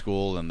 like, high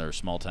school in their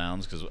small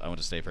towns, because I went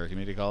to State Fair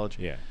Community College.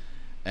 Yeah.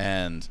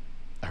 And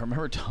I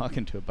remember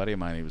talking to a buddy of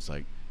mine. He was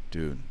like,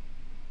 dude,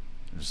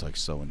 I'm just, like,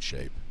 so in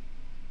shape.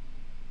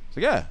 It's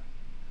like, yeah.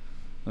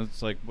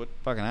 It's like, what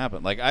fucking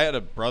happened? Like, I had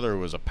a brother who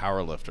was a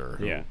power lifter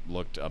who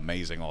looked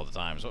amazing all the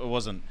time. So it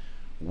wasn't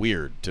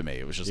weird to me.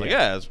 It was just like,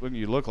 yeah, it's what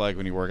you look like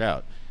when you work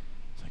out.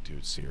 It's like,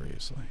 dude,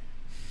 seriously.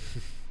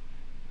 It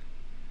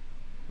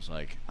was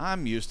like,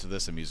 I'm used to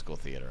this in musical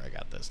theater. I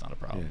got this, not a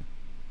problem.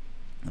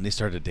 Yeah. And they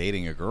started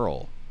dating a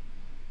girl.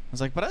 I was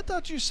like, but I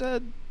thought you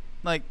said,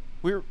 like,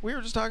 we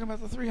were just talking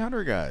about the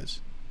 300 guys.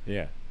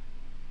 Yeah.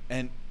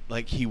 And,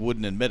 like, he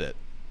wouldn't admit it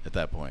at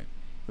that point.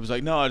 It was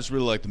like, no, I just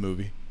really like the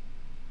movie.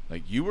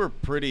 Like, you were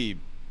pretty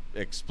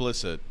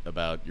explicit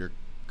about your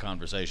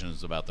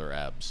conversations about their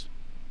abs.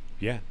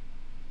 Yeah.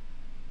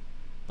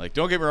 Like,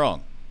 don't get me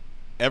wrong.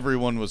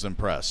 Everyone was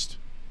impressed.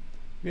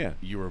 Yeah.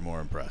 You were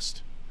more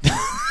impressed.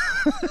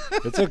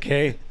 It's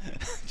okay.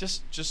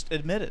 Just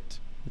admit it.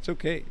 It's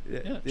okay.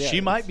 Yeah.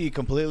 She might be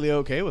completely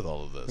okay with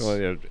all of this.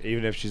 Well,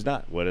 even if she's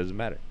not, what does it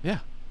matter? Yeah.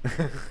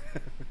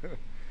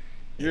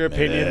 Your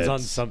opinions on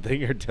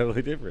something are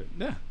totally different.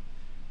 Yeah.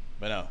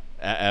 But no,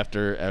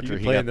 after you can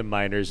he play got in the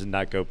minors and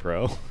not go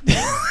pro.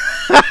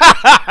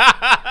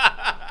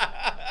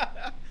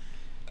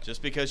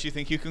 Just because you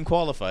think you can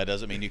qualify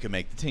doesn't mean you can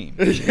make the team.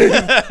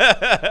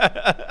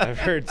 I've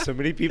heard so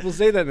many people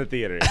say that in the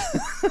theater.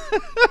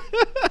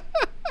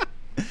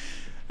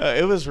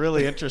 It was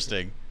really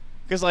interesting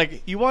because,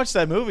 like, you watch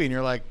that movie and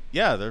you're like,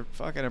 yeah, they're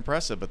fucking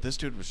impressive, but this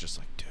dude was just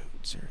like, dude,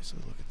 seriously,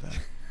 look at that.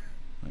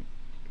 Like,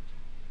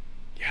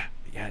 yeah.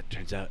 It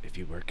turns out if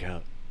you work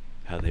out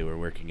how they were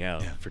working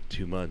out for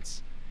 2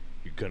 months,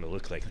 you're gonna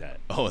look like that.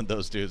 Oh, and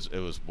those dudes, it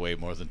was way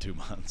more than 2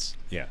 months.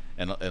 Yeah,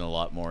 and a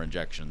lot more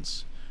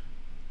injections,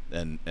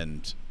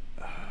 and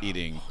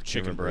eating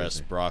chicken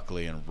breast,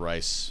 broccoli, and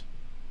rice.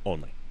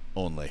 Only.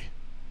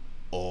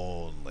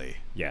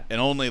 Yeah,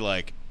 and only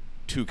like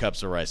 2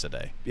 cups of rice a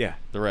day. Yeah,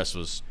 the rest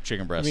was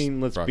chicken breast. I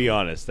mean, let's broccoli. be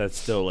honest. That's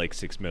still like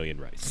 6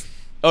 million rice.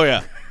 Oh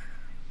yeah.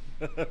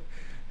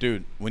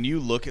 Dude, when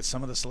you look at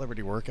some of the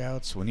celebrity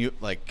workouts, when you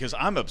like, because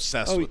I'm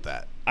obsessed with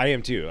that. I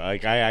am too.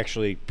 Like, I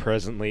actually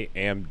presently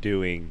am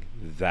doing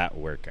that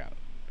workout.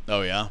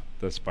 Oh yeah,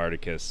 the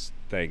Spartacus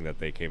thing that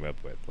they came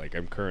up with. Like,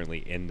 I'm currently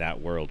in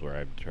that world where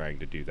I'm trying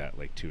to do that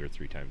like 2 or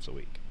 3 times a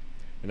week.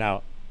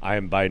 Now, I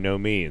am by no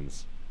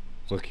means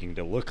looking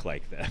to look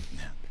like them.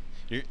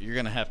 You're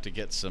gonna have to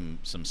get some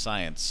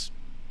science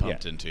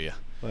pumped into you.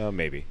 Well,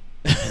 maybe.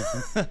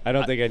 I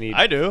don't think I need.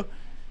 I do.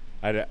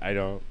 I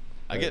don't.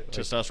 I get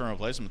testosterone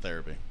replacement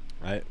therapy.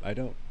 I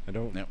don't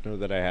know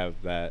that I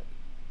have that.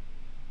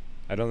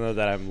 I don't know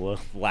that I'm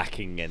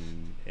lacking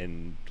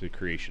in the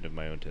creation of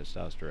my own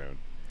testosterone.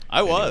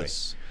 I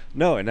was.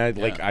 No, and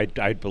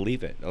I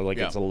believe it. Like,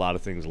 it's a lot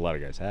of things a lot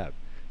of guys have.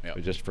 Yep.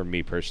 But just for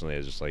me personally,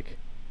 it's just like,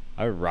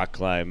 I rock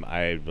climb.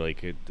 I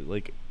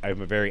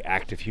I'm a very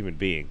active human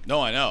being.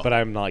 No, I know. But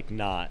I'm like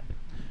not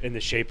in the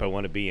shape I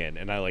want to be in,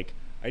 and I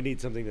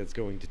need something that's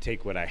going to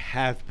take what I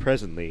have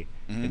presently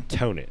and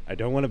tone it. I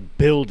don't want to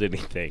build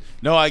anything.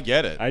 No, I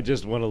get it. I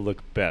just want to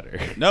look better.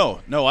 No,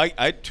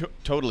 I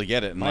totally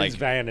get it. And Mine's like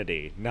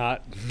vanity,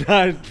 not.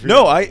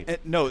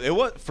 No, it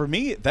was for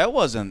me. That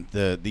wasn't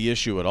the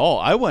issue at all.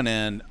 I went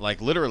in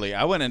literally.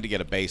 I went in to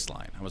get a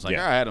baseline. I was like,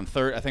 all right, I'm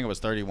 30. I think I was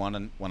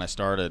 31 when I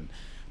started,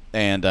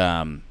 and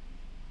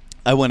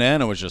I went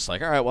in and was just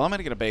like, all right, well, I'm going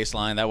to get a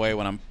baseline. That way,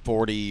 when I'm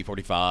 40,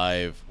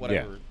 45,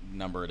 whatever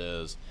number it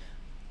is,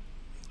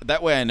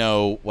 that way I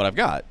know what I've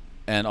got,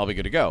 and I'll be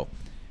good to go.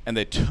 And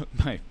they took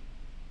my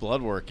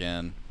blood work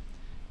in,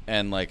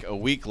 and like a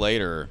week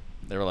later,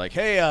 they were like,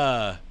 hey,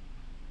 why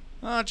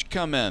don't you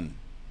come in?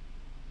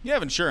 You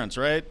have insurance,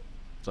 right?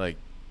 It's like,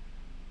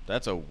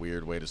 that's a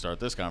weird way to start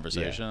this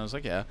conversation. I was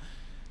like, yeah.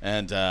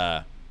 And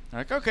they're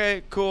like,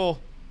 okay, cool.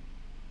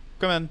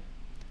 Come in.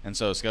 And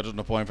so scheduled an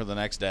appointment for the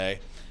next day.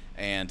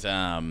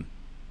 And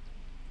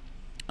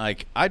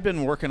like, I'd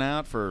been working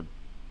out for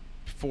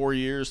 4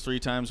 years, 3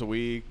 times a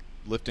week,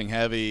 lifting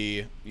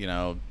heavy, you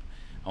know.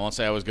 I won't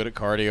say I was good at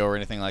cardio or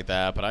anything like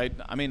that, but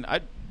I mean, I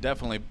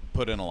definitely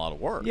put in a lot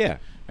of work. Yeah.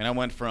 And I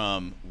went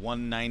from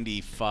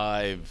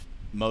 195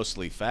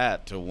 mostly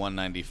fat to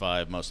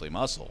 195 mostly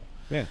muscle.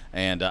 Yeah.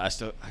 And I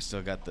still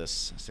got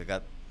this. I still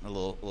got a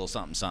little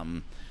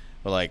something.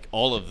 But like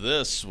all of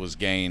this was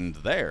gained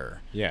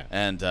there. Yeah.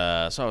 And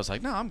so I was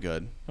like, no, I'm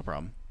good, no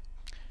problem.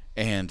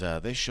 And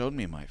they showed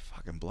me my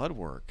fucking blood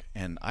work,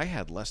 and I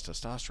had less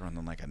testosterone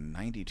than like a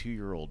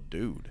 92-year-old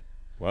dude.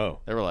 Whoa.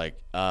 They were like,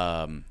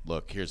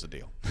 look, here's the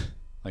deal.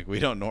 Like, we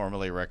don't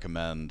normally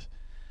recommend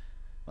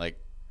like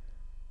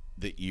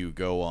that you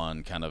go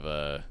on kind of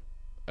a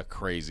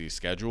crazy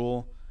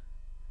schedule,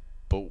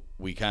 but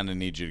we kind of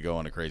need you to go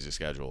on a crazy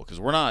schedule because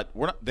we're not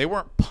they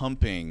weren't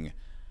pumping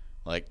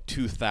like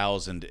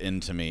 2,000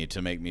 into me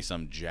to make me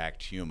some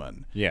jacked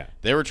human. Yeah.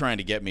 They were trying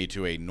to get me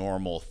to a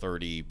normal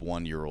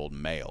 31-year-old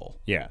male.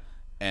 Yeah.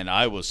 And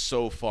I was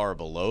so far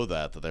below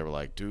that they were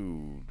like,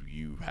 dude,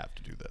 you have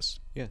to do this.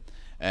 Yeah.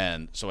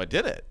 And so I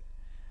did it.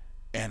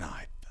 And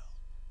I felt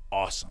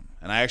awesome.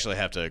 And I actually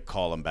have to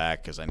call them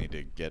back because I need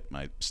to get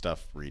my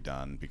stuff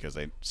redone because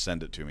they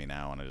send it to me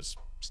now and I just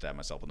stab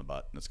myself in the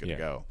butt and it's good to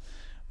go.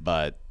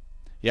 But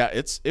yeah,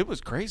 it was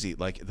crazy.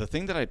 Like the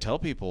thing that I tell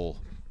people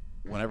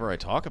whenever I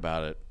talk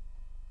about it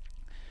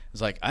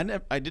is like I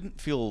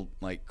didn't feel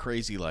like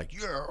crazy like,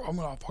 yeah, I'm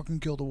gonna fucking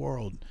kill the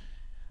world.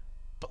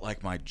 But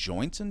like my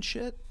joints and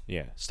shit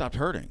stopped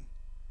hurting.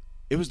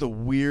 It was the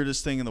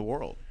weirdest thing in the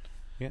world.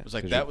 Yeah. It was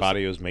like your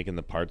body was making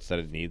the parts that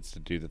it needs to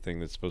do the thing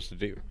that's supposed to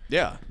do.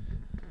 Yeah.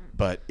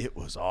 But it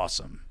was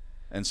awesome.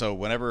 And so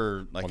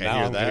whenever like now I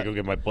hear I'm that, gonna go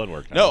get my blood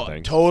work done. No,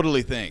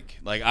 totally think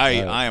like I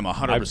am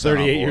 100%. I'm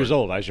 38 years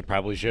old. I should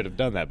have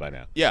done that by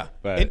now. Yeah,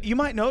 but and you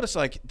might notice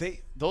like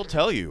they'll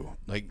tell you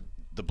like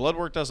the blood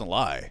work doesn't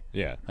lie.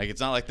 Yeah, like it's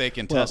not like they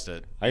can test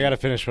it. I got to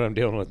finish what I'm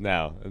dealing with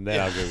now, and then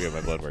I'll go get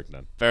my blood work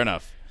done. Fair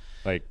enough.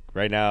 Like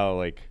right now,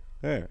 like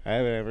I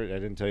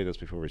didn't tell you this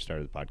before we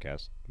started the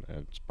podcast.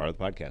 It's part of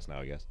the podcast now,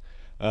 I guess.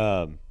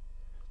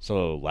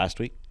 So last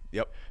week,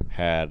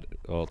 had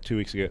 2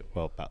 weeks ago,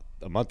 about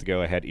a month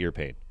ago, I had ear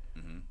pain.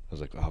 I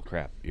was like, oh,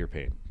 crap, ear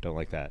pain. Don't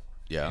like that.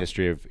 Yeah.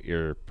 History of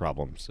ear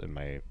problems in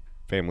my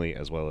family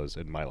as well as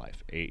in my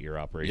life. 8-ear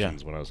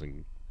operations when I was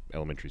in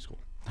elementary school.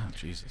 Oh,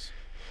 Jesus.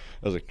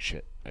 I was like,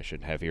 shit, I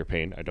shouldn't have ear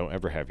pain. I don't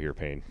ever have ear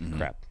pain.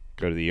 Crap.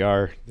 Go to the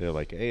ER. They're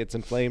like, hey, it's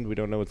inflamed. We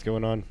don't know what's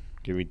going on.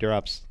 Give me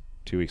drops.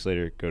 2 weeks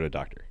later, go to a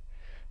doctor.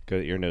 Go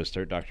to the ear, nose,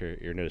 throat doctor.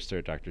 Ear, nose,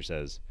 throat doctor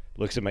says,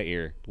 looks at my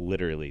ear,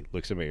 literally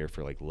looks at my ear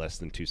for like less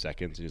than 2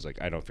 seconds. And he's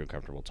like, I don't feel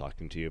comfortable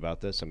talking to you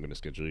about this. I'm going to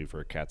schedule you for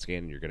a CAT scan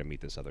and you're going to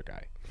meet this other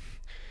guy.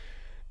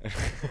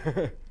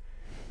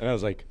 And I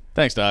was like,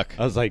 thanks, doc.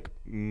 I was like,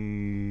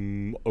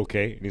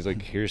 okay. And he's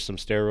like, here's some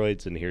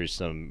steroids and here's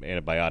some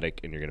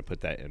antibiotic and you're going to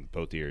put that in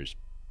both ears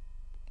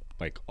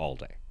like all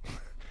day.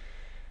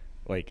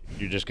 Like,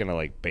 you're just going to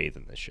like bathe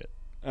in this shit.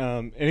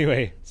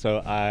 Anyway, so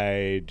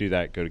I do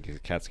that, go to get a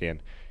CAT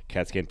scan.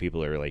 CAT scan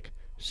people are like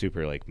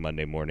super like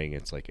Monday morning.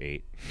 It's like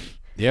 8.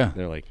 Yeah.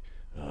 They're like,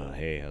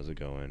 hey, how's it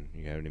going?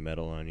 You have any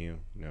metal on you?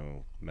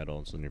 No,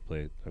 metal's on your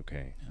plate.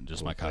 Okay. And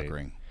just my cock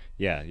ring.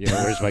 Yeah,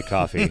 where's my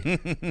coffee?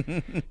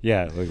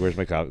 Yeah, like, where's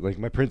my coffee? Like,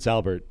 my Prince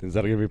Albert. Is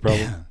that going to be a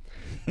problem?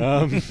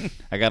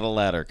 I got a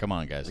ladder. Come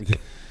on, guys. It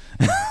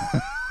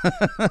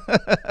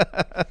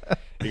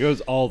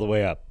goes all the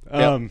way up.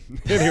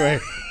 Anyway.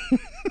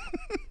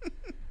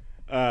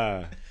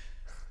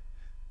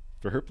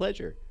 For her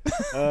pleasure.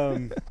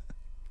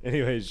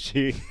 Anyways,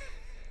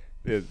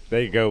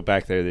 they go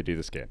back there, they do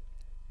the scan.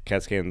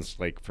 CAT scans,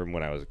 like, from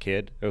when I was a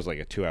kid, it was like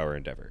a 2-hour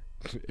endeavor.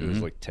 It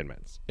was like 10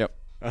 minutes. Yep.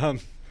 And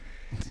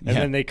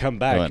then they come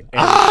back.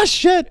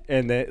 Shit!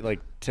 And they like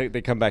they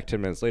come back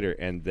 10 minutes later,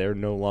 and they're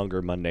no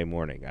longer Monday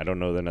morning. I don't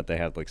know then that they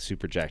had like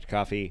super jacked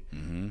coffee,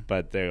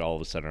 but they all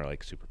of a sudden are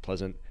like super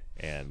pleasant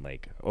and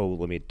like, oh,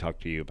 let me talk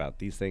to you about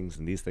these things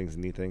and these things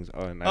and these things.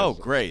 Oh, and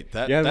great!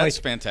 That's like,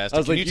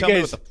 fantastic. Can you tell me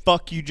what the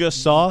fuck you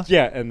just saw?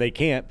 Yeah, and they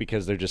can't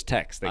because they're just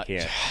techs. They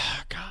can't.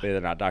 They're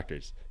not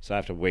doctors, so I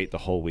have to wait the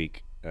whole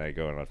week. And I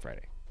go in on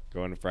Friday.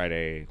 Go in on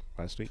Friday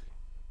last week,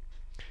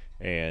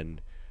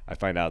 and I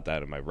find out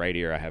that in my right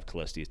ear I have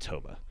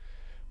cholesteatoma,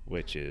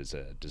 which is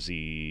a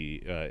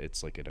disease.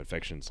 It's like an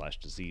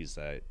infection/disease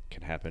that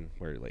can happen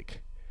where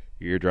like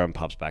your eardrum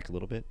pops back a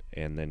little bit,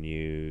 and then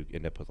you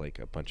end up with like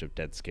a bunch of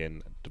dead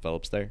skin that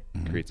develops there,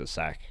 creates a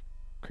sac,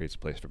 creates a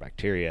place for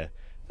bacteria.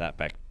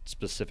 That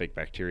specific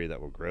bacteria that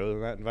will grow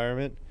in that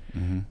environment,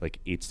 like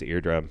eats the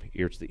eardrum,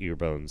 eats the ear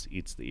bones,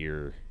 eats the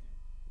ear,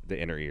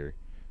 the inner ear,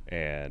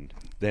 and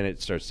then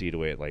it starts to eat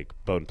away at like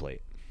bone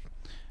plate.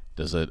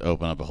 Does it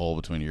open up a hole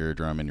between your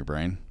eardrum and your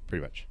brain?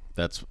 Pretty much.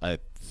 I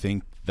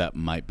think that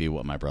might be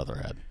what my brother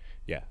had.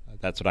 Yeah,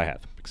 that's what I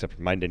have. Except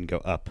mine didn't go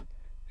up;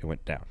 it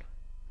went down.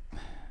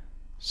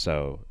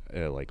 So,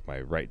 like my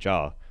right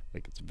jaw,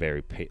 like it's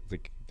very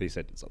like they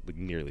said, it's like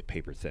nearly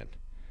paper thin.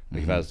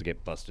 Like if I was to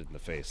get busted in the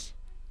face,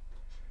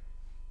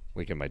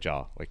 like in my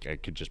jaw, like I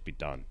could just be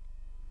done.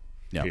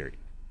 Yeah. Period.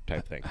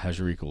 Type thing. How's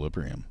your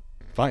equilibrium?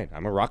 Fine.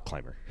 I'm a rock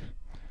climber.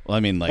 Well, I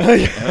mean, like,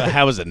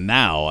 how is it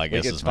now? I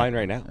guess like it's fine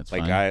right now. It's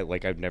like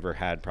fine. I've never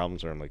had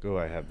problems where I'm like, oh,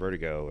 I have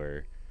vertigo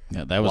or.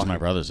 Yeah, that was my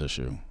brother's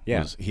issue.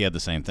 Yeah, he had the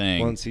same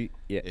thing. Well, see,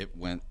 yeah, it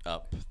went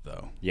up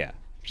though. Yeah,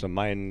 so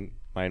mine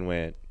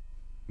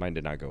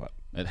did not go up.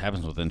 It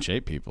happens with in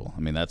shape people. I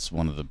mean, that's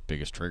one of the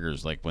biggest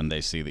triggers. Like when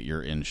they see that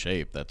you're in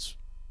shape, that's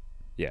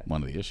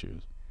one of the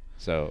issues.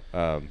 So,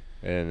 and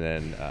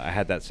then I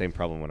had that same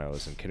problem when I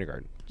was in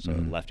kindergarten. So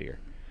left ear.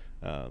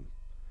 I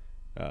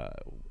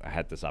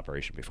had this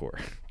operation before.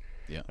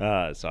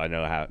 Yeah. So I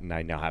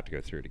now have to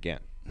go through it again.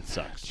 It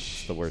sucks.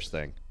 It's the worst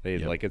thing.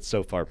 Like it's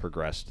so far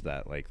progressed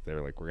that like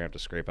they're like, we're gonna have to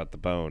scrape out the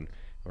bone.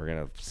 We're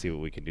gonna see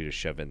what we can do to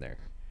shove in there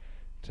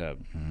to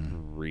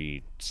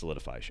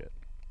re-solidify shit.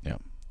 Yeah.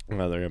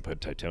 Well, they're gonna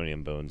put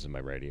titanium bones in my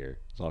right ear.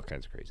 It's all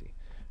kinds of crazy.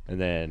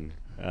 And then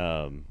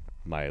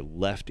my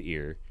left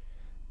ear,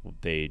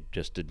 they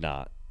just did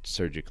not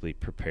surgically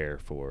prepare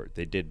for.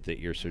 They did the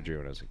ear surgery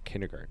when I was in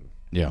kindergarten.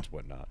 Yeah. And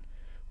whatnot.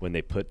 When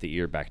they put the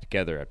ear back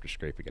together after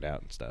scraping it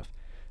out and stuff,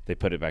 they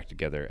put it back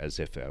together as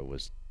if it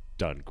was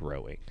done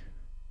growing.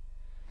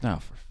 No,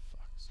 for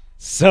fuck's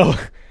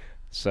sake.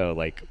 So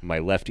like my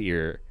left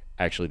ear,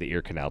 actually the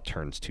ear canal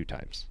turns 2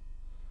 times.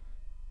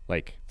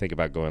 Like think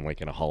about going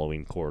like in a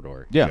Halloween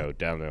corridor. Yeah. You go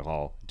down the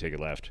hall, you take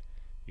a left.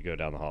 You go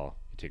down the hall,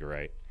 you take a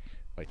right.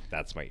 Like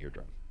that's my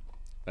eardrum.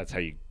 That's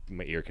how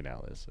my ear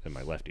canal is in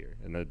my left ear.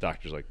 And the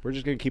doctor's like, we're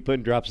just gonna keep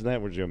putting drops in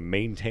that. We're just gonna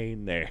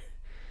maintain there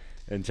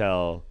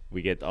until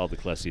we get all the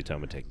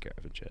cholesteatoma taken care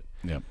of and shit.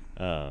 Yep.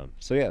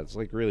 So yeah, it's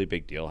like a really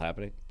big deal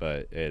happening,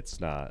 but it's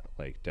not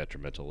like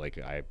detrimental. Like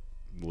I'm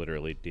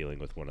literally dealing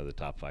with one of the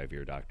top 5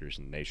 ear doctors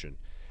in the nation.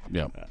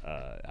 Yeah.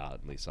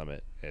 Out in Lee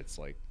Summit. It's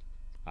like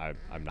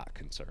I'm not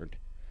concerned.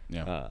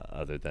 Yeah.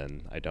 Other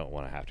than I don't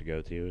want to have to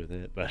go through with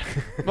it, but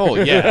oh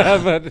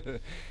yeah.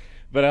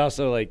 but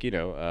also like you've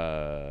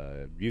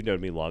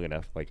known me long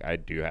enough. Like I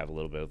do have a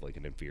little bit of like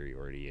an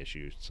inferiority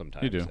issue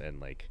sometimes, You do.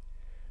 and like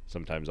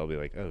sometimes I'll be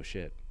like, oh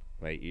shit,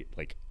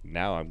 like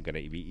now I'm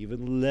gonna be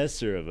even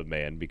lesser of a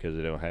man because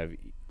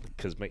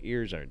because my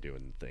ears aren't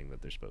doing the thing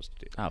that they're supposed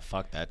to do. Oh,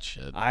 fuck that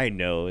shit. I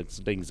know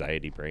it's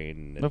anxiety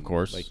brain. And of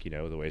course. Like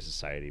the way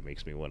society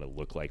makes me want to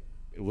look like,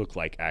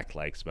 act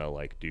like, smell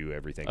like, do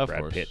everything of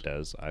Brad course. Pitt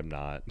does. I'm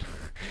not.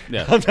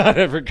 Yeah. I'm not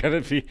ever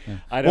gonna be. Yeah.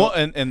 I don't. Well,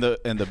 and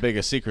the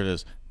biggest secret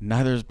is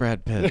neither is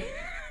Brad Pitt.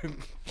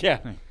 Yeah.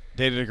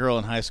 Dated a girl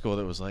in high school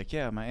that was like,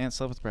 yeah, my aunt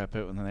slept with Brad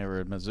Pitt when they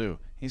were at Mizzou.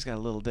 He's got a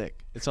little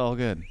dick. It's all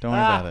good. Don't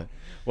worry about it.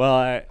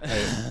 Well,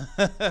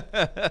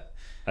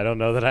 I don't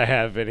know that I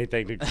have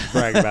anything to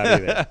brag about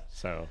either.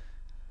 So.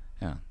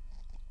 Yeah.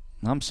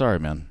 I'm sorry,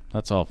 man.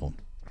 That's awful.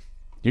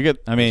 You get.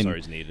 I mean,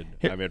 sorry's needed.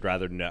 I mean,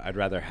 I'd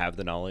rather have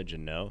the knowledge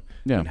and know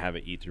than have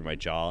it eat through my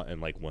jaw.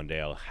 And like one day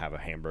I'll have a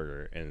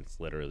hamburger and it's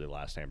literally the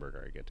last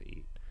hamburger I get to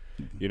eat.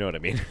 You know what I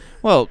mean?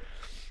 Well,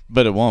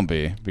 but it won't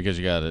be because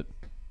you got it.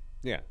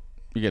 Yeah.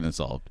 You're getting it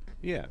solved.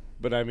 Yeah,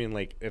 but I mean,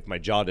 like, if my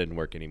jaw didn't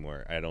work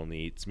anymore, I'd only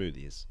eat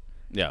smoothies.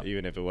 Yeah.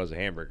 Even if it was a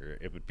hamburger,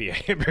 it would be a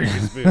hamburger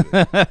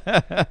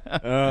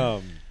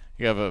smoothie.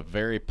 You have a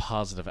very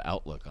positive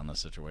outlook on the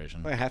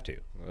situation. I have to.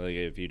 Like,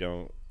 if you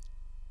don't.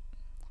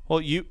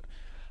 Well,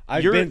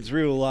 I've been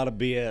through a lot of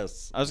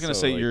BS. I was going to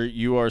say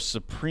you are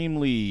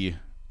supremely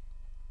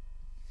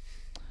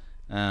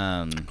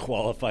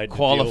qualified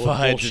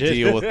to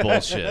deal with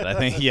bullshit. I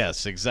think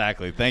yes,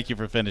 exactly. Thank you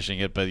for finishing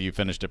it, but you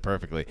finished it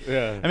perfectly.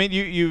 Yeah. I mean,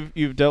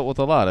 you've dealt with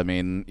a lot. I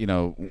mean,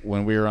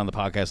 when we were on the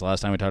podcast last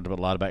time, we talked a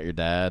lot about your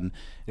dad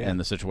and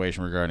the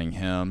situation regarding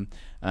him.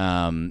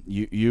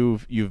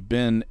 You've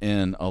been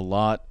in a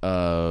lot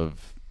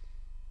of,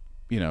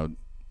 I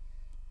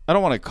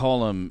don't want to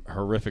call them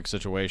horrific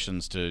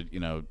situations to,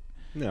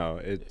 No,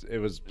 it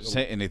was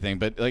say anything,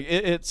 but like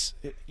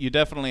you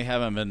definitely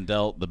haven't been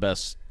dealt the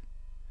best.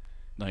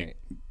 Like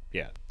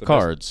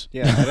cards. I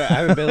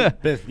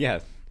haven't been yeah.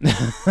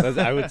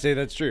 I would say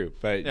that's true,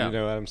 but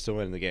I'm still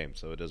winning the game,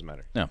 so it doesn't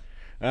matter. No.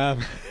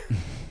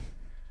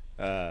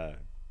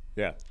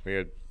 Yeah. We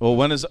had. Well,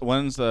 when's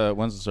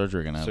the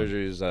surgery gonna happen?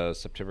 Surgery is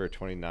September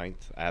 29th.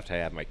 I have to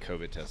have my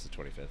COVID test the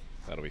 25th.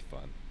 That'll be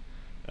fun.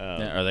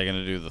 Are they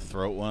gonna do the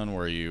throat one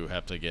where you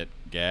have to get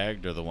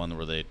gagged, or the one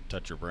where they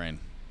touch your brain?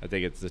 I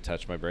think it's the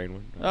touch my brain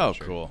one. Oh,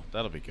 sure. Cool.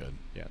 That'll be good.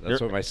 Yeah,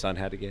 that's what my son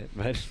had to get.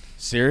 But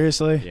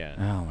seriously? Yeah.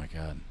 Oh my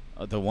god.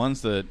 The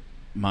ones that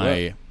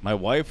my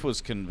wife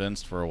was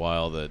convinced for a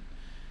while that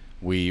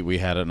we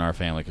had it in our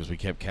family because we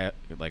kept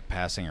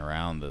passing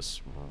around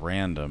this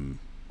random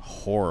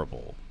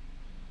horrible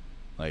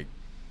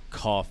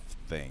cough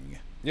thing.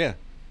 Yeah.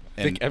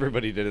 I think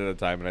everybody did it at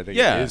the time, and I think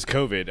it is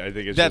COVID. I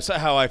think that's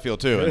how I feel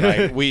too.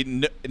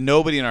 And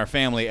nobody in our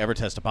family ever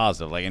tested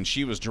positive. And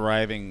she was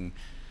driving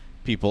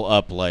people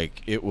up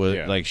like it was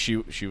like she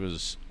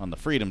was on the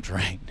Freedom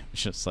Train.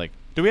 It's just like,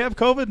 do we have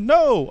COVID?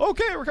 No.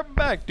 Okay, we're coming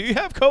back. Do you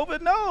have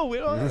COVID? No, we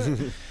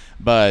don't.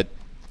 But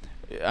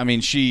I mean,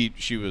 she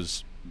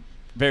was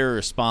very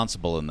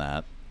responsible in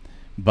that.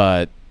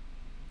 But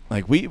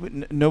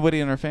nobody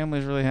in our family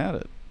has really had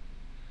it.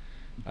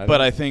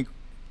 I think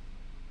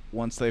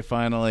once they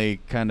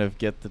finally kind of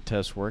get the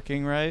test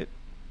working right,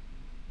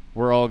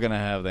 we're all gonna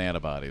have the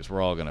antibodies.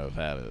 We're all gonna have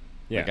had it.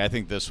 Yeah. I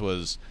think this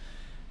was.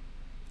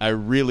 I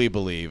really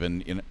believe,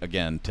 and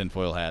again,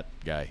 tinfoil hat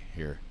guy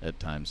here at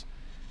times,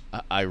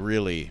 I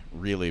really,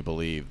 really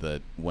believe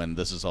that when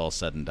this is all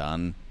said and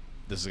done,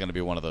 this is going to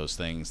be one of those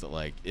things that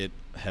like it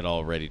had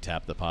already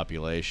tapped the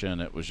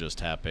population. It was just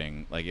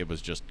tapping, like it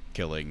was just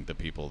killing the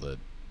people that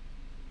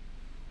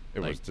it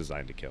was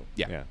designed to kill.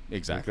 Yeah,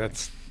 exactly. Like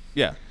that's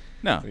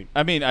no.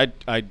 I mean,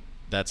 I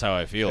that's how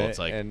I feel. It's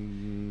like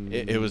and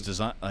it was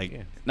designed,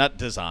 like not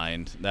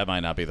designed. That might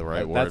not be the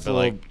right word. That's but a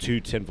like little too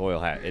tinfoil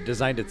hat. It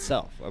designed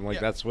itself. I'm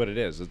like, that's what it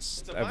is.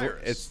 It's a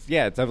virus.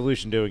 It's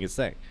evolution doing its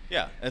thing.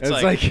 Yeah, it's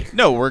like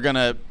no, we're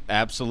gonna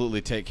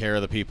absolutely take care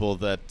of the people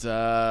that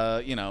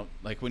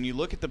like when you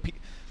look at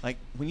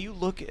when you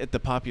look at the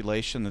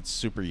population that's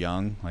super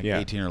young, like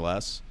 18 or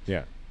less.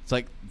 Yeah, it's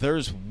like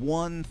there's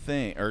one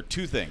thing or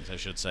two things I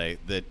should say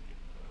that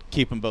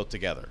keep them both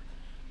together.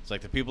 It's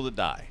like the people that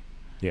die.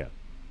 Yeah.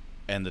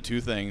 And the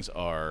two things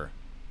are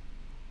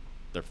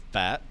they're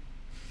fat,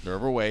 they're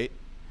overweight,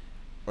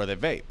 or they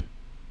vape.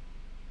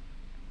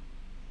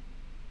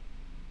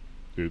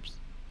 Oops.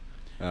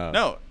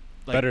 No.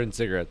 Like, better than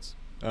cigarettes.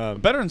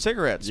 Better than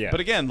cigarettes. Yeah.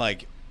 But again,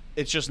 like,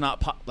 it's just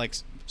not like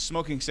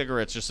smoking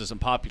cigarettes just isn't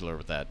popular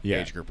with that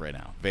age group right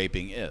now.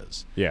 Vaping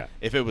is. Yeah.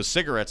 If it was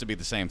cigarettes, it'd be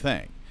the same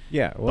thing.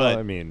 Yeah. Well,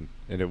 I mean,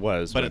 and it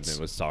was when it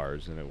was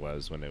SARS, and it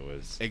was when it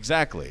was.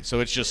 Exactly. So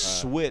it's just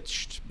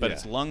switched, but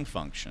it's lung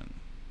function.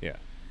 Yeah.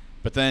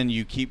 But then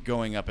you keep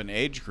going up in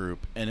age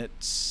group, and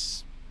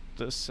it's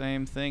the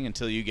same thing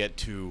until you get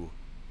to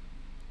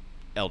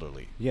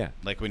elderly. Yeah.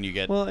 Like when you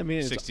get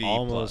 60 it's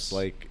almost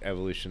plus. like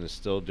evolution is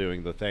still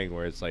doing the thing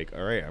where it's like,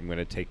 all right, I'm going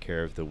to take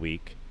care of the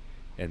weak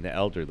and the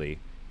elderly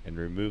and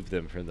remove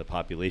them from the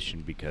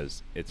population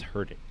because it's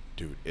hurting.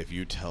 Dude, if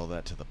you tell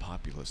that to the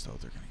populace, though,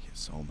 they're going to get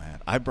so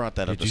mad. I brought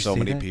that up to you so say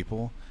many that?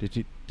 people.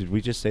 Did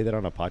we just say that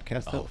on a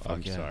podcast, though? Oh, fuck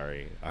I'm yeah.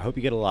 sorry. I hope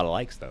you get a lot of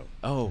likes, though.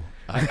 Oh,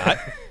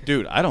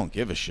 dude, I don't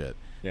give a shit.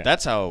 Yeah.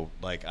 That's how,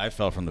 like, I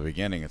felt from the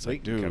beginning. It's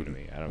like, dude. Come to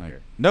me. I don't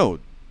care. No,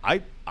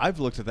 I've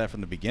looked at that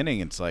from the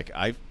beginning. It's like,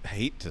 I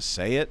hate to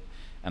say it,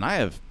 and I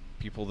have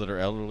people that are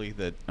elderly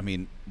that, I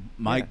mean,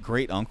 my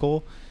great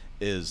uncle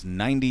is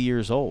 90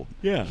 years old.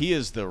 Yeah. He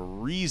is the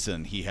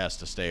reason he has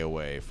to stay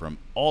away from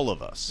all of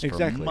us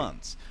for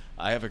months.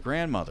 I have a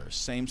grandmother,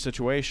 same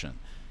situation.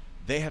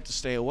 They have to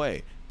stay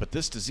away. But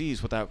this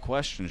disease, without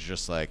question, is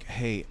just like,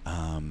 hey,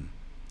 I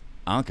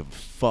don't give a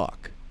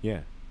fuck.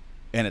 Yeah.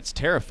 And it's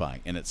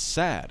terrifying, and it's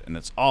sad, and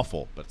it's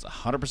awful, but it's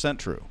 100%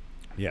 true.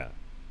 Yeah.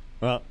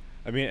 Well,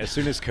 I mean, as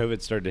soon as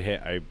COVID started to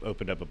hit, I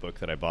opened up a book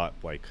that I bought,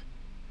 like,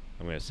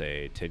 I'm going to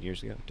say 10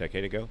 years ago,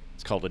 decade ago.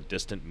 It's called A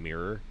Distant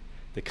Mirror,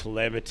 The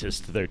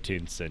Calamitous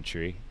 13th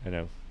Century. I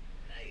know.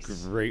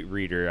 Nice. Great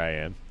reader I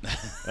am.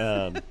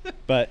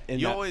 But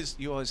you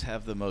always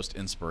have the most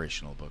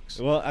inspirational books.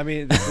 Well, I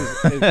mean,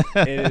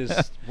 it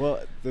is.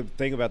 Well, the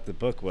thing about the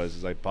book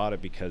is I bought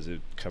it because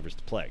it covers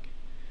the plague.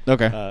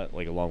 Okay.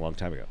 Like a long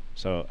time ago.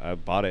 So I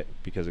bought it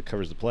because it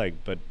covers the plague.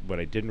 But what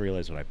I didn't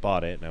realize when I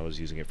bought it, and I was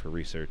using it for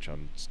research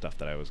on stuff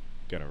that I was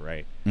gonna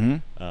write.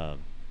 Mm-hmm.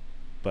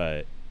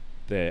 But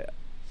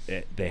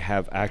they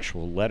have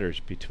actual letters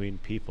between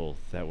people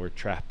that were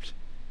trapped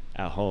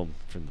at home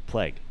from the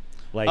plague.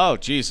 Like, oh,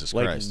 Jesus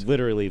Christ. Like,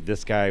 literally,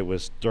 this guy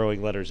was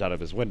throwing letters out of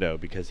his window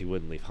because he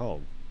wouldn't leave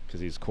home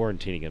because he's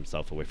quarantining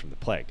himself away from the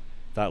plague.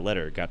 That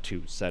letter got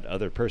to said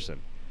other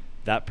person.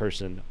 That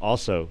person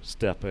also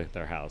stepped at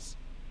their house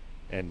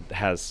and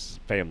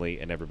has family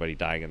and everybody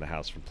dying in the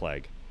house from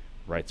plague.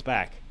 Writes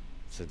back,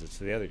 sends it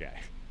to the other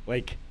guy.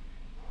 Like,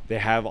 they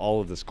have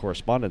all of this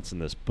correspondence in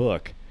this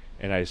book,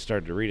 and I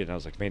started to read it, and I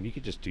was like, man, you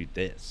could just do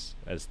this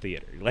as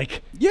theater.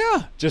 Like,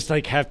 yeah. Just,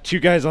 like, have two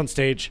guys on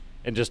stage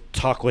and just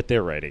talk what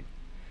they're writing.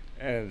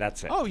 And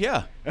that's it. Oh,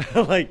 yeah.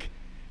 Like,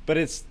 but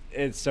it's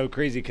so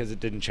crazy because it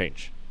didn't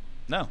change.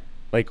 No.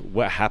 Like,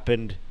 what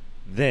happened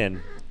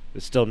then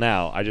is still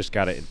now. I just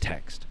got it in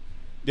text.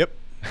 Yep.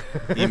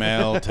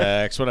 Email,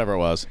 text, whatever it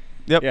was.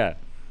 Yep. Yeah.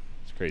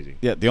 It's crazy.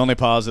 Yeah. The only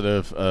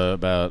positive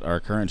about our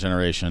current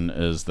generation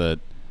is that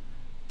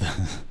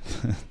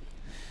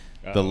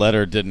the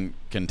letter didn't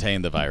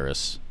contain the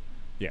virus.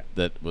 Yeah.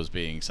 That was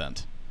being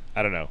sent.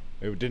 I don't know.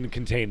 It didn't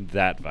contain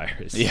that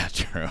virus. Yeah,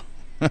 true.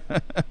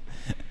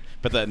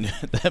 But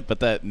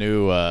that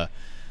new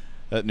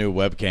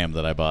webcam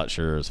that I bought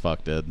sure as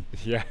fuck did.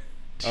 Yeah.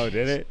 Oh,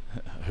 did it?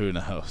 Who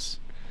knows?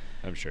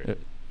 I'm sure.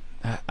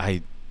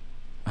 I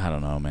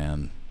don't know,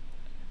 man.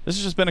 This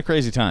has just been a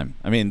crazy time.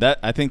 I mean,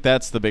 I think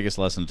that's the biggest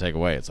lesson to take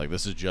away. It's like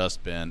this has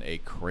just been a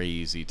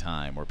crazy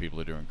time where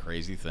people are doing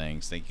crazy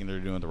things, thinking they're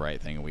doing the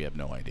right thing, and we have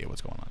no idea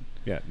what's going on.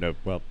 Yeah. No.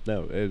 Well,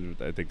 no.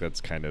 I think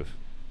that's kind of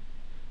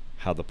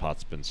how the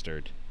pot's been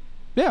stirred.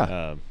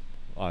 Yeah.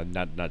 On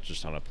not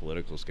just on a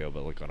political scale,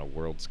 but like on a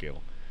world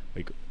scale.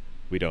 Like,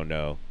 we don't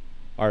know.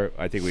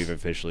 I think we've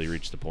officially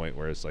reached the point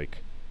where it's like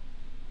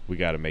we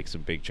got to make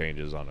some big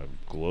changes on a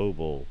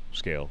global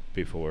scale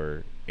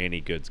before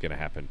any good's going to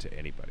happen to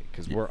anybody.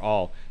 Because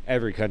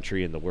every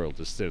country in the world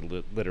is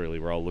literally,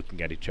 we're all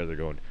looking at each other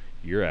going,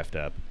 "You're effed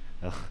up."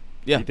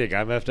 Yeah. You think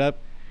I'm effed up?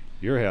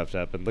 You're effed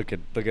up, and look at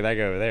that guy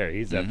over there.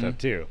 He's effed up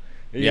too.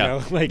 You Yeah.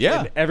 know, like, Yeah.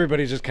 and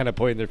everybody's just kind of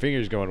pointing their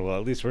fingers going, well,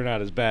 at least we're not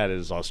as bad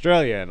as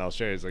Australia. And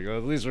Australia's like, well,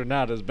 at least we're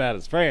not as bad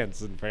as France.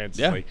 And France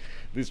is like,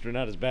 at least we're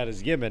not as bad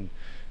as Yemen.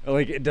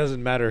 Like, it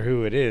doesn't matter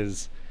who it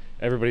is.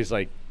 Everybody's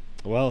like,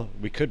 well,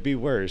 we could be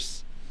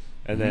worse.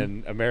 And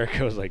then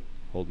America was like,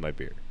 hold my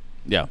beer.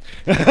 Yeah.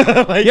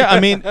 Like, Yeah, I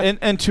mean,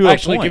 and to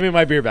actually, a point. give me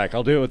my beer back.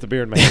 I'll do it with the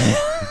beer in my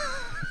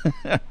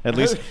hand. At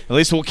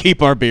least we'll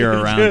keep our beer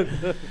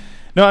around.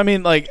 No, I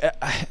mean, like,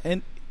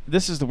 and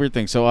this is the weird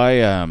thing. So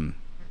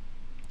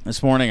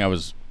this morning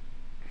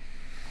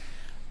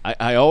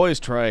I always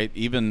try,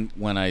 even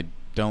when I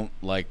don't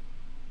like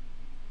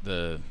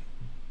the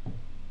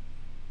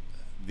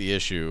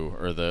issue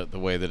or the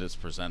way that it's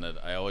presented,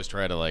 I always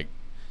try to like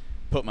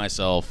put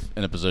myself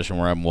in a position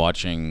where I'm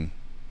watching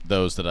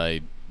those that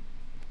I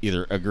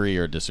either agree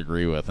or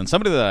disagree with. And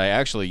somebody that I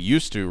actually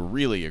used to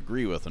really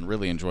agree with and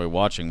really enjoy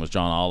watching was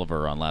John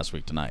Oliver on Last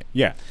Week Tonight.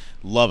 Yeah.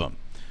 Love him.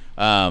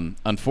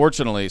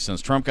 Unfortunately,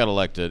 since Trump got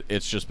elected,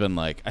 it's just been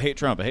like, I hate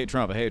Trump, I hate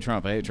Trump, I hate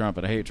Trump, I hate Trump,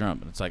 and I hate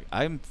Trump. And it's like,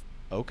 I'm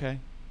okay.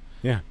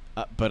 Yeah.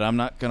 But I'm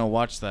not going to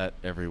watch that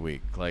every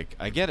week. Like,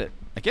 I get it.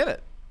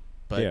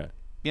 But, Yeah.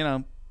 you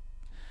know,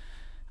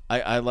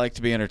 I like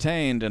to be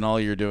entertained, and all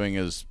you're doing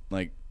is,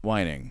 like,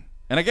 whining.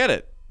 And I get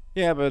it.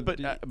 Yeah,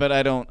 But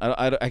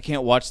I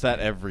can't watch that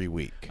every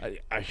week.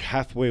 I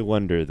halfway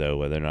wonder, though,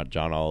 whether or not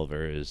John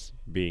Oliver is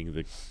being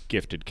the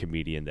gifted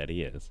comedian that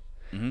he is.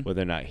 Mm-hmm.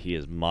 Whether or not he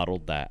has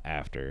modeled that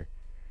after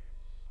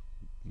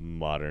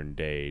modern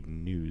day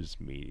news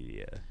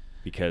media,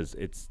 because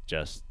it's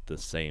just the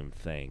same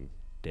thing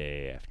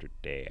day after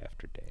day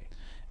after day.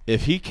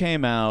 If he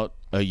came out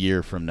a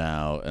year from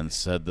now and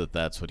said that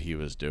that's what he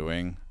was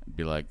doing, I'd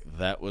be like,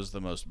 that was the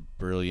most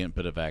brilliant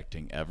bit of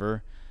acting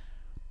ever,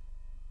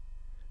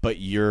 but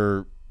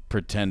you're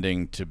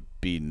pretending to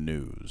be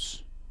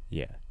news.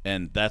 Yeah.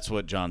 And that's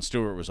what Jon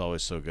Stewart was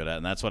always so good at,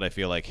 and that's what I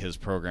feel like his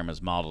program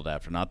is modeled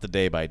after. Not the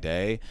day by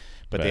day,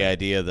 but the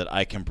idea that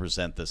I can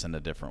present this in a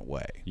different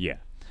way. Yeah.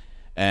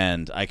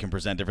 And I can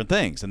present different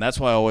things. And that's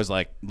why I always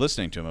like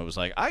listening to him. It was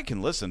like, I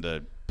can listen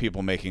to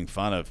people making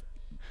fun of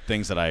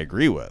things that I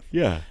agree with.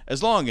 Yeah.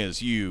 As long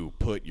as you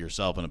put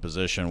yourself in a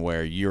position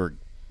where you're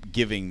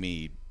giving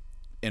me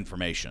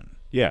information.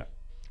 Yeah.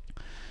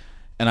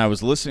 And I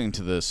was listening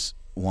to this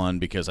one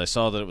because I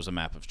saw that it was a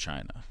map of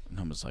China. And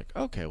I was like,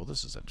 okay, well,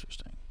 this is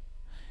interesting.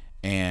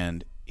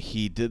 And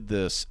he did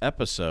this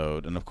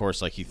episode, and of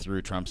course, like, he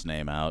threw Trump's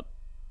name out.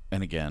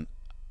 And again,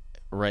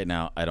 right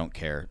now, I don't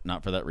care.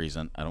 Not for that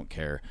reason. I don't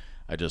care.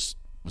 I just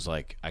was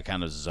like, I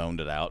kind of zoned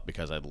it out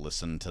because I'd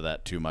listened to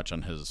that too much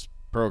on his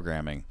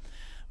programming.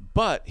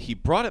 But he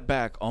brought it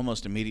back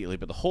almost immediately.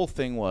 But the whole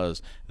thing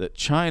was that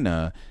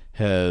China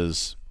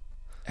has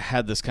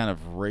had this kind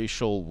of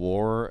racial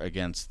war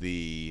against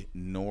the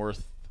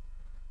northeast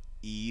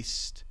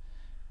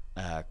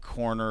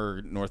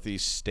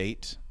northeast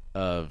state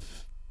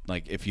of,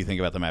 like, if you think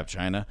about the map of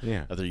China,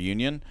 of their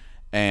union.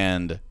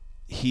 And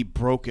he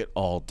broke it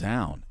all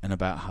down and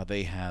about how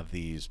they have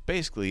these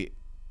basically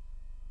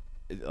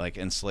like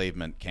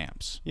enslavement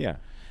camps. Yeah.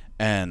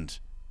 And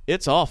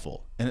it's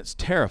awful and it's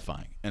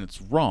terrifying and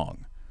it's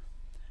wrong.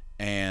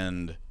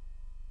 And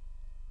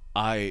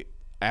I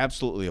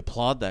absolutely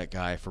applaud that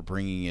guy for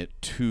bringing it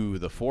to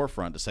the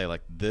forefront to say,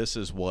 like, this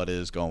is what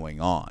is going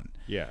on.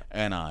 Yeah.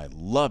 And I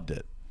loved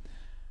it.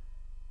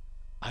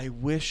 I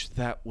wish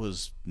that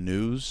was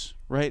news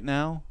right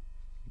now.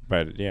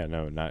 But yeah,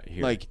 no, not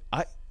here.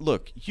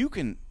 Like, you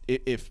can,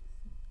 if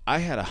I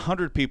had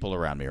 100 people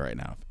around me right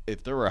now,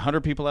 if there were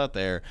 100 people out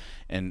there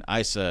and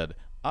I said,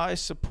 I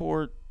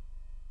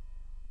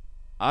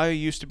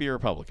used to be a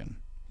Republican,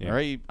 Yeah.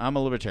 right? I'm a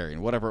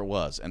libertarian, whatever it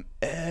was. And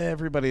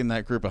everybody in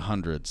that group of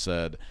 100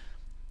 said,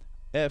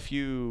 F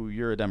you,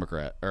 you're a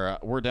Democrat, or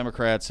we're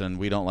Democrats and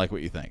we don't like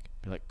what you think.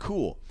 Be like,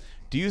 cool.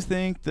 Do you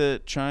think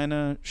that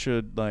China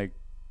should, like,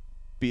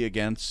 be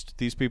against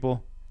these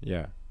people?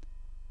 Yeah.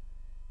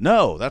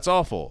 No, that's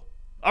awful.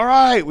 All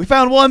right, we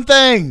found one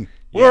thing.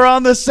 Yeah. We're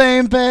on the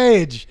same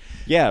page.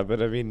 Yeah,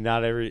 but I mean,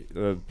 not every.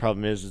 The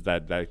problem is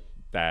that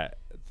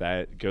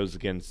goes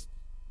against,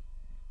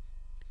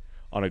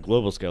 on a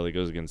global scale, it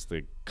goes against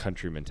the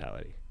country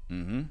mentality.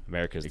 Mm-hmm.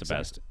 America is the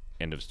best.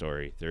 End of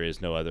story. There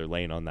is no other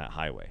lane on that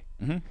highway.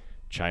 Mm-hmm.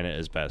 China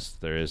is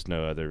best. There is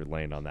no other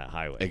lane on that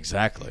highway.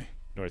 Exactly.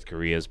 North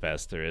Korea is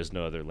best. There is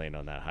no other lane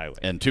on that highway.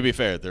 And to be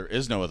fair, there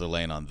is no other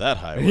lane on that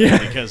highway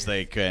because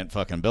they can't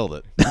fucking build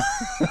it.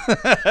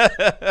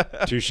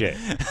 Touche.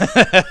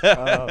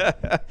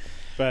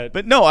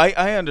 But no,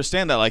 I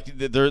understand that. Like,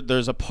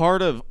 there's a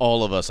part of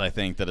all of us, I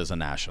think, that is a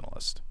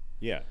nationalist.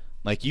 Yeah.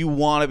 Like, you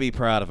want to be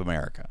proud of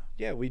America.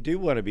 Yeah, we do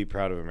want to be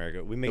proud of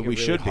America. We make it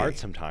really hard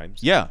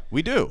sometimes. Yeah,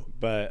 we do.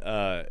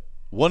 But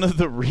one of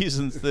the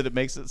reasons that it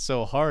makes it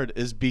so hard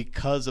is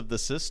because of the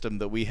system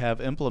that we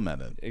have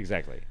implemented.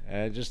 Exactly.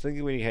 Just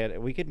thinking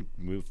we can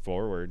move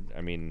forward.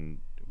 I mean,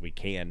 we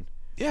can.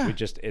 Yeah.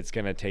 It's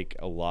gonna take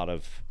a lot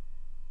of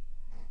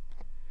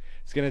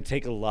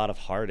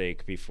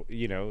heartache before,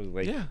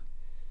 like. Yeah.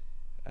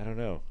 I don't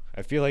know.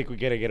 I feel like we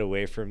gotta get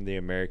away from the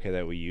America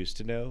that we used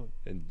to know,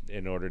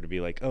 in order to be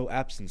like, oh,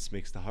 absence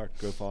makes the heart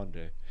grow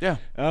fonder. Yeah.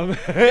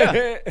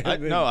 Yeah.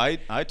 I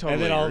totally.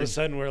 And then all of agree. a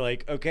sudden we're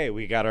like, okay,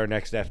 we got our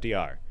next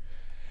FDR.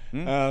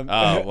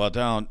 Oh, well,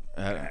 don't.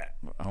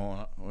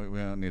 We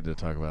don't need to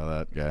talk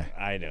about that guy.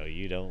 I know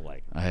you don't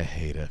like him. I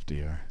hate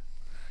FDR.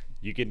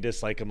 You can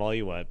dislike him all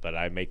you want, but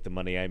I make the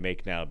money I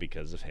make now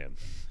because of him.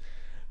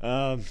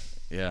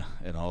 Yeah,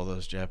 and all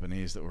those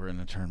Japanese that were in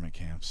internment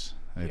camps.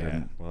 They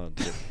didn't. Well,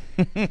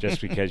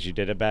 just because you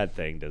did a bad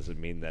thing doesn't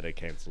mean that it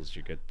cancels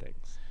your good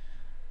things.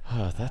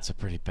 Oh, that's a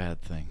pretty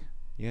bad thing.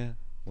 Yeah.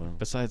 Well,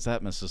 besides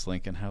that, Mrs.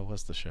 Lincoln, how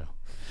was the show?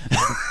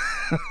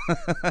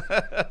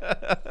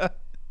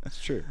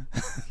 It's true.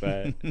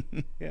 But,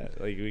 yeah,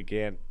 like we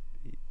can't.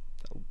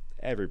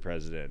 Every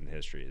president in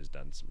history has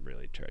done some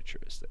really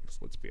treacherous things,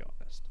 let's be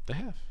honest. They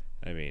have.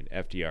 I mean,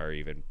 FDR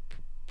even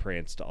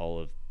pranced all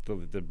of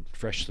the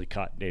freshly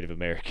caught Native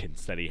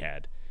Americans that he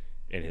had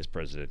in his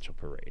presidential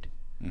parade.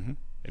 Mm-hmm.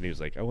 And he was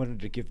like, I wanted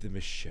to give them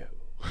a show.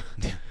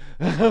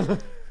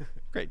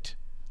 Great.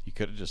 You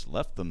could have just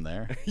left them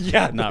there.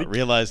 Yeah. Not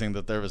realizing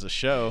that there was a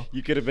show.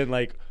 You could have been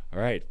like, all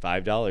right,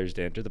 $5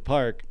 to enter the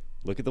park.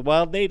 Look at the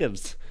wild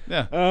natives.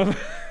 Yeah.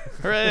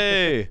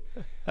 Hooray.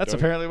 That's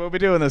apparently what we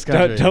do in this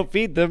country. Don't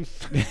feed them.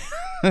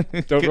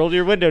 Don't roll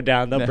your window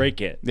down. They'll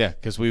break it. Yeah,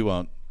 because we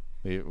won't.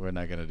 We're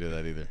not going to do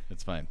that either.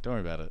 It's fine. Don't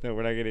worry about it. No,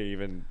 we're not going to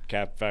even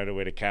find a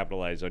way to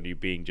capitalize on you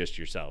being just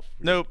yourself.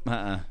 Nope.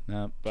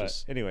 No.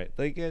 But anyway,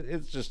 like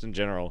it's just in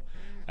general,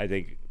 I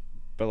think.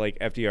 But like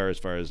FDR, as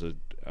far as a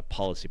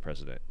policy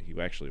president, he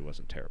actually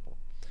wasn't terrible.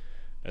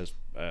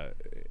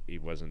 He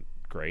wasn't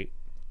great,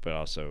 but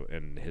also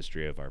in the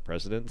history of our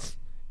presidents,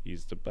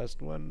 he's the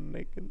best one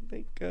they can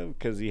think of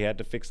because he had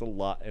to fix a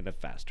lot in a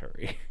fast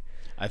hurry.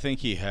 I think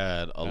he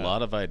had a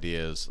lot of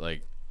ideas.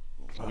 Like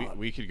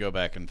we could go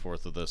back and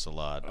forth with this a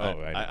lot. I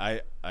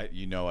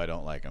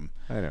don't like him.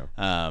 I know.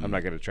 I'm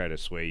not going to try to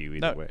sway you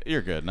either way.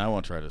 You're good, and I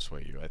won't try to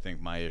sway you. I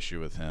think my issue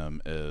with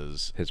him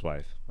is his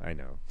wife. I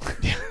know.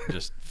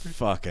 Just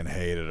fucking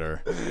hated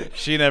her.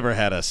 She never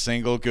had a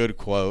single good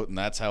quote, and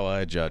that's how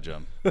I judge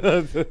him.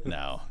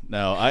 No.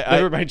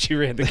 Never mind. She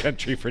ran the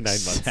country for 9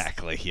 months.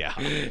 Exactly. Yeah.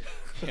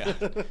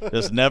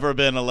 There's never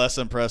been a less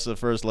impressive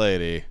first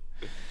lady.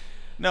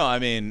 No, I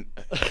mean,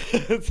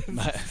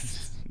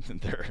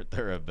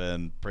 there have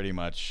been pretty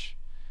much.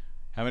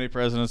 How many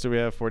presidents do we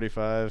have?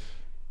 45.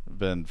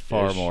 Been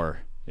far more.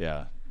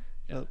 Yeah.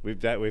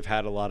 We've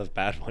had a lot of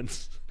bad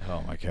ones.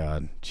 Oh my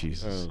God,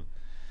 Jesus.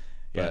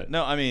 Yeah. But,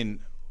 no, I mean,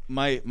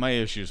 my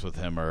issues with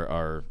him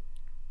are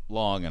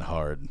long and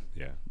hard.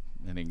 Yeah.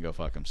 And he can go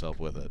fuck himself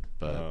with it.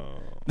 But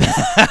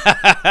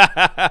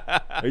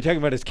Are you talking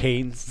about his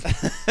canes?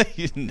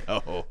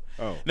 No.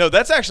 Oh. No,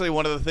 that's actually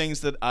one of the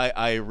things that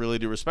I really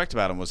do respect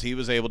about him was he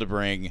was able to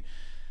bring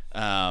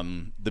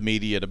the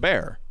media to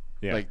bear.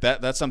 Yeah. Like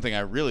that's something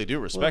I really do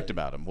respect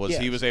about him was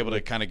he was able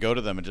to kind of go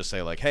to them and just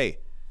say like, hey,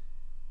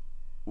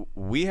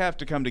 we have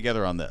to come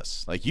together on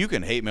this. Like you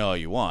can hate me all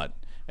you want.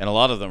 And a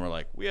lot of them were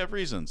like, we have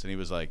reasons. And he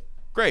was like,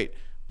 great,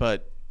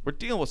 but we're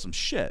dealing with some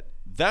shit.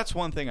 That's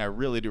one thing I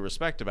really do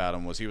respect about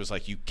him was he was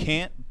like, you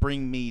can't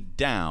bring me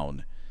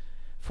down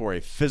for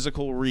a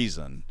physical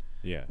reason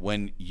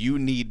when you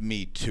need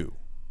me to.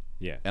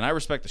 Yeah. And I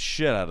respect the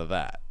shit out of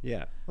that.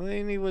 Yeah. Well,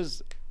 and he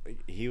was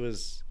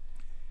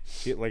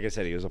like I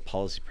said, he was a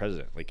policy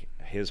president. Like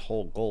his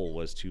whole goal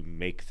was to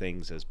make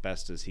things as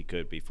best as he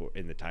could before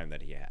in the time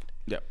that he had.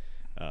 Yep.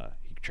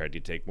 He tried to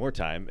take more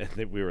time, and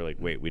then we were like,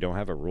 "Wait, we don't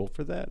have a rule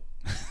for that."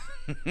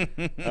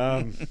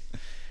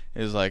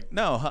 He was like,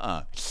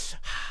 "No,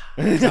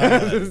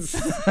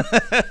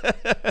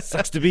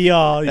 Sucks to be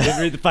y'all. You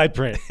didn't read the fine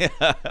print."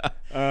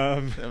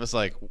 It was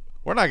like,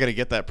 we're not gonna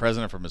get that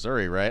president from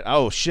Missouri, right?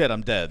 Oh shit,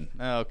 I'm dead.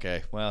 Oh,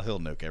 okay, well he'll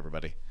nuke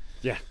everybody.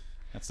 Yeah.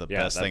 That's the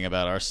best thing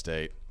about our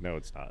state. No,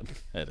 it's not.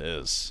 It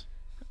is.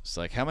 It's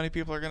like, how many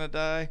people are going to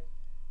die?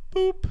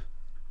 Boop.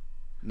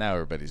 Now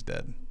everybody's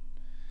dead.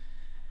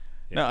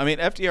 Yeah. No, I mean,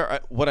 FDR,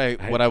 what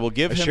I will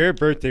give him... Share a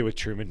birthday with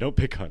Truman. Don't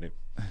pick on him.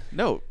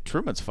 No,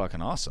 Truman's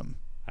fucking awesome.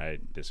 I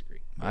disagree.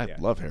 I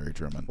love Harry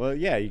Truman. Well,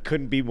 yeah, he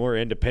couldn't be more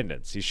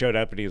independent. He showed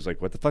up and he was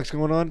like, what the fuck's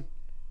going on?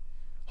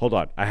 Hold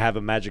on. I have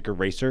a magic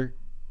eraser.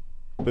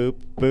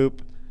 Boop,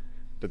 boop.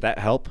 Did that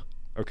help?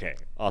 Okay,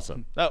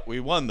 awesome. Oh, we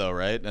won though,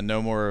 right? And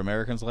no more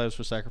Americans' lives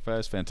were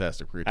sacrificed.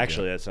 Fantastic.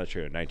 Actually, that's not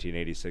true. In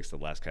 1986, the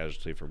last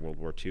casualty from World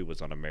War II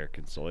was on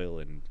American soil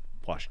in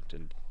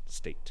Washington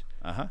State.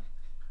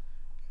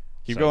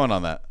 Keep going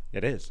on that.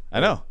 It is.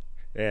 I know.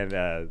 And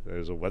there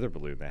was a weather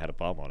balloon that had a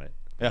bomb on it.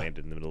 It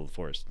landed in the middle of the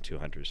forest, and 2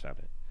 hunters found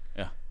it.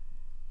 Yeah.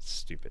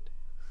 Stupid.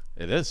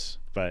 It is.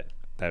 But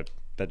that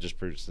just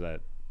proves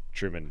that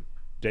Truman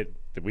did.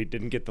 That we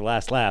didn't get the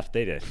last laugh.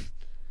 They did.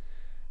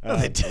 No,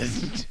 they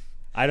didn't.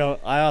 I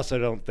also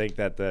don't think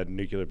that the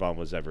nuclear bomb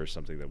was ever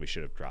something that we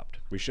should have dropped.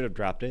 We should have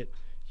dropped it.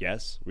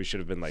 Yes, we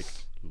should have been like,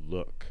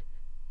 look,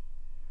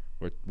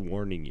 we're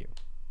warning you.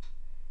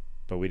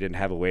 But we didn't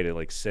have a way to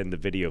like send the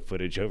video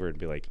footage over and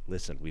be like,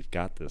 listen, we've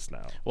got this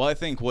now. Well, I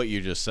think what you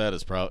just said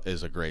is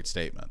a great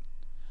statement.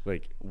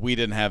 Like, we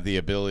didn't have the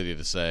ability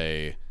to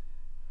say,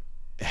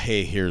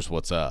 hey, here's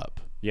what's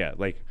up. Yeah,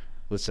 like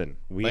listen,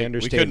 we Like,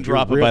 understand. We couldn't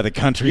drop it by the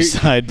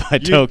countryside by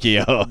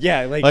Tokyo.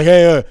 Yeah,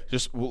 hey,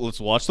 let's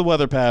watch the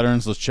weather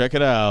patterns. Let's check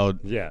it out.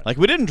 Yeah. Like,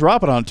 we didn't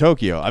drop it on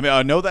Tokyo. I mean,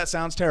 I know that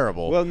sounds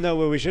terrible. Well, no,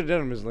 what we should have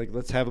done was, like,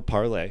 let's have a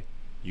parlay.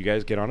 You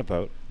guys get on a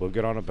boat. We'll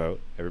get on a boat.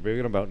 Everybody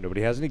get on a boat.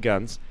 Nobody has any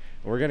guns.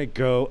 And we're going to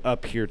go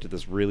up here to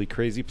this really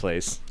crazy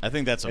place. I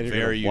think that's a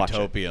very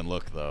utopian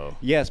look, though.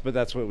 Yes, but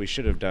that's what we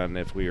should have done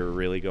if we were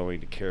really going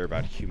to care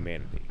about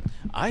humanity.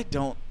 I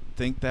don't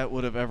think that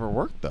would have ever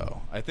worked,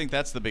 though. I think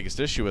that's the biggest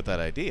issue with that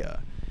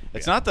idea.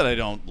 It's not that I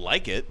don't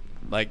like it.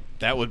 Like,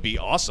 that would be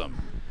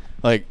awesome.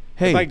 Like,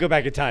 hey. If I go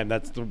back in time,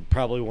 that's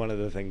probably one of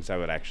the things I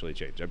would actually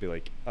change. I'd be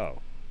like, oh,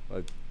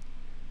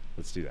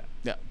 let's do that.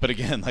 Yeah, but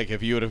again, like,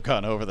 if you would have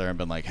gone over there and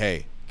been like,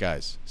 hey,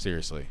 guys,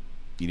 seriously,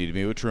 you need to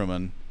meet with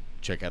Truman.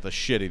 Check out the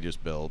shit he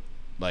just built.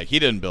 Like, he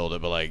didn't build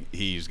it, but, like,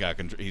 he's got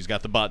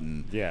the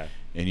button. Yeah.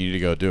 And you need to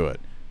go do it.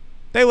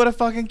 They would have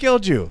fucking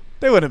killed you.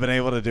 They wouldn't have been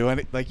able to do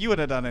any. Like, you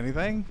wouldn't have done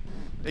anything.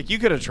 Like, you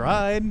could have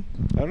tried.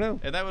 I don't know.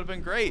 And that would have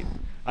been great.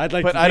 I'd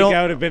like to think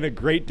I would have been a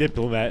great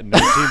diplomat in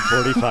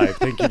 1945.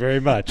 Thank you very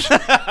much.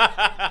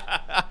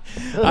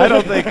 I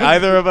don't think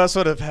either of us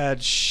would have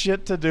had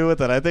shit to do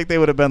with it. I think they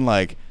would have been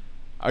like,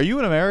 are you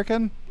an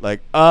American?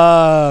 Like,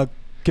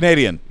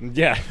 Canadian.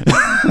 Yeah.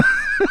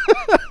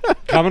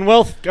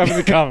 Commonwealth? I'm in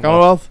the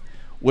Commonwealth?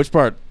 Which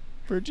part?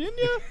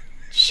 Virginia?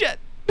 Shit.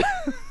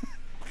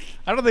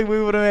 I don't think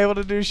we would have been able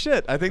to do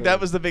shit. I think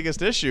that was the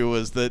biggest issue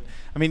was that,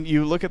 I mean,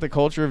 you look at the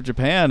culture of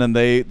Japan and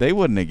they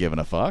wouldn't have given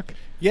a fuck.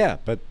 Yeah,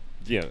 but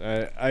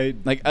I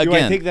think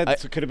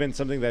that could have been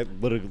something that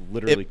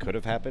literally could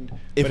have happened.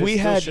 If we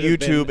had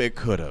YouTube, it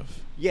could have.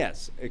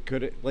 Yes, it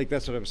could. Like,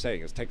 that's what I'm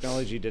saying is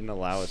technology didn't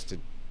allow us to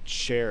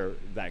share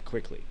that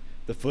quickly.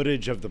 The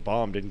footage of the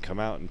bomb didn't come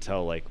out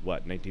until, like,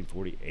 what,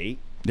 1948?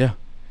 Yeah.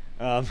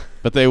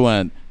 But they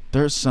went,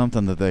 there's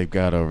something that they've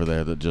got over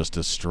there that just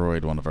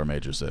destroyed one of our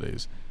major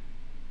cities.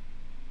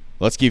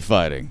 Let's keep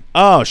fighting.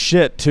 Oh,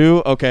 shit,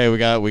 2? Okay, we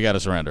got to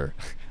surrender.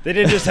 They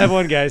didn't just have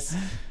one, guys.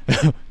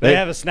 They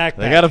have a snack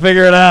pack. They got to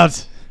figure it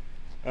out.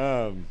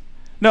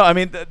 No, I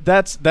mean,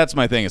 that's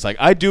my thing. It's like,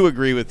 I do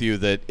agree with you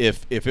that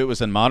if it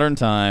was in modern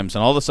times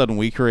and all of a sudden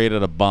we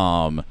created a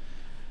bomb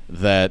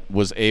that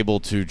was able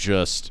to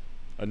just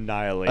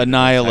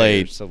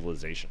annihilate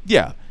civilization.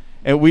 Yeah.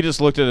 And we just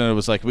looked at it and it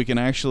was like, we can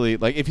actually,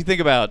 like, if you think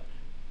about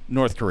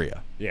North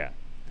Korea. Yeah.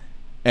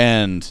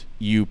 And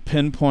you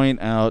pinpoint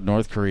out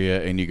North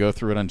Korea and you go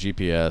through it on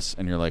GPS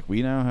and you're like,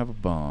 we now have a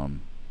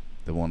bomb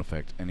that won't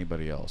affect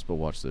anybody else, but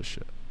watch this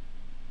shit.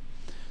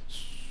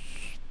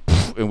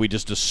 And we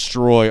just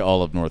destroy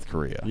all of North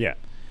Korea. Yeah.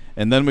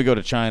 And then we go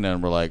to China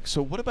and we're like,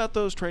 so what about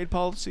those trade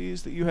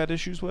policies that you had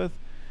issues with?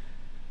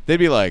 They'd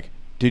be like,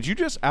 did you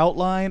just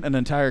outline an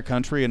entire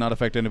country and not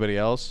affect anybody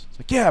else? It's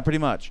like, yeah, pretty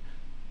much.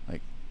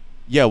 Like,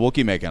 yeah, we'll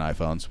keep making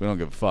iPhones. We don't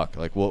give a fuck.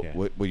 Like, what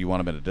you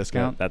want them at a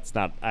discount? No, that's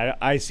not.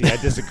 I see. I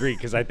disagree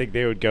because I think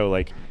they would go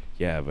like,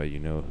 yeah, but you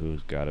know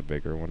who's got a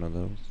bigger one of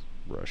those?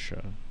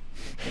 Russia.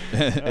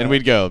 And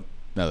we'd go,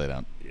 no, they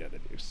don't. Yeah, they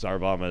do.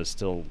 Tsar is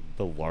still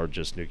the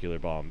largest nuclear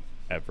bomb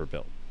ever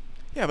built.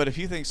 Yeah, but if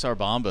you think Tsar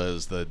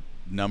is the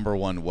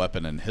 #1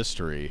 weapon in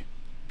history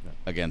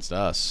against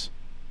us.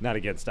 Not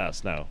against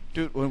us, no.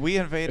 Dude, when we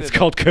invaded... It's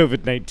called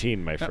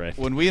COVID-19, my friend.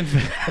 When we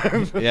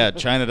invaded... Yeah,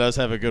 China does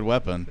have a good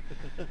weapon.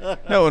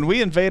 No, when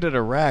we invaded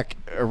Iraq,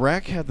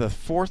 Iraq had the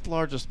 4th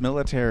largest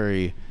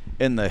military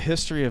in the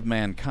history of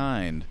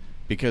mankind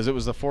because it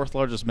was the 4th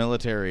largest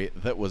military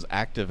that was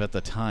active at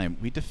the time.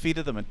 We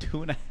defeated them in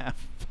 2.5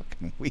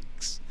 fucking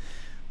weeks.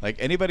 Like,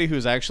 anybody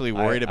who's actually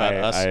worried about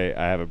us... I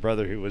have a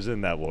brother who was in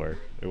that war.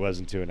 It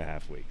wasn't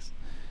 2.5 weeks.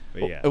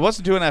 But yeah. It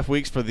wasn't 2.5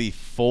 weeks for the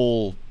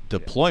full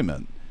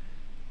deployment. Yeah.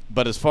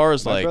 But as far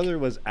as my brother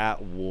was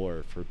at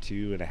war for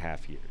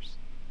 2.5 years.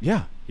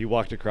 Yeah. He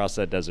walked across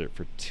that desert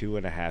for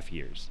 2.5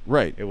 years.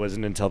 Right. It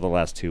wasn't until the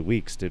last 2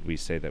 weeks did we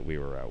say that we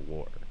were at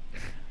war.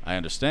 I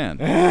understand.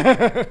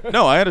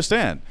 No, I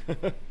understand.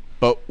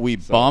 But we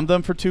bombed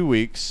them for 2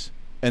 weeks,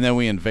 and then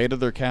we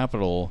invaded their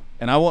capital.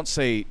 And I won't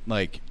say,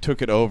 like,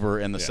 took it over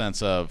in the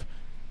sense of,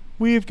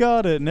 we've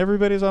got it, and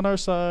everybody's on our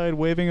side,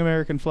 waving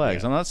American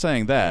flags. Yeah. I'm not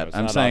saying that. No,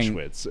 I'm saying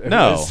Auschwitz.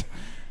 No.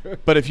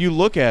 But if you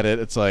look at it,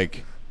 it's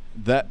like...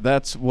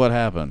 That's what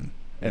happened.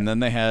 Yeah. And then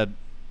they had,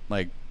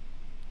 like,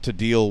 to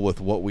deal with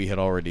what we had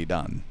already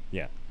done.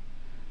 Yeah.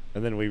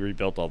 And then we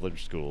rebuilt all their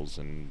schools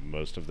and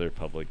most of their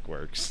public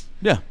works.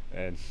 Yeah.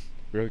 And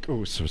we were like,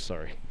 oh, so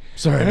sorry.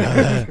 Sorry about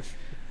that.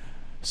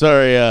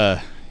 Sorry, you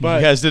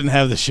guys didn't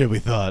have the shit we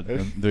thought.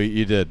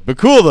 You did. But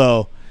cool,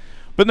 though.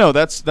 But no,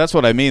 that's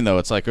what I mean, though.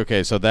 It's like,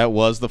 okay, so that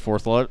was the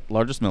 4th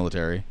largest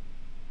military.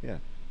 Yeah.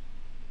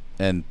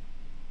 And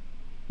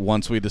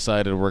once we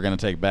decided we're going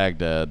to take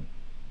Baghdad...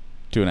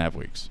 2.5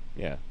 weeks.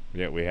 Yeah,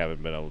 we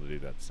haven't been able to do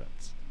that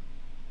since.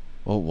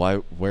 Well,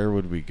 where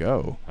would we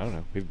go? I don't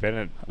know. We've been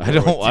at. I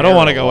don't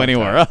want to go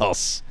anywhere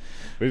else.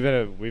 We've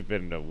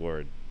been in a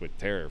war with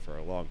terror for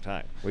a long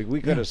time.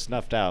 We could have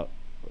snuffed out.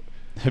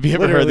 Have you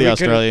ever heard the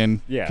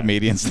Australian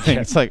comedians thing?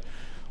 Yeah. It's like,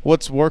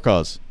 what's war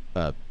cause?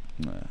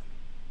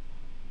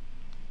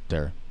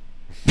 Terror.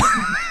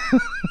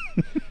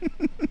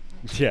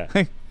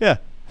 Yeah. Yeah.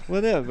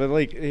 Well, yeah, but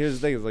like, here's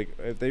the thing: is like,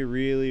 if they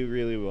really,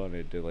 really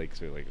wanted to, like,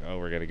 say, like, oh,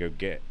 we're gonna go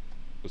get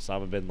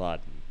Osama bin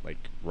Laden, like,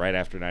 right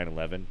after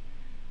 9/11,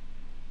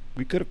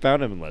 we could have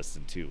found him in less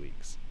than 2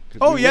 weeks.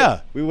 Oh,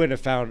 yeah. We wouldn't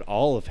have found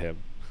all of him.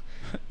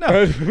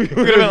 No, we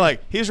could have been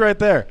like, he's right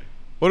there.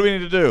 What do we need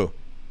to do?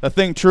 The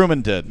thing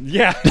Truman did.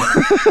 Yeah.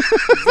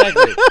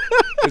 Exactly.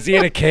 Is he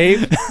in a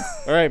cave?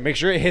 All right, make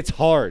sure it hits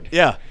hard.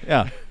 Yeah,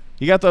 yeah.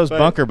 You got those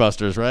bunker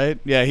busters, right?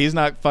 Yeah, he's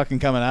not fucking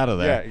coming out of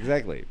Yeah, there.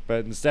 exactly.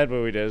 But instead,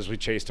 what we did is we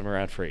chased him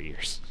around for 8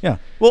 years. Yeah.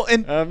 Well,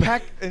 and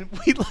and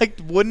we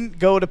wouldn't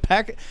go to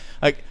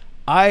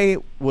I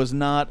was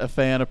not a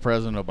fan of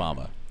President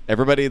Obama.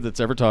 Everybody that's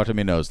ever talked to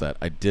me knows that.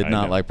 I did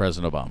not like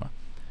President Obama.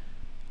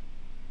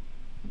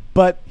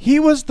 But he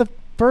was the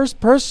first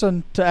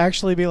person to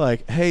actually be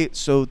like, hey,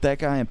 so that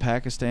guy in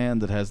Pakistan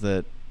that has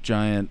that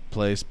giant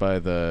place by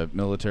the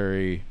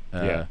military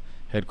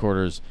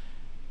headquarters,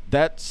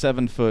 that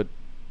 7-foot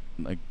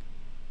like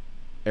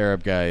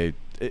Arab guy,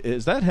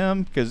 is that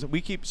him? Because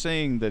we keep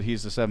saying that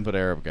he's the 7-foot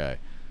Arab guy.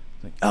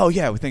 Like, oh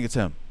yeah, we think it's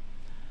him.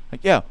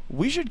 Like, yeah,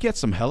 we should get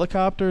some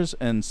helicopters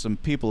and some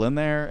people in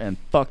there and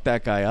fuck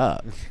that guy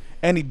up.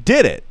 And he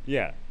did it.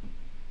 Yeah.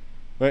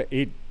 But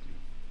and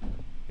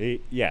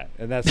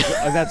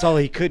that's all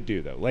he could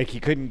do, though. Like, he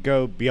couldn't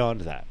go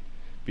beyond that,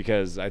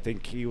 because I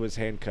think he was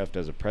handcuffed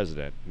as a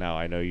president. Now,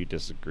 I know you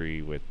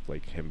disagree with,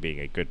 like, him being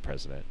a good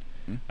president.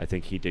 I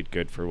think he did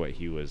good for what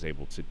he was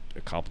able to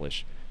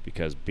accomplish,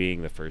 because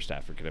being the first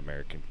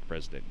African-American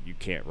president, you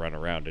can't run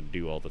around and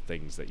do all the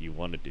things that you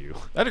want to do.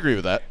 I'd agree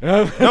with that.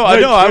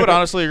 I would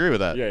honestly agree with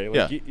that. Yeah,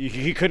 like,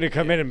 he couldn't have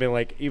come in and been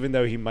like, even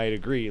though he might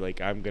agree,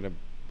 like, I'm going to,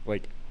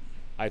 like,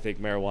 I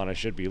think marijuana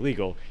should be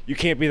legal. You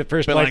can't be the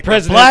first black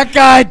president. The black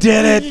guy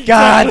did it.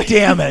 God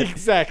damn it.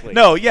 Exactly.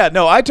 No,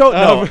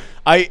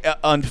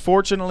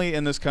 unfortunately,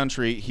 in this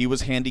country, he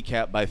was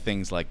handicapped by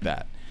things like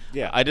that.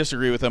 Yeah. I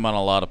disagree with him on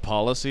a lot of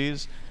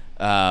policies.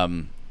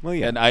 And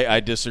I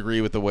disagree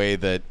with the way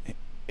that,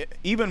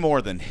 even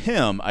more than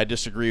him, I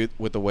disagree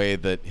with the way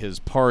that his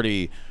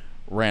party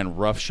ran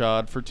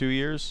roughshod for 2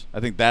 years. I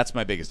think that's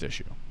my biggest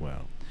issue.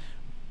 Wow.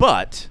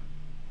 But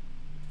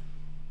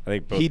I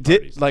think both he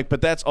parties. did, like,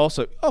 but that's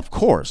also, of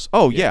course.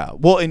 Oh, yeah.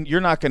 Well, and you're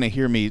not going to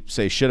hear me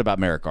say shit about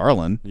Merrick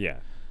Garland. Yeah.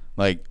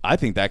 Like, I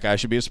think that guy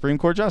should be a Supreme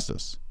Court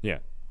justice. Yeah.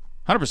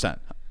 100%.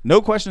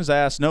 No questions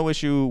asked, no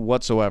issue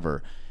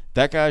whatsoever.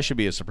 That guy should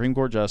be a Supreme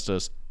Court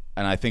justice,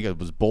 and I think it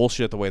was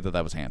bullshit the way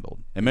that was handled.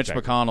 And Mitch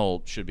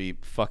McConnell should be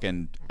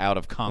fucking out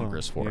of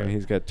Congress for it.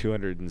 He's got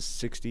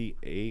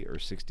 268 or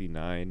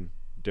 69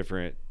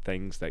 different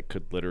things that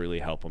could literally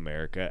help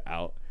America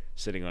out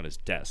sitting on his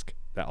desk,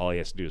 that all he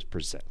has to do is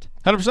present.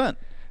 100%.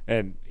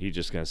 And he's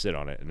just going to sit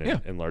on it and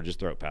then enlarge his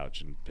throat pouch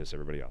and piss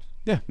everybody off.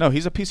 Yeah. No,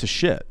 he's a piece of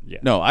shit. Yeah.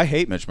 No, I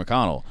hate Mitch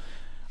McConnell.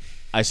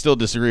 I still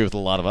disagree with a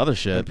lot of other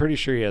shit. I'm pretty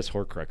sure he has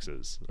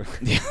Horcruxes.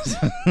 Yes.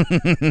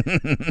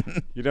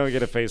 You don't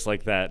get a face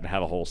like that and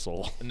have a whole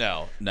soul.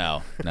 No.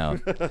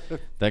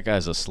 That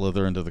guy's a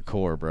Slytherin to the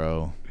core,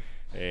 bro.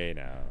 Hey,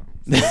 no.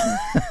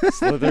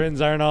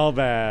 Slytherins aren't all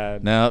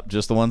bad. No,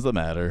 just the ones that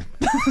matter.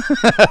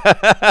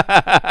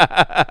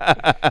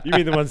 You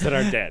mean the ones that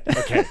aren't dead?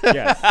 Okay,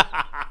 yes.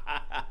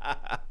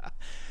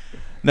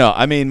 No,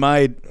 I mean,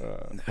 my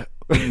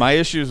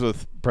issues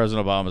with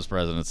President Obama's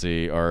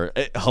presidency are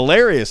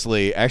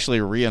hilariously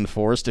actually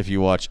reinforced if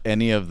you watch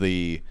any of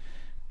the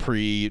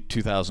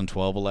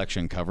pre-2012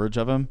 election coverage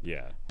of him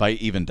by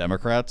even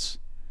Democrats,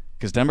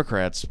 because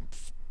Democrats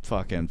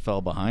fucking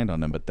fell behind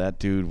on him, but that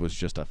dude was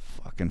just a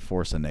fucking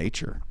force of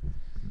nature.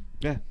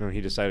 Yeah, no,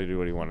 he decided to do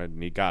what he wanted,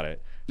 and he got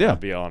it. Yeah. To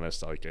be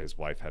honest, like, his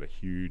wife had a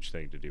huge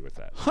thing to do with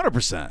that.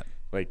 100%.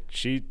 Like,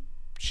 she's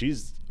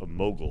a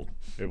mogul.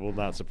 It will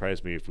not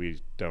surprise me if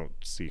we don't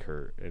see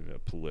her in a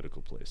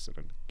political place.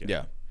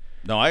 Yeah.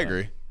 No, I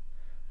agree.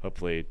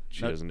 Hopefully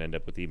she doesn't end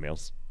up with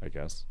emails, I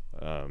guess.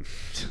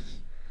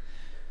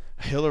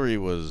 Hillary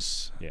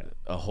was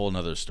a whole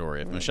nother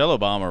story. If Michelle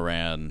Obama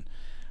ran,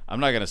 I'm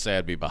not going to say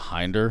I'd be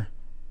behind her.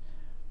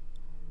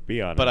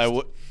 Be honest. But I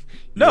would.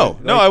 No,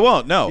 I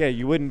won't. No. Yeah,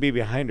 you wouldn't be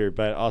behind her,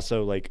 but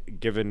also, like,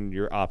 given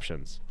your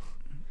options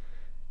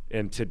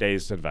in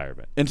today's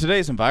environment. In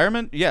today's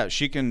environment, yeah,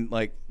 she can,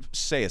 like,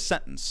 say a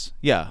sentence.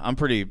 Yeah, I'm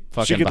pretty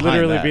fucking She could behind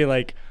literally that. be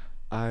like,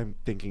 I'm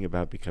thinking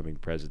about becoming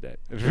president.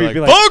 Like,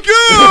 fuck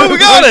you! We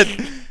got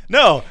it!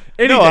 No,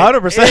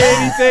 100%.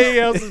 Anything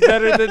else is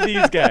better than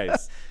these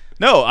guys.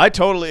 No, I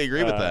totally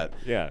agree with that.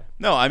 Yeah.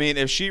 No, I mean,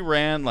 if she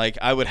ran, like,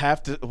 I would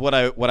have to. What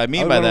I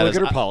mean I by would that look is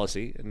at her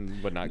policy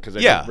and whatnot, because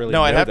I yeah. don't really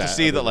No, I'd know have to that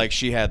see that other like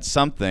she had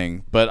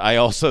something, but I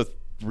also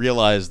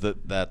realized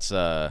that that's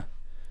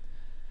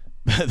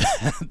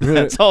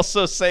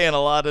also saying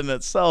a lot in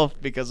itself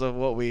because of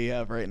what we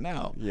have right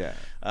now. Yeah.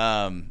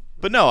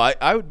 But no,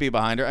 I would be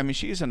behind her. I mean,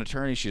 she's an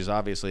attorney. She's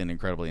obviously an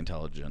incredibly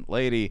intelligent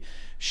lady.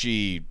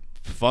 She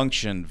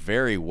functioned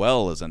very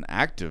well as an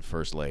active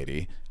first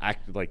lady.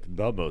 Like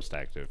the most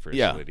active first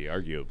lady,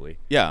 arguably.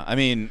 Yeah, I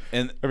mean,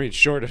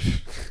 short of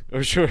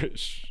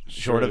Hillary.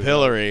 Short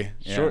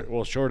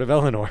of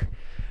Eleanor.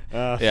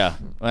 Yeah.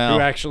 Well, who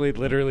actually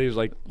literally was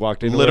like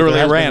walked in.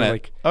 Literally ran it.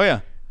 Like, oh,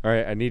 yeah. All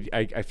right,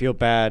 I feel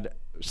bad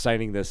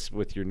signing this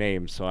with your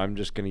name, so I'm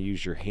just going to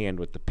use your hand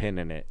with the pin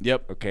in it.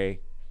 Yep. Okay?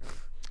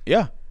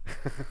 Yeah.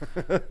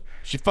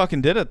 She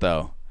fucking did it,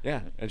 though.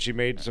 Yeah, and she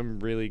made some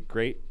really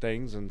great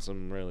things and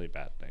some really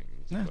bad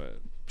things. Yeah.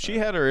 But She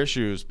had her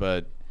issues,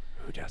 but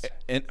who doesn't?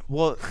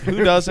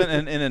 Who doesn't?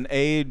 In an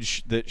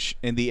age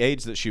in the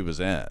age that she was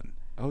in.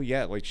 Oh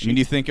yeah, like I mean,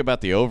 you think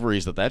about the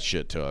ovaries that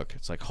shit took.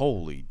 It's like,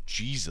 holy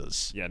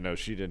Jesus. Yeah, no,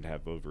 she didn't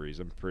have ovaries.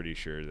 I'm pretty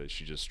sure that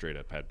she just straight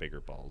up had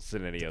bigger balls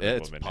than any other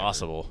It's woman.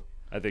 possible. Ever.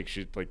 I think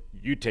she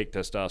you take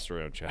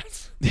testosterone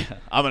shots. Yeah,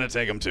 I'm gonna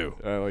take them too.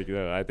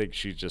 I think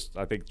she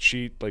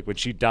when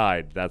she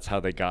died, that's how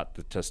they got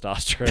the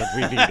testosterone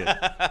we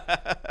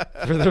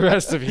needed for the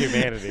rest of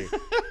humanity.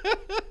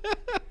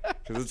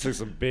 Because it took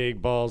some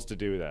big balls to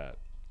do that.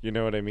 You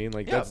know what I mean?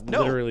 Like that's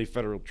literally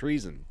federal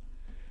treason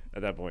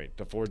at that point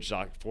to forge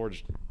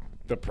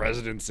the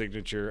president's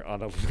signature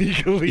on a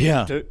legally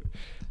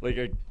like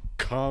a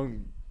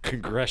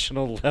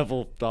congressional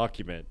level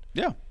document.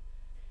 Yeah.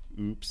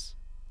 Oops.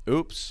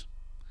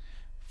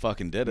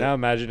 Fucking did it. Now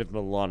imagine if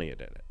Melania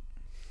did it.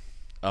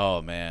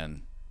 Oh,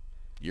 man.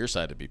 Your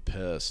side would be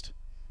pissed.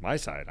 My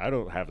side? I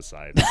don't have a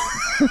side.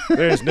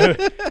 Here's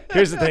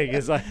the thing.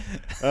 Is it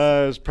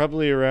was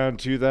probably around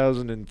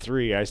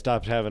 2003. I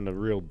stopped having a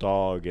real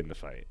dog in the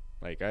fight.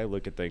 Like, I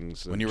look at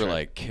things. When you were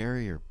like,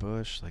 Kerry or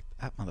Bush, like,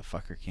 that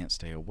motherfucker can't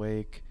stay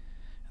awake,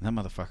 and that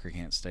motherfucker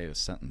can't stay a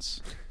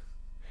sentence.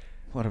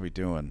 What are we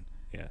doing?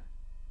 Yeah.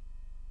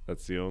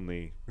 That's the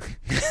only.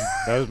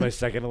 That was my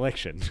second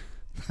election.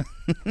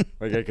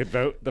 Like, I could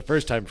vote the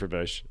first time for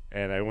Bush,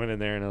 and I went in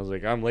there and I was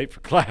like, I'm late for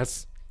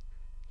class.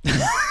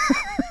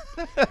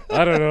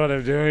 I don't know what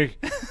I'm doing.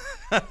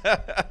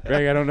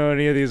 Greg, I don't know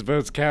any of these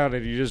votes count,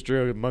 and you just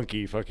drew a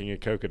monkey fucking a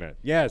coconut.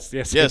 Yes,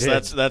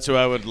 that's who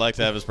I would like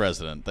to have as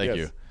president. Thank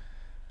you.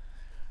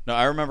 No,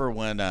 I remember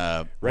when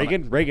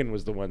Reagan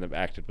was the one that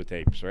acted with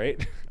apes,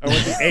 right? I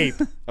want the ape.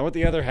 I want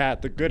the other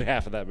hat, the good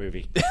half of that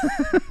movie.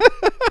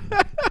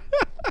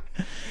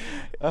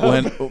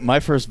 When my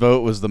first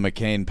vote was the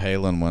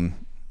McCain-Palin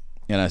one,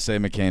 and I say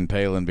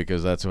McCain-Palin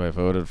because that's who I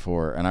voted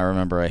for, and I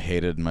remember I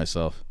hated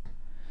myself.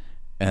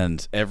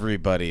 And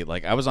everybody,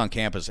 like, I was on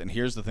campus, and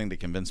here's the thing that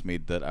convinced me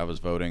that I was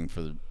voting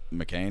for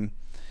McCain.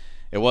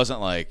 It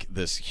wasn't like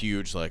this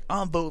huge, like,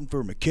 I'm voting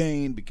for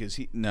McCain because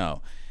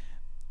no.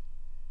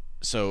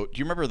 So, do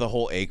you remember the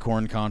whole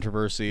Acorn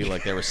controversy?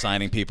 Like, they were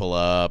signing people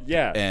up,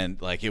 yeah, and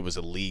like it was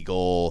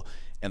illegal,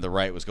 and the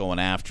right was going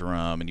after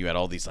them, and you had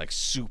all these like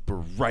super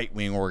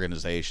right-wing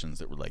organizations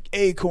that were like,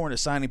 Acorn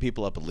is signing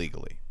people up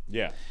illegally.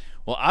 Yeah.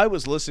 Well, I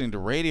was listening to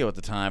radio at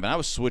the time, and I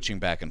was switching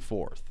back and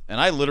forth.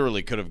 And I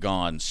literally could have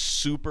gone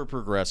super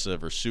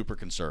progressive or super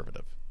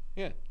conservative.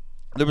 Yeah.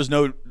 There was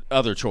no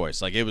other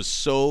choice. Like, it was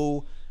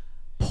so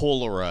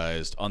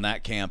polarized on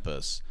that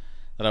campus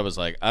that I was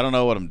like, I don't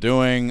know what I'm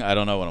doing. I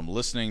don't know what I'm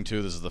listening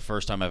to. This is the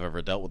first time I've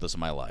ever dealt with this in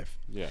my life.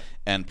 Yeah.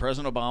 And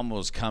President Obama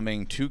was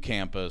coming to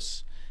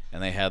campus,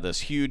 and they had this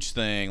huge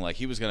thing. Like,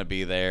 he was going to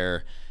be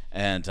there.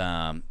 And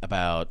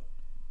about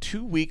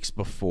 2 weeks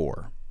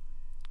before,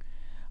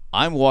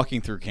 I'm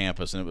walking through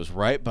campus, and it was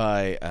right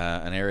by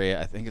an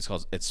area, I think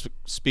it's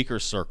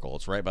Speaker's Circle.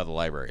 It's right by the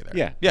library there.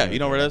 Yeah. Yeah, you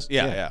know where it is?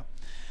 Yeah.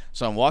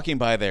 So I'm walking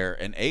by there,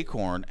 and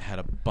Acorn had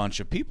a bunch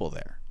of people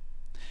there.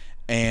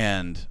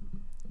 And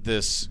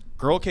this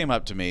girl came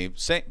up to me,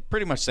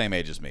 pretty much same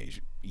age as me,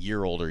 a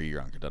year older, a year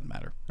younger, doesn't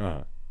matter.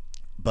 Uh-huh.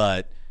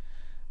 But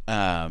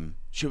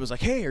she was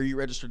like, hey, are you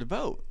registered to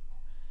vote?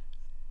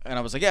 And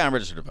I was like, yeah, I'm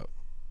registered to vote.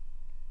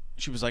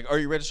 She was like, are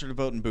you registered to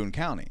vote in Boone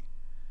County?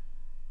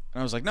 And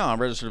I was like, no, I'm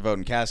registered to vote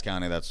in Cass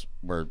County. That's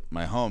where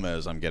my home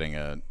is. I'm getting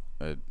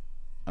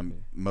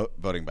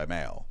voting by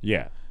mail.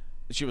 Yeah.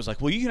 And she was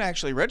like, well, you can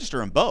actually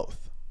register in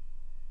both.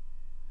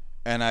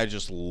 And I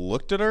just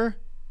looked at her,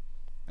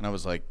 and I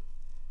was like,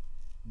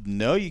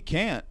 no, you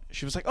can't.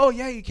 She was like, oh,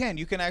 yeah, you can.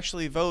 You can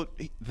actually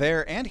vote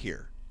there and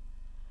here.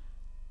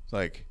 It's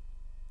like,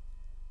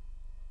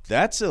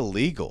 that's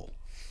illegal.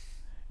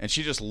 And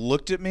she just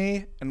looked at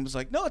me and was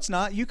like, no, it's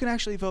not. You can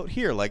actually vote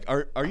here. Like,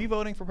 are you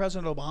voting for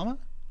President Obama?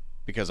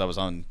 Because I was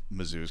on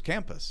Mizzou's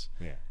campus.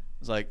 Yeah. I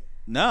was like,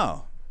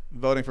 no, I'm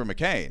voting for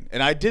McCain.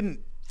 And I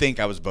didn't think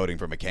I was voting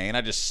for McCain.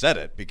 I just said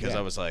it because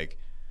I was like,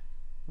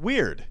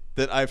 weird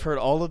that I've heard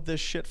all of this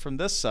shit from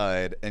this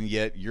side, and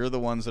yet you're the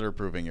ones that are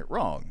proving it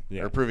wrong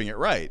or proving it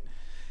right.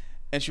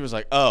 And she was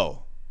like,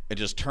 oh, and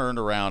just turned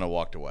around and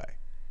walked away.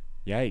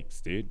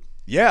 Yikes, dude.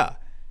 Yeah.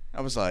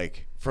 I was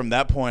like, from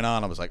that point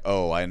on, I was like,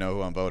 oh, I know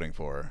who I'm voting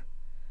for.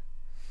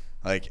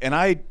 Like, and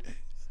I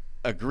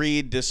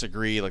agreed,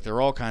 disagreed. Like, there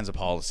are all kinds of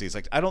policies.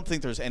 Like, I don't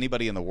think there's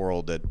anybody in the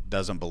world that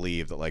doesn't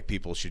believe that, like,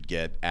 people should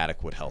get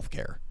adequate health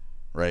care,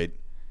 right?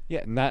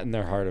 Yeah, not in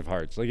their heart of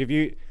hearts. Like, if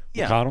you,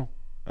 McConnell.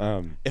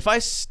 If I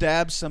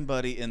stab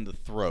somebody in the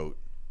throat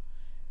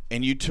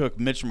and you took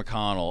Mitch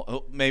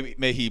McConnell, maybe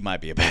he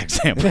might be a bad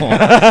example.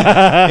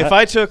 If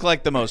I took,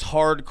 like, the most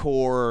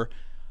hardcore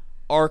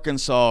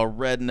Arkansas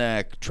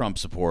redneck Trump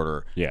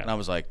supporter, and I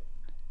was like,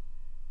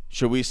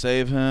 should we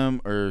save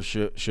him or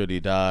should he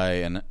die?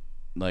 And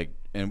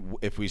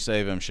if we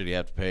save him, should he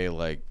have to pay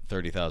like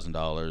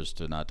 $30,000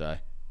 to not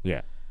die?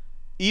 Yeah.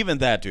 Even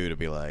that dude would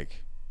be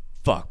like,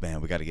 fuck,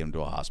 man, we got to get him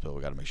to a hospital.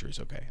 We got to make sure he's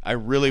okay. I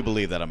really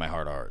believe that in my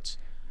heart of hearts.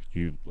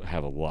 You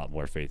have a lot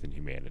more faith in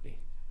humanity.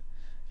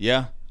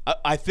 Yeah.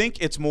 I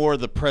think it's more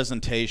the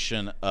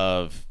presentation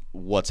of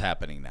what's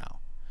happening now.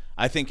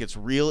 I think it's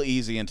real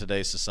easy in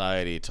today's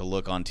society to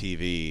look on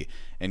TV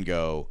and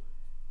go,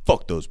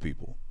 fuck those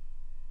people.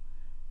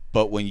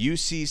 But when you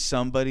see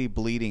somebody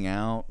bleeding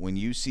out, when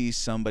you see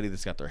somebody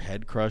that's got their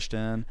head crushed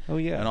in,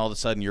 and all of a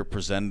sudden you're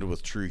presented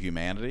with true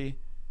humanity,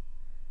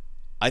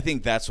 I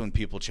think that's when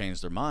people change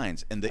their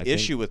minds. And the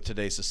issue with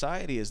today's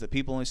society is that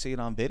people only see it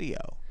on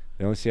video.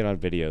 They only see it on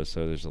video,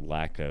 so there's a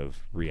lack of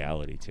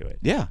reality to it.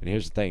 Yeah. And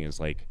here's the thing, is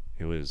like,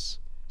 it was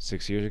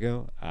 6 years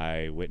ago,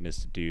 I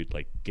witnessed a dude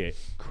like get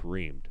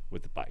creamed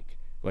with a bike,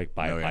 like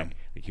by a bike.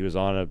 Like he was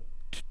on a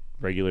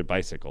regular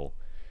bicycle,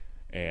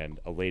 and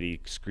a lady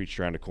screeched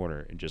around a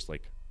corner and just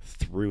like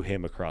threw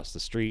him across the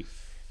street.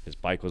 His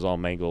bike was all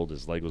mangled,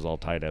 his leg was all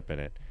tied up in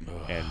it,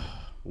 and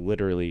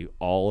literally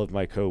all of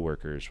my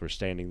coworkers were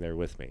standing there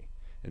with me,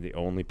 and the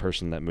only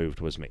person that moved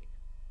was me.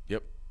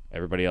 Yep.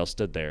 Everybody else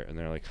stood there, and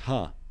they're like,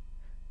 huh,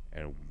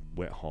 and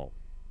went home.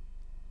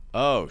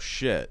 Oh,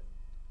 shit.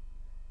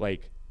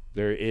 Like,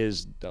 there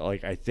is,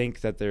 like, I think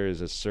that there is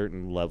a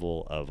certain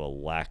level of a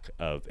lack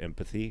of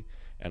empathy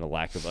and a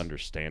lack of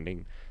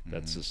understanding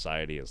that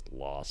society has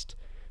lost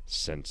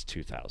since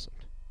 2000.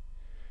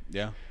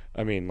 Yeah.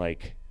 I mean,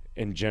 like,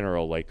 in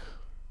general, like,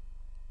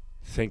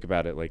 think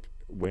about it, like,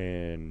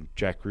 when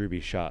Jack Ruby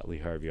shot Lee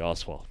Harvey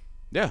Oswald.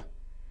 Yeah.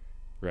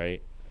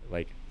 Right?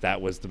 Like,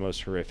 that was the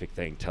most horrific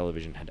thing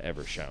television had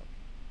ever shown.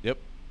 Yep.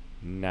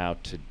 Now,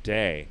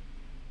 today...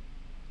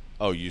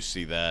 Oh, you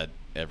see that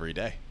every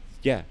day.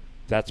 Yeah.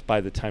 That's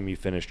by the time you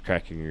finished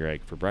cracking your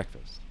egg for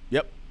breakfast.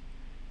 Yep.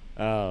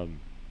 And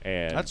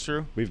that's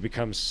true. We've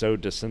become so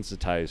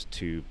desensitized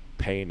to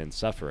pain and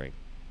suffering.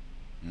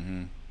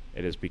 Mm-hmm.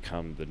 It has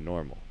become the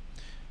normal.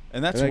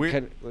 And that's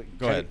weird.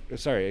 Go ahead.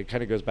 Sorry, it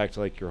kind of goes back to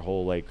like your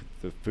whole like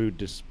the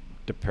food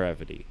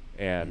depravity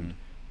and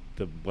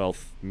the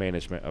wealth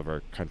management of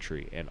our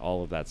country and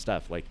all of that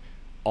stuff. Like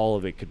all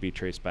of it could be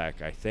traced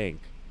back, I think,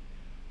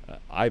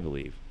 I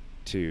believe,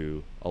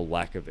 to a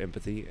lack of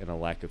empathy and a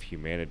lack of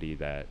humanity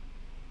that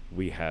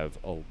we have.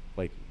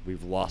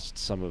 We've lost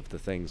some of the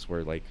things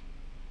where like,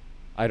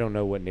 I don't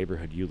know what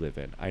neighborhood you live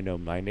in. I know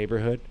my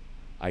neighborhood.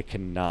 I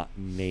cannot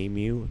name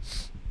you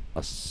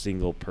a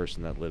single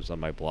person that lives on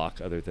my block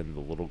other than the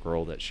little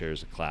girl that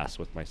shares a class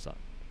with my son.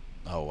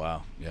 Oh,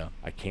 wow. Yeah.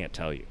 I can't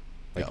tell you.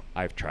 Like,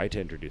 I've tried to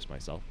introduce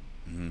myself.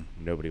 Mm-hmm.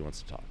 Nobody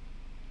wants to talk.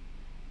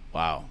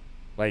 Wow.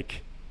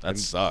 Like... That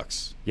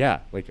sucks. Yeah.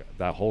 Like,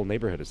 that whole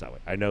neighborhood is that way.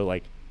 I know,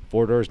 like,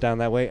 4 doors down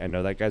that way, I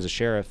know that guy's a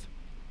sheriff.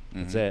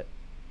 Mm-hmm. That's it.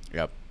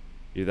 Yep.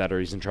 Either that or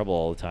he's in trouble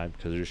all the time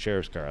because there's a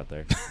sheriff's car out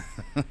there.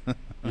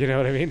 You know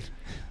what I mean?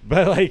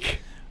 But, like...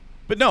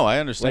 But no, I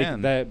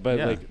understand. Like that, but,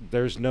 like,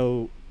 there's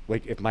no...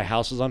 Like, if my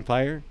house is on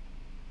fire,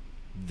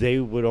 they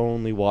would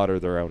only water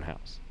their own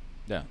house.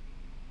 Yeah.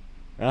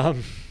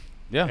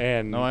 Yeah.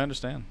 And no, I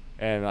understand.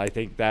 And I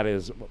think that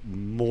is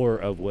more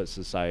of what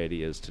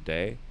society is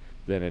today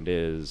than it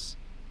is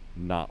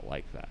not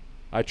like that.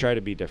 I try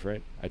to be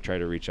different. I try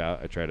to reach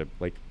out. I try to,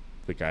 like,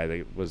 the guy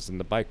that was in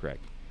the bike wreck.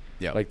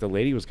 Yeah. Like, the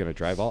lady was going to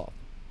drive off.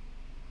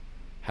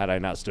 Had I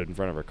not stood in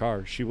front of her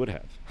car, she would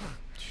have.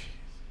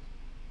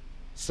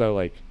 So,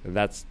 like,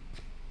 that's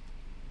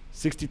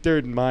 63rd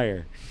and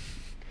Meyer.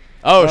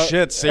 Oh,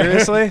 shit.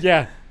 Seriously?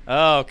 Yeah.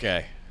 Oh,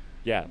 okay.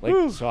 Yeah.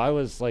 Like, so I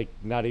was, like,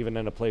 not even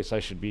in a place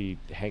I should be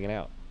hanging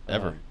out.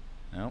 Ever.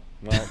 No.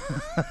 Well,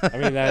 I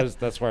mean,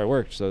 that's where I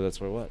worked, so that's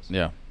where it was.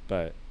 Yeah.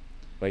 But,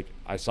 like,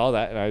 I saw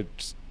that, and I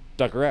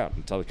stuck around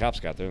until the cops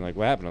got there. And, like,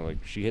 what happened? I'm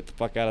like, she hit the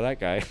fuck out of that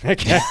guy.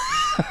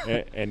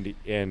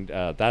 and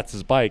that's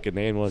his bike, and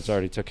the ambulance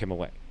already took him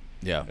away.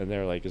 Yeah. And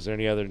they're like, is there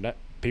any other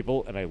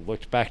people? And I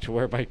looked back to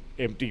where my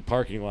empty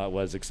parking lot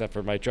was, except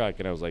for my truck,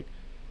 and I was like,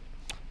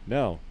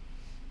 no.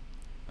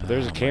 But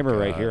there's a camera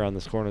right here on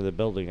this corner of the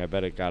building. I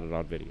bet it got it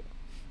on video.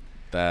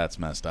 That's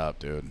messed up,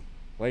 dude.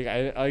 Like,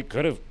 I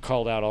could have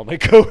called out all my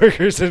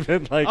coworkers and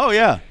been like, oh,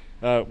 yeah.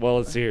 Well,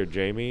 let's see here.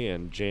 Jamie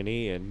and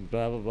Jenny and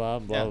blah, blah,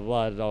 blah,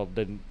 blah, blah.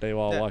 They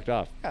all walked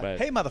off. Yeah. But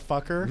hey,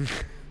 motherfucker.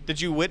 Did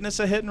you witness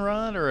a hit and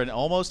run or an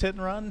almost hit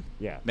and run?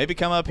 Yeah. Maybe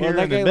come up here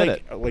and admit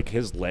it. Like,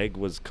 his leg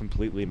was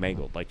completely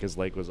mangled. Like, his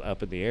leg was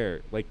up in the air.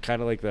 Like, kind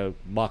of like the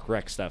mock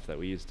wreck stuff that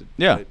we used to...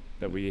 Yeah.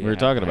 That we were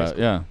talking about,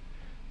 yeah.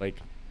 Like,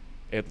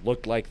 it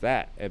looked like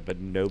that, but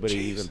nobody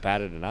even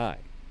batted an eye.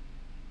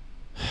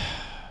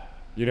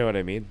 You know what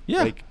I mean?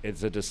 Yeah. Like,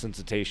 it's a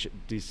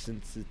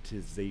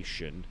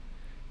desensitization.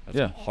 That's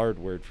a hard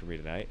word for me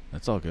tonight.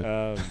 That's all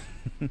good.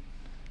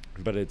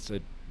 But it's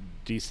a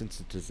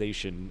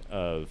desensitization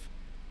of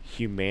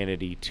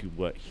humanity to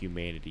what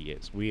humanity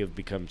is. We have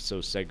become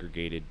so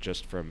segregated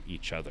just from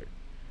each other.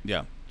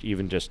 Yeah.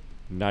 Even just,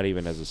 not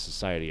even as a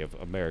society of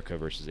America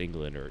versus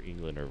England or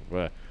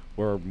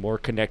we're more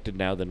connected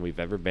now than we've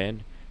ever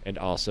been, and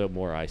also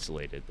more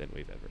isolated than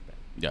we've ever been.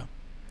 Yeah.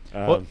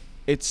 Well,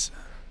 it's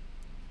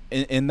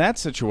in that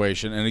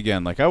situation, and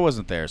again, like I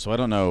wasn't there, so I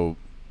don't know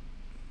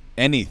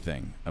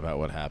anything about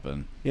what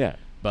happened. Yeah.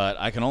 But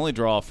I can only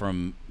draw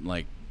from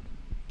like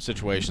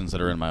situations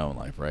that are in my own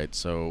life, right?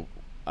 So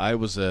I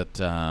was at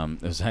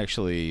it was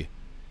actually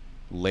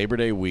Labor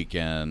Day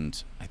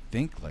weekend, I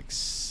think like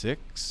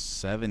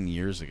 6-7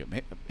 years ago.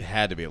 It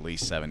had to be at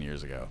least 7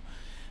 years ago.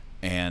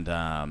 And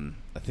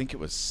I think it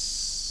was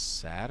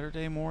Sunday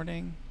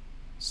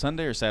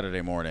or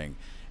Saturday morning.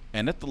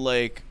 And at the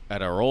lake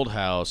at our old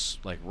house,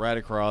 like right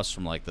across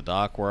from like the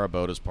dock where our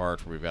boat is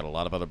parked, where we've got a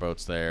lot of other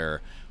boats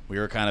there, we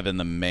were kind of in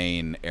the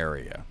main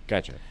area.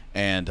 Gotcha.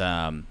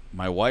 And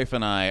my wife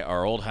and I,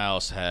 our old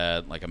house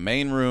had like a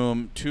main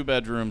room, 2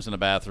 bedrooms, and a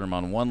bathroom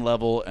on one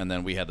level, and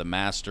then we had the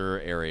master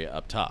area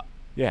up top.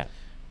 Yeah.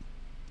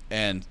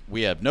 And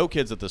we have no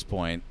kids at this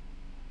point,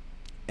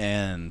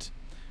 and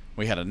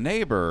we had a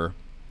neighbor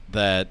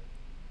that,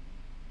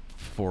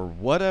 for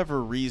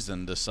whatever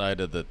reason,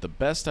 decided that the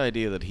best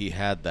idea that he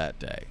had that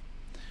day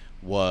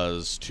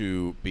was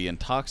to be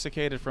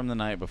intoxicated from the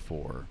night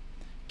before,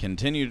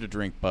 continue to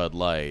drink Bud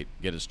Light,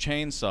 get his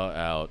chainsaw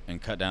out,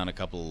 and cut down a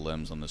couple of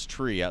limbs on this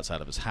tree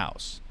outside of his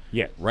house.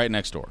 Yeah. Right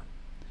next door.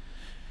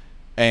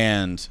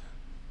 And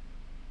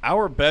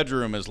our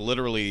bedroom is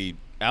literally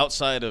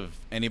outside of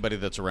anybody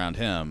that's around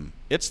him.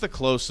 It's the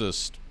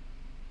closest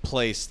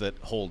place that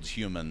holds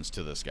humans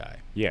to this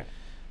guy. Yeah.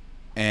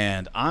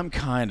 And I'm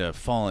kind of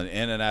falling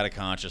in and out of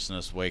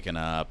consciousness, waking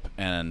up,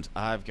 and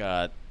I'm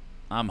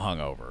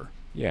hungover.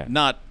 Yeah.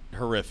 Not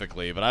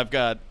horrifically, but I've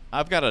got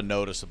a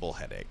noticeable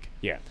headache.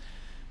 Yeah.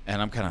 And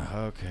I'm kind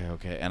of,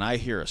 okay. And I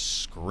hear a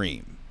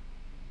scream.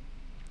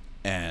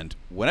 And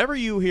whenever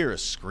you hear a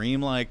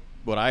scream like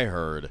what I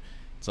heard,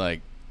 it's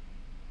like,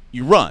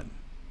 you run.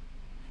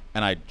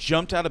 And I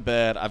jumped out of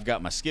bed. I've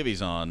got my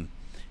skivvies on.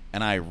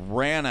 And I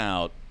ran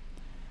out.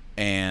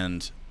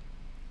 And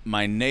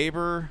my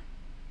neighbor,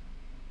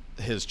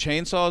 his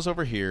chainsaw is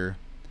over here.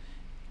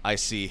 I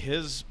see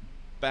his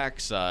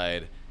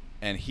backside.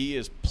 And he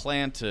has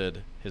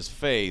planted his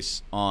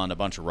face on a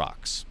bunch of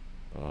rocks.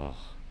 Oh.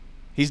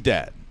 He's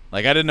dead.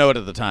 Like, I didn't know it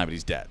at the time, but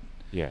he's dead.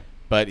 Yeah.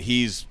 But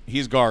he's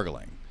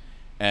gargling.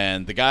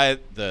 And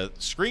the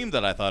scream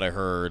that I thought I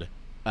heard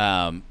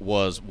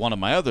was one of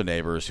my other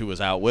neighbors who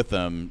was out with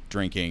them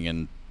drinking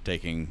and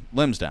taking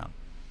limbs down.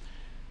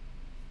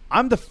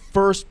 I'm the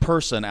first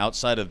person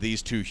outside of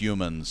these 2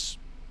 humans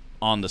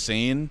on the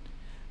scene,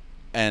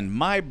 and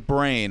my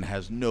brain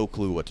has no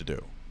clue what to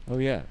do. Oh,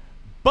 yeah.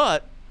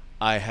 But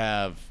I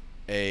have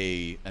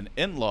an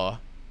in-law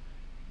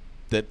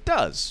that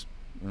does.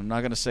 I'm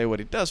not going to say what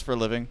he does for a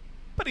living,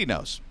 but he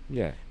knows.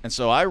 Yeah. And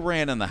so I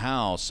ran in the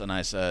house and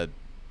I said,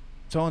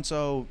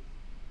 so-and-so,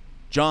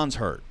 John's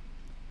hurt.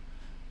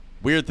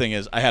 Weird thing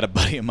is, I had a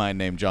buddy of mine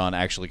named John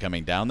actually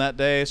coming down that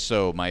day,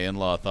 so my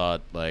in-law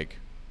thought, like,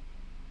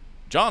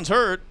 John's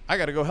hurt, I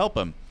got to go help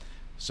him.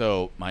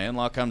 So my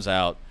in-law comes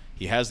out.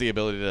 He has the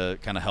ability to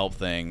kind of help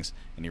things,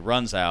 and he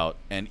runs out.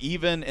 And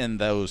even in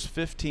those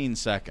 15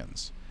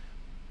 seconds,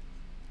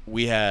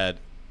 we had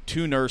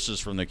 2 nurses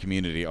from the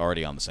community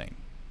already on the scene.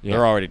 Yeah.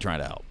 They're already trying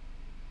to help.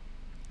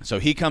 So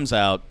he comes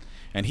out,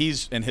 and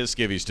he's in his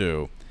skivvies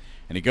too,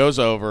 and he goes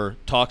over,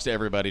 talks to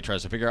everybody,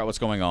 tries to figure out what's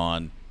going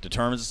on,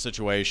 determines the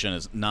situation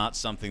is not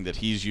something that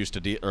he's used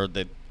to or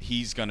that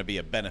he's going to be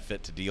a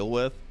benefit to deal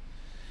with,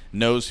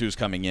 knows who's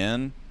coming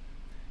in,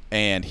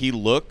 and he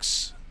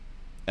looks,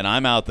 and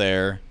I'm out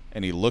there,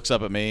 and he looks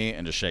up at me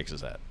and just shakes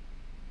his head.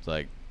 It's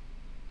like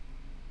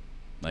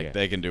yeah.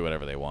 They can do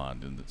whatever they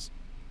want, and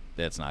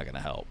that's not going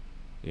to help.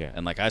 Yeah.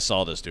 And, like, I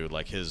saw this dude,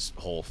 like, his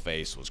whole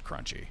face was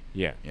crunchy.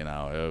 Yeah. You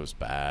know, it was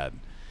bad.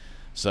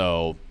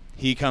 So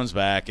he comes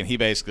back, and he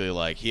basically,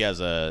 like, he has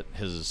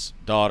his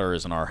daughter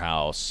is in our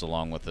house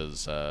along with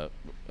his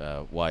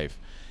wife,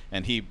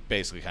 and he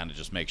basically kind of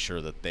just makes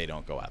sure that they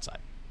don't go outside.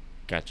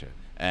 Gotcha.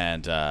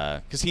 And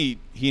because he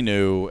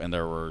knew, and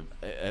there were,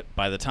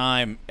 by the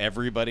time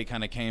everybody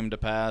kind of came to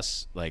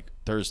pass, like,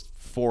 there's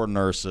 4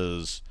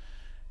 nurses,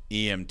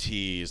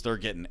 EMTs, they're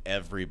getting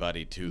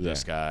everybody to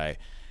this guy.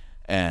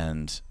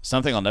 And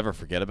something I'll never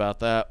forget about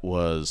that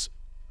was,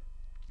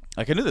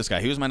 like, I knew this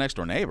guy. He was my next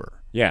door neighbor.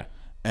 Yeah.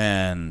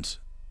 And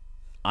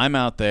I'm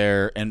out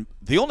there, and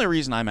the only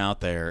reason I'm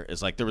out there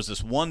is, like, there was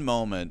this one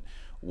moment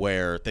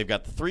where they've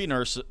got the 3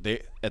 nurses.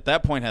 They at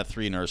that point had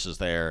 3 nurses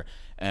there,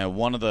 and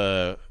one of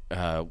the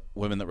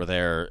women that were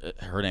there,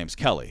 her name's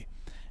Kelly.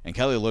 And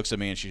Kelly looks at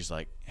me, and she's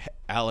like,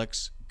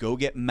 Alex, go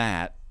get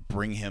Matt,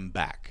 bring him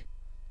back.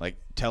 Like,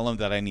 tell him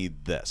that I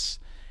need this.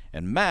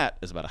 And Matt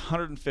is about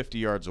 150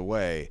 yards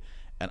away,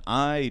 and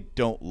I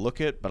don't look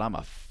it, but I'm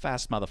a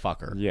fast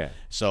motherfucker. Yeah.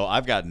 So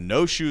I've got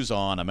no shoes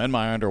on. I'm in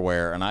my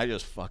underwear, and I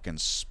just fucking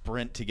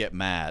sprint to get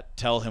Matt,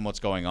 tell him what's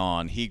going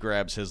on. He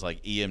grabs his,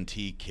 like,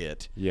 EMT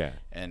kit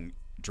and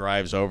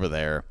drives over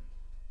there.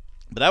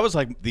 But that was,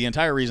 like, the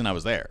entire reason I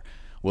was there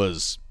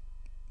was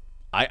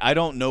I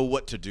don't know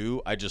what to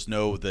do. I just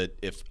know that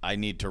if I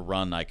need to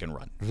run, I can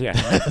run. Yeah.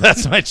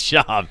 That's my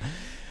job.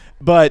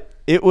 But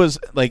it was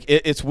like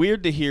it's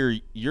weird to hear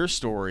your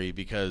story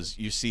because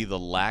you see the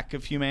lack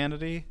of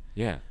humanity.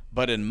 Yeah.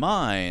 But in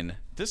mine,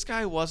 this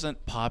guy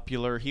wasn't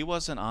popular. He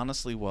wasn't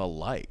honestly well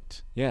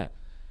liked. Yeah.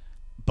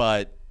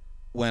 But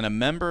when a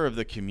member of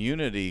the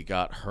community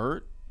got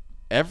hurt,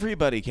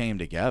 everybody came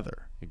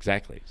together.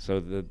 Exactly.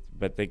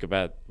 But think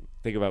about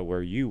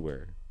where you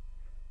were.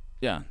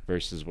 Yeah.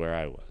 Versus where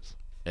I was.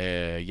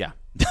 Yeah.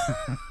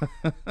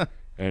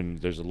 And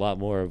there's a lot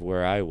more of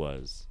where I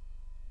was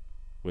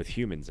with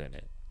humans in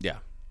it. Yeah.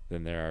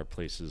 Than there are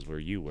places where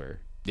you were.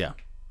 Yeah.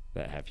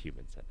 That have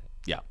humans in it.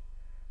 Yeah.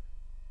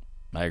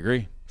 I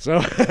agree. So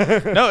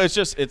no,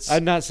 it's.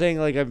 I'm not saying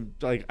I'm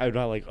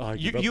not like, oh,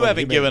 you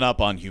haven't given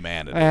up on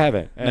humanity. I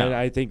haven't, no. And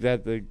I think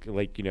that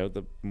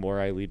the more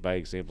I lead by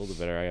example,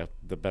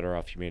 the better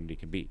off humanity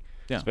can be.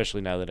 Yeah.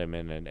 Especially now that I'm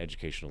in an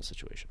educational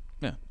situation.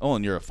 Yeah. Oh,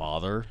 and you're a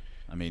father.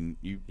 I mean,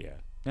 Yeah.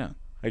 Yeah.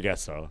 I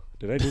guess so.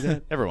 Did I do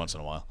that? Every once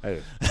in a while.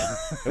 At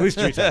least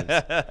 3 times.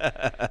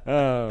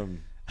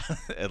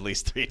 At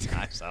least 3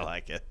 times. I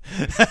like it.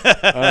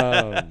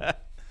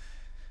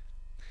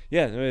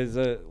 Yeah, it's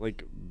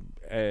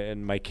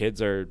and my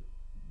kids are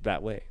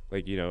that way.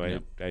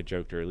 I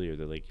joked earlier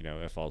that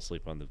I fall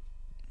asleep in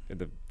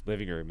the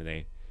living room and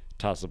they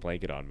toss a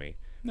blanket on me.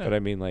 Yeah. But I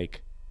mean,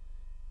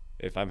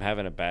 if I'm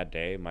having a bad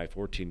day, my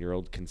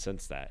 14-year-old can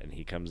sense that, and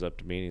he comes up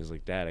to me and he's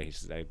like, "Dad," he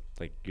says,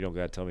 you don't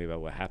gotta tell me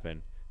about what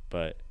happened,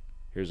 but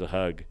here's a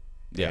hug,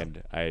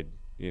 and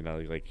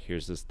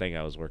here's this thing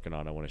I was working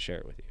on. I want to share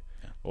it with you.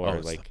 Yeah. Or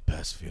it's the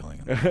best feeling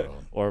in the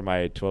world. Or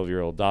my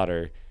 12-year-old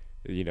daughter,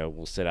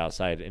 will sit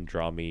outside and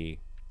draw me,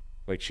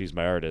 she's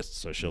my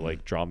artist, so she'll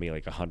draw me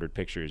 100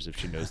 pictures if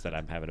she knows that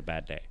I'm having a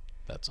bad day.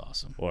 That's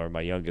awesome. Or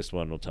my youngest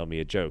one will tell me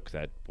a joke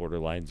that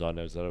borderlines on,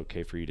 is that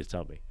okay for you to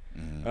tell me?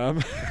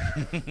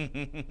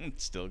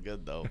 It's still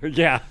good though.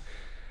 Yeah.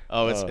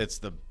 Oh, it's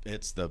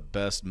the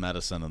best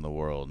medicine in the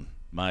world.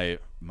 My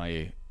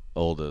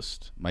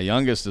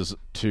youngest is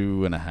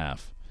 2.5,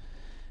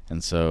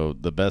 and so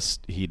the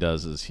best he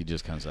does is he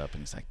just comes up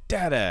and he's like,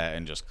 "Dada,"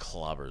 and just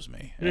clobbers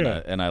me.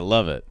 Yeah. And I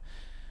love it.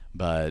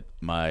 But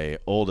my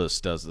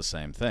oldest does the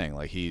same thing.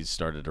 He's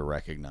started to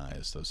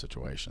recognize those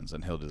situations,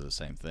 and he'll do the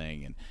same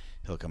thing, and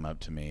he'll come up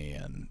to me,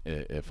 and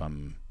if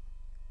I'm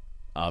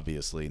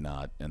obviously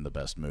not in the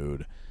best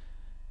mood,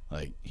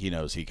 he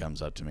knows, he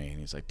comes up to me and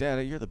he's like,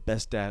 "Dada, you're the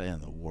best dada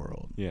in the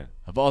world. Yeah.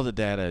 Of all the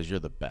dadas, you're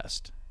the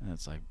best." And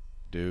it's like,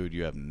 dude,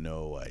 you have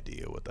no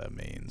idea what that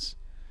means.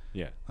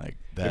 Yeah.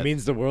 That it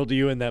means the world to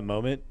you in that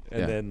moment,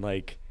 and then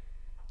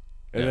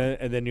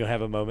and then you'll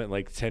have a moment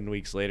 10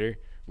 weeks later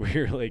where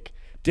you're like,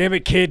 "Damn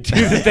it, kid,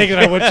 do the thing that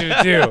I want you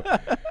to do."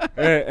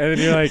 And then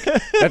you're like,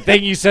 "That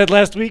thing you said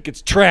last week,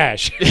 it's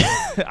trash."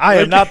 I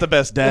am not the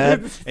best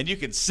dad, and you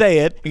can say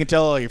it. You can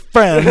tell all your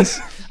friends.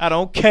 I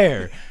don't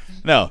care.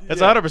 No,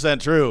 it's 100%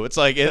 true. It's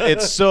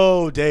it's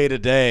so day to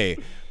day,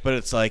 but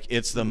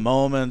it's the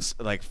moments.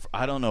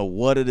 I don't know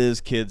what it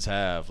is kids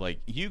have.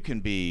 You can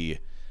be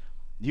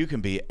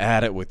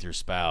at it with your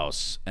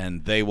spouse,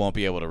 and they won't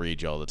be able to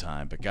read you all the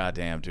time. But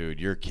goddamn, dude,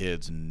 your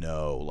kids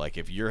know.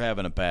 If you're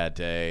having a bad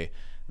day,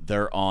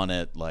 they're on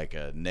it like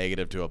a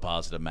negative to a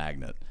positive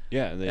magnet.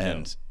 Yeah,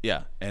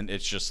 and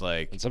it's just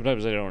and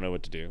sometimes they don't know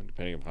what to do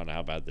depending upon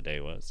how bad the day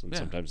was, and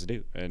sometimes they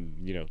do,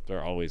 and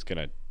they're always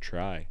gonna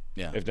try.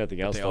 Yeah, if nothing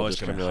else, they they'll always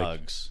just come come to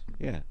hugs.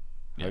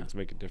 Hugs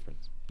make a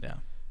difference. Yeah,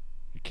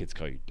 your kids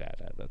call you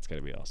dad. That's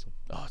gotta be awesome.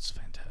 Oh, it's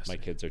fantastic. My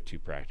kids are too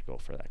practical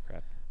for that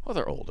crap. Well,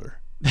 they're older.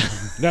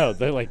 No,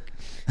 they're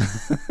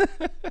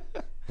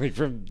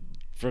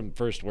from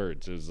first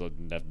words, it was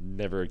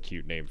never a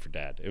cute name for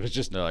dad. It was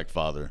just, they're like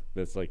father.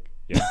 That's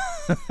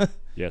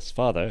yes,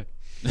 father.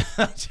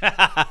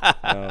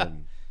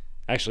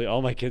 Actually,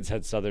 all my kids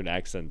had Southern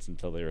accents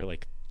until they were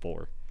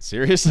 4.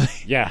 Seriously?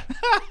 Yeah.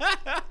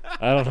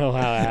 I don't know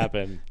how it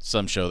happened.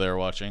 Some show they were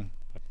watching.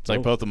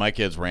 It's both of my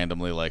kids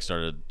randomly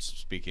started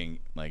speaking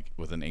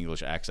with an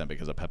English accent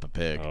because of Peppa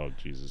Pig. Oh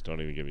Jesus! Don't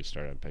even get me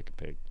started on Peppa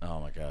Pig. Oh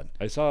my God!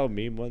 I saw a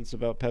meme once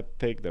about Peppa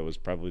Pig that was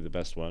probably the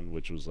best one,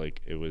 which was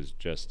it was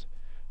just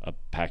a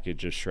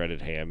package of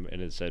shredded ham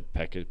and it said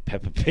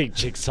Peppa Pig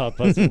jigsaw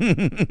puzzle.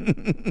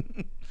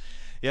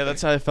 Yeah,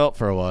 that's how I felt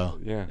for a while.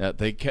 Yeah.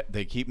 They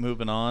keep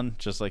moving on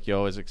just like you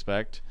always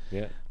expect.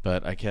 Yeah.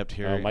 But I kept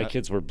hearing. My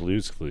kids were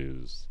Blue's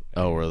Clues.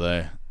 Oh, were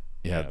they?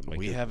 Yeah,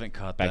 we haven't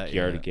caught that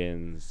yet.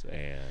 Backyardigans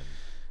and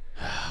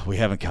we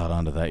haven't caught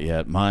on to that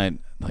yet. Mine,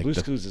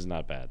 Blue's Clues is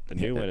not bad. The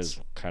new one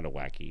is kind of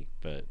wacky,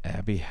 but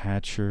Abby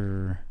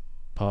Hatcher,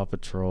 Paw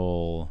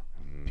Patrol,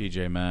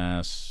 PJ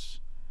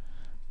Masks,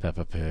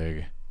 Peppa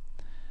Pig.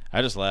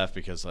 I just laughed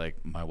because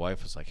my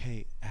wife was like,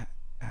 "Hey,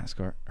 ask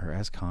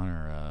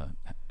Connor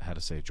how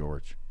to say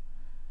George."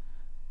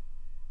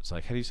 It's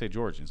how do you say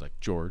George? And he's like,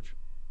 "George."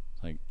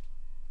 It's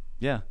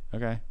yeah,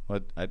 okay.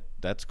 Well,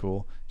 that's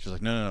cool. She's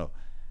like, no.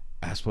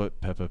 Ask what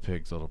Peppa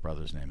Pig's little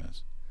brother's name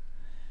is.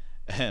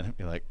 And I'd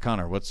be like,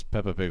 "Connor, what's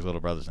Peppa Pig's little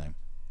brother's name?"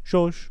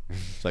 "George."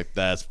 It's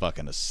that's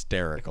fucking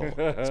hysterical.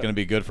 It's going to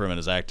be good for him in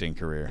his acting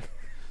career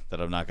that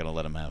I'm not going to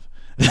let him have.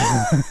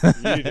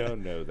 You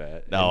don't know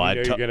that. No,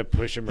 you're gonna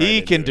push him. Right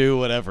he can into do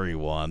whatever he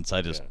wants.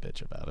 I just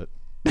bitch about it.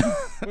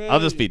 I'll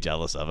just be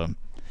jealous of him.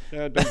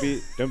 No,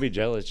 don't be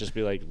jealous. Just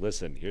be like,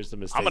 listen, here's the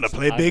mistake. I'm gonna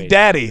play Big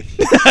Daddy.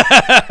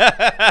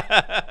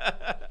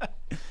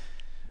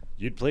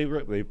 You'd play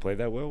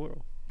that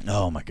well.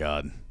 Oh my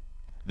God,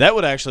 that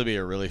would actually be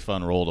a really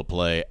fun role to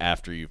play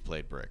after you've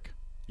played Brick.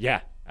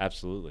 Yeah,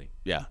 absolutely.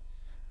 Yeah,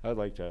 I'd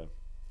like to.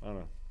 I don't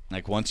know.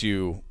 Like once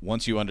you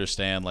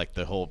understand like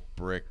the whole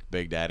Brick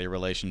Big Daddy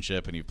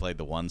relationship and you played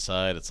the one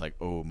side, it's like,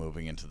 oh,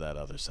 moving into that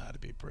other side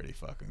would be pretty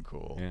fucking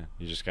cool. Yeah,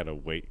 you just gotta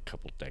wait a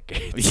couple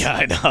decades. Yeah,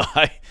 I know.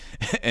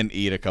 And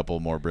eat a couple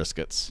more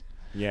briskets.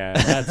 Yeah,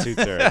 that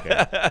suits her.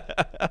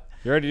 Okay.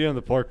 You're already doing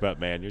the pork butt,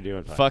 man. You're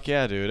doing fine. Fuck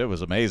yeah, dude! It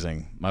was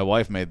amazing. My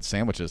wife made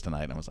sandwiches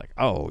tonight, and I was like,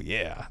 oh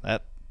yeah,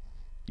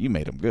 you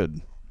made them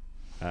good.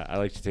 I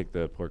like to take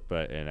the pork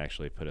butt and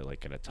actually put it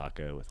like in a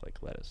taco with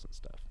like lettuce and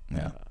stuff.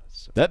 Yeah,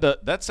 So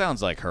that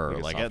sounds like her.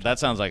 Like that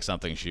sounds like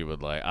something she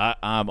would like.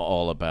 I'm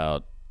all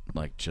about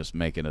like just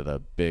making it a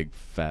big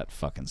fat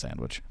fucking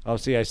sandwich. Oh,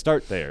 see, I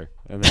start there,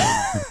 and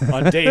then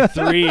on day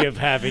 3 of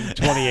having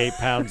 28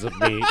 pounds of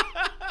meat,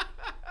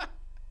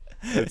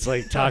 it's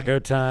like taco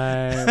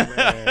time.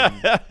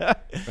 And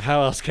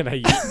how else can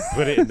I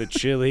put it in the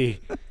chili?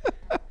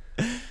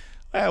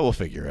 Yeah, we'll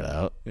figure it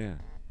out. Yeah.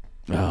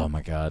 Oh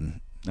my God.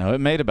 No, it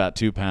made about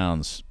 2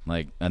 pounds.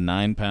 Like a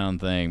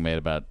 9-pound thing made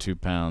about 2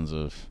 pounds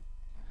of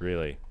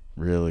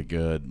Really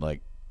good,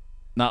 like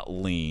not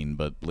lean,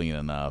 but lean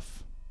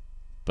enough.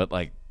 But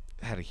like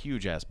had a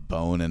huge ass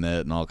bone in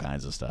it and all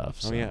kinds of stuff.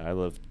 So. Oh yeah, I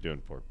love doing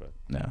pork butt.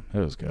 Yeah, it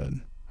was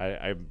good.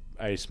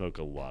 I smoke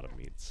a lot of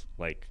meats.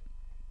 Like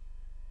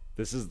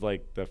this is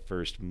like the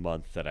first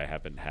month that I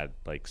haven't had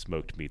like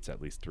smoked meats at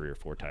least 3 or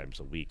 4 times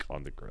a week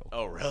on the grill.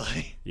 Oh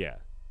really? Yeah.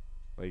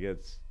 Like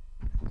it's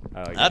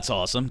that's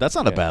awesome. That's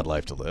not a bad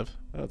life to live.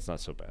 Oh, it's not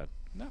so bad.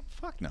 No,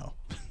 fuck no.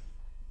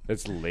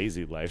 It's a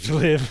lazy life to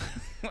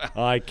live.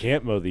 Oh, I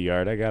can't mow the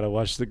yard. I gotta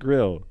watch the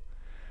grill.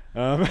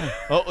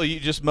 Oh, you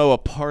just mow a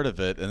part of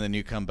it, and then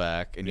you come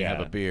back and you have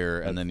a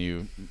beer, and then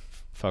you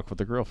fuck with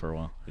the grill for a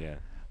while. Yeah,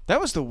 that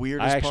was the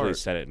weirdest part. I actually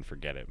set it and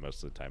forget it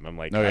most of the time. I'm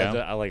like, oh, yeah?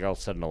 I'll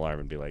set an alarm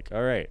and be like,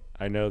 all right,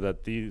 I know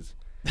that these.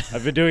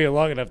 I've been doing it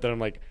long enough that I'm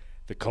like,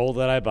 the coal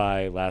that I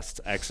buy lasts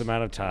X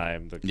amount of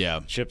time.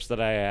 The chips that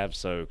I have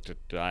soaked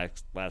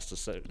last a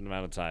certain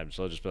amount of time.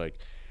 So I'll just be like,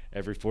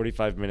 every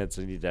 45 minutes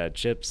I need to add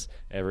chips.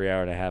 Every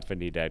hour and a half I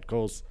need to add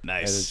coals.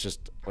 Nice. And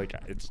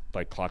it's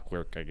like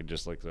clockwork. I can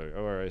just like say,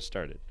 oh, I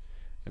started,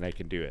 and I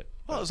can do it.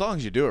 Well, as long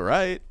as you do it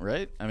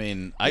right? I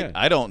mean,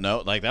 I don't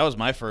know. Like that was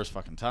my first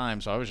fucking time,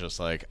 so I was just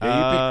like, you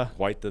picked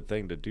quite the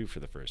thing to do for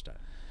the first time.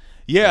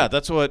 Yeah,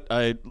 that's what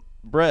I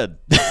read.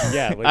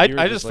 Yeah, like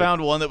I just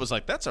found one that was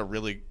like, that's a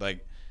really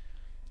like.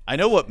 I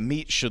know what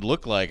meat should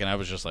look like, and I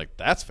was just like,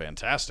 that's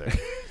fantastic.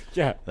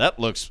 Yeah. That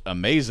looks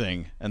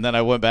amazing. And then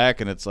I went back,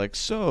 and it's like,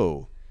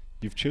 so.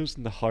 You've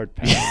chosen the hard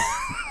path.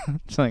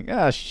 It's like,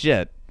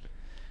 shit.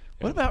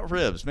 What about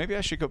ribs? Maybe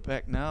I should go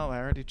back. No, I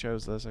already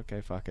chose this.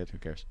 Okay, fuck it. Who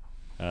cares?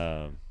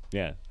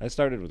 Yeah, I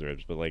started with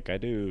ribs, but like I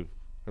do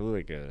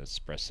like an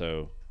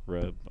espresso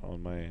rub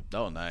on my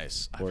Oh,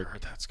 nice. pork. I've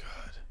heard that's good.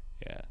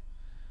 Yeah.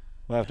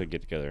 We'll have to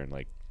get together and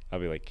like, I'll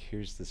be like,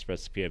 here's this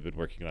recipe I've been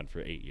working on for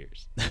 8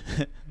 years.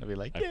 I'll be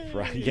like,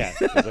 yeah.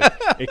 It's like,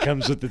 it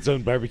comes with its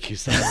own barbecue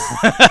sauce.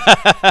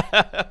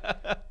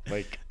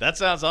 Like that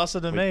sounds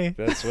awesome to me.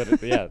 That's what.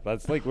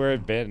 That's like where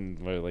I've been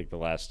like the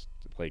last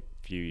like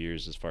few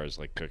years as far as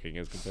like cooking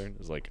is concerned.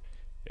 Is like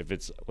if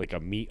it's like a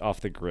meat off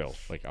the grill,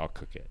 like I'll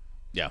cook it.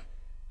 Yeah.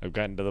 I've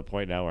gotten to the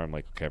point now where I'm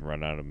like, okay, I'm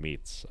running out of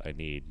meats. I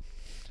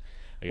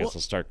guess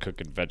I'll start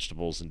cooking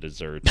vegetables and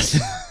desserts.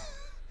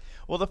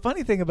 Well, the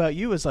funny thing about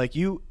you is like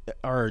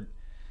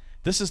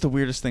this is the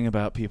weirdest thing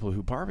about people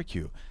who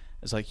barbecue.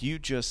 It's like you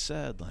just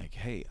said like,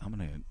 hey, I'm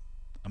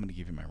gonna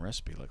give you my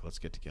recipe. Like, let's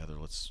get together.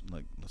 Let's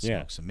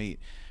smoke some meat.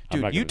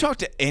 Dude, you talk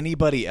to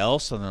anybody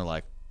else and they're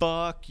like,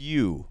 fuck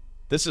you.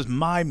 This is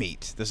my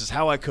meat. This is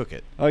how I cook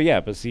it. Oh yeah,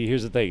 but see,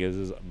 here's the thing: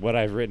 is what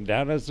I've written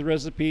down as the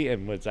recipe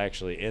and what's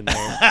actually in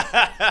there.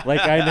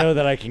 Like, I know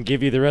that I can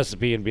give you the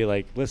recipe and be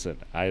like, "Listen,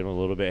 I'm a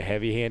little bit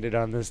heavy-handed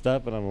on this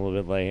stuff, and I'm a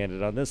little bit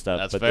light-handed on this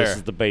stuff. That's but fair. This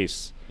is the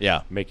base.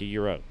 Yeah, make it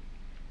your own.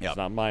 Yep. It's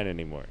not mine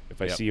anymore. If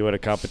I see you at a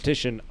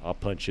competition, I'll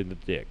punch you in the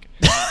dick."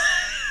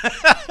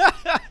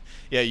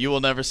 Yeah, you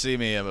will never see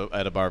me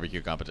at a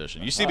barbecue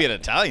competition. You see me at an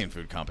Italian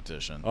food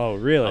competition. Oh,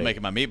 really? I'm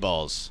making my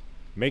meatballs.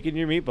 Making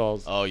your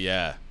meatballs. Oh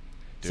yeah.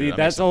 Dude, see,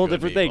 that's a whole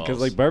different thing because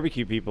like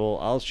barbecue people,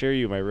 I'll share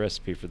you my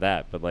recipe for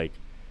that, but like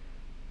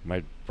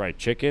my fried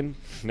chicken,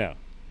 no,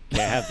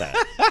 can't have that.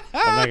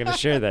 I'm not gonna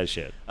share that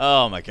shit.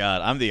 Oh my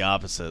god, I'm the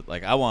opposite.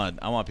 Like I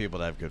want people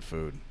to have good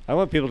food. I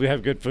want people to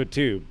have good food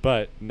too,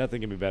 but nothing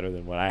can be better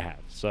than what I have.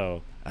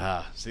 So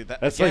see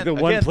that's again, like the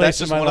one place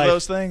that's in my one life. Of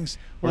those things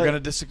we're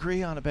gonna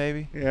disagree on it,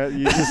 baby. Yeah,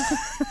 you just.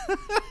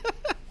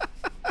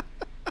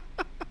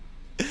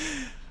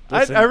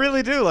 I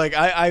really do. Like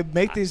I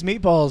make these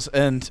meatballs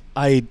and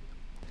I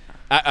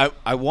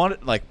want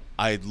it. Like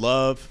I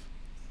love.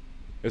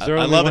 Is there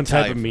only one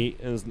type of meat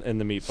in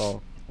the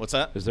meatball? What's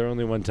that? Is there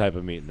only one type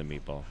of meat in the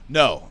meatball?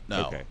 No.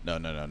 Okay. No.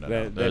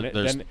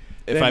 Then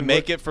If I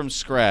make it from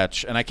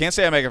scratch, and I can't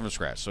say I make it from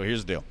scratch, so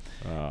here's the deal.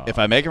 If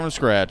I make it from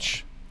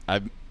scratch,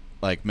 I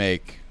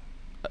make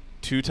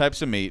 2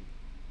 types of meat,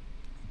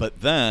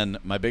 but then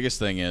my biggest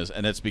thing is,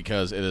 and it's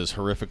because it is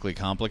horrifically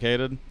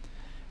complicated,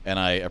 and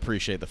I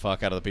appreciate the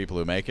fuck out of the people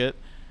who make it,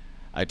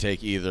 I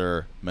take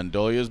either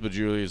Mendoglia's,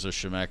 Bajulia's, or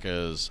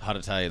Shemeka's hot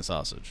Italian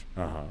sausage.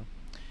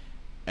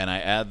 And I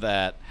add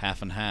that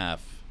half and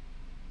half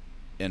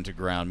into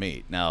ground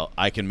meat. Now,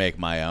 I can make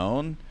my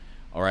own,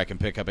 or I can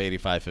pick up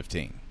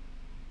 85-15.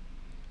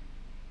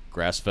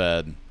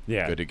 Grass-fed,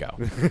 good to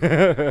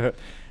go.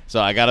 So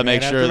I got to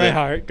make sure that... my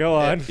heart. Go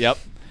on. Yep.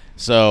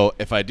 So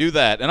if I do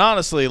that, and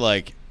honestly,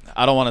 like,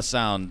 I don't want to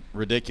sound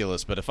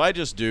ridiculous, but if I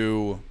just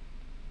do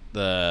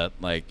the,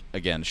 like,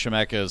 again,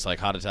 Shemeka's, like,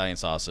 hot Italian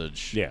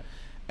sausage. Yeah.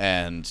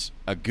 And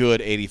a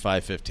good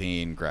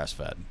 85-15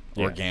 grass-fed,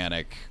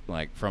 organic,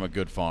 like, from a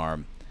good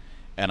farm,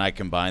 and I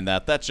combine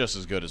that, that's just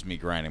as good as me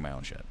grinding my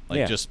own shit.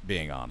 Like, just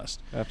being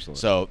honest.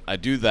 Absolutely. So I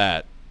do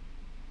that,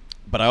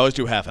 but I always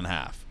do half and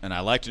half, and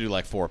I like to do,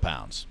 like, 4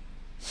 pounds.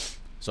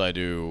 So I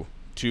do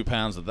 2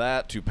 pounds of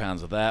that, 2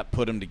 pounds of that,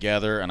 put them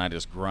together, and I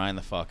just grind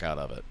the fuck out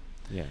of it.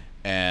 Yeah.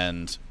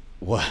 And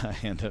what I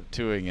end up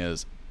doing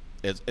is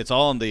it's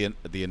all in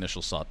the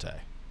initial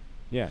saute.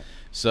 Yeah.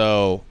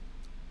 So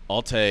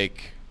I'll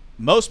take...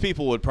 Most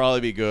people would probably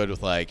be good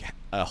with like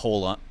a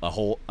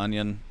whole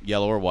onion,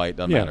 yellow or white,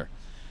 doesn't matter.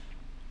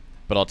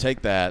 But I'll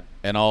take that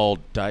and I'll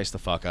dice the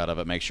fuck out of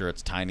it, make sure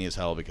it's tiny as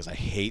hell because I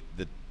hate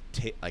the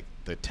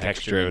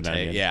texture of an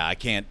onion. Yeah, I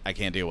can't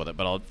deal with it.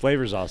 But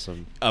flavor's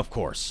awesome. Of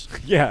course.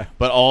 Yeah.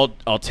 But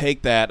I'll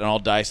take that and I'll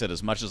dice it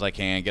as much as I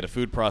can, get a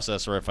food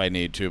processor if I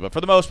need to. But for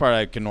the most part,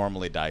 I can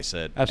normally dice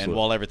it. Absolutely. And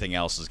while everything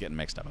else is getting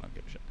mixed up, I don't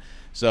give a shit.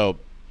 So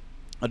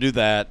I'll do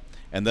that,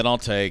 and then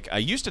I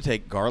used to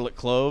take garlic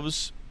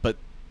cloves, but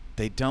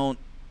they don't,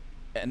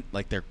 and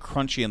like they're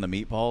crunchy in the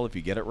meatball if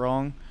you get it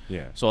wrong.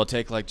 Yeah. So I'll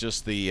take like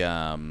just the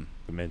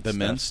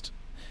minced,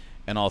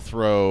 and I'll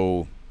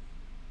throw.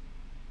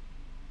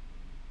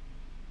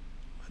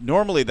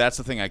 Normally, that's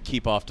the thing I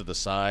keep off to the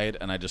side,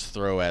 and I just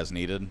throw as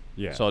needed.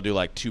 Yeah. So I'll do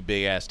like 2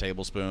 big-ass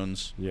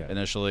tablespoons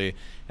initially,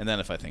 and then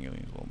if I think it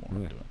needs a little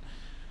more, I'll do it.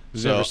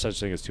 There's never such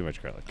thing as too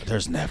much garlic.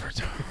 There's never.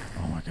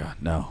 Oh, my God,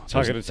 no.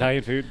 Talking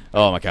Italian food?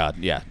 Oh, my God,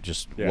 yeah,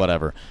 just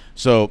whatever.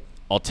 So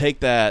I'll take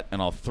that,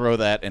 and I'll throw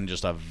that in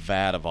just a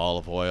vat of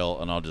olive oil,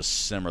 and I'll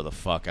just simmer the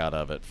fuck out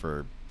of it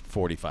for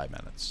 45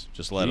 minutes.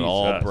 Just let it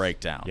all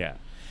break down. Yeah.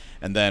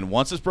 And then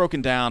once it's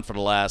broken down for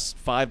the last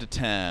 5 to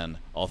 10,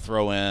 I'll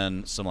throw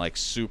in some like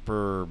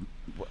super,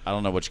 I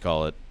don't know what you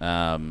call it.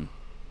 I'll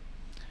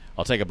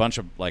take a bunch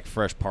of like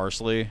fresh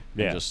parsley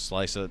and just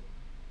slice it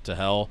to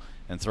hell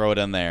and throw it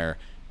in there,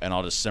 and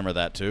I'll just simmer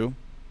that too.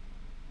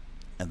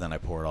 And then I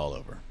pour it all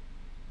over.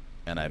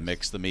 And I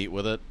mix the meat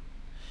with it.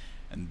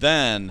 And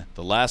then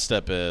the last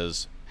step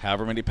is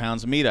however many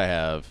pounds of meat I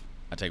have,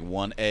 I take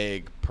 1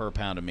 egg per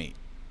pound of meat.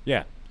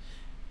 Yeah.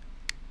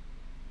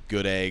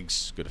 Good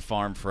eggs, good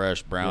farm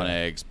fresh brown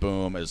eggs,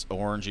 boom, as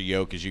orange a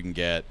yolk as you can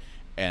get,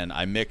 and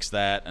I mix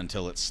that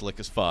until it's slick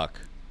as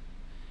fuck.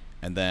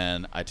 And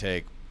then I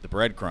take the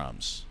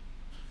breadcrumbs,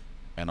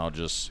 and I'll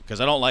just, because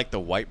I don't like the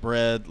white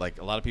bread,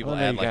 like a lot of people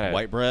add like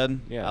white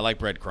bread. Yeah. I like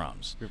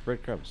breadcrumbs.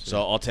 Breadcrumbs.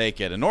 So I'll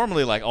take it, and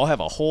normally like I'll have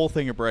a whole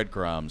thing of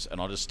breadcrumbs, and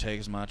I'll just take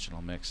as much and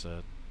I'll mix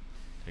it,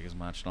 take as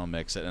much and I'll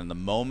mix it, and the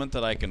moment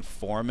that I can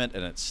form it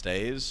and it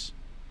stays,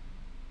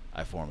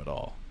 I form it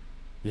all.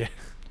 Yeah.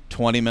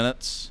 20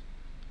 minutes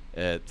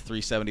at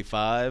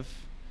 375,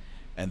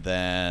 and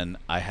then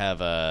I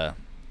have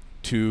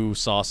 2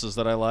 sauces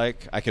that I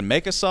like. I can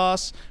make a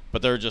sauce,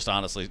 but they're just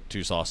honestly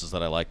 2 sauces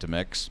that I like to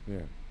mix. Yeah.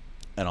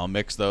 And I'll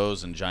mix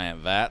those in giant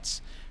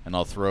vats, and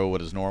I'll throw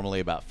what is normally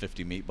about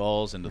 50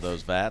 meatballs into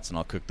those vats, and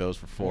I'll cook those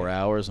for 4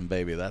 hours, and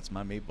baby, that's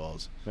my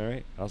meatballs. All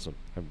right, awesome.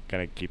 I'm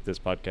gonna keep this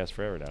podcast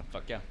forever now.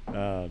 Fuck yeah.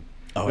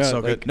 It's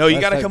so good. No,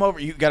 you gotta come over.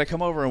 You gotta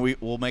come over, and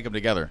we'll make them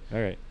together.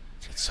 All right.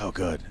 It's so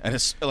good, and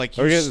it's like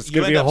it's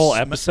gonna be a whole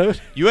episode.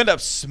 You end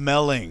up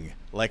smelling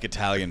like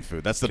Italian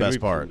food. That's the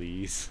best part.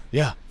 Please?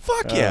 Yeah,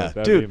 fuck yeah,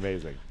 that'd dude. be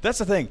amazing. That's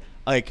the thing.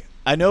 Like,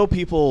 I know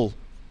people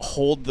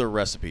hold their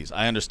recipes.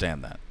 I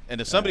understand that.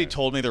 And if somebody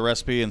told me the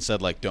recipe and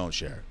said like, "Don't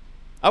share it,"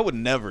 I would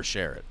never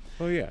share it.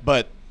 Oh yeah.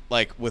 But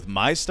like with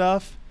my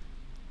stuff,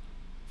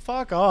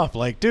 fuck off.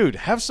 Like, dude,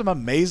 have some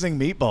amazing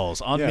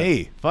meatballs on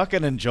me.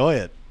 Fucking enjoy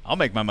it. I'll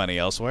make my money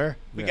elsewhere.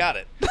 We got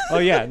it. Oh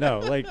yeah, no,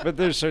 like, but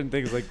there's certain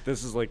things like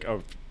this is like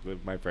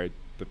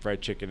the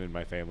fried chicken in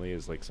my family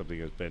is like something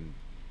that's been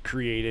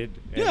created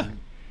and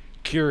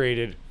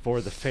curated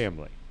for the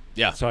family.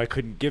 Yeah. So I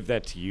couldn't give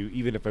that to you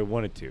even if I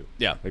wanted to.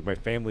 Yeah. Like my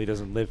family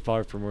doesn't live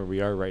far from where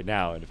we are right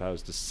now, and if I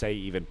was to say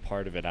even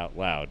part of it out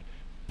loud,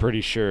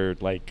 pretty sure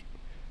like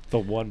the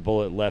one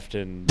bullet left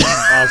in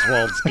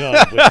Oswald's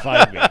gun would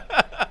find me.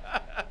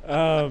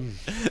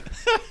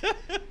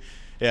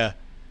 Yeah.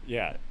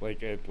 Yeah,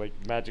 like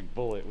magic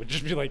bullet would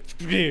just be like,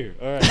 phew,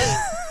 all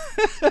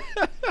right.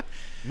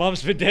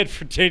 Mom's been dead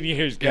for 10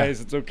 years,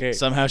 guys. It's okay.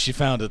 Somehow she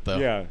found it, though.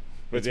 Yeah.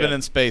 It's been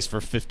in space for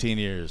 15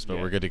 years, but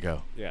we're good to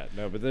go. Yeah,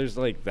 no, but there's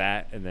like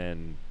that, and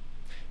then,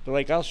 but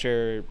like I'll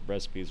share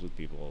recipes with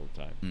people all the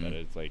time. But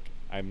it's like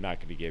I'm not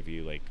going to give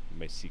you like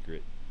my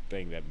secret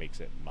thing that makes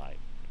it mine.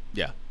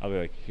 Yeah. I'll be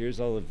like, here's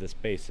all of this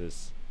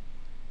basis,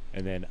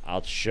 and then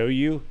I'll show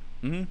you.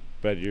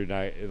 But you're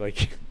not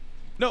like.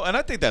 No, and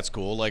I think that's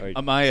cool. Like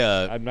I'm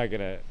not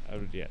gonna. Go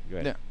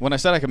ahead. Yeah. When I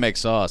said I could make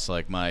sauce,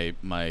 like my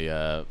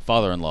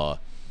father-in-law,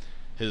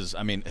 his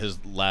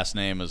last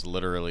name is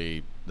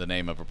literally the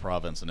name of a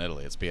province in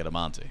Italy. It's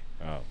Piedimonte.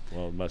 Oh,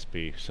 well, it must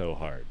be so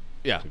hard.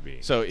 Yeah. To be.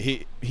 So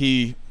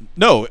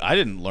no, I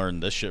didn't learn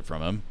this shit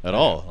from him at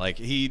all. Like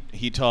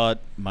he taught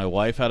my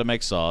wife how to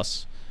make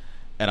sauce,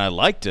 and I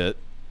liked it,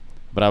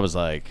 but I was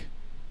like,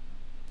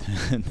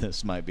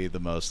 this might be the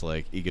most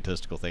like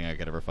egotistical thing I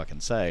could ever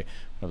fucking say.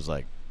 I was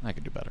like, I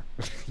could do better.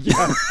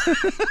 Yeah.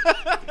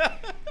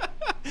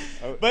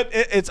 But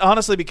it's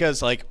honestly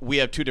because like we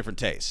have two different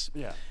tastes.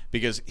 Yeah.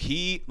 Because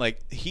he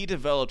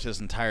developed his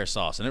entire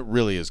sauce, and it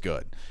really is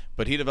good.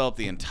 But he developed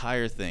the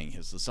entire thing,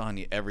 his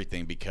lasagna,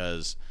 everything,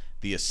 because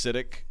the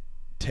acidic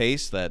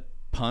taste, that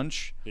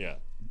punch,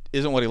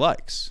 isn't what he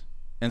likes.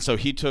 And so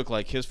he took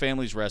like his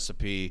family's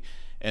recipe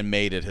and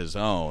made it his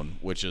own,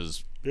 which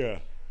is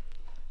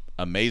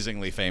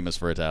amazingly famous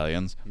for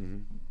Italians.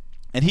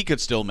 And he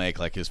could still make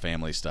like his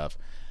family stuff,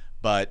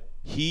 but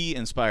he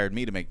inspired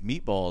me to make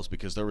meatballs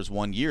because there was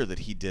one year that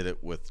he did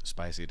it with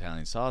spicy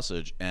Italian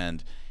sausage,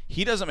 and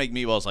he doesn't make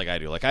meatballs like I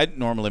do. Like I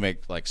normally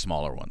make like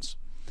smaller ones.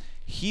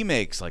 He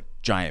makes like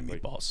giant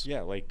meatballs.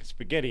 Yeah, like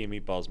spaghetti and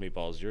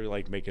meatballs. You're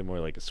like making more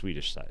like a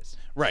Swedish size.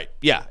 Right.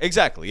 Yeah,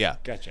 exactly. Yeah.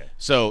 Gotcha.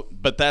 So,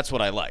 but that's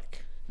what I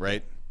like,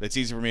 right? It's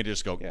easy for me to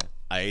just go,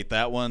 I ate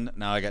that one,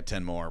 now I got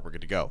 10 more, we're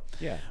good to go.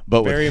 Yeah.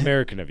 But very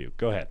American of you.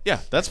 Go ahead. Yeah,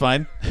 that's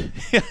fine.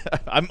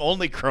 I'm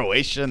only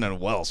Croatian and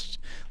Welsh.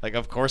 Like,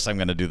 of course I'm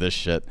going to do this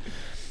shit.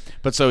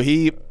 But so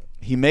he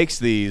makes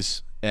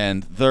these,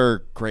 and they're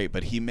great,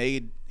 but he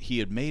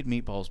had made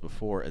meatballs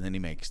before, and then he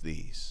makes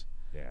these.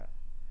 Yeah.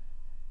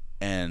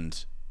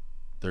 And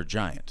they're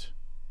giant,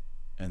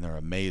 and they're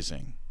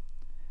amazing.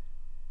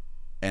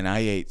 And I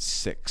ate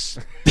 6.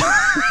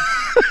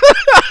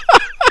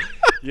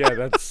 Yeah,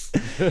 that's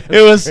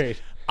it was great.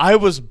 I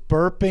was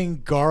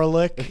burping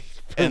garlic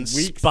and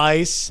weeks?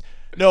 spice.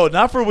 No,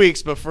 not for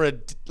weeks, but for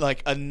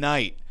a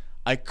night.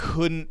 I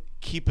couldn't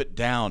keep it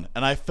down,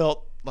 and I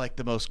felt like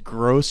the most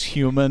gross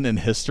human in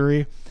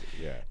history.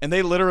 Yeah. And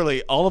they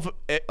literally all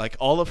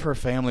of her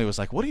family was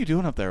like, "What are you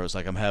doing up there?" I was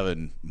like, "I'm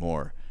having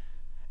more."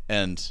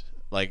 And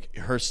like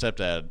her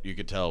stepdad, you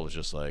could tell, was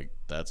just like,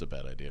 "That's a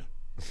bad idea."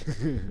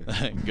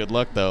 Good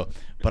luck though.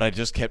 But I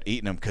just kept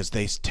eating them because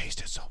they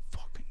tasted so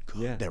fucking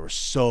good. Yeah. They were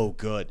so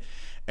good.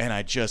 And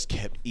I just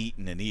kept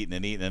eating and eating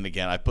and eating. And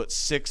again, I put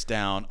 6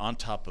 down on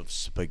top of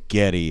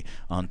spaghetti,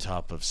 on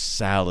top of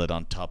salad,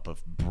 on top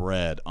of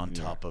bread, on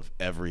top of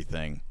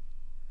everything.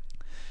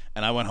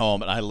 And I went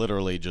home and I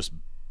literally just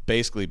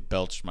basically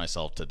belched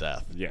myself to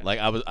death. Yeah. Like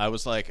I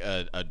was like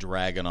a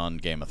dragon on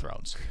Game of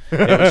Thrones.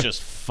 It was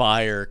just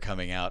fire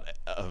coming out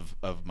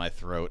of my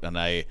throat.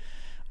 And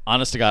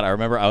honest to God, I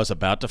remember I was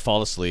about to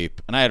fall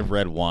asleep, and I had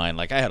red wine.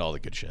 Like, I had all the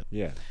good shit.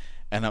 Yeah.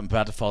 And I'm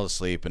about to fall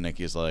asleep, and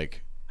Nikki's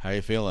like, "How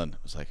you feeling?" I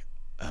was like,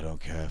 "I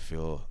don't care.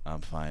 I'm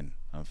fine.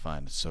 I'm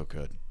fine. It's so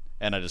good."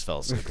 And I just fell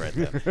asleep right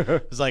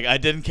then. It's like, I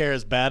didn't care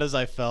as bad as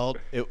I felt.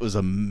 It was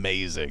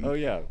amazing. Oh,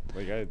 yeah.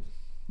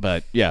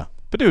 But, yeah.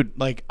 But, dude,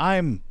 like,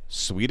 I'm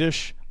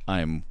Swedish.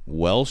 I'm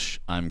Welsh.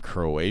 I'm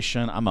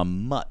Croatian. I'm a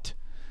mutt.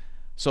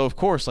 So, of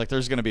course, like,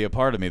 there's going to be a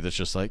part of me that's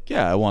just like,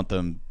 yeah, I want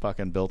them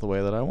fucking built the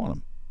way that I want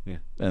them. Yeah,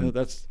 and no,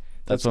 that's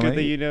good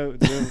that you know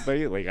about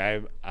you. Like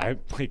I'm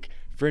like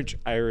French,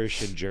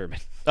 Irish, and German.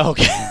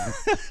 Okay.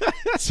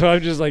 So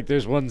I'm just like,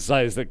 there's one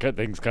size that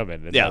things come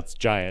in, and that's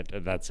giant,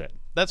 and that's it.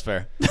 That's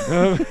fair.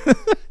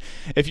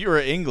 If you were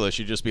English,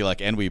 you'd just be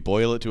like, and we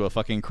boil it to a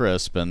fucking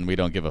crisp, and we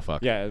don't give a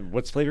fuck. Yeah.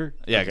 What's flavor?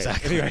 Yeah, okay.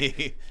 exactly.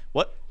 Anyway.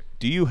 What?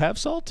 Do you have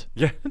salt?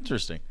 Yeah.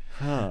 Interesting.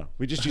 Huh.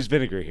 We just use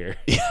vinegar here.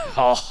 Yeah.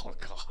 Oh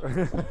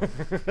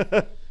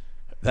God.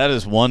 That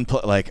is one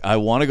like, I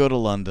want to go to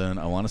London.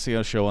 I want to see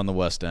a show on the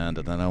West End,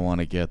 and then I want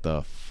to get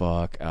the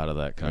fuck out of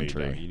that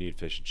country. No, you need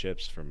fish and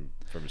chips from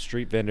a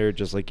street vendor,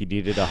 just like you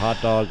needed a hot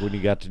dog when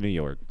you got to New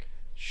York.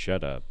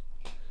 Shut up.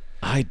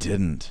 I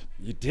didn't.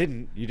 You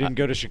didn't. You didn't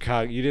go to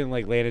Chicago. You didn't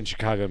like land in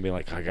Chicago and be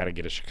like, I gotta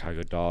get a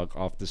Chicago dog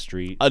off the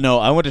street. No,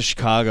 I went to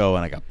Chicago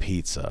and I got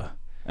pizza.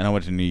 And I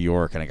went to New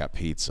York and I got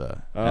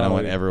pizza. And I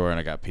went everywhere and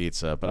I got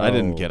pizza. But I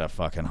didn't get a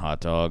fucking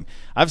hot dog.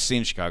 I've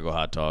seen Chicago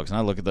hot dogs, and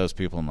I look at those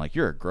people and I'm like,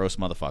 you're a gross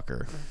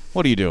motherfucker.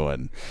 What are you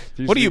doing?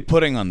 What are you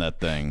putting on that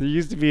thing? There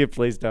used to be a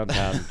place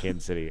downtown in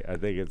Kansas City. I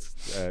think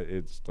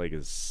it's like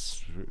a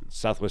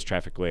Southwest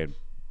Traffic Way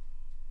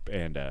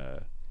and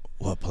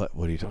what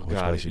are you talking? Which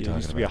place are you talking about? It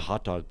used to be a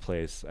hot dog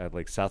place at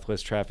like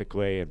Southwest Traffic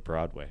Way and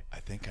Broadway.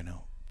 I think I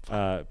know.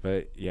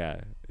 But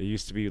yeah, it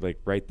used to be like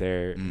right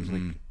there. It was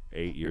like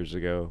 8 years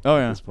ago. Oh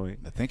yeah. At this point,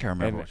 I think I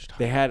remember. And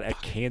they had a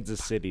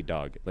Kansas City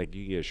dog. Like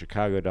you get a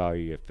Chicago dog,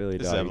 you get Philly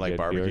dog. Does it have like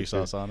barbecue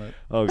sauce on it?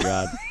 Oh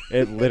God!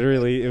 It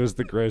was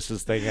the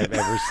grossest thing I've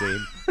ever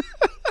seen.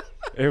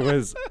 It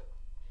was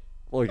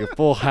like a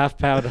full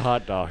half-pound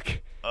hot dog.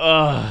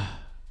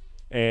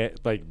 And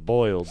like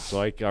boiled,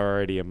 so I'm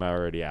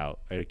already out.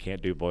 I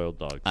can't do boiled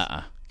dogs.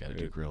 Gotta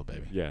do grilled,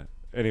 baby. Yeah.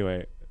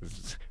 Anyway,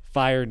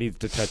 fire needs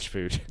to touch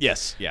food.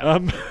 Yes. Yeah.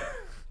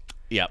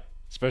 Yep.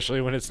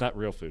 Especially when it's not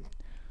real food.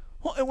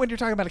 Well, when you're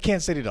talking about a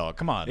Kansas City dog,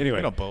 come on. Anyway,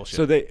 we don't bullshit.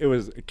 So it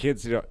was a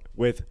Kansas City dog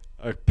with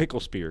a pickle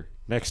spear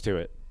next to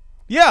it.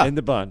 Yeah. In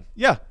the bun.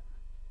 Yeah.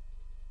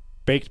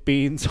 Baked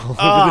beans all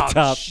over the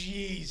top.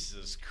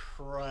 Jesus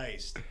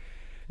Christ.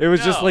 It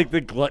was just like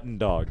the glutton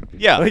dog.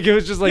 Yeah. Like it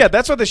was just like. Yeah,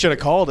 that's what they should have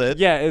called it.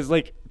 Yeah, it was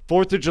like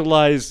 4th of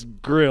July's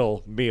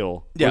grill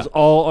meal. Yeah. Was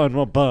all on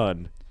one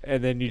bun.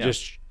 And then you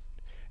just.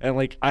 And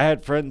like I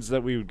had friends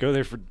that we would go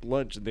there for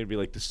lunch and they'd be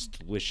like, "This is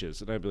delicious,"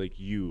 and I'd be like,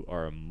 "You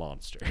are a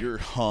monster. You're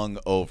hung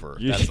over.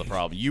 That's the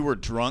problem. You were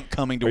drunk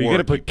coming to work. Are you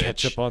gonna put bitch.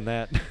 ketchup on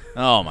that?"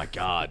 Oh my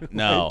God,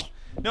 no.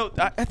 No,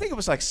 I think it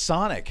was like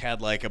Sonic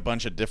had like a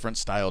bunch of different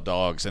style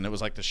dogs, and it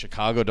was like the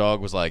Chicago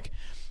dog was like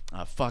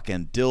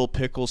fucking dill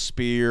pickle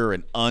spear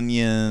and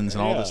onions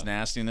and all this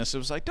nastiness. It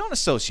was like, don't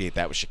associate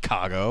that with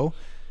Chicago.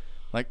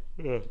 Like,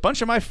 a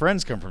bunch of my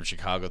friends come from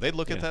Chicago. They'd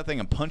look at that thing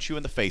and punch you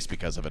in the face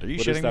because of it. Are you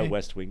shitting me? What is that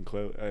West Wing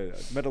quote?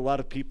 I've met a lot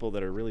of people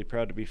that are really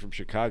proud to be from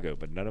Chicago,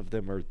 but none of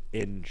them are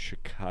in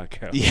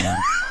Chicago. Yeah.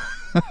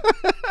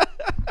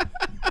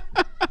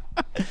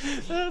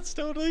 That's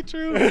totally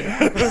true.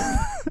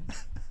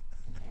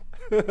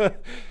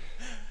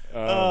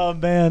 Oh,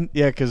 man.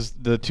 Yeah, because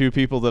the two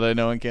people that I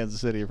know in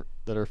Kansas City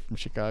that are from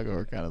Chicago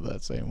are kind of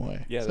that same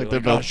way. Yeah, it's they're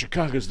both,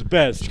 Chicago's the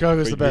best.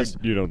 Chicago's the best.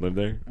 You don't live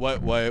there?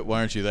 Why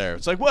aren't you there?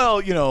 It's like, well,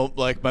 you know,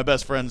 like my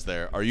best friend's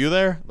there. Are you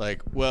there?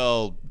 Like,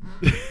 well,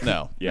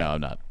 no. Yeah. No,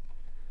 I'm not.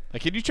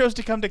 Like, you chose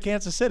to come to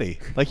Kansas City.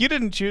 Like, you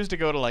didn't choose to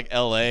go to, like,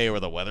 L.A. where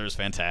the weather's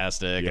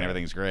fantastic and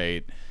everything's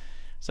great.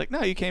 It's like,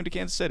 no, you came to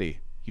Kansas City.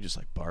 You just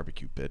like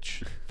barbecue,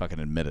 bitch. Fucking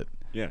admit it.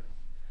 Yeah.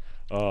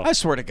 I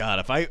swear to God,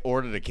 if I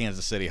ordered a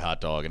Kansas City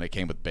hot dog and it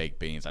came with baked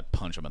beans, I'd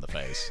punch them in the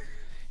face.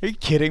 Are you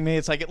kidding me?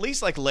 It's like, at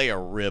least like lay a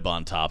rib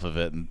on top of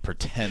it and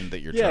pretend that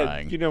you're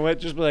trying. You know what?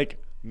 Just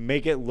like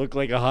make it look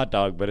like a hot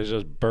dog, but it's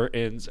just burnt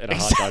ends and a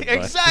hot dog bun.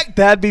 Exact.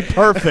 That'd be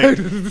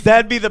perfect.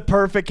 That'd be the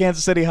perfect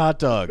Kansas City hot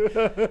dog.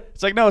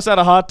 It's like, no, it's not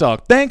a hot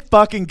dog. Thank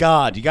fucking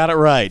God. You got it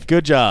right.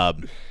 Good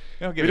job.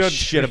 You don't give a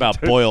shit about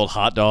boiled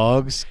hot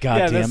dogs. God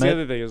damn it. Yeah, that's the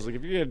other thing. Is like,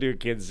 if you're going to do a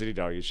Kansas City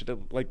dog, you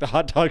should like the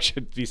hot dog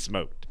should be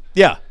smoked.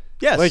 Yeah.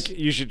 Yes. Like,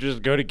 you should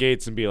just go to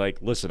Gates and be like,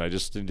 listen, I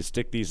just need to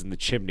stick these in the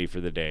chimney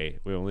for the day.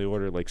 We only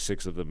order like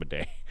 6 of them a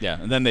day.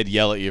 Yeah, and then they'd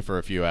yell at you for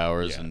a few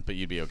hours, but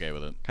you'd be okay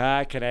with it.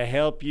 Hi, can I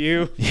help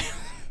you?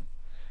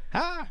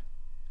 Hi.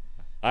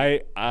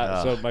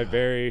 So my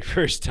very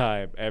first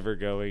time ever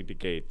going to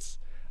Gates,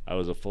 I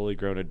was a fully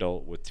grown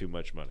adult with too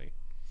much money.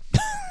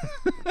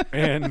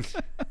 And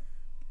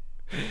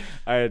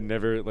I had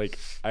never,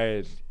 I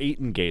had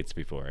eaten Gates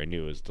before. I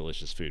knew it was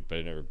delicious food, but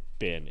I'd never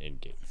been in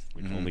Gates.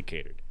 We've only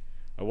catered.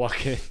 I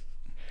walk in,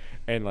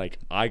 and,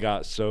 I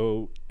got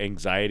so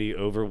anxiety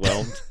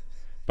overwhelmed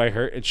by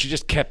her, and she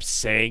just kept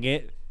saying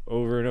it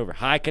over and over.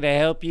 Hi, can I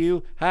help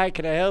you? Hi,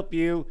 can I help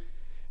you?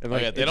 And,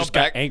 they it don't just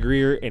got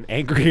angrier and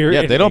angrier. Yeah,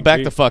 and they don't back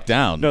angrier. the fuck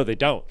down. No, they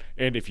don't.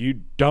 And if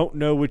you don't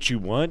know what you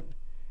want,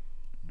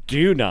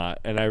 do not,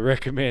 and I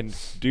recommend,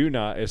 do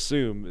not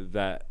assume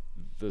that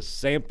the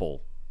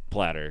sample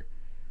platter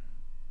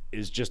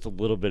is just a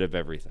little bit of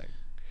everything,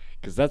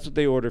 because that's what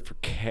they order for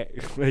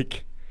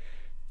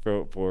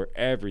for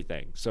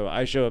everything. So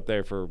I show up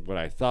there for what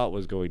I thought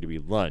was going to be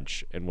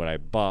lunch, and what I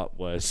bought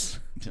was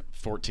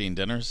 14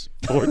 dinners.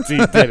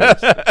 14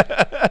 dinners.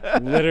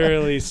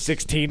 Literally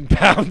 16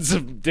 pounds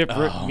of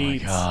different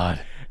meats. Oh my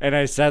God. And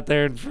I sat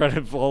there in front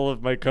of all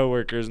of my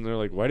coworkers, and they're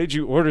like, "Why did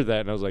you order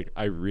that?" And I was like,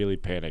 "I really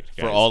panicked,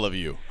 guys." For all of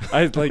you.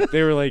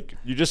 They were like,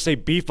 "You just say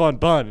beef on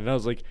bun," and I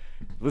was like,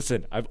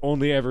 "Listen, I've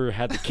only ever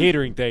had the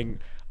catering thing.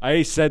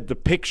 I said the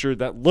picture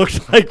that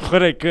looked like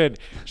what I could."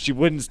 She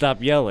wouldn't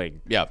stop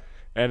yelling. Yeah.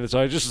 And so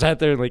I just sat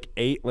there and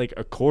ate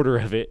a quarter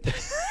of it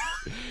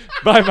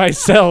by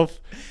myself,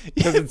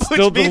 because it's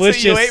still Which means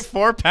delicious. that you ate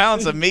 4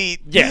 pounds of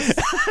meat. Yes.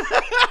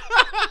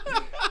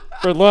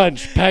 For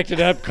lunch, packed it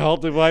up,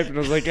 called the wife, and I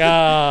was like,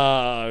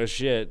 "Ah,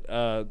 shit."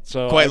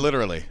 So Quite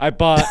literally. I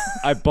bought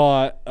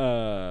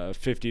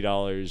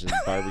 $50 in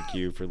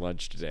barbecue for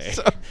lunch today.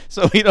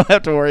 So we don't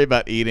have to worry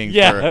about eating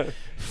for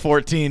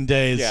 14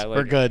 days. Yeah,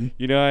 we're good.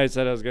 You know, I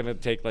said I was gonna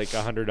take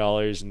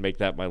 $100 and make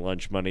that my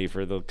lunch money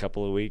for the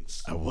couple of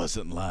weeks. I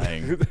wasn't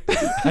lying.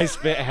 I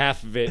spent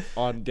half of it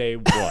on day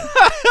 1.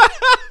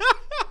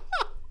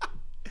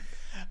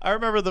 I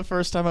remember the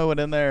first time I went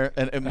in there,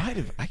 and it might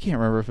have, I can't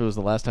remember if it was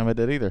the last time I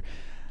did either.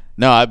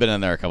 No, I've been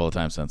in there a couple of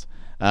times since.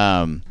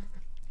 The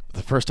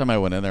first time I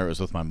went in there, it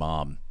was with my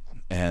mom,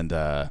 and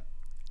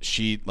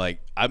she,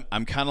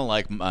 I'm kind of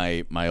like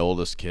my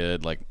oldest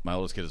kid. Like, my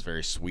oldest kid is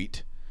very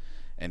sweet,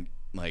 and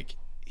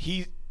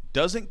he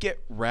doesn't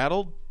get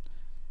rattled,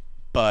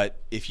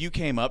 but if you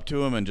came up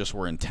to him and just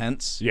were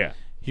intense,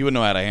 he wouldn't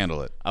know how to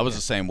handle it. I was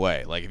the same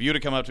way. Like, if you would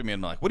have come up to me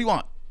and been like, "What do you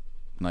want?"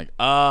 I'm like,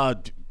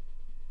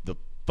 the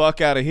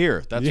fuck out of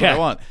here. That's what I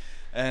want.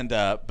 And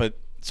but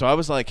So I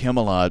was like him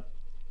a lot.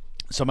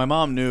 So my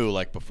mom knew,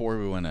 like, before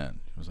we went in,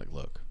 she was like,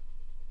 look,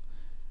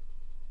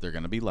 they're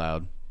going to be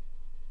loud.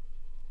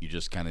 You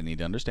just kind of need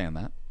to understand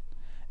that.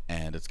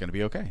 And it's going to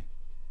be okay.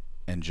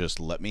 And just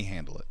let me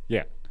handle it.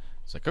 Yeah.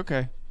 It's like,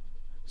 okay.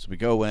 So we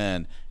go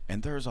in,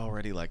 and there's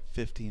already like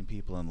 15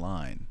 people in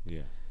line.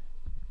 Yeah.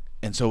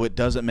 And so it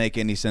doesn't make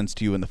any sense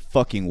to you in the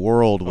fucking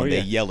world when yeah.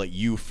 they yell at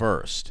you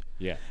first.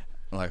 Yeah.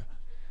 I'm like,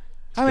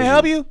 how may I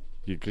help you?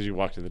 Because you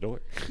walked in the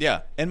door.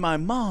 Yeah. And my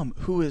mom,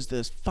 who is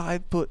this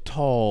 5 foot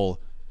tall,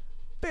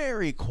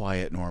 very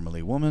quiet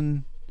normally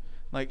woman,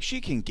 like,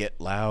 she can get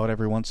loud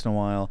every once in a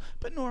while,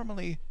 but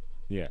normally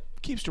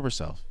keeps to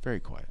herself, very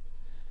quiet.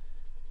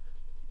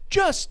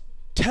 Just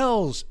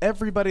tells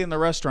everybody in the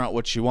restaurant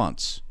what she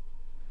wants.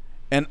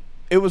 And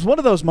it was one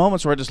of those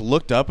moments where I just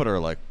looked up at her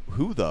like,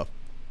 who the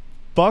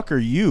fuck are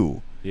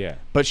you? Yeah.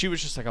 But she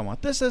was just like, I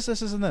want this, and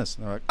this. And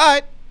they're like, all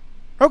right,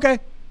 okay.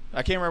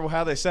 I can't remember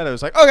how they said it. It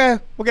was like, okay,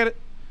 we'll get it.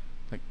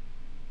 Like,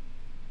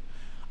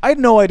 I had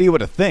no idea what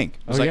to think.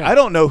 I was I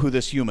don't know who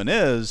this human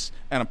is,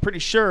 and I'm pretty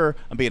sure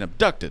I'm being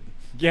abducted.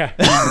 Yeah.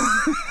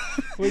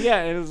 Well, yeah,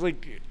 and it's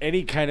like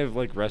any kind of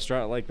like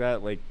restaurant like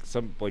that, like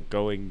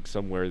going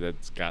somewhere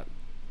that's got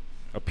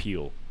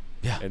appeal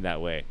in that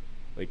way.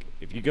 Like,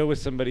 if you go with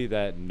somebody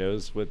that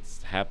knows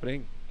what's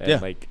happening and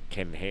like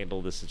can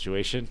handle the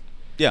situation,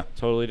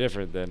 totally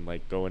different than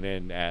like going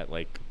in at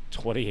like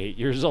 28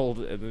 years old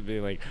and then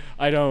being like,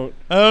 I don't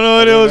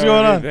know what's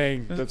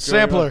going on.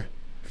 Sampler.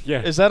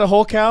 Yeah. Is that a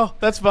whole cow?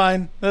 That's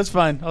fine.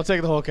 I'll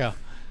take the whole cow.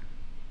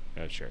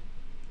 Sure.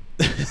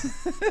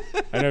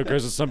 I know,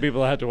 Chris, some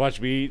people have to watch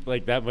me eat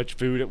like that much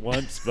food at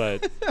once,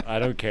 but I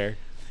don't care.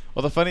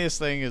 Well, the funniest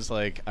thing is,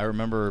 like, I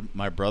remember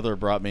my brother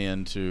brought me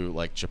into,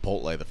 like,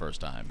 Chipotle the first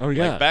time. Oh,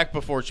 yeah. Like, back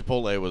before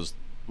Chipotle was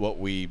what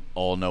we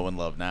all know and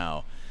love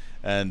now.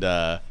 And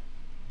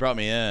brought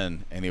me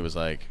in, and he was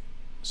like,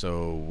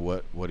 so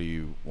what do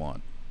you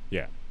want?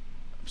 Yeah.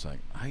 I was like,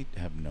 I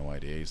have no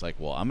idea. He's like,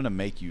 well, I'm going to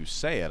make you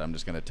say it. I'm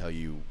just going to tell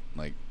you,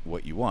 like,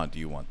 what you want. Do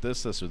you want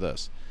this, or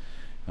this?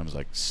 And I was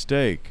like,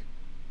 steak.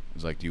 He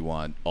was like, do you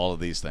want all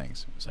of these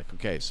things? I was like,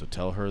 okay, so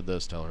tell her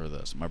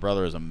this. My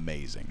brother is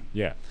amazing.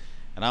 Yeah.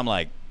 And I'm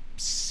like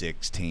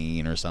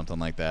 16 or something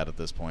like that at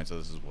this point. So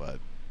this is what,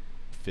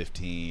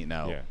 15?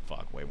 No,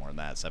 fuck, way more than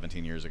that.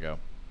 17 years ago.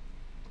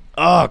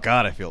 Oh,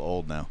 God, I feel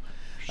old now.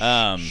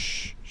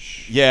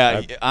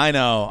 Yeah, I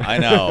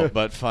know,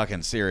 but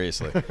fucking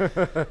seriously.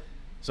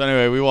 So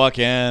anyway, we walk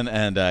in,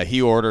 and he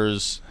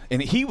orders,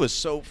 and he was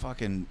so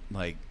fucking,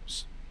 like,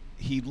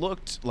 he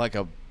looked like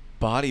a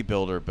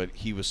bodybuilder, but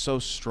he was so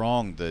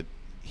strong that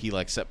he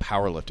like set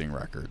powerlifting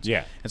records.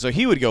 Yeah. And so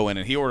he would go in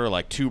and he ordered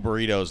like 2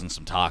 burritos and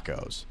some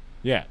tacos.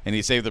 Yeah. And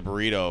he'd save the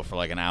burrito for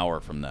like an hour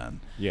from then.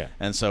 Yeah.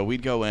 And so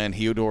we'd go in,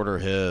 he would order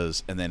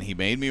his, and then he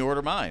made me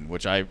order mine,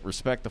 which I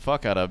respect the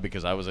fuck out of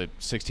because I was a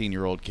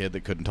 16-year-old kid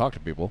that couldn't talk to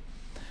people.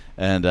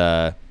 And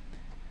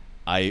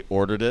I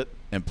ordered it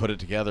and put it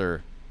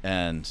together,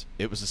 and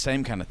it was the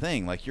same kind of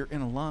thing. Like, you're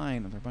in a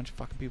line and there are a bunch of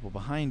fucking people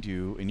behind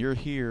you, and you're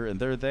here and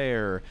they're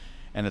there.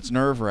 And it's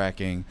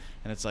nerve-wracking,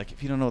 and it's like,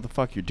 if you don't know what the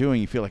fuck you're doing,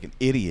 you feel like an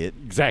idiot.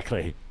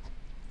 Exactly.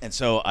 And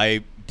so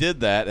I did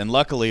that, and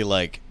luckily,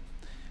 like,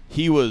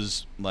 he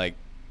was, like,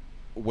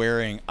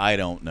 wearing, I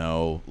don't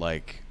know,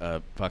 like,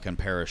 a fucking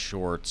pair of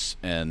shorts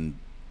and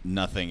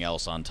nothing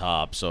else on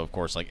top. So, of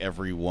course, like,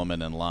 every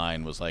woman in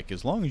line was like,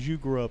 as long as you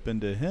grow up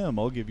into him,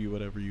 I'll give you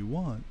whatever you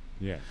want.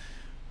 Yeah.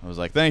 I was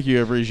like, thank you,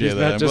 I appreciate He's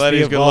that. not I'm just glad the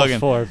he's good evolved looking.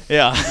 form.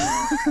 Yeah.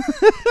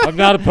 I'm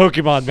not a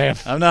Pokemon, man.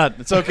 I'm not.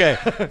 It's okay.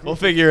 We'll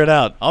figure it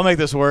out. I'll make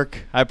this work.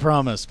 I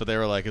promise. But they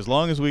were like, as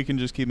long as we can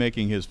just keep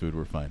making his food,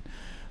 we're fine.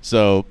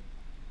 So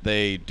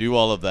they do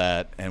all of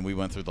that, and we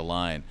went through the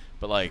line.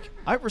 But, like,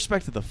 I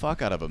respected the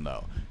fuck out of him,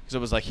 though. Because it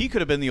was like he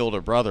could have been the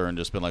older brother and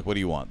just been like, what do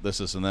you want?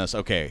 This, and this.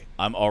 Okay,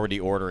 I'm already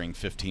ordering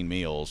 15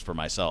 meals for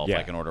myself. Yeah.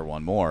 I can order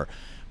one more.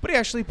 But he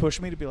actually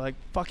pushed me to be like,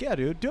 fuck yeah,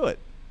 dude, do it.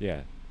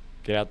 Yeah.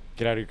 Get out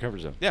of your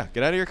comfort zone. Yeah,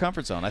 get out of your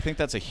comfort zone. I think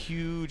that's a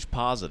huge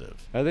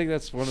positive. I think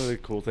that's one of the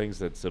cool things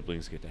that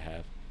siblings get to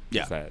have.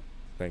 Yeah. Is that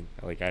thing.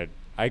 Like,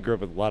 I grew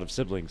up with a lot of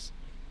siblings.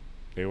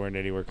 They weren't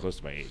anywhere close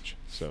to my age.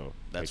 So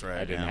that's like,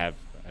 right. I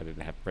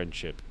didn't have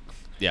friendship.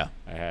 Yeah.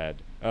 I had,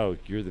 oh,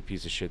 you're the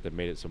piece of shit that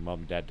made it so mom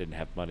and dad didn't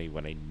have money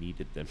when I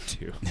needed them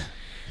to.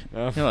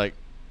 You're like,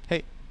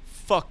 hey,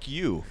 fuck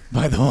you,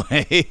 by the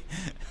way.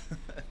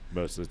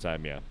 Most of the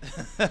time, yeah.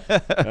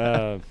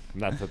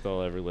 Not that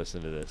they'll ever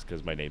listen to this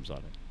because my name's on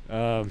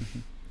it.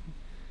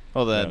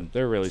 Well, then, no,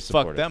 they're really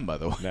supportive. Fuck them, by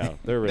the way. No,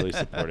 they're really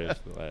supportive.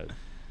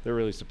 They're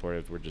really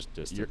supportive. We're just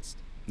distanced.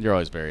 You're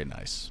always very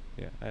nice.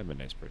 Yeah, I am a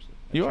nice person.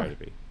 You try are. to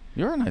be.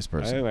 You're a nice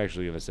person. I am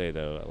actually going to say,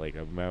 though, like,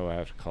 I might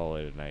have to call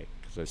it a night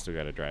because I still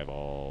got to drive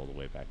all the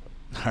way back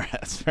home. All right,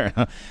 that's fair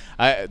enough.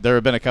 There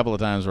have been a couple of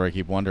times where I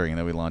keep wondering, and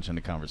then we launch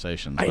into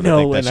conversations. I know,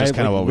 think that's and just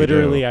kind of what we do.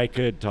 literally I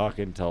could talk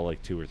until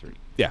like 2 or 3.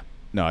 Yeah,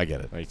 no, I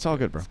get it. Like, it's all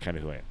good, bro. That's kind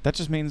of who I am. That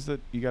just means that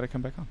you got to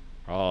come back on.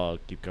 I'll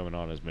keep coming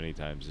on as many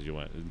times as you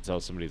want until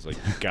somebody's like,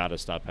 you gotta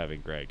stop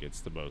having Greg.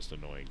 It's the most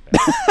annoying thing.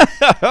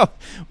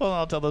 Well,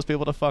 I'll tell those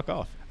people to fuck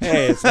off.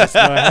 Hey, it's nice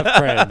to know I have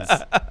friends.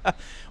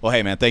 Well,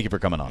 hey, man, thank you for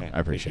coming on. Yeah, I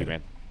appreciate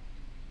man.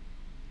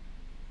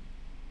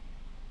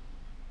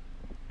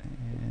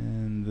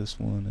 And this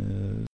one is...